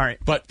English. All right,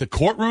 but the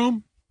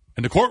courtroom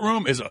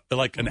is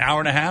like an hour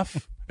and a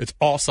half. It's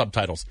all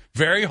subtitles.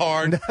 Very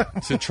hard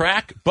to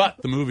track,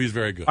 but the movie is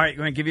very good. All right,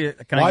 going to give you.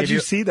 Why'd you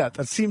see that?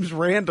 That seems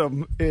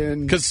random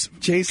in Jason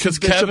Bishop's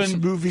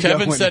Kevin movie.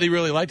 Kevin going. said he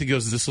really liked it. He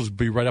goes, "This will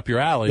be right up your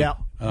alley." Yeah.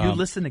 You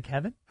listen to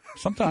Kevin?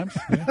 Sometimes.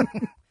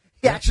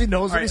 He actually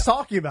knows what he's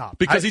talking about.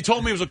 Because he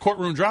told me it was a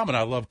courtroom drama, and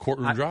I love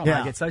courtroom drama.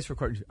 I get size for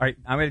courtroom. All right,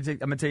 I'm going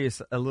to tell you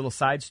a little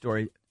side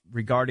story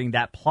regarding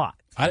that plot.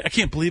 I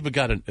can't believe it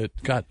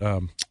got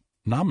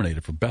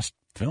nominated for best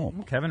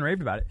film. Kevin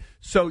raved about it.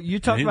 So you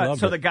talk He about.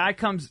 loved So it. the guy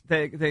comes.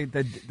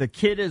 The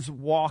kid is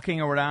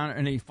walking or down,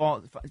 and he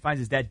finds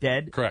his dad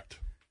dead. Correct.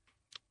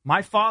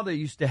 My father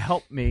used to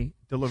help me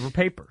deliver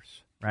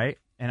papers, right?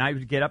 And I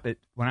would get up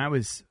when I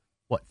was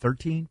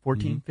 13,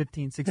 14,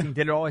 15, 16.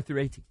 Did it all the way through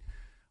 18.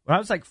 When I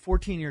was like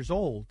 14 years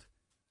old,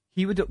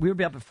 we would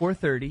be up at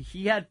 4:30.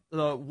 He had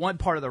one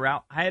part of the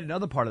route. I had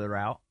another part of the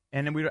route,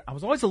 and then I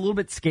was always a little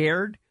bit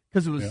scared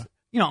because it was.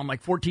 Yeah. I'm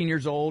like 14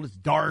 years old. It's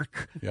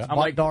dark. Yeah. I'm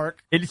like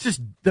dark. It's just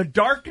the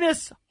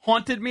darkness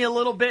haunted me a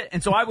little bit,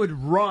 and so I would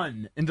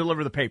run and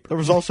deliver the paper. There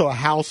was also a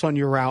house on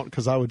your route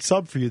because I would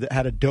sub for you that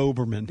had a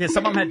Doberman. Yeah,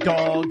 some of them had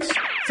dogs.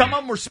 Some of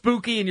them were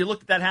spooky, and you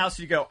looked at that house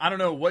and you go, I don't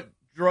know what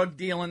drug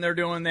dealing they're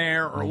doing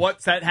there or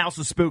what's that house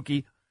is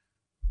spooky.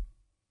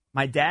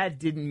 My dad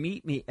didn't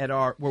meet me at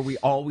where we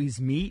always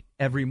meet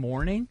every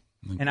morning,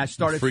 and I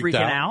started Freaked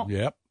freaking out.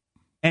 Yep.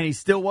 And he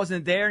still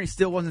wasn't there,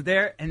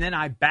 and then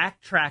I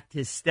backtracked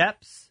his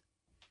steps,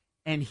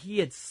 and he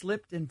had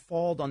slipped and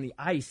fallen on the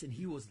ice, and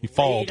he was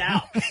laid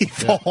out. He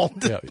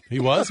falled. Yeah, he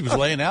was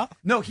laying out.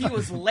 No, he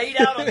was laid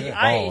out on the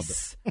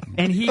ice,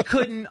 and he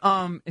couldn't.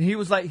 And he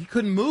was like he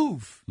couldn't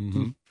move,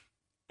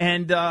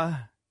 and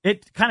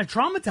it kind of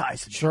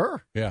traumatized him.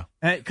 Sure, yeah,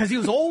 because he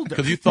was older.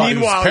 Because you thought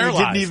Meanwhile, he you was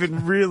didn't paralyzed.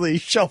 even really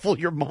shuffle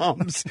your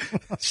mom's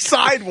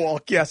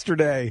sidewalk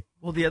yesterday.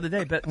 Well, the other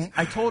day, but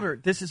I told her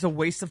this is a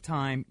waste of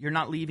time. You're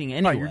not leaving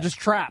anywhere. Right, you're just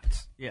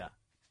trapped. Yeah. I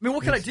mean,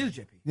 what can I do,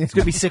 JP? It's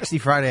going to be 60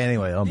 Friday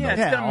anyway. Yeah,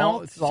 it's gonna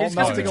melt. She's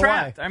gonna be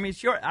trapped. I mean,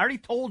 I already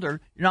told her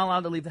you're not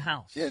allowed to leave the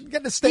house. Yeah,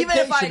 get a staycation Even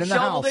if I in the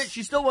shoveled house. it,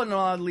 she still wasn't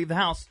allowed to leave the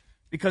house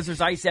because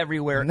there's ice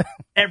everywhere,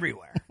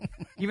 everywhere.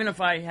 Even if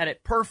I had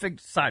it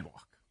perfect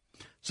sidewalk.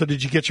 So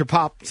did you get your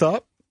pops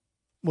up?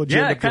 What'd you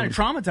Yeah, end it up kind of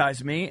doing?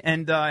 traumatized me,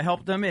 and I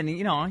helped him. And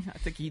I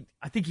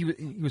think he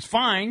was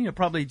fine.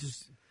 Probably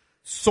just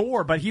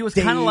sore, but he was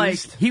kind of like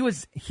he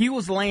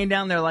was laying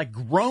down there like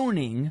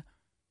groaning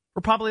for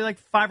probably like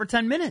 5 or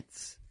 10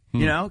 minutes.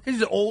 Because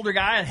he's an older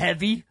guy and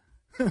heavy,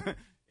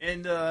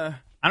 and I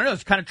don't know.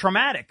 It's kind of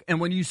traumatic.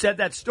 And when you said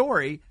that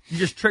story, you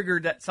just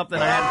triggered something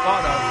I hadn't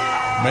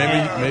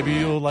thought of. Maybe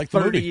you'll like the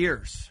 30 movie.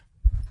 years.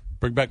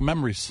 Bring back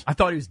memories. I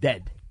thought he was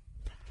dead.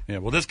 Yeah,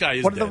 well, this guy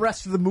is What are dead. the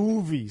rest of the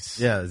movies?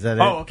 Yeah, is that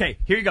it? Oh, okay.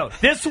 Here you go.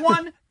 This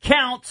one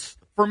counts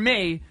for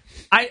me.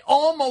 I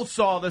almost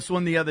saw this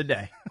one the other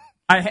day.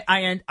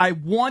 I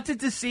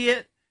wanted to see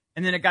it,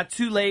 and then it got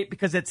too late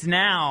because it's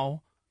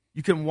now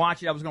you can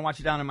watch it. I was going to watch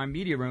it down in my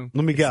media room.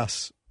 Let me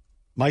guess.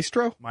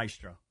 Maestro?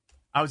 Maestro.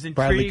 I was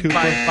Bradley intrigued Cooper?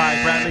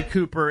 by Bradley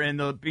Cooper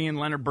and being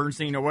Leonard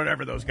Bernstein or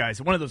whatever those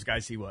guys. One of those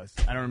guys he was.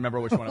 I don't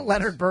remember which one it was.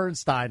 Leonard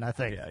Bernstein, I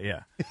think.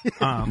 Yeah.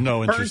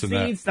 No interest in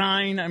Bernstein, that.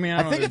 Stein. I mean, I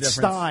I don't think know the it's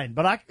difference. Stein,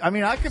 but I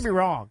could be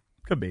wrong.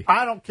 Could be.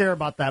 I don't care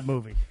about that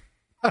movie.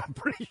 I'm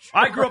pretty sure.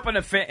 I grew up in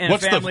a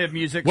family of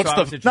music, so I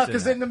was interested No,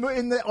 because in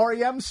the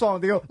REM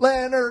song they go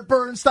Leonard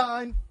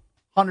Bernstein.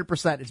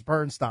 100%, it's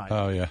Bernstein.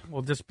 Oh yeah.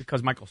 Well, just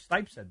because Michael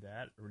Stipe said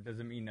that, or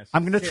doesn't mean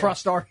necessarily. I'm going to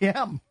trust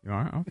REM. You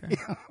are? Okay.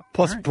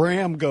 Plus,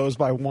 Bram goes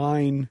by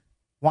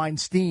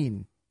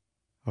Weinstein.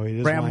 Oh, he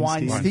is Bram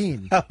Weinstein.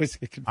 Weinstein. I was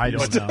confused. I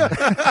don't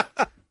know.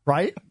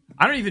 Right?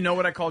 I don't even know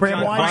what I call Bram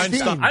John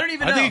Weinstein. I don't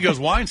even know. I think he goes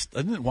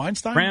Weinstein. Isn't it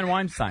Weinstein? Bram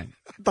Weinstein.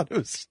 I thought it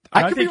was.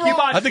 I could be think you wrong.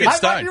 bought- I think it's I might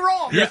Stein. be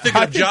wrong. You're Yeah,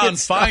 thinking I of think John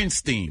it's Stein.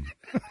 Feinstein.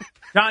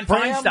 John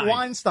Bram Feinstein.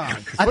 Weinstein.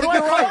 I What think do I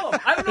you're call right. him?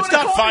 I don't know It's what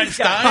I not call these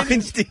guys. Feinstein.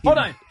 Feinstein. Hold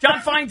on. John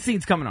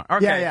Feinstein's coming on.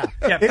 Okay. Yeah.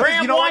 Yeah, It-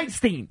 Bram you know what?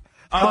 Weinstein.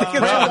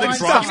 Give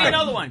me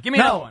another one. Give me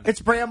another one.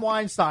 It's Bram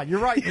Weinstein. You're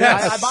right.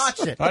 Yes. I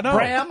botched it. I know.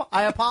 Bram,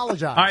 I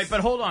apologize. All right, but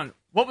hold on.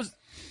 What was?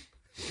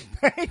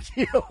 Thank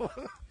you.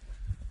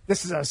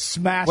 This is a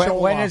smash.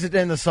 When is it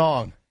in the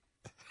song?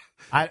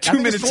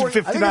 2 minutes and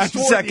 59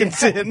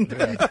 seconds in. You're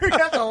going to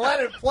have to let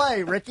it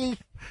play, Ricky.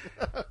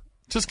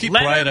 Just keep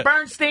playing Leonard it.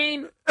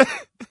 Bernstein.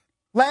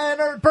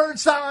 Leonard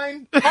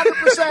Bernstein,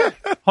 100%.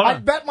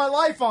 I'd bet my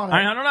life on it.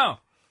 I don't know.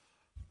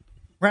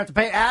 We're going to have to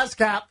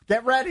pay ASCAP.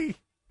 Get ready.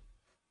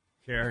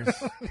 Cares.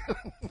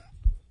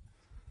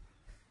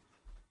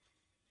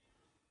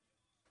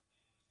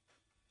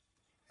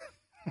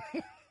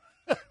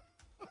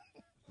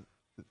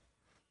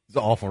 It's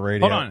awful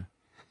radio. Hold on.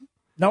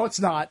 No, it's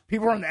not.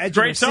 People are on the edge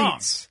Great of their song.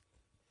 seats.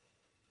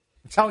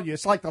 I'm telling you,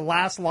 it's like the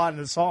last line of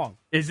the song.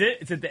 Is it?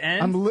 It's at the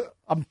end?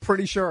 I'm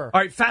pretty sure.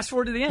 All right, fast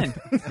forward to the end.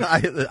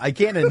 I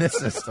can't in this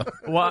system.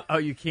 What? Oh,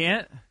 you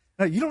can't?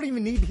 No, you don't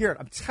even need to hear it.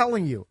 I'm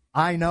telling you,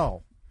 I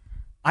know.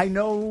 I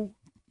know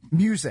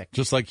music.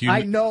 Just like you.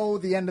 I know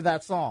the end of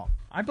that song.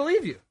 I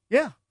believe you.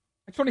 Yeah.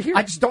 I just want to hear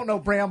I it. just don't know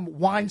Bram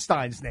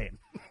Weinstein's name.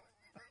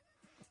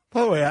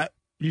 By the way,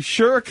 you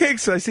sure,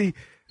 Cakes? I see.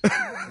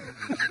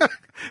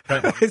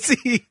 I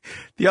see.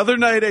 The other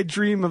night, I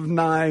dream of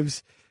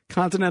knives.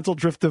 Continental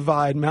Drift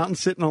Divide, Mountain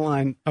Sit in a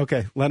Line.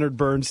 Okay, Leonard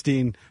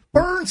Bernstein.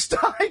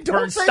 Bernstein,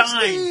 don't say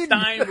Steen.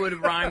 Stein would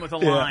rhyme with a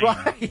line.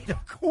 Right,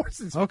 of course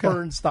it's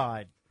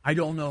Bernstein. I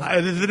don't know.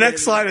 The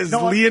next line is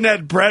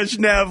Leonid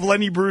Brezhnev,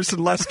 Lenny Bruce,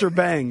 and Lester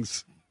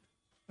Bangs.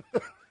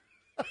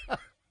 A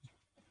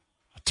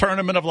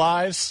tournament of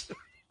lies.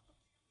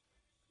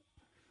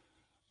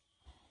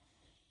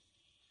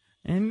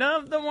 End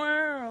of the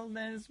world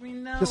as we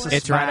know it.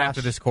 It's right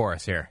after this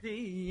chorus here.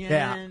 The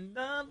end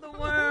of the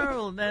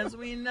world as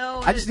we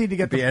know it. I just need to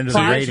get the end of the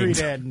the prize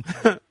ratings. read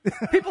in.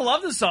 People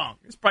love the song.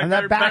 It's probably And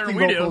that better backing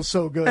than we do. vocal is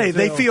so good. Hey,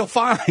 they too. feel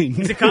fine.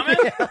 Is it coming?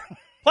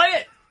 Play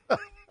it.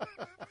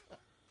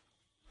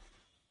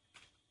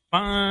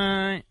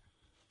 Fine.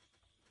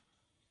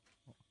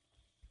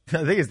 I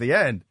think it's the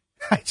end.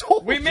 I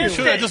told We you. missed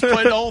Should I it. just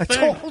play the whole I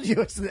thing? told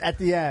you it's at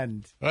the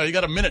end. You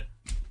got a minute.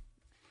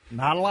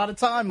 Not a lot of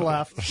time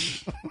left.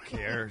 Who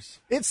cares?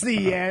 It's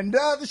the end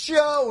of the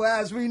show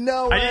as we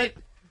know it.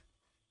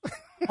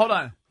 Hold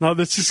on. No,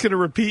 that's just going to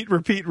repeat.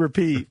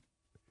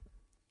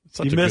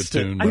 Such You a missed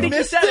good it. tune. I think you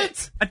missed said it.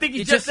 it. I think You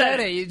you just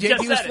said it. it. You JP just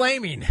was said it.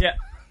 flaming. Yeah.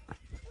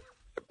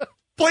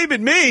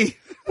 Blaming me.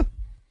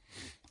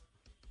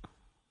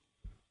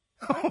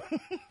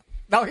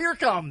 Now here it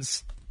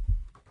comes.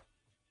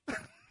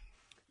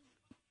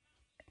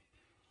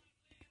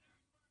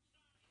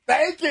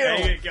 Thank you.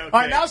 There you go, All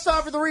right, Kate. now it's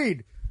time for the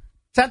read.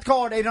 10th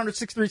call at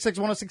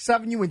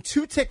 800-636-1067. You win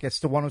 2 tickets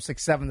to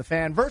 1067 The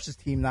Fan versus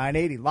Team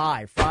 980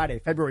 live Friday,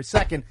 February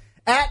 2nd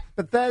at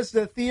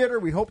Bethesda Theater.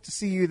 We hope to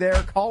see you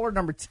there. Caller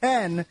number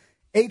 10,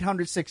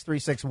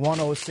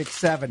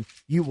 800-636-1067.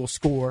 You will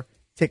score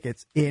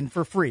tickets in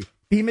for free.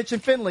 B. Mitch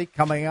and Finley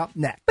coming up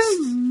next.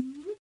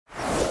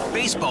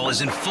 Baseball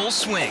is in full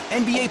swing.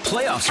 NBA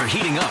playoffs are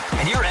heating up,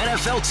 and your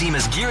NFL team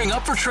is gearing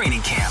up for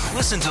training camp.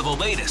 Listen to the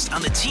latest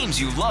on the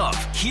teams you love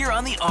here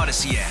on the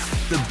Odyssey app.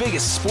 The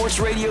biggest sports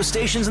radio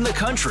stations in the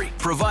country,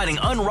 providing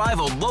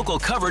unrivaled local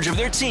coverage of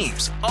their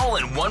teams, all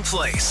in one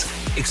place.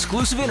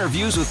 Exclusive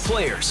interviews with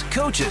players,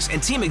 coaches,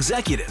 and team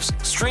executives,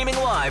 streaming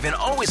live and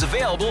always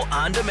available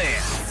on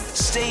demand.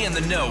 Stay in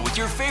the know with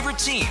your favorite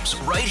teams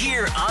right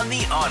here on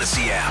the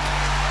Odyssey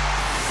app.